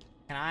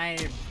 Can I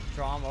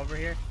draw him over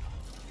here?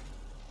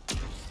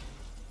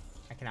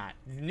 I cannot.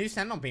 The new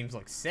sentinel beams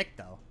look sick,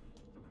 though.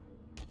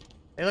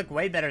 They look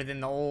way better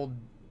than the old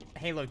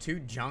Halo 2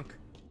 Junk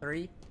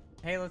 3?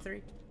 Halo 3?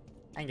 I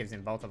think it was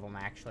in both of them,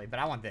 actually. But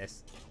I want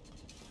this.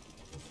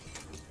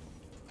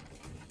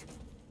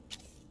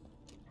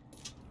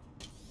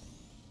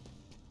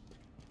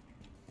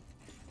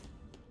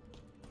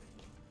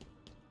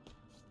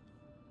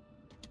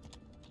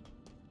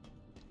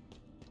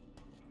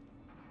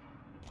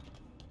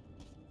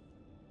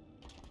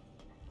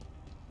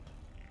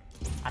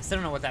 I still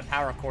don't know what that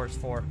power core is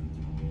for.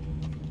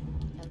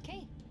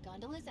 Okay,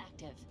 gondola's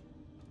active.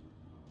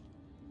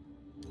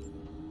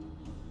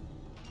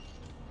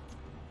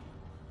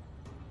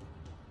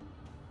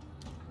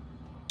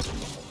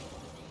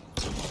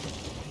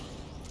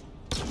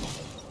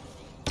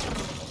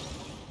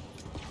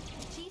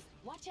 Chief,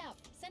 watch out.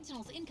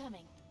 Sentinels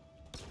incoming.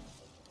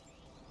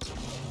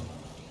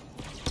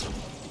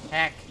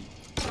 Heck.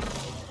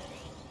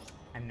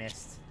 I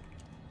missed.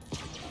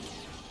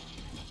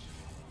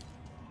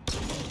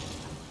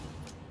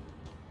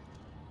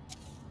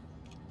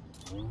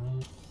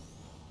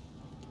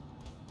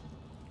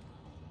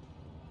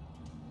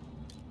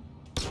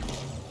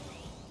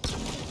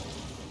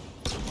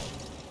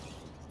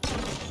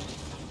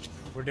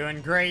 We're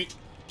doing great.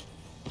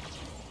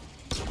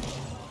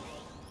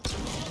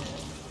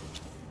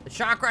 The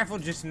shock rifle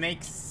just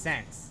makes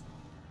sense.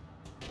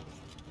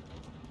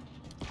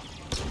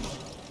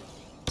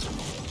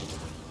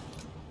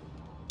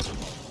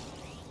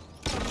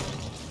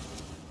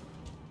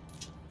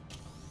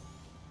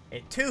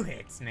 It 2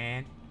 hits,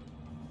 man.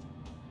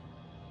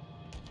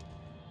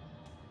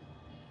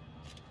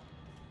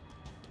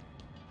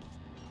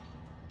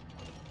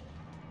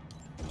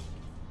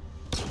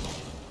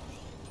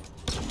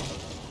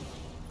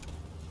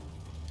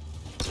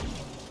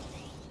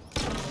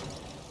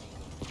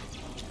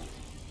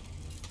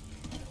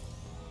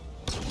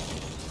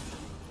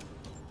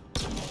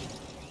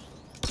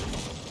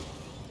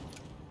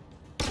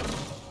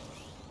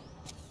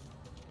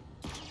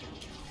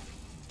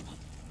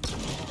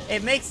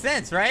 It makes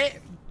sense,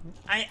 right?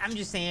 I'm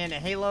just saying,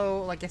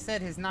 Halo, like I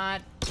said, has not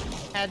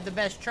had the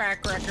best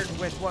track record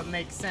with what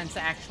makes sense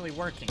actually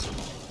working.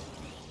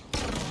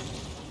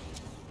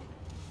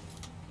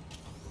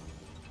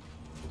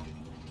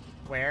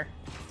 Where?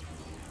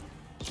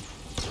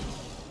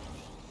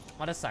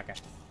 What a sucker.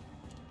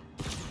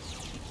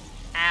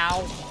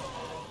 Ow.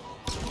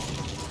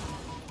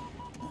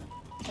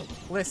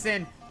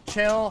 Listen,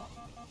 chill.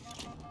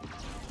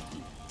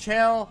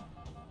 Chill.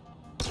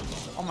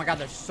 Oh my god,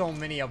 there's so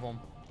many of them.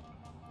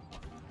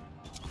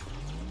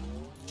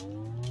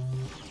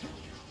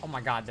 Oh my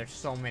god, there's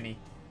so many.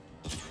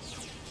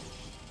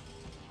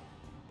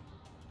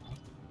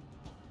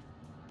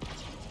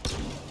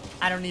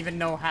 I don't even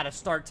know how to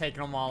start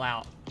taking them all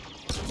out.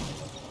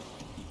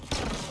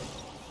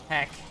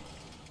 Heck.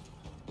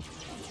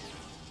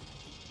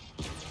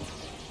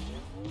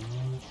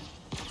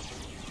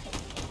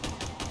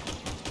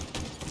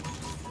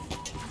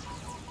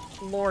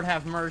 Lord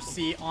have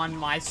mercy on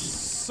my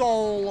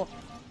soul.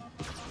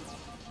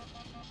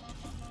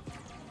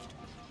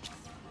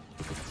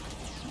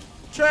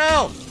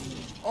 Chill!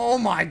 Oh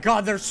my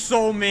god, there's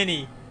so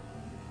many.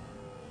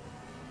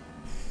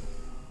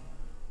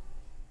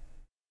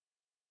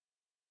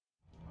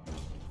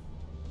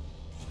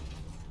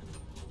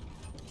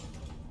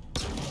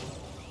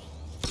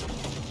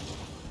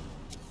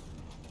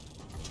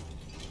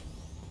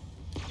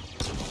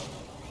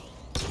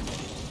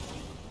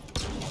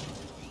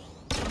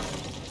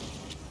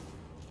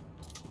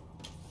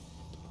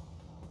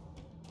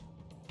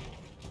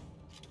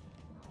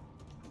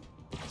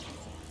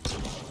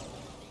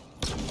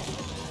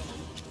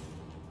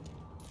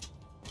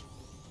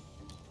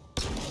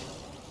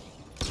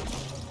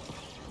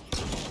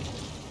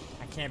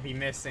 Can't be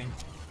missing.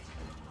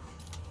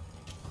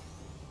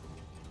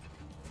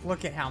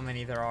 Look at how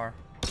many there are.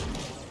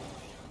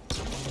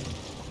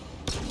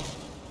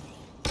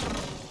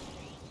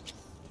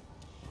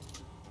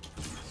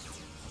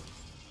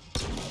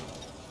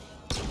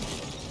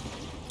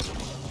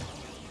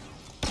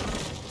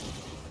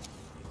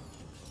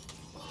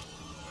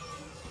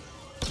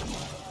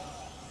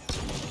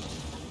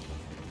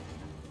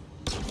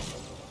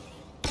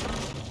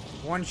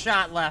 One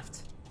shot left.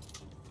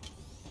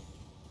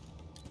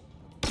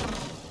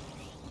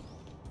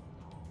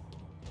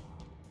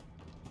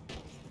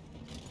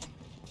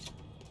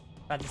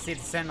 About to see if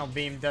the Sentinel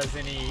Beam does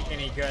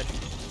any good.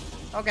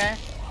 Okay.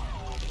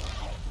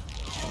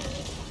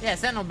 Yeah,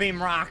 Sentinel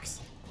Beam rocks.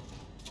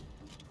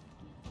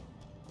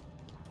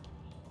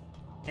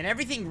 And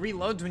everything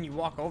reloads when you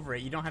walk over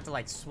it. You don't have to,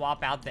 like,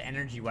 swap out the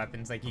energy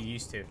weapons like you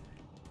used to.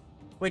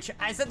 Which,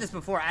 I said this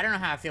before, I don't know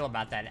how I feel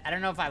about that. I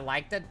don't know if I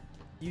like that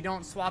you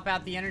don't swap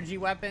out the energy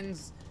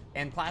weapons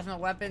and plasma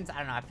weapons. I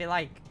don't know, I feel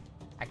like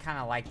I kind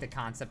of like the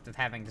concept of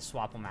having to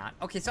swap them out.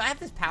 Okay, so I have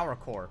this power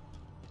core.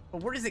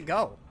 But where does it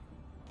go?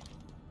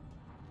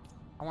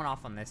 I went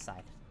off on this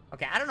side.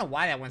 Okay, I don't know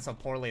why that went so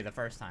poorly the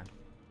first time.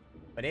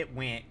 But it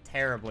went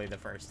terribly the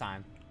first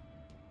time.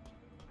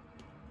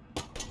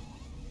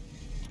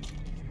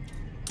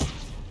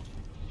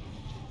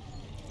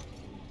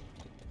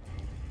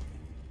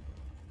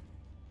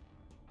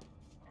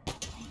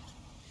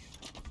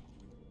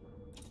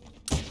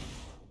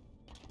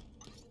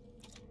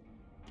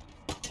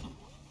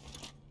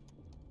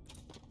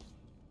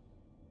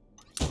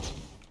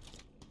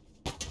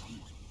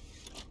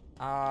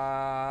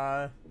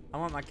 I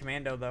want my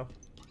commando though.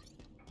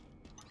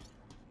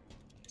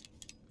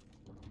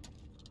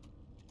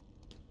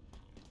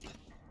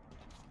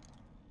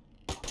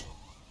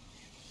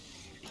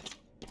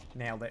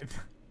 Nailed it.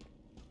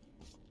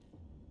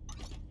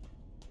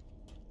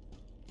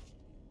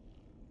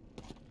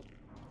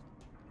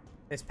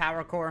 This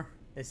power core,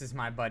 this is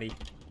my buddy.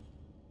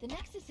 The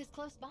Nexus is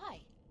close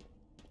by.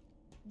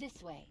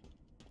 This way.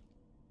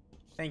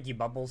 Thank you,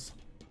 Bubbles.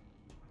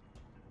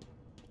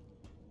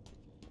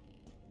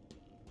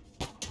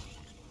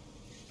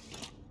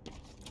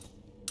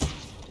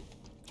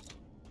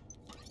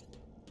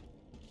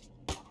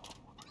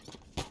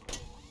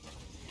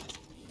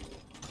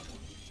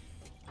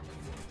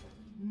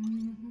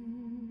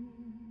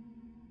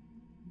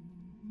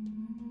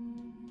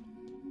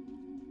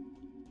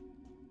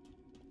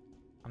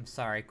 I'm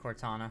sorry,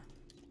 Cortana.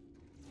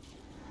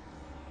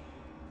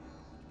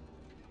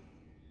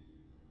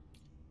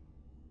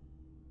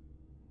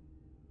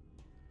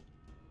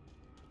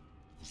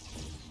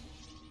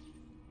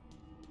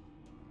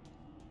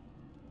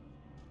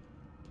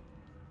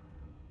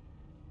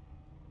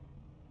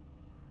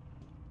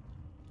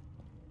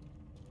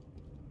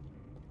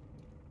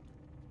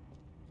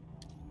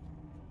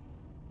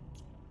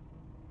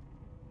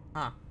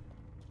 Huh.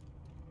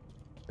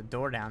 The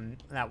door down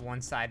that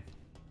one side.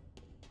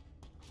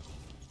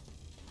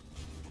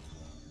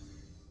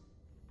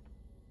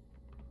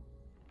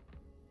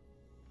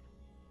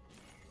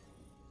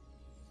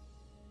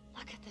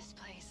 Look at this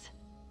place.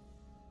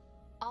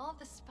 All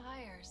the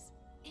spires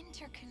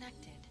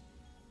interconnected.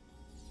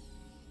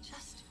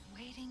 Just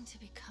waiting to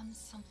become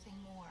something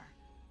more.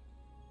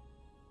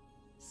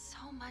 So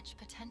much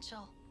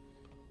potential.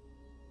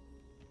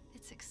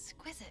 It's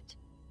exquisite.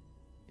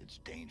 It's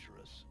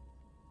dangerous.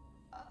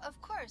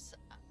 Of course,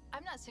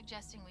 I'm not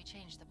suggesting we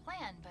change the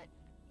plan, but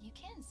you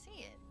can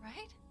see it,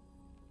 right?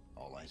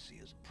 All I see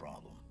is a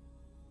problem.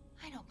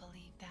 I don't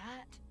believe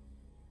that.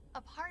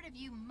 A part of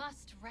you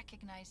must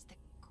recognize the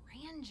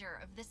grandeur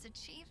of this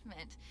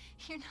achievement.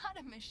 You're not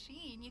a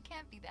machine. You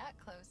can't be that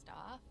closed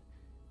off.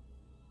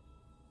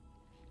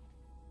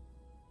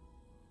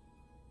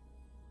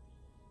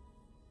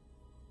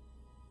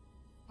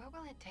 What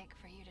will it take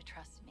for you to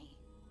trust me?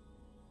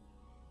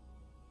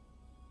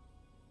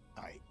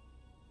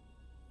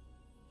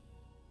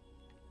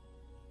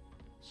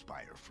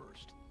 Spire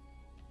first.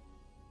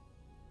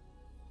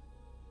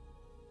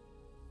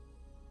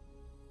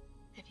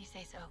 If you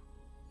say so.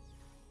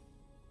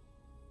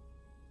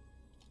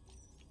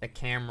 The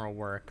camera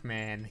work,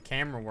 man. The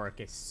camera work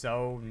is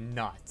so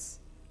nuts.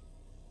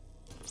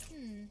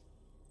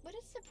 Would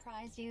it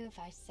surprise you if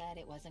I said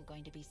it wasn't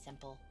going to be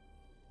simple?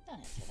 Don't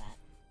answer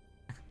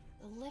that.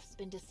 The lift's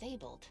been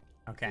disabled.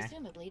 Okay.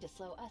 Presumably to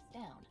slow us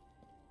down.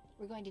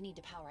 We're going to need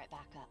to power it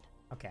back up.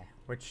 Okay,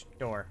 which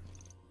door?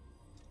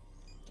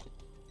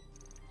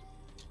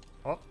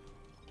 Oh.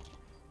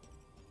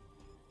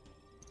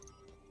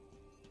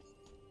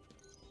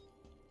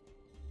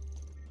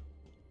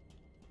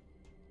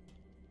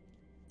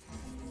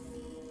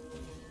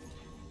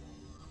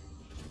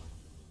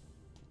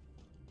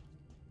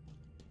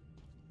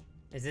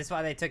 Is this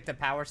why they took the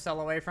power cell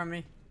away from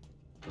me?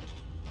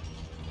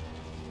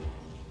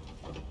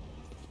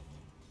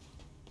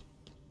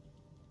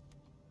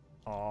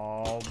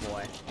 Oh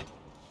boy.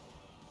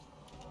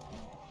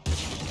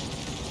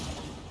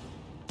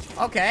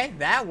 Okay,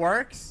 that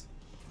works.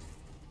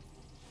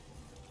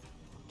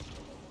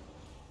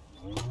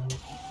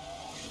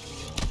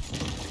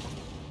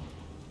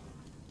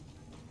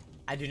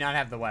 I do not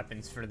have the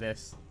weapons for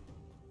this.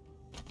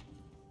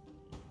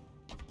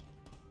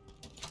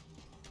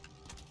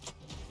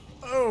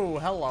 Oh,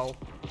 hello.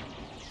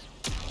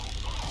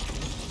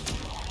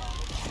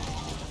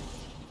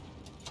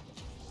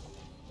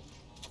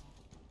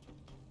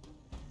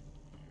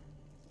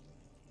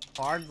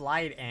 Hard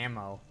light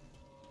ammo.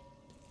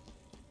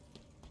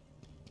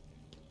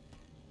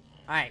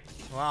 Alright,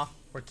 well,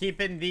 we're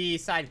keeping the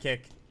sidekick.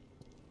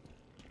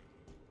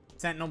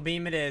 Sentinel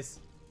beam it is.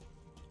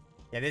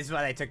 Yeah, this is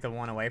why they took the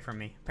one away from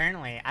me.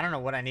 Apparently, I don't know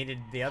what I needed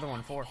the other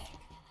one for.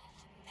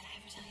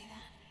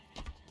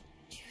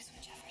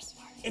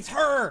 It's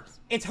her!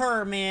 It's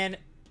her, man.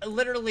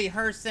 Literally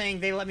her saying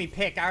they let me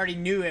pick. I already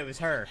knew it was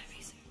her.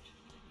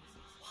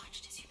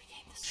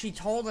 She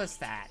told us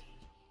that.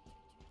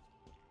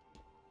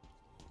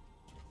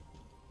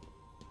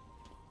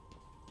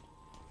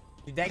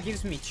 Dude, that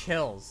gives me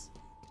chills.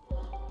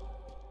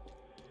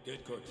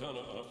 Get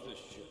Cortana off this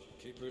ship.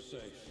 Keep her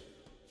safe.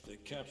 If they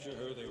capture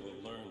her, they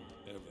will learn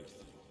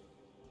everything.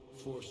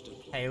 Forced to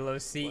Halo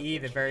CE,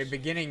 the very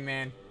beginning,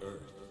 man.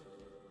 Earth.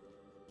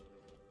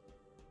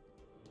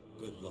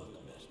 Good luck,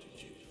 Master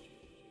Chief.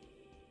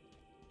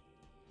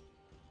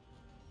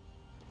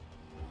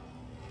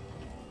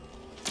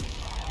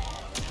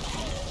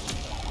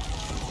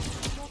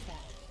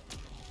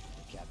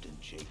 Captain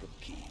Jacob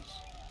Keyes.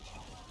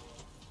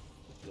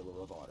 The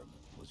Pillar of Autumn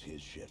was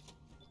his ship.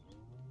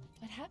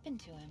 What happened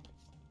to him?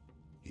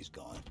 He's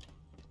gone.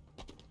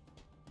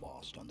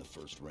 Lost on the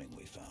first ring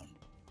we found.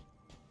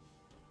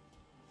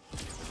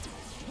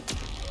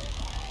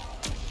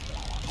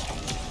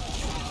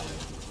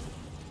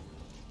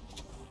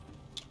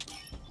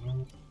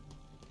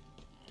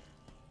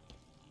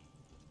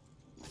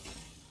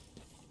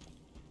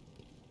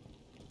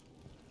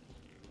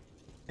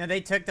 No, they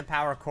took the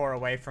power core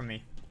away from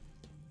me.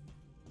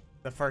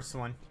 The first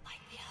one. Like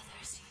the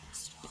others, you were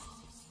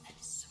strong and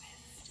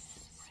swift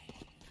and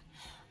brave.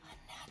 A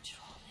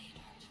natural leader.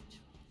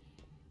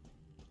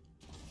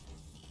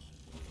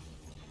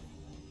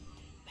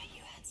 But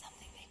you had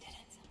something they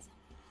didn't.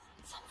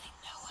 Something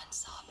no one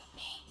saw but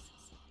me.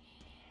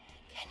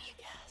 Can you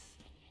guess?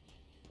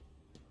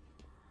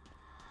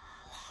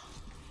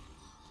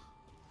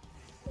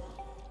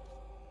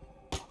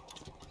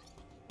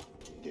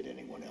 Did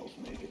anyone else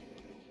make it?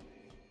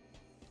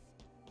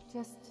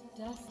 Just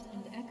dust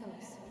and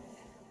echoes.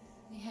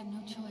 We had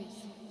no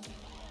choice.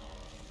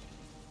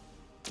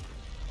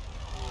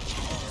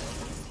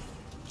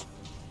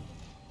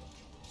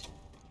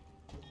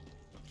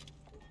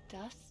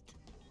 Dust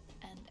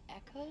and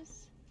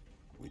echoes?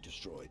 We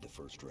destroyed the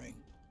first ring.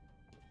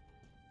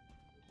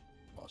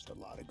 Lost a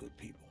lot of good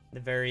people. The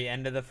very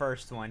end of the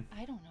first one.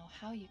 I don't know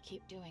how you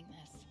keep doing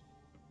this.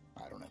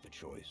 I don't have a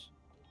choice.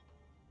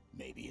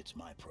 Maybe it's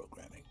my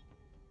programming.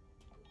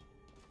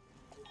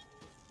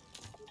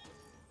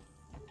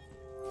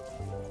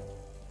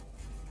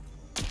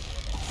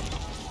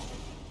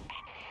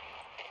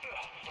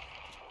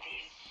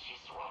 This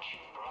is what you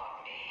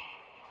brought me.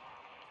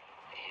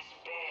 There's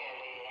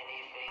barely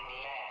anything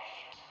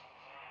left.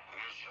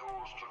 It is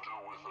yours to do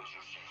with as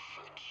you see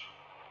fit.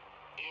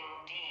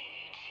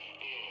 Indeed, he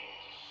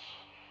is.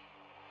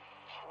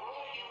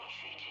 Were you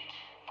treated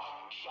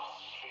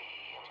unjustly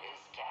in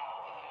his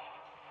tower,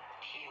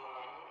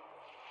 human?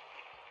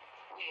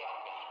 We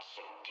are not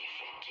so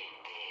different in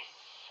this.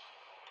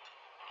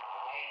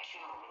 I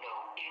too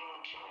know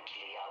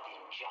intimately of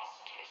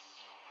injustice.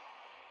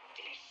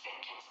 To be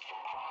sentenced for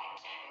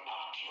crimes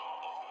not your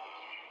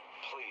own.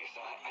 Please,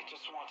 I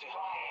just want to...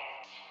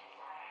 Quiet.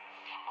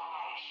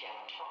 I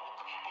shall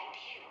talk, and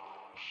you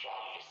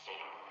shall listen.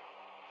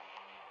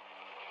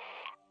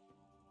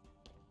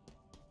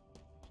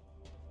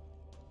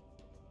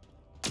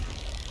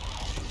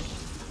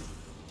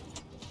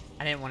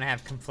 I didn't want to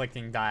have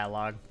conflicting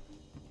dialogue.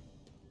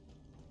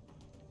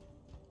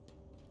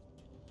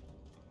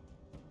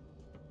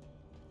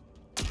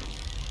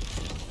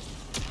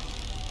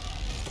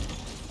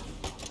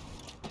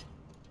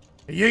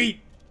 Yeet!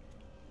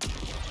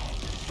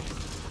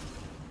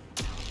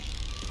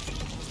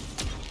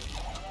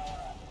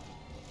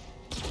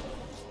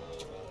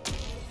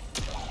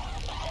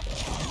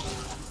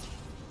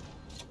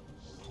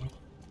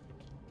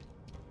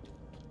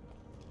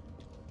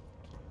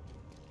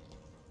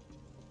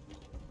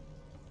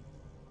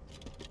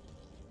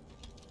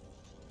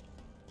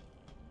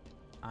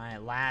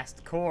 Alright,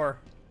 last core.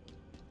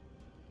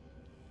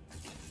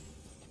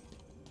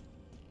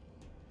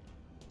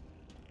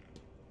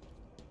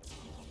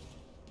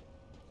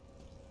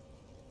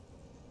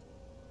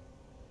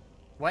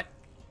 What?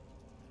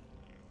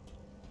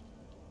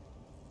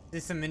 Is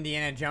this some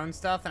Indiana Jones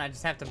stuff and I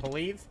just have to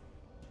believe?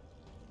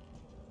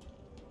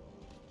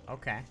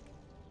 Okay.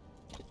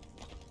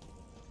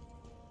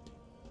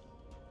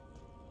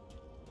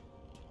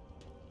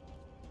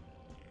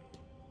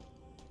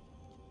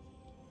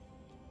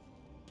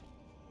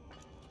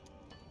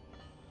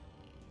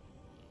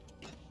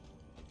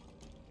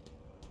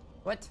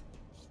 What?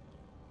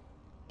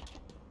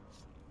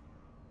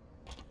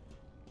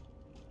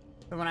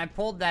 So when I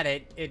pulled that,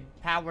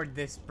 it powered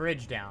this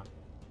bridge down.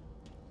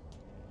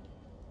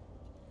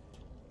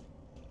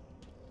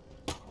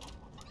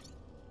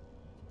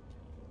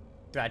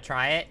 Do I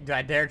try it? Do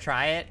I dare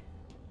try it?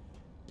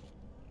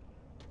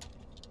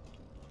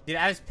 Dude,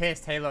 I was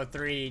pissed Halo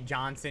 3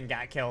 Johnson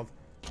got killed.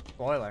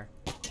 Spoiler.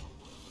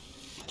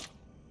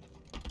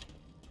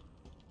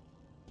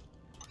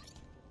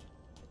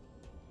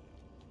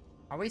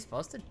 Are we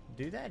supposed to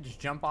do that? Just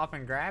jump off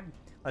and grab?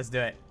 Let's do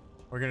it.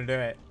 We're gonna do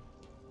it.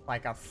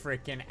 Like a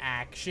freaking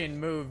action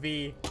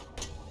movie.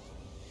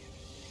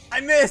 I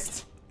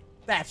missed!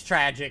 That's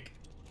tragic.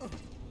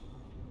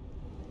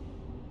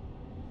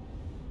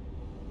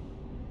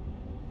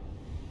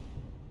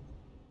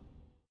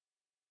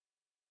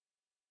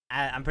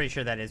 I'm pretty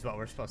sure that is what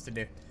we're supposed to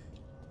do.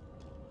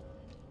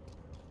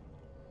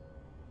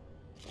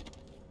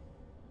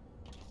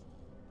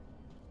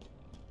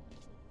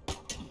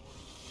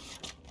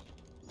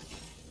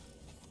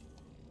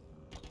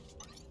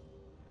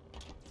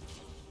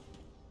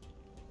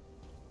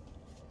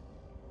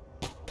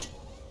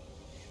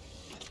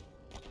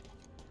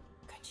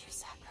 Could you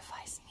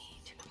sacrifice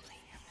me to complete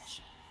your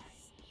mission?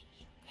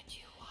 Could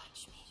you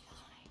watch me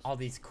die? All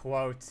these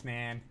quotes,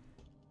 man.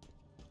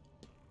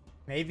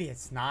 Maybe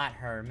it's not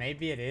her.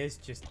 Maybe it is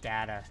just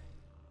data.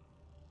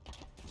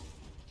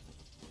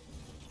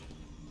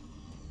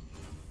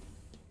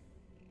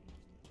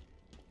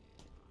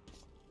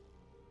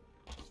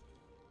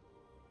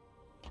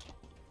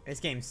 This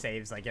game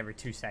saves like every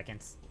 2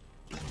 seconds.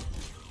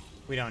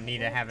 We don't need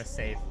to have a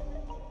save.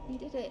 We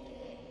did it.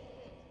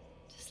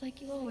 Just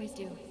like you always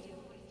do.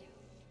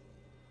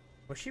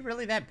 Was she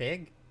really that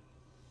big?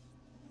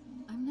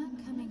 I'm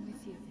not coming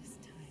with you this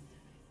time.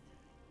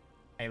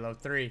 Halo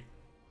 3.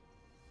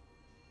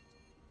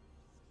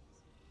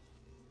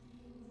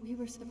 We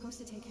were supposed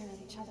to take care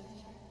of each other.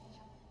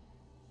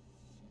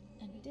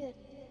 did.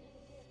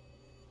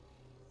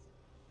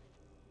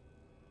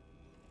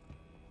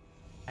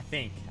 I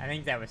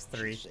think that was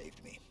 3. She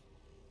saved me.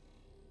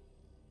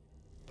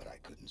 But I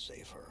couldn't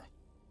save her.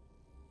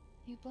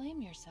 You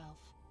blame yourself.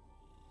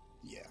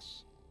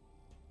 Yes.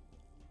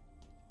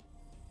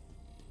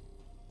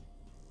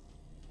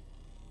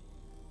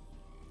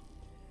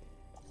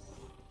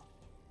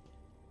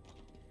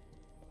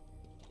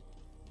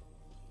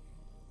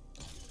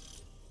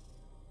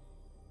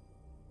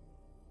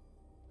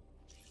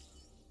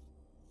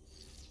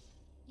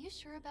 You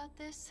sure about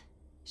this?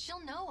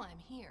 She'll know I'm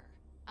here.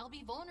 I'll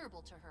be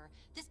vulnerable to her.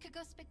 This could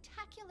go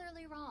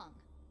spectacularly wrong.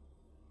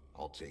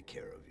 I'll take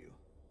care of you.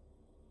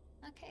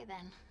 Okay,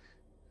 then.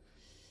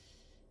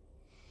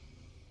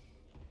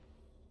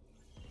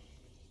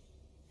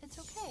 It's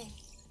okay.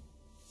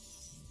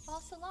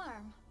 False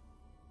alarm.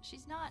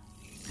 She's not...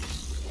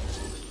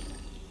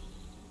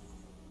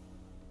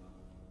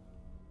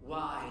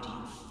 Why do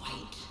you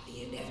fight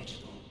the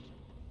inevitable?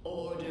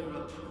 Order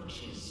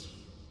approaches.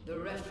 The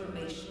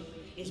Reformation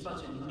is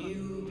but a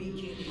new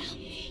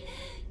beginning.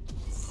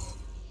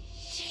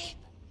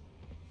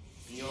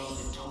 The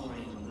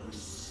Auditorium will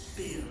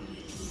spill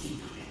its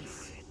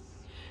secrets.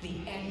 The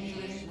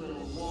Endless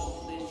will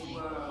walk this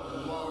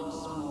world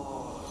once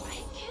more. I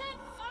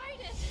can't fight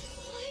it!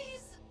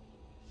 Please!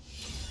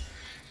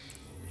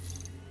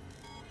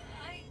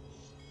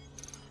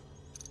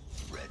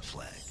 Red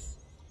flag.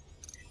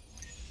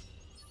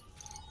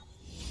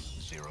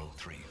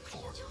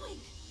 034. What are you doing?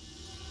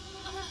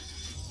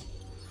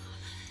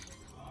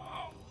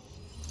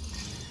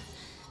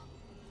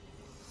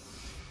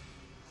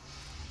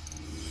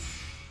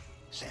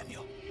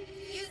 Samuel.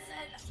 You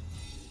said...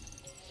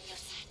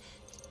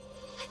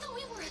 I thought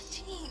we were a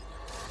team.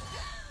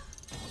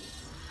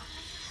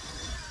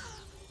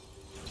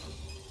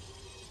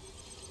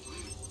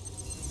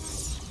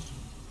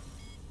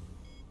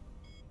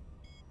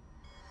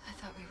 I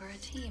thought we were a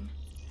team.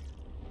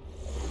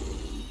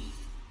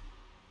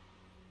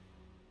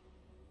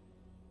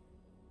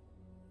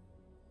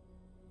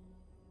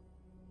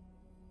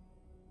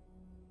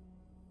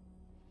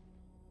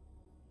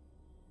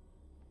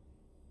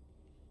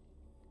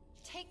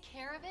 Take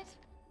care of it?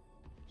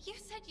 You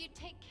said you'd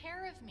take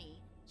care of me.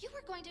 You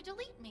were going to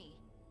delete me.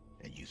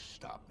 And you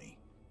stopped me.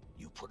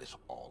 You put us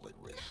all at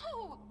risk.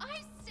 No! I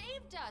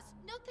saved us!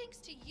 No thanks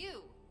to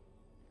you!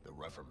 The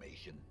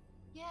Reformation?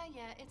 Yeah,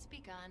 it's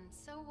begun.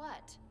 So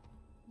what?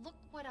 Look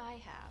what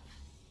I have.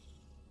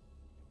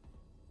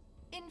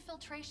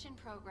 Infiltration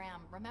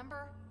program,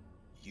 remember?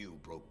 You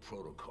broke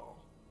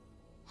protocol.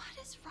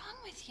 What is wrong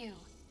with you?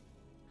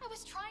 I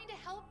was trying to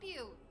help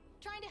you.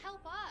 Trying to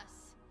help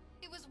us.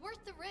 It was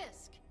worth the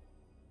risk.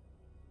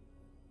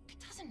 It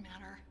doesn't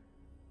matter.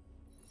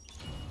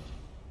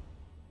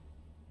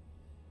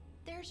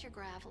 There's your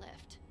grav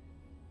lift.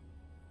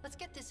 Let's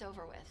get this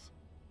over with.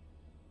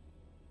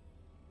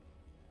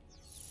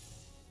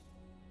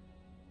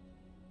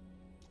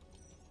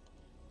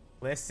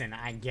 Listen,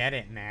 I get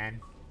it,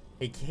 man.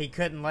 He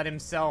couldn't let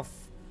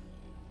himself...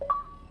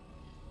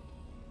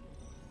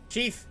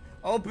 Chief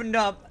opened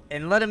up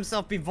and let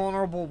himself be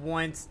vulnerable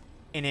once,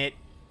 and it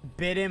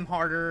bit him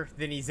harder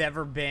than he's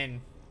ever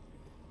been.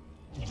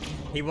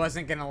 He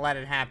wasn't gonna let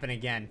it happen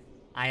again.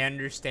 I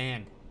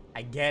understand.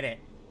 I get it.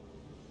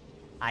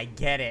 I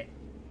get it.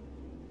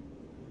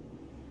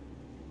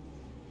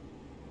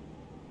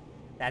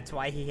 That's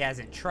why he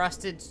hasn't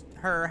trusted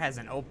her,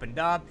 hasn't opened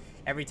up.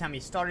 Every time he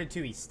started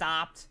to, he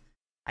stopped.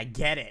 I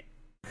get it.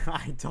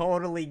 I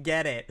totally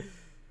get it.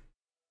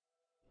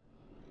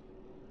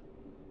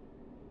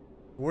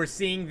 We're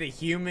seeing the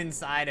human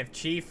side of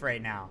Chief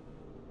right now.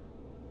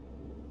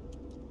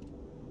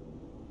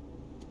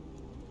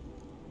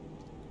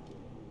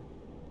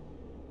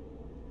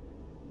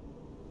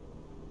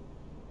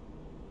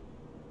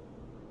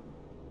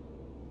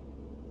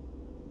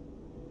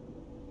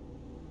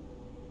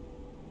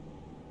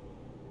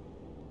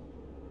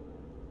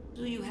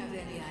 Do you have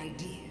any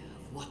idea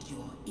of what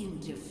you're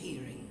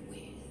interfering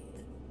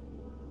with?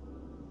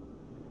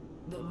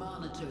 The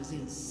Monitor's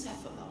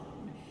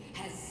encephalon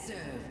has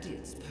served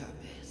its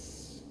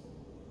purpose.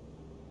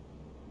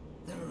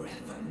 The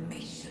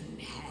Reformation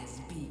has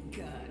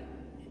begun.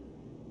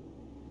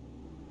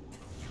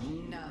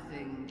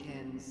 Nothing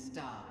can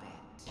stop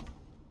it.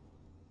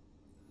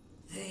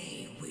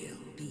 They will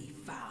be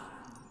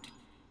found.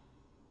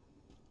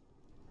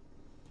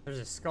 There's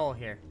a skull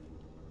here.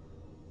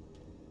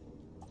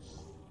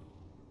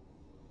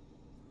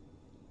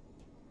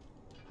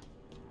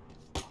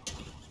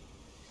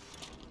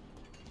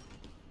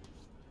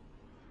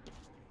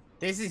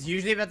 This is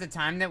usually about the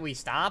time that we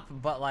stop,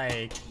 but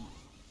like,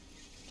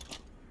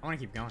 I want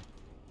to keep going.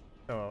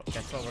 So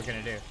that's what we're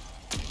gonna do.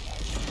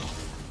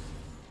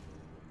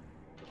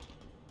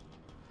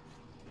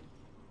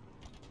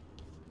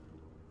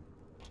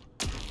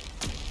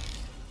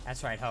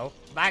 That's right, ho.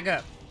 Back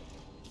up.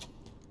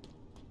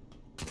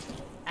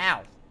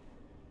 Ow.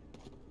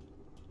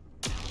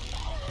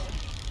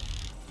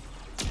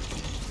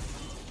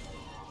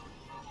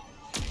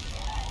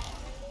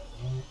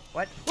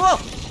 What? Whoa!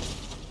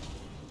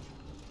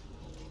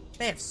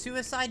 They have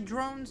suicide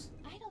drones?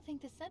 I don't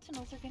think the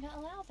Sentinels are gonna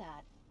allow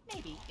that.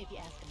 Maybe, if you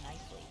ask them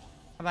nicely.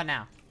 How about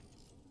now?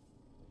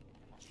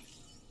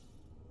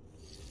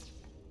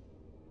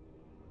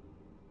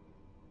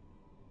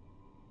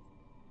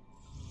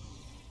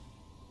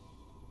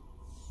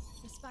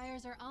 The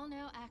spires are all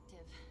now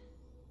active.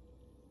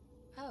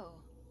 Oh,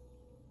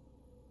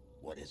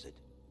 What is it?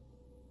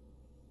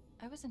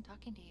 I wasn't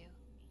talking to you.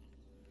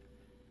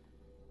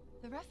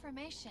 The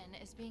Reformation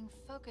is being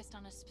focused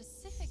on a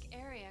specific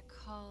area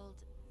called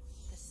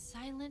the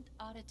Silent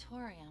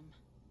Auditorium.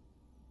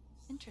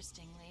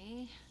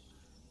 Interestingly,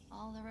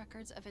 all the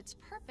records of its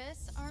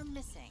purpose are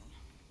missing.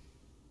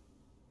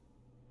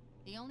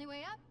 The only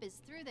way up is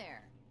through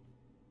there.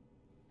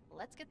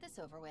 Let's get this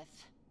over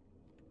with.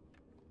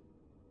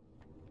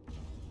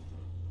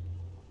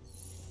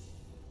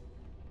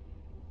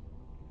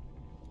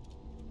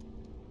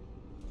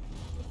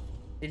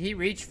 Did he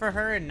reach for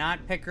her and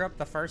not pick her up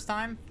the first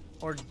time?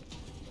 Or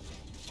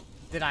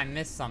did I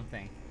miss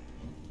something?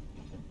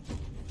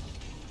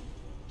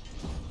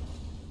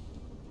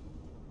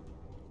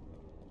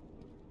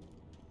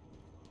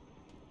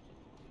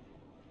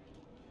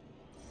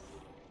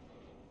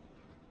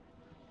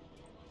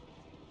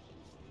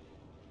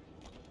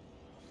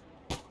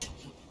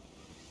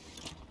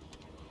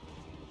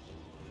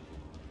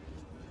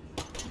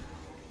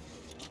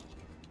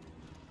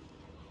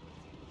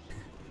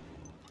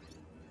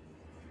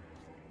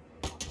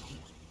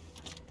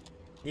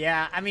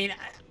 Yeah, I mean,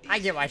 I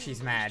get why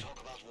she's mad.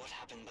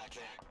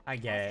 I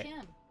get it.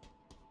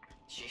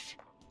 Chief?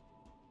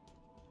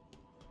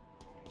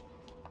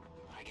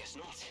 I guess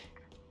not.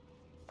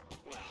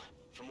 Well,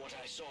 from what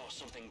I saw,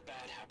 something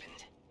bad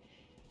happened.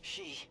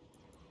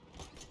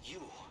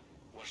 You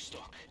were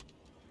stuck.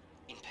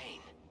 In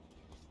pain.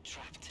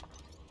 Trapped.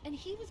 And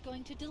he was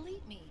going to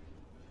delete me.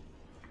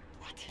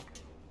 What?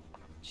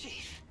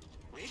 Chief?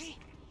 Really?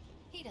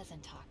 He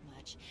doesn't talk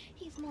much.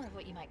 He's more of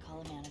what you might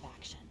call a man of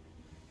action.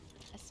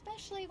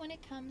 Especially when it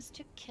comes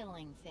to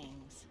killing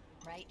things.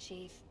 Right,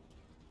 Chief?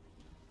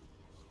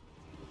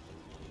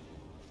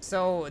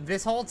 So,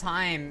 this whole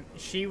time,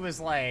 she was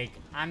like,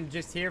 I'm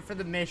just here for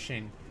the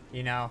mission,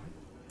 you know?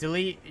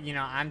 Delete, you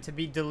know, I'm to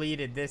be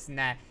deleted, this and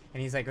that.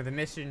 And he's like, well, the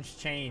mission's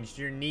changed,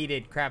 you're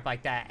needed, crap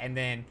like that. And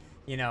then,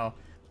 you know,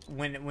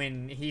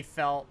 when he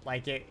felt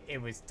like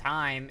it was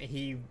time,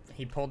 he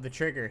pulled the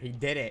trigger. He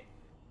did it.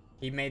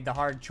 He made the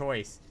hard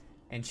choice.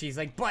 And she's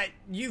like, but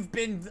you've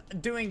been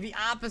doing the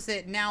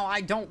opposite. Now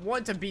I don't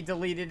want to be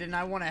deleted and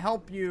I want to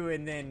help you.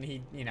 And then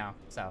he, you know,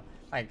 so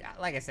like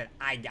I said,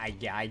 I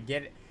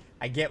get it.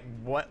 I get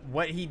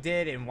what he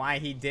did and why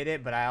he did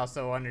it, but I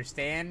also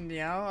understand, you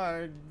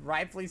know,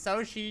 rightfully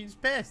so, she's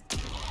pissed.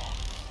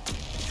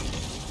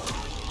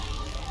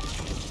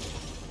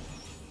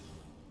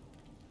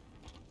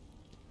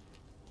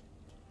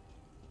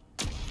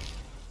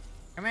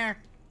 Come here.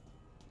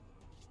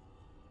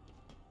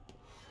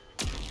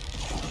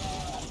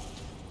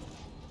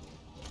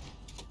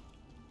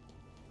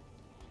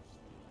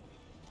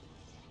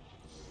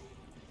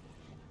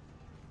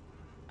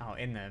 Oh,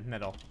 in the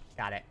middle.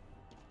 Got it.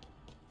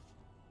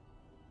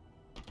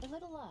 A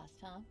little lost,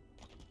 huh?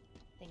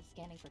 Think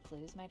scanning for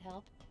clues might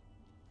help?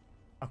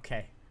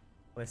 Okay.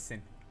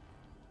 Listen.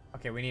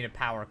 Okay, we need a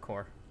power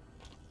core.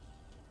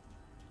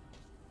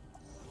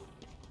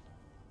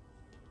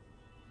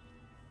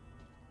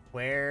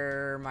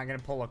 Where am I gonna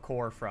pull a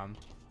core from?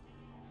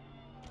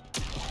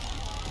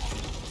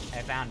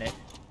 I found it.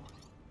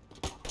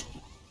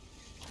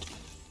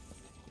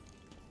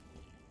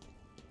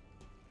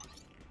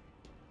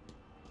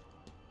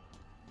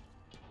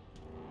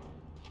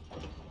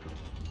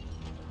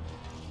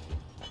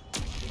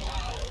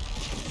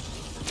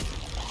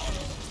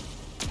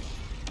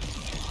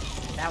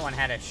 That one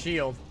had a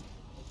shield.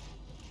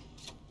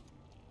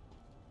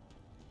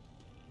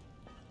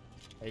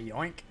 Hey,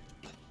 yoink.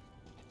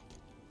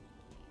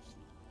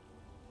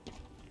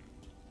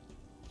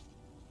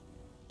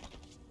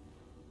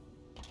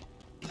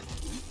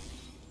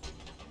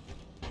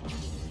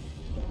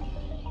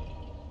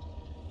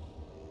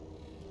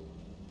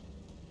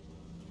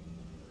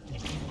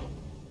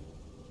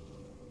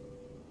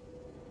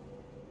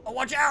 Oh,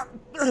 watch out!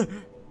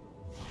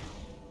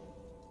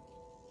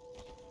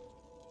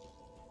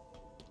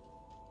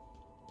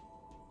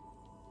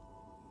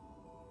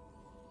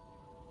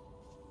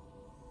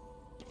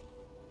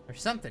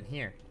 There's something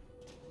here.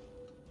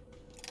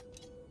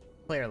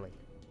 Clearly.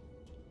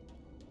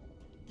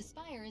 The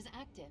spire is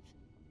active.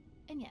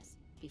 And yes,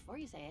 before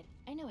you say it,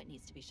 I know it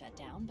needs to be shut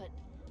down, but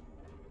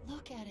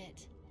look at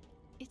it.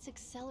 It's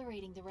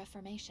accelerating the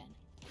Reformation,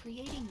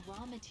 creating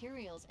raw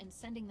materials and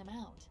sending them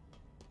out.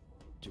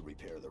 To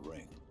repair the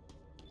ring.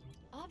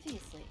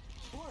 Obviously.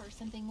 Or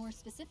something more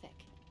specific.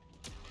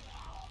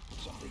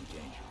 Something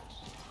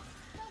dangerous.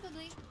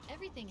 Probably.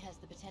 Everything has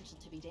the potential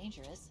to be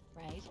dangerous,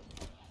 right?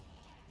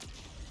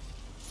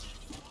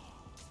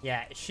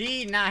 Yeah,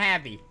 she not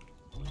happy.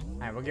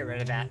 Alright, we'll get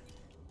rid of that.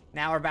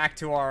 Now we're back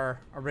to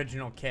our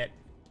original kit.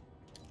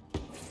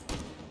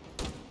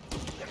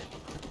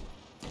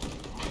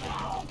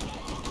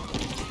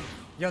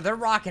 Yo, they're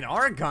rocking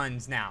our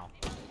guns now.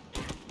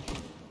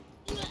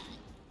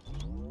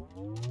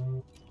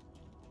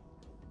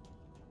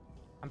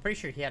 I'm pretty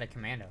sure he had a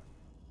commando.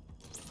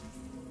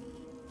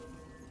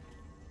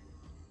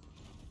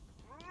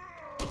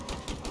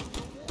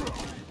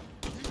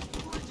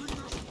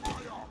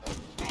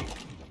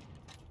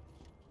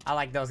 I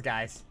like those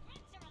guys.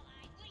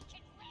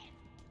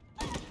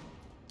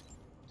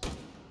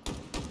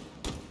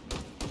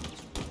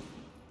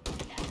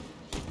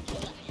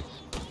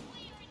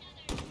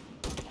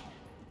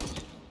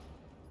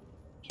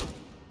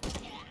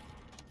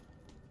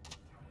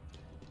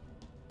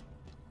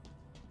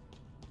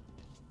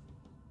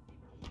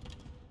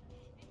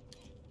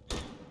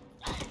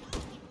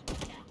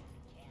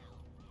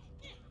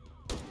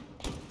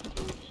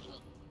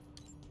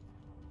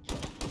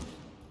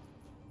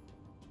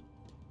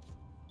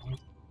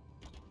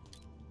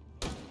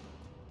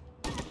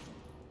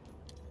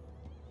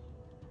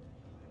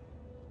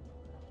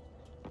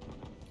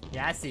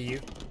 Yeah, I see you.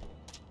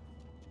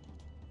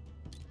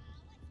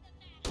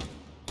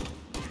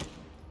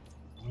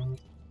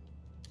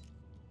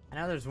 I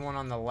know there's one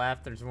on the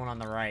left, there's one on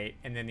the right,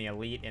 and then the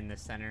elite in the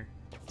center.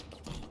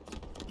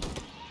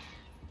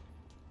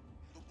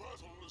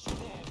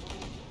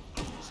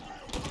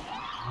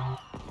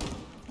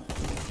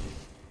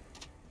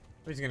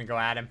 Who's gonna go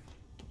at him?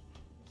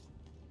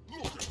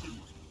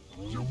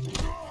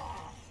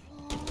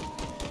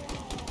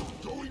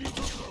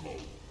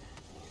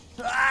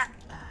 Ah!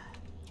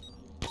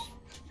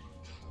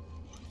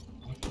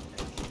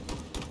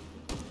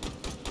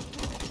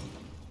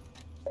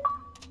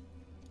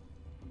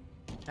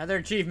 Another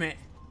achievement.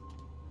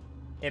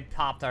 It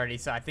popped already,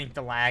 so I think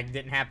the lag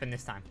didn't happen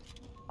this time.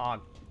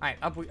 Alright,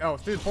 up we oh,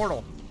 through the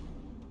portal.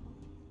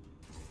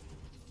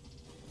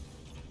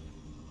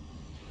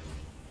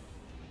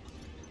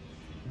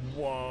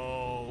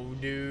 Whoa,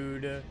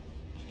 dude.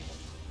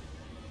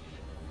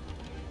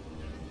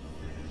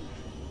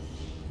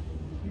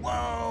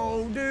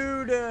 Whoa,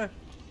 dude.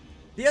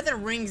 The other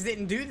rings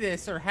didn't do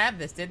this or have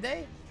this, did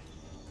they?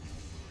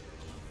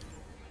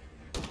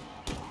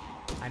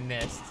 I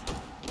missed.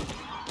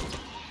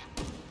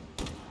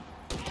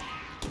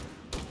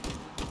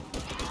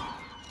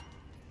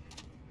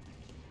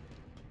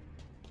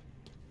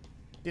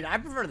 Dude, I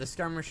prefer the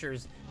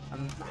skirmishers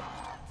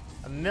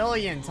a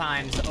million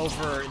times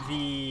over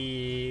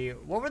the...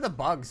 What were the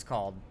bugs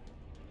called?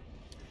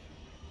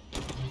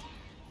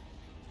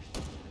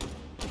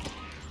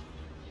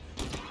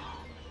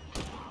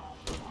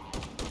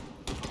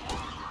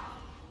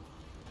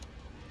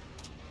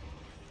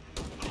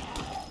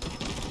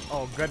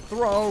 Oh, good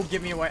throw.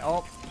 Give me away.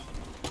 Oh.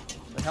 It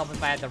would help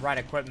if I had the right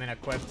equipment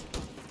equipped.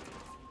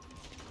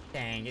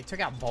 Dang, it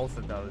took out both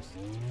of those.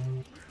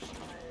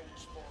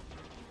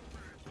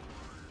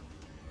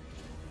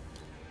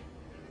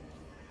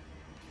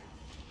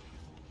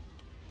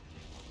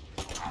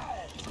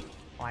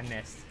 Oh, I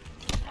missed.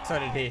 So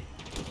did he.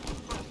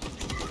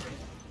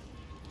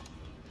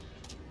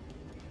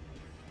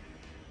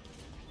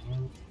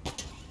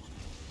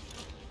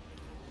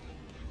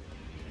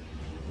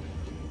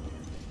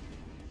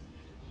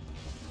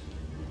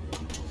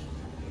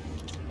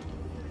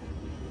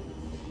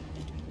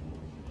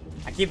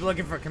 I keep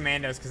looking for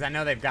commandos because I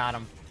know they've got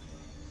them.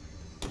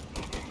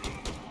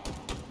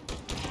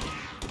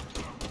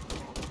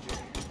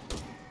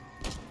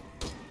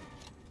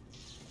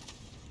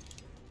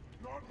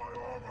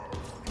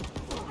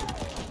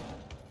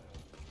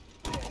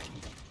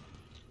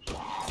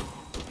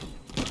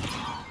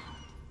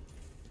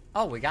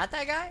 Oh, we got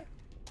that guy?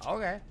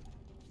 Okay.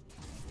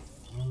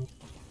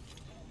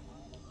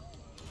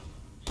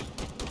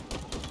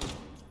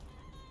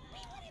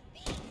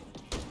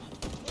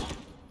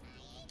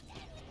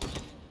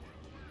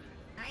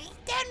 I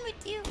ain't done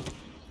with you.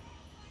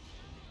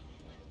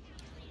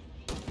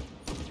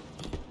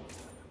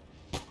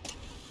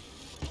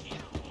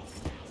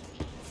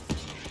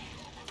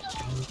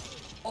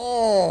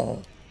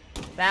 Oh,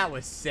 that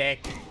was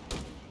sick.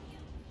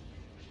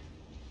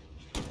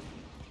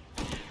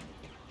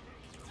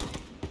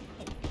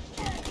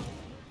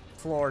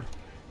 Floored.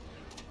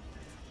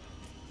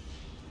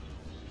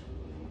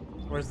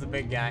 Where's the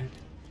big guy?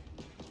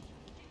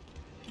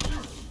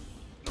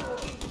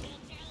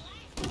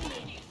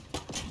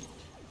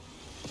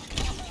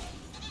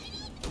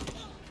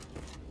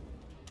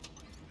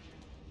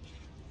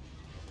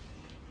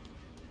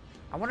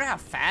 I wonder how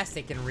fast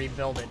it can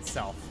rebuild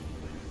itself.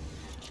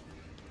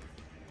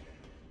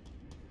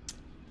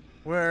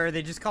 Were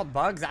they just called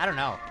bugs? I don't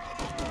know.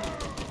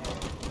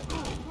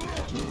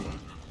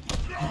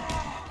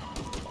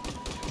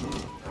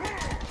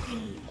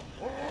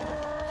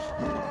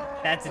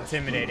 That's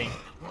intimidating.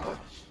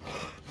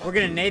 We're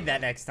gonna nade that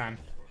next time.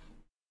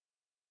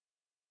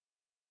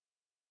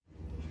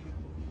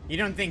 You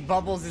don't think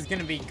Bubbles is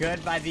gonna be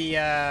good by the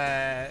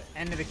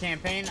end of the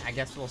campaign? I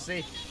guess we'll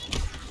see.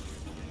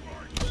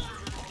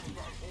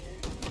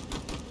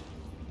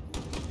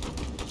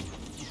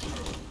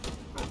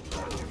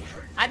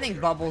 I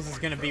think Bubbles is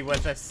gonna be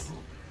with us.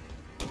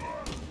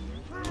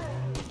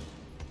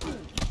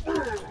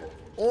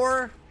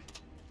 Or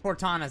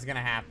Cortana's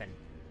gonna happen.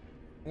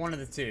 One of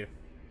the two.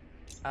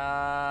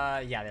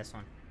 Yeah, this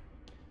one.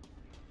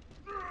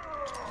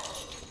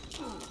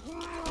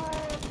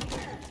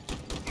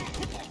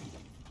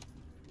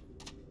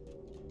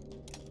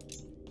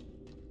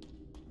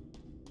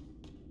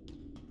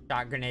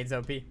 Shot grenades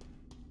OP.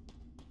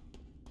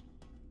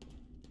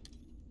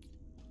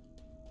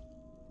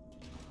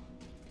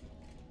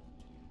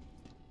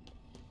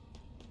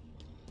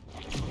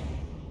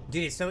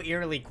 Dude, it's so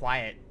eerily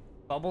quiet.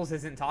 Bubbles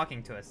isn't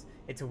talking to us.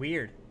 It's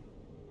weird.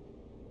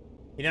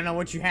 You don't know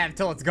what you have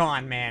till it's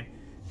gone, man.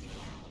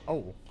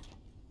 Oh.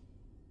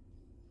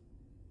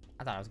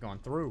 I thought I was going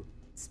through.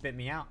 It spit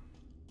me out.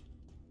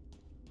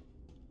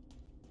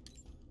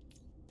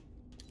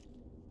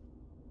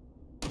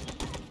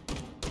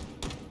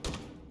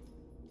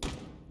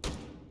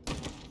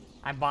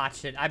 I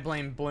botched it. I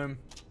blame Bloom.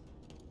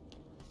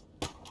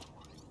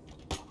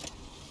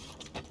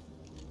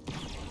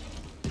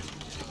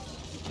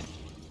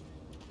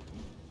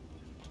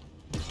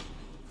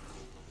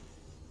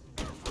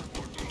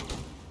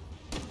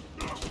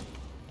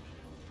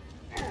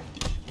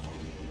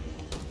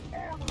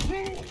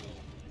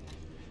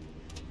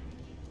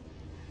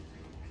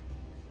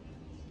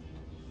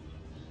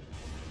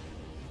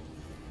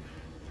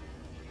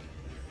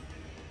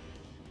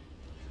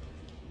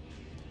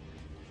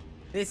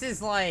 This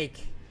is like,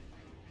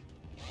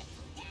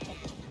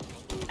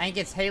 I think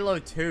it's Halo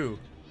 2,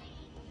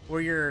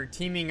 where you're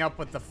teaming up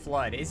with the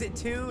Flood. Is it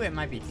 2? It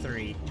might be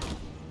 3.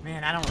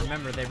 Man, I don't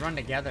remember. They run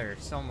together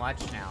so much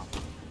now.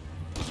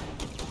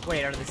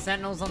 Wait, are the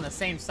Sentinels on the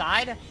same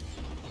side?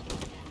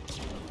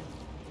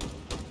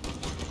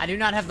 I do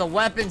not have the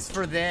weapons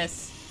for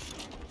this.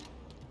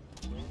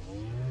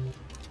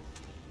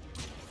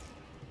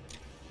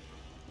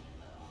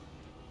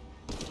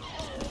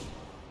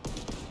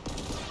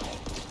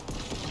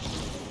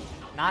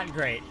 Not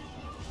great.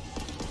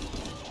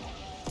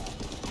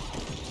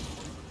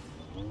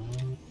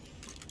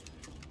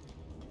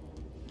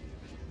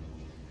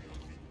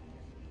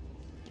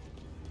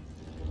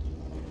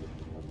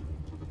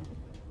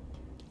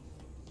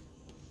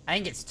 I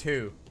think it's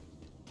 2.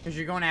 Because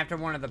you're going after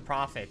one of the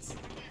prophets.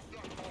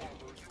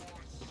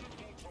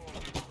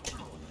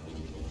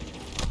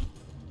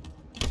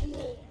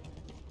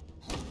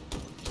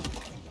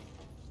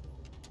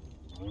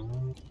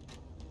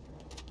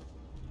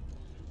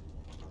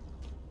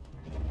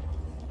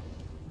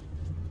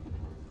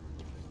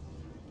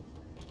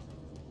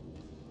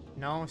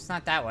 No, it's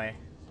not that way.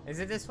 Is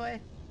it this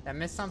way? Did I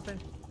miss something?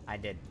 I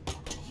did.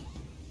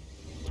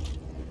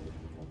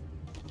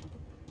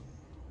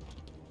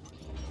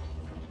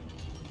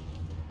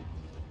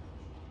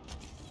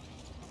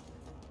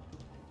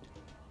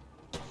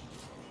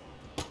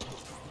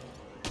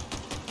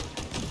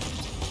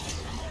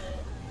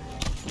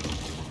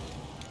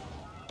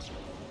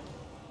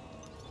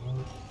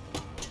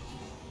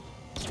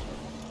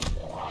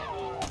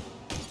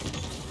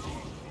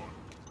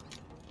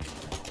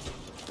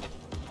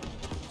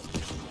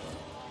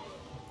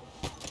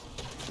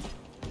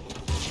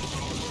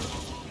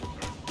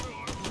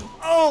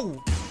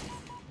 Oh!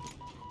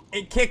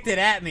 It kicked it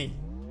at me.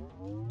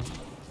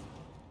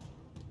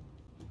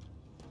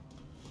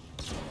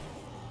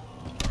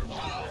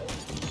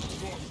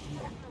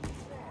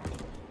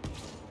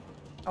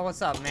 Oh,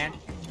 what's up, man?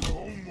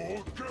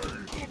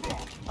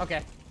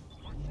 Okay.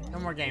 No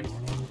more games.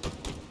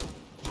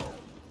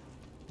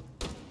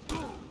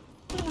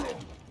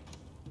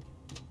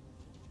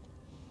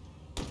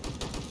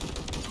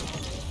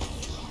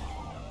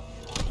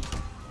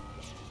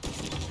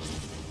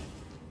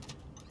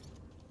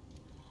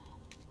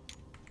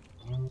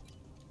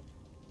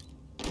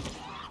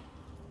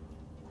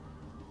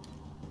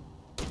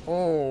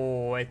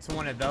 Oh, it's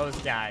one of those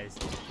guys.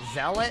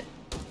 Zealot?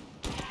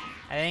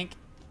 I think.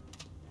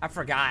 I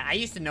forgot. I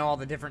used to know all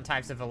the different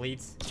types of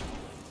elites.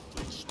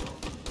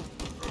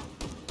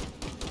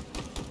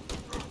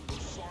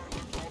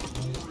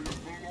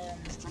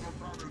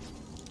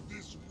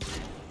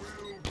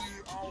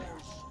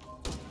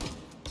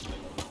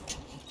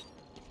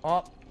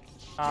 Oh.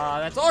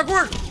 That's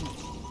awkward!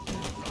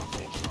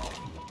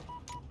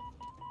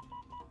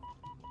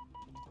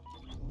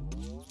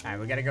 Alright,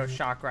 we gotta go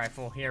shock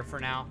rifle here for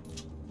now.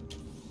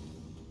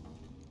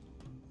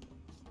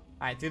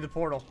 Alright, through the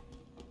portal.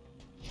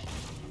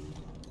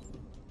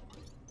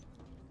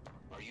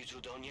 Are you two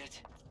done yet?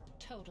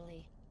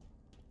 Totally.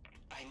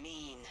 I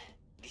mean,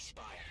 the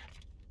spire.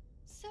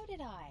 So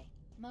did I,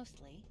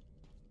 mostly.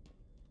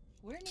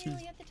 We're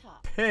nearly at the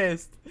top.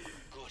 Pissed.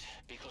 Good,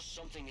 because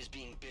something is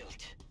being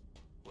built.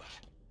 Well,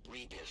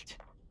 rebuilt.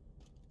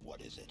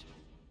 What is it?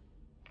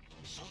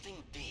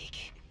 Something big.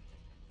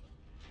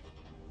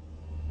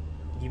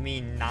 You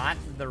mean not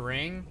the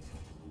ring?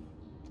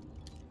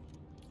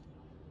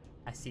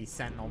 I see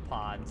sentinel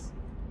pods.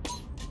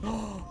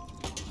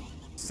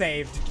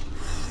 Saved.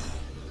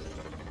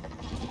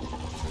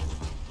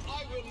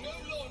 I will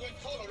no longer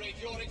tolerate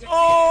your interference.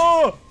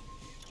 Oh!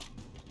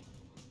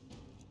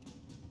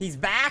 He's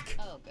back?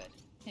 Oh, good.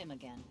 Him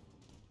again.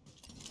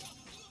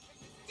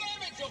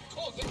 Damn it, you're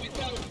causing me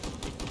down.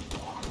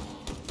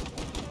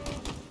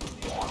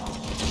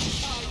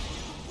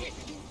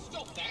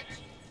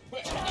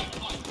 Well,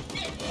 what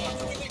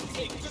will it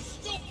take to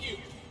stop you?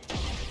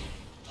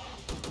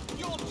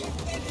 Your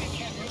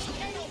pathetic efforts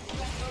cannot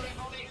stop the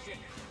revelation.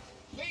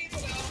 Please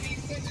allow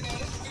these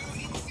sentinels to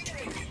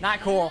incinerate you. Not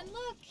cool. And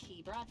look,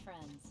 he brought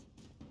friends.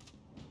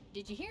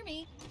 Did you hear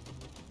me?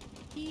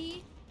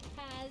 He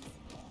has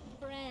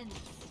friends.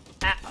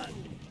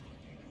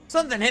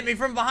 Something hit me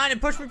from behind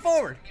and pushed me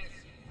forward.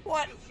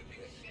 What?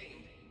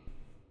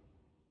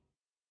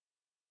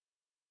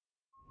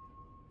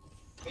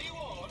 Be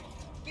warned,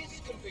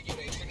 this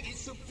configuration is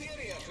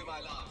superior to my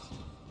last.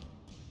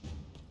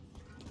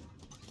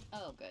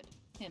 Oh, good.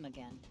 Him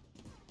again.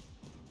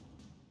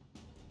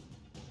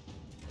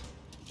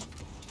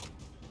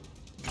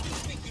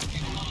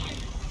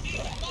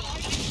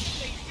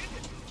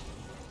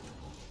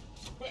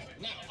 Well,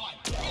 now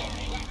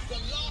that's the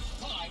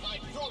last time, I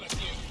promise you.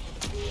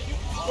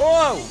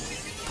 Whoa!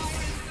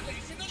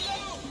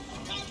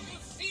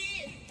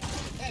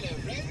 Hello,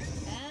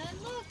 friends.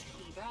 And look,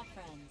 he brought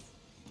friends.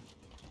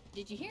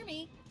 Did you hear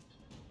me?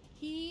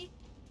 He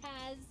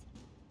has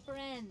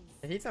friends.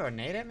 Did he throw a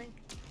nade at me?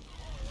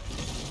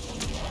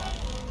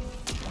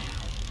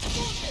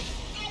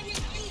 I was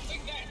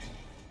using that.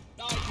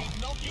 I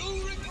did not.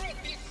 You regret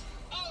this.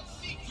 I'll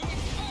seek to it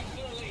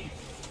personally.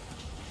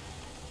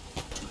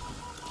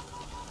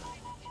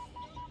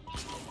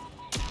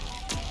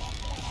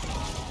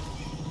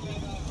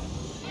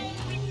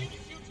 I'll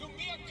reduce you to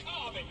mere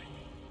carbon.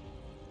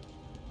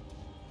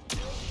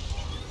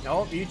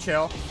 Nope, you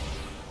chill.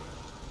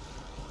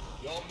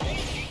 You're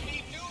making me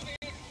do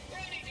this.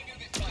 Tell me to do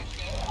this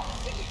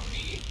myself. Let it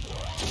be.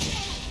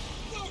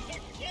 Not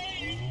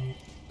again.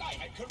 I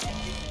had corrected.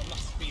 There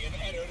must be an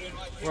error in my.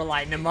 We're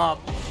lighting him up.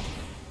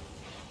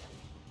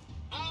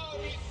 Our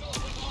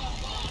resources are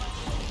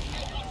vast.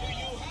 And what do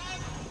you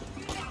have?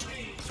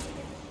 Nothing.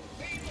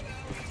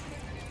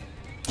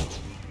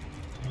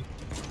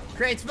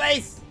 Create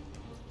space!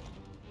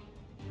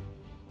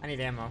 I need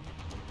ammo.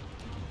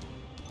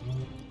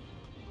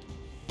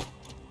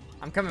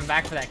 I'm coming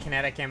back for that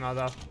kinetic ammo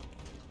though.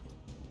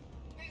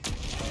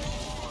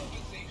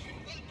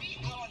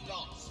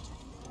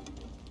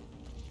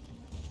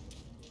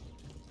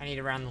 I need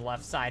around the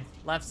left side.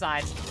 Left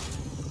side.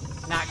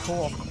 Not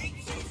cool.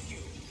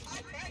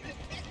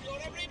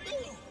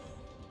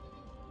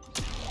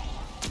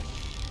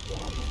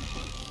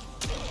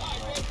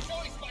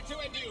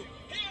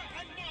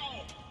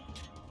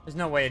 There's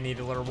no way a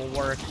needler will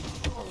work.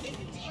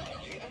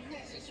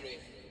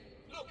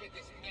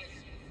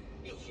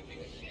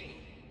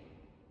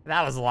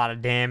 That was a lot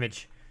of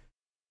damage.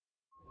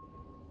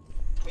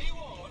 Be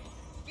warned,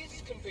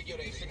 this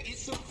configuration is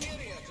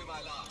superior to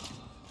my last.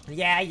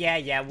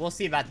 Yeah. We'll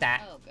see about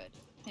that. Oh, good.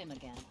 Him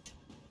again.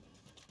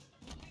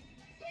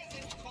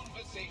 Pleasant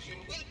conversation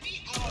will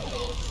be our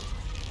loss.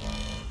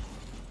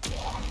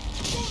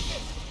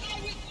 I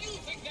was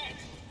using that.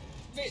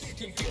 This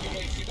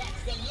configuration,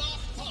 that's the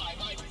last time,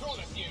 I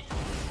promise you.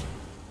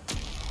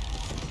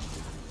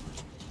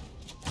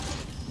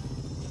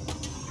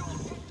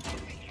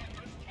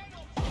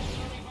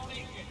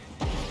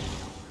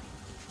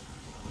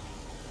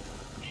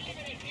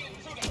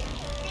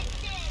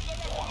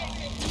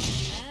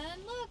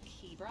 And look,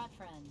 he brought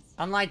friends.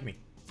 Unlike me,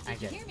 I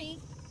Did you guess. hear me?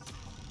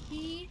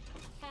 He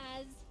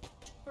has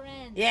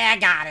friends. Yeah,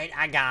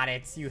 I got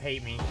it. You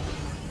hate me.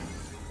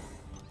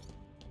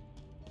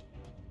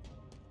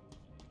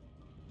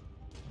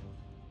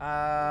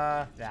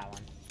 That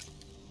one.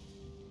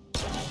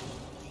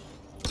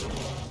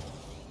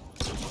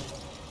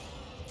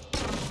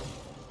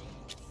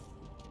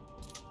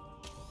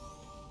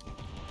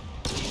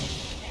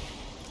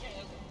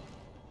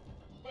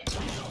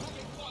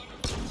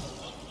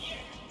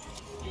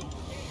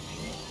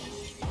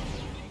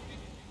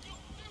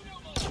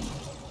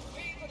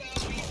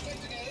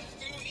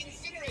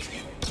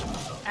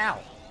 Ow.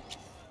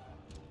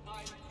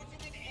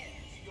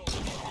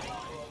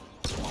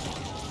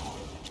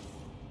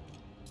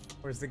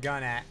 Where's the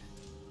gun at?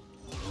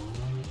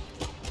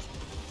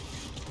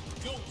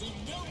 You'll do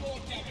no more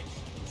damage.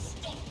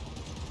 Stop.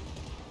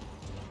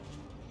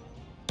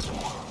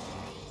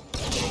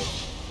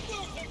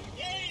 Not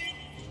again.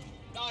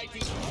 I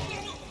did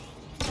no.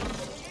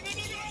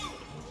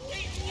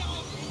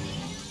 Enough.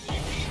 The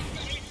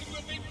installation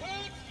will be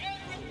purged and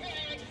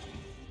repaired.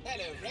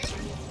 Hello, Red.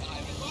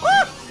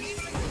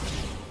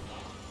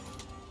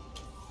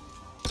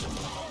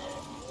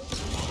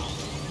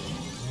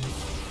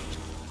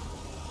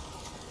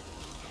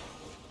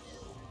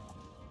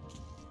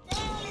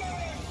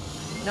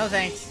 No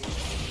thanks.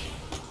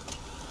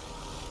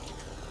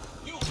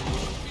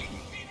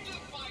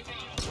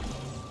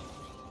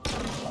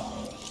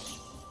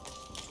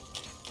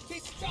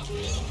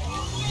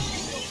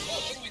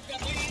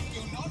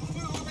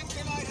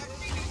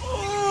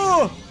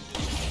 Oh!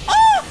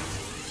 Oh!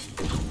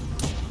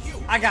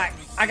 I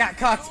got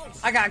cucked.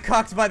 I got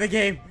cucked by the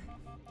game.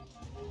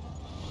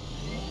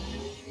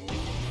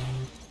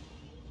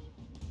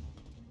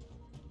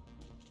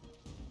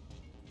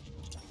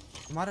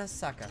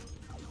 Motherfucker.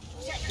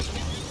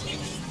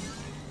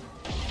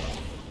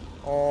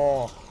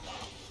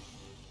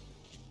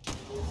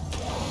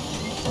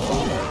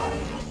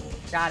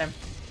 Got him.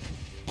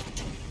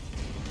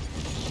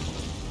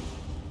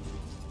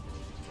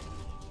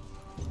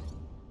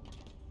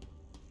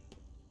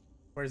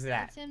 Where's it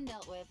at? That's him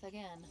dealt with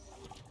again.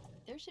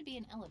 There should be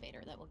an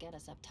elevator that will get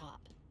us up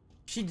top.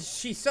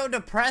 She's so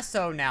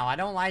depresso now. I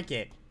don't like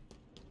it.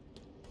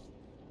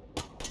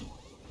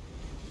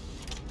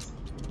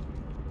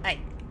 Hey,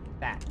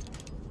 that.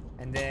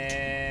 And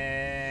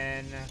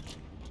then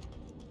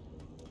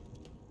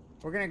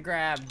we're gonna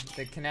grab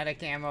the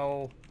kinetic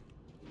ammo.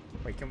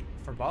 Wait,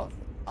 for both?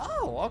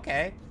 Oh,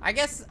 okay. I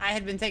guess I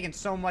had been taking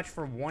so much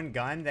for one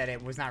gun that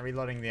it was not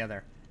reloading the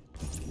other.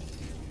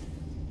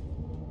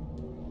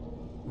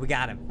 We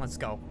got him. Let's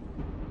go.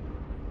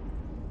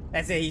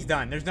 That's it. He's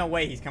done. There's no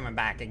way he's coming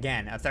back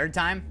again. A third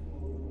time?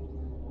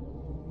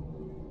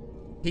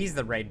 He's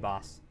the raid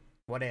boss.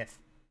 What if?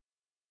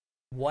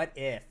 What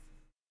if?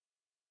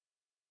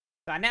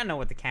 So I now know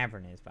what the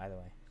cavern is, by the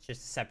way. It's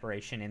just a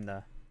separation in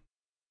the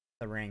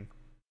ring.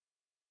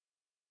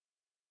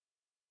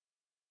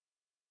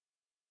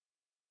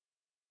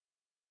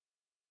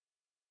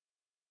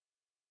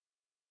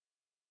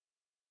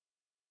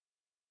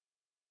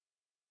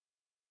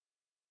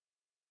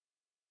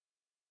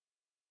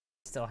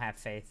 Still have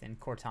faith in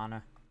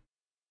Cortana.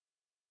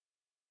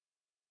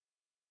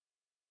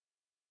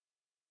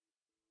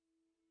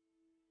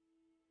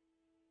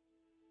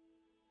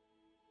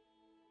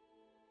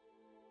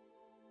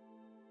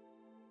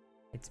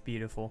 It's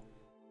beautiful.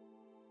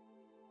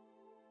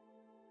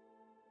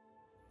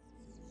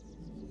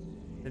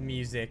 The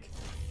music.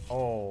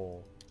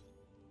 Oh.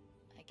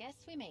 I guess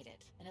we made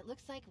it, and it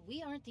looks like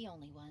we aren't the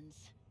only ones.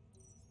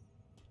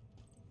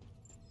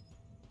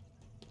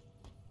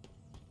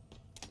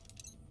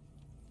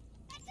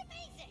 That's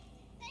amazing!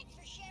 Thanks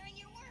for sharing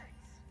your words.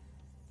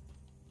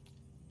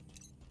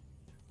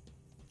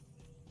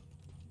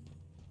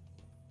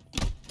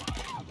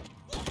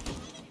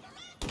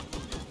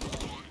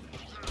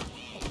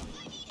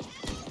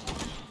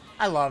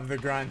 I love the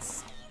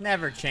grunts.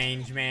 Never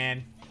change,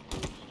 man.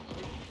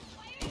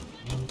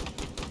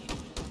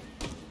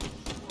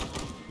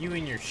 You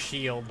and your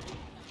shield.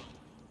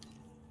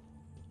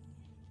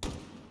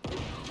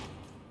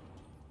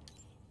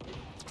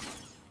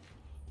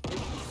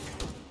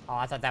 Oh,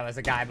 I thought that was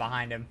a guy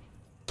behind him.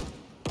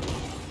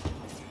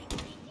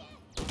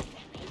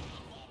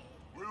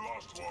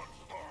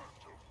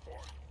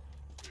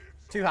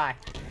 Too high.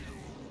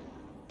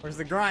 Where's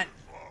the grunt?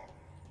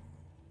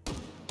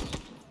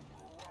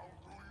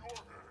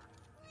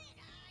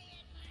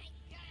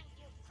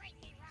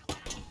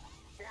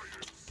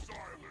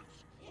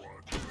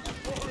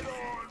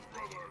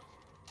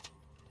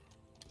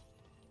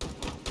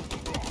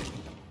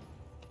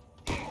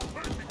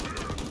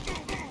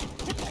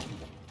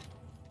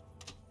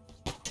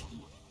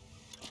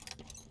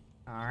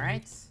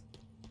 Alright.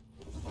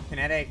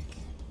 Kinetic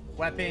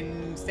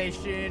weapon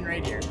station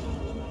right here.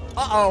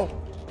 Uh-oh!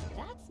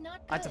 That's not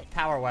good. That's a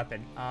power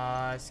weapon.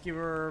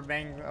 Skewer,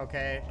 bang,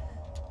 okay.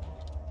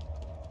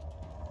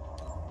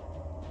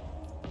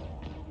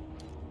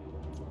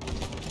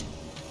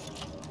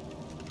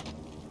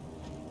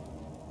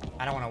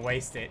 I don't want to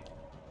waste it.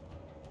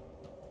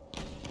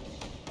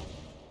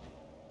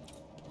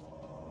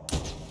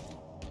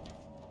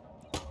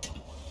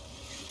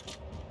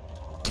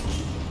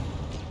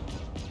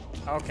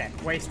 Okay,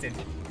 wasted.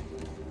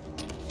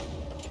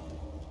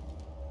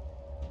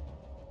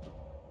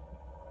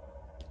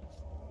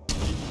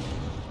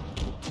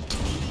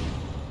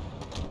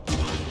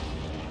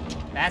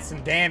 That's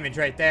some damage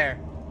right there.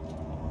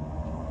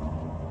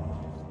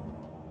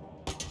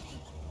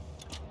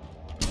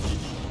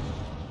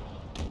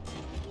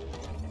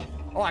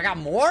 Oh, I got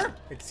more?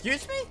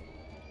 Excuse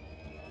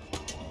me?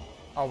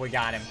 Oh, we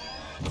got him.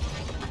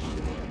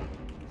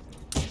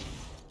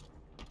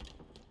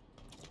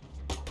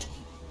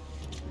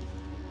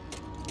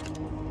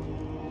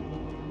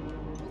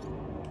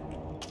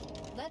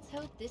 Let's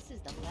hope this is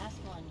the last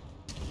one.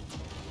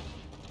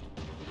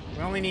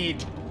 We only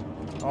need...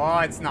 Oh,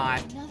 it's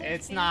not. Another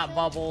It's not phantom?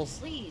 Bubbles.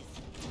 Please.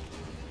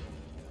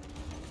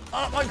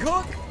 Oh, my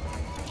cook!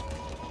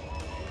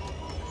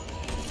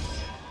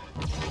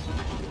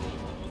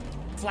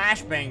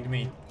 Flashbanged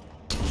me.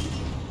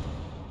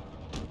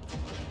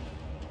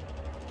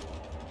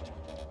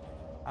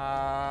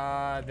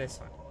 This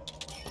one.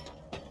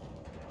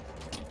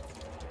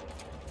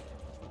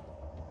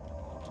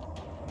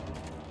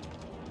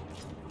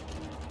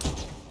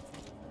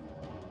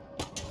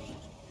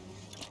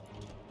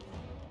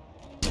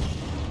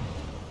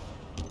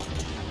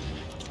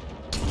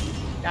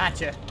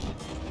 Gotcha.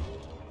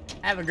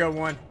 Have a good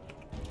one.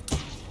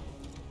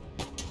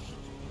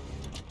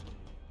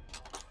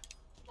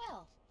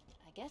 Well,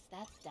 I guess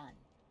that's done.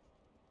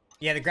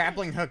 Yeah, the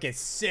grappling hook is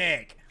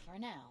sick. For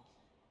now.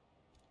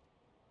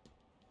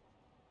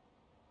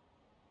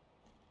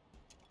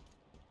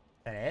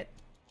 Is that it?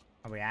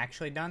 Are we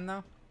actually done,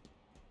 though?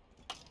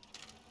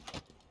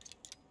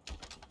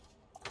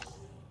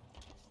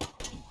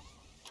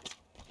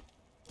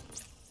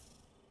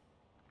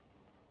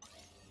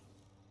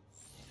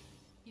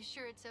 You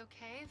sure it's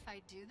okay if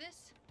I do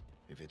this?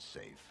 If it's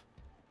safe.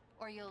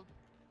 Or you'll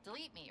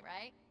delete me,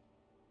 right?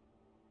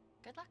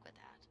 Good luck with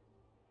that.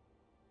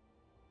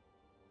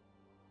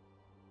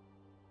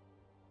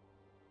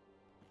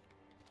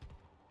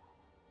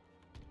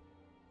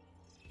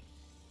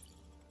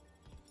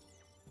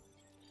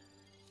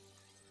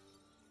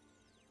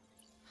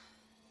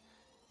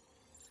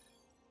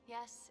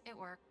 Yes, it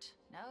worked.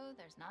 No,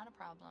 there's not a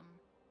problem.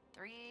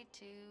 3,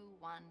 2,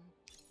 1.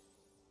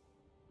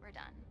 We're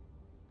done.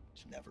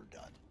 It's never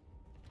done.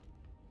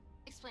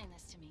 Explain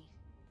this to me.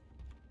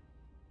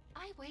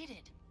 I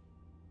waited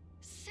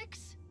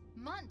 6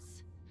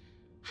 months.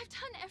 I've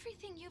done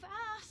everything you've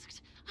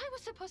asked. I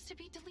was supposed to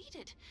be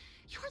deleted.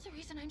 You're the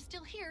reason I'm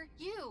still here.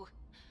 You.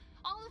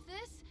 All of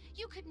this,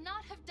 you could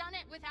not have done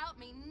it without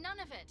me. None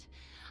of it.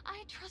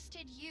 I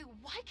trusted you.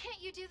 Why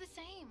can't you do the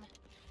same?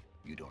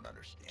 You don't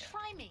understand.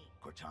 Try me.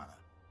 Cortana.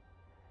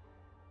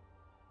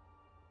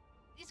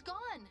 He's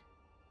gone.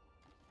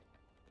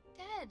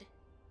 Dead.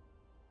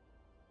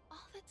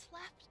 All that's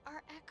left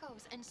are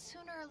echoes, and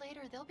sooner or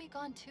later they'll be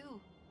gone too.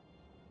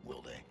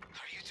 Will they?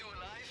 Are you two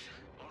alive?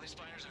 All the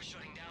spiders are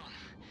shutting down.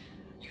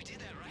 You did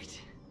that,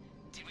 right?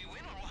 Did we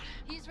win or what?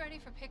 He's ready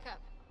for pickup.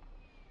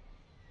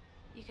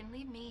 You can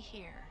leave me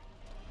here.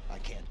 I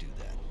can't do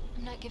that.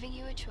 I'm not giving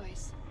you a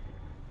choice.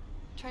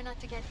 Try not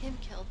to get him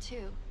killed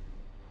too.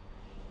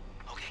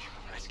 Okay,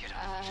 let's get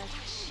out.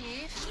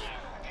 Chief?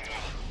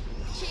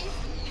 Chief?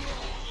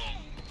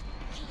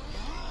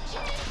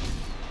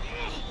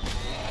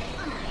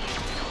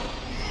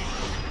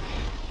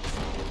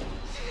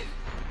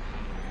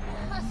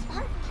 A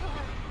Spartan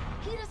killer.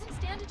 He doesn't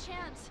stand a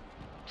chance.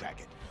 Track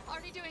it.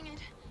 Already doing it.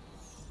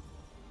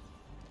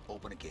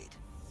 Open a gate.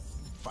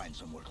 Find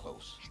somewhere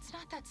close. It's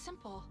not that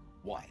simple.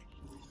 Why?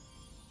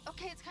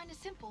 Okay, it's kind of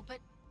simple, but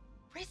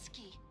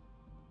risky.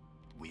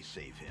 We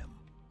save him,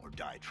 or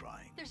die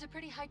trying. There's a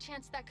pretty high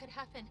chance that could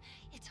happen.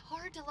 It's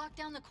hard to lock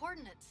down the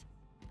coordinates.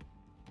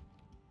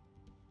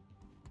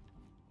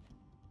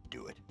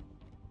 Do it.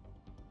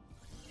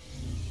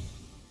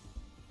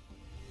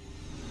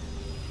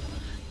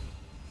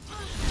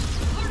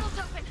 Portal's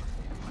open!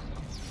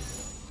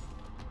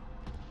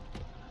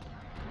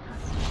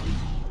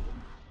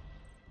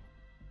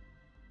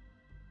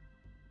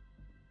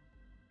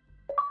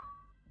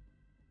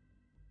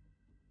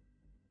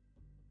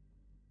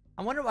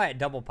 I wonder why it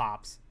double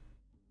pops.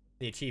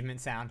 The achievement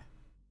sound.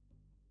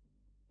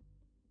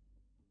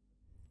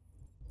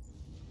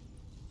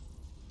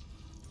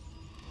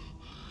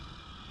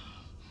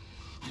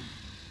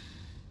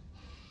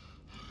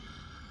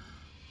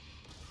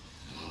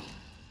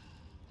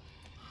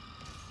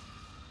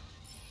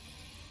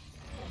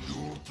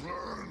 Your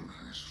plan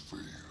has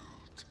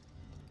failed,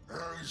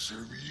 as have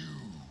you,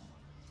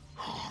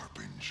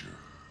 Harbinger.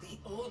 The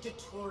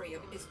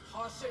auditorium is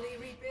partially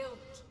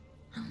rebuilt.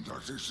 And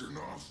that is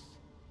enough.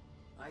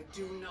 I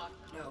do not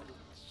know.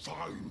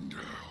 Find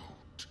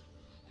out.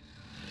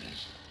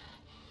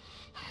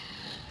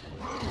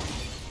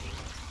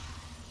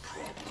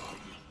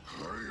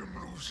 I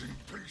am losing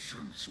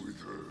patience with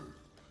her.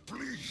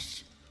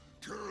 Please,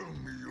 tell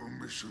me your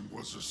mission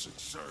was a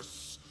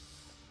success.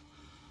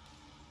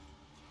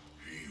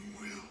 He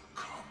will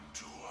come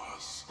to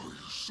us. Are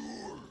you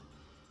sure?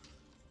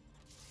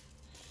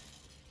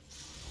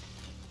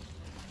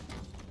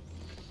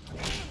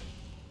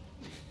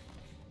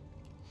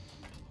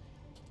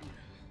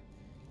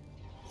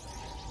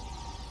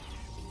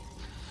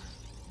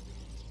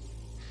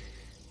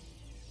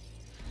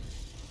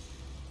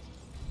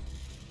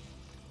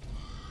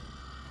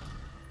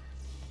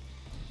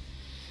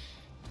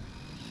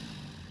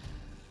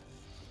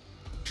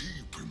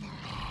 Keep him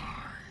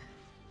alive,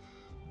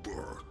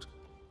 but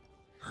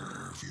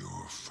have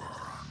your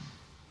fun.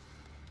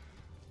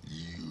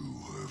 You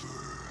have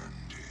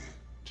earned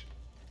it.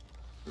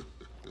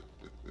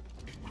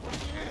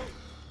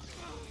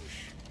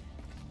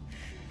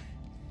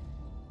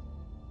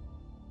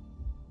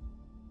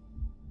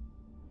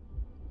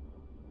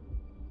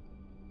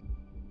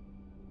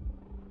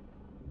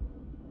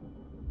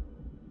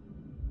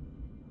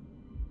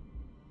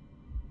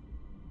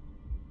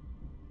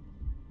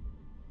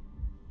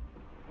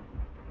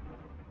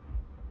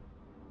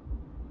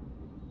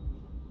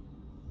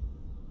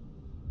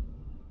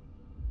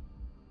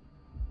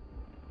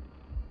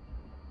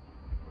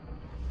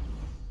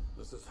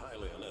 This is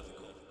highly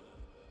unethical.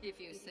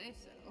 If you say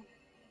so.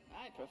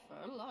 I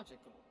prefer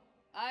logical.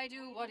 I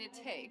do what it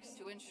takes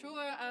to ensure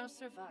our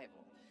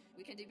survival.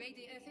 We can debate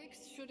the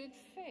ethics should it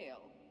fail.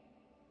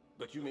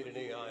 But you made an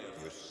AI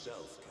of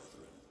yourself,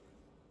 Catherine.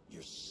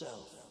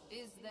 Yourself.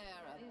 Is there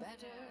a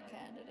better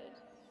candidate?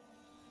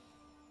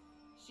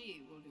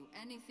 She will do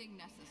anything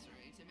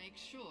necessary to make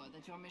sure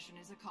that your mission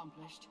is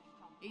accomplished,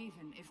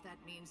 even if that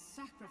means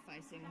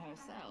sacrificing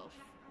herself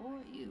or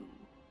you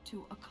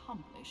to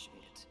accomplish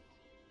it.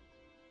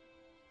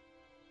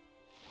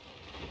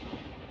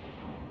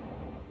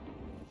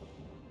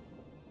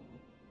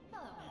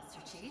 Hello,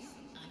 Master Chief.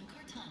 I'm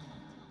Cortana.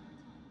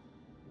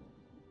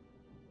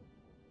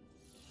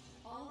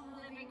 All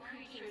living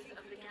creatures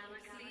of the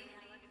galaxy,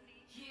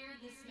 hear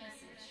this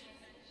message.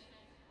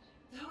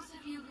 Those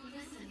of you who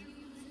listen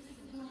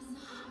will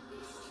not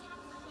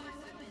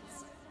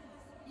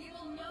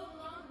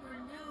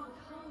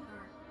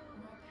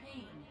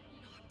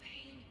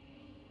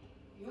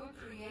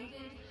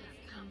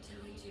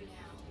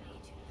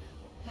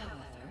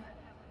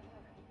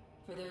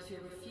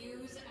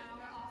refuse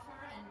our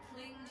offer and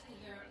cling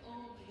to their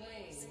old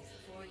ways,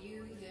 for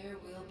you there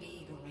will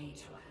be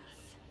great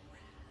wrath.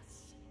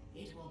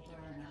 It will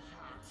burn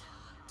hot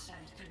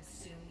and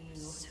consume you.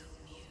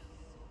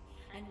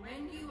 And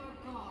when you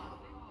are gone,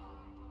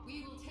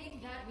 we will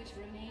take that which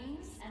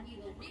remains and we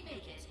will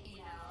remake it in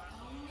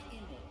our own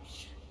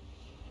image.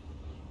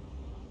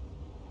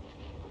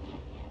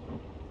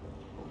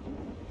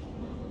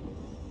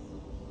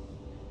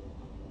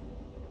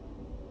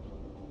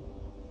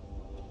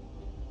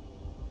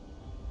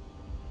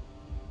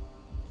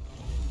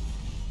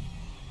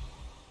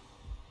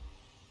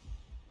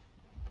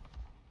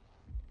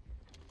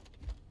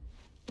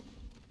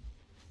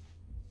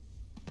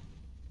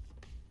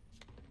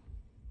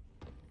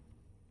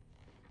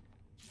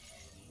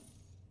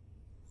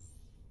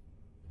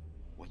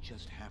 What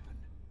just happened?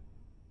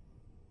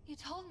 You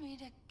told me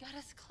to get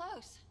us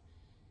close.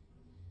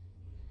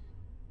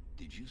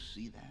 Did you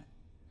see that?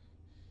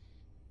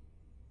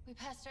 We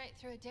passed right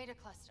through a data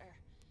cluster.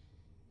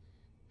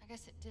 I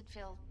guess it did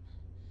feel...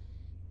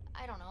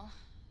 I don't know.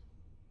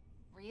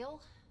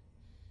 Real?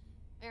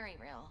 Very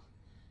real.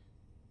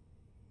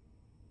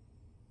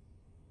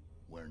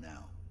 Where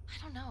now?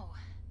 I don't know.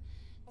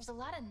 There's a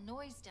lot of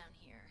noise down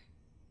here.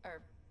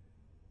 Or...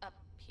 up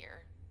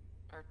here.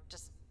 Or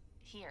just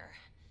here.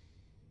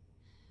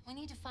 We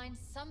need to find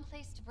some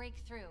place to break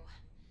through.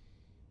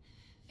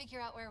 Figure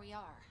out where we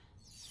are.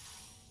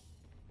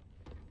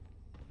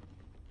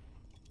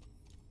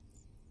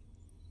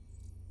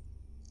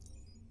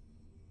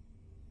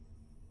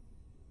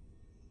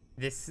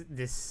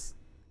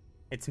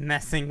 It's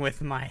messing with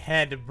my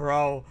head,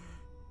 bro.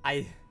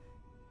 I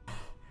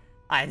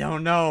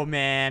don't know,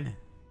 man.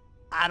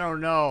 I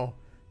don't know.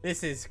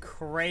 This is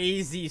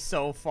crazy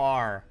so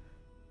far.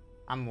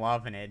 I'm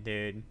loving it,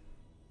 dude.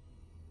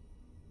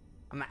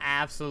 I'm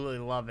absolutely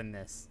loving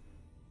this.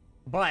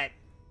 But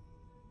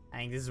I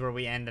think this is where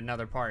we end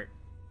another part.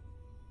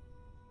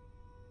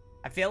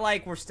 I feel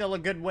like we're still a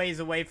good ways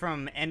away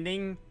from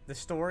ending the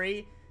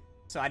story,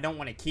 so I don't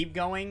want to keep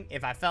going.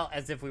 If I felt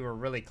as if we were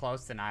really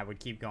close, then I would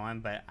keep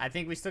going, but I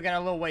think we still got a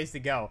little ways to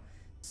go.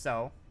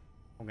 So,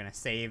 we're going to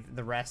save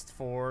the rest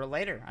for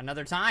later,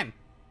 another time.